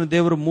ವಿಷಯಗಳನ್ನು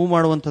ದೇವರು move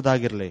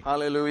ಮಾಡುವಂತದ್ದಾಗಿರಲಿ.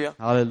 Hallelujah.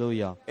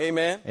 Hallelujah.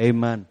 Amen.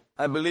 Amen.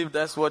 I believe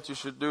that's what you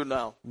should do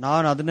now.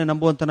 ನಾನು ಅದನ್ನೇ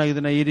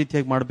ನಂಬುವಂತನಾಗಿದ್ದೇನೆ, ಈ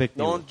ರೀತಿಯಾಗಿ ಮಾಡಬೇಕು.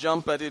 Don't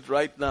jump at it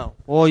right now.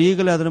 ಓ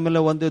ಈಗಲೇ ಅದರ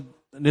ಮೇಲೆ ಒಂದು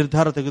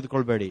ನಿರ್ಧಾರ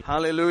ತೆಗೆದುಕೊಳ್ಬೇಡಿ.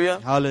 Hallelujah.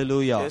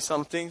 Hallelujah. There's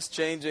some things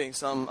changing,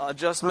 some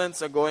adjustments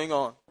are going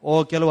on. ಓ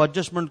ಕೆಲವು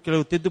ಅಡ್ಜಸ್ಟ್ಮೆಂಟ್,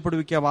 ಕೆಲವು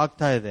ತಿದ್ದುಪಡುವಿಕೆ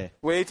ಆಗ್ತಾ ಇದೆ.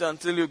 Wait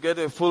until you get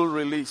a full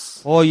release.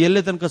 ಓ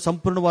ಎಲ್ಲಿ ತನಕ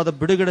ಸಂಪೂರ್ಣವಾದ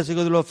ಬಿಡುಗಡೆ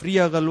ಸಿಗೋದಿಲ್ವೋ, ಫ್ರೀ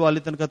ಆಗಲ್ವೋ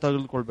ಅಲ್ಲಿ ತನಕ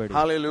ತೆಗೆದುಕೊಳ್ಬೇಡಿ.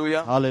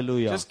 Hallelujah.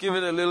 Hallelujah. Just give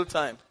it a little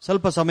time.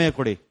 ಸ್ವಲ್ಪ ಸಮಯ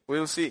ಕೊಡಿ.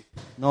 We'll see.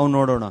 ನಾವು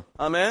ನೋಡೋಣ.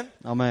 Amen.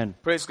 Amen.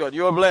 Praise God.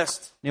 You are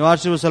blessed. ನೀವು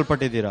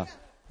ಆಶೀರ್ವದಿಸಲ್ಪಟ್ಟಿದ್ದೀರಾ.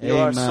 You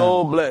are so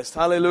blessed.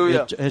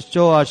 Hallelujah.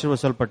 ಹೆಚ್ಚೋ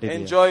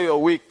ಆಶೀರ್ವದಿಸಲ್ಪಟ್ಟಿದ್ದೀರಾ. Enjoy your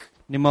week.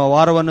 ನಿಮ್ಮ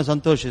ವಾರವನ್ನು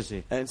ಸಂತೋಷಿಸಿ.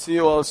 And see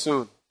you all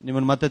soon.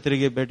 ನಿಮ್ಮನ್ನು ಮತ್ತೆ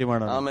ತಿರುಗಿ ಭೇಟಿ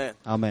ಮಾಡೋಣ. Amen.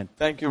 Amen.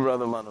 Thank you,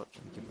 Brother Manoj.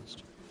 Thank you,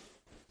 Pastor.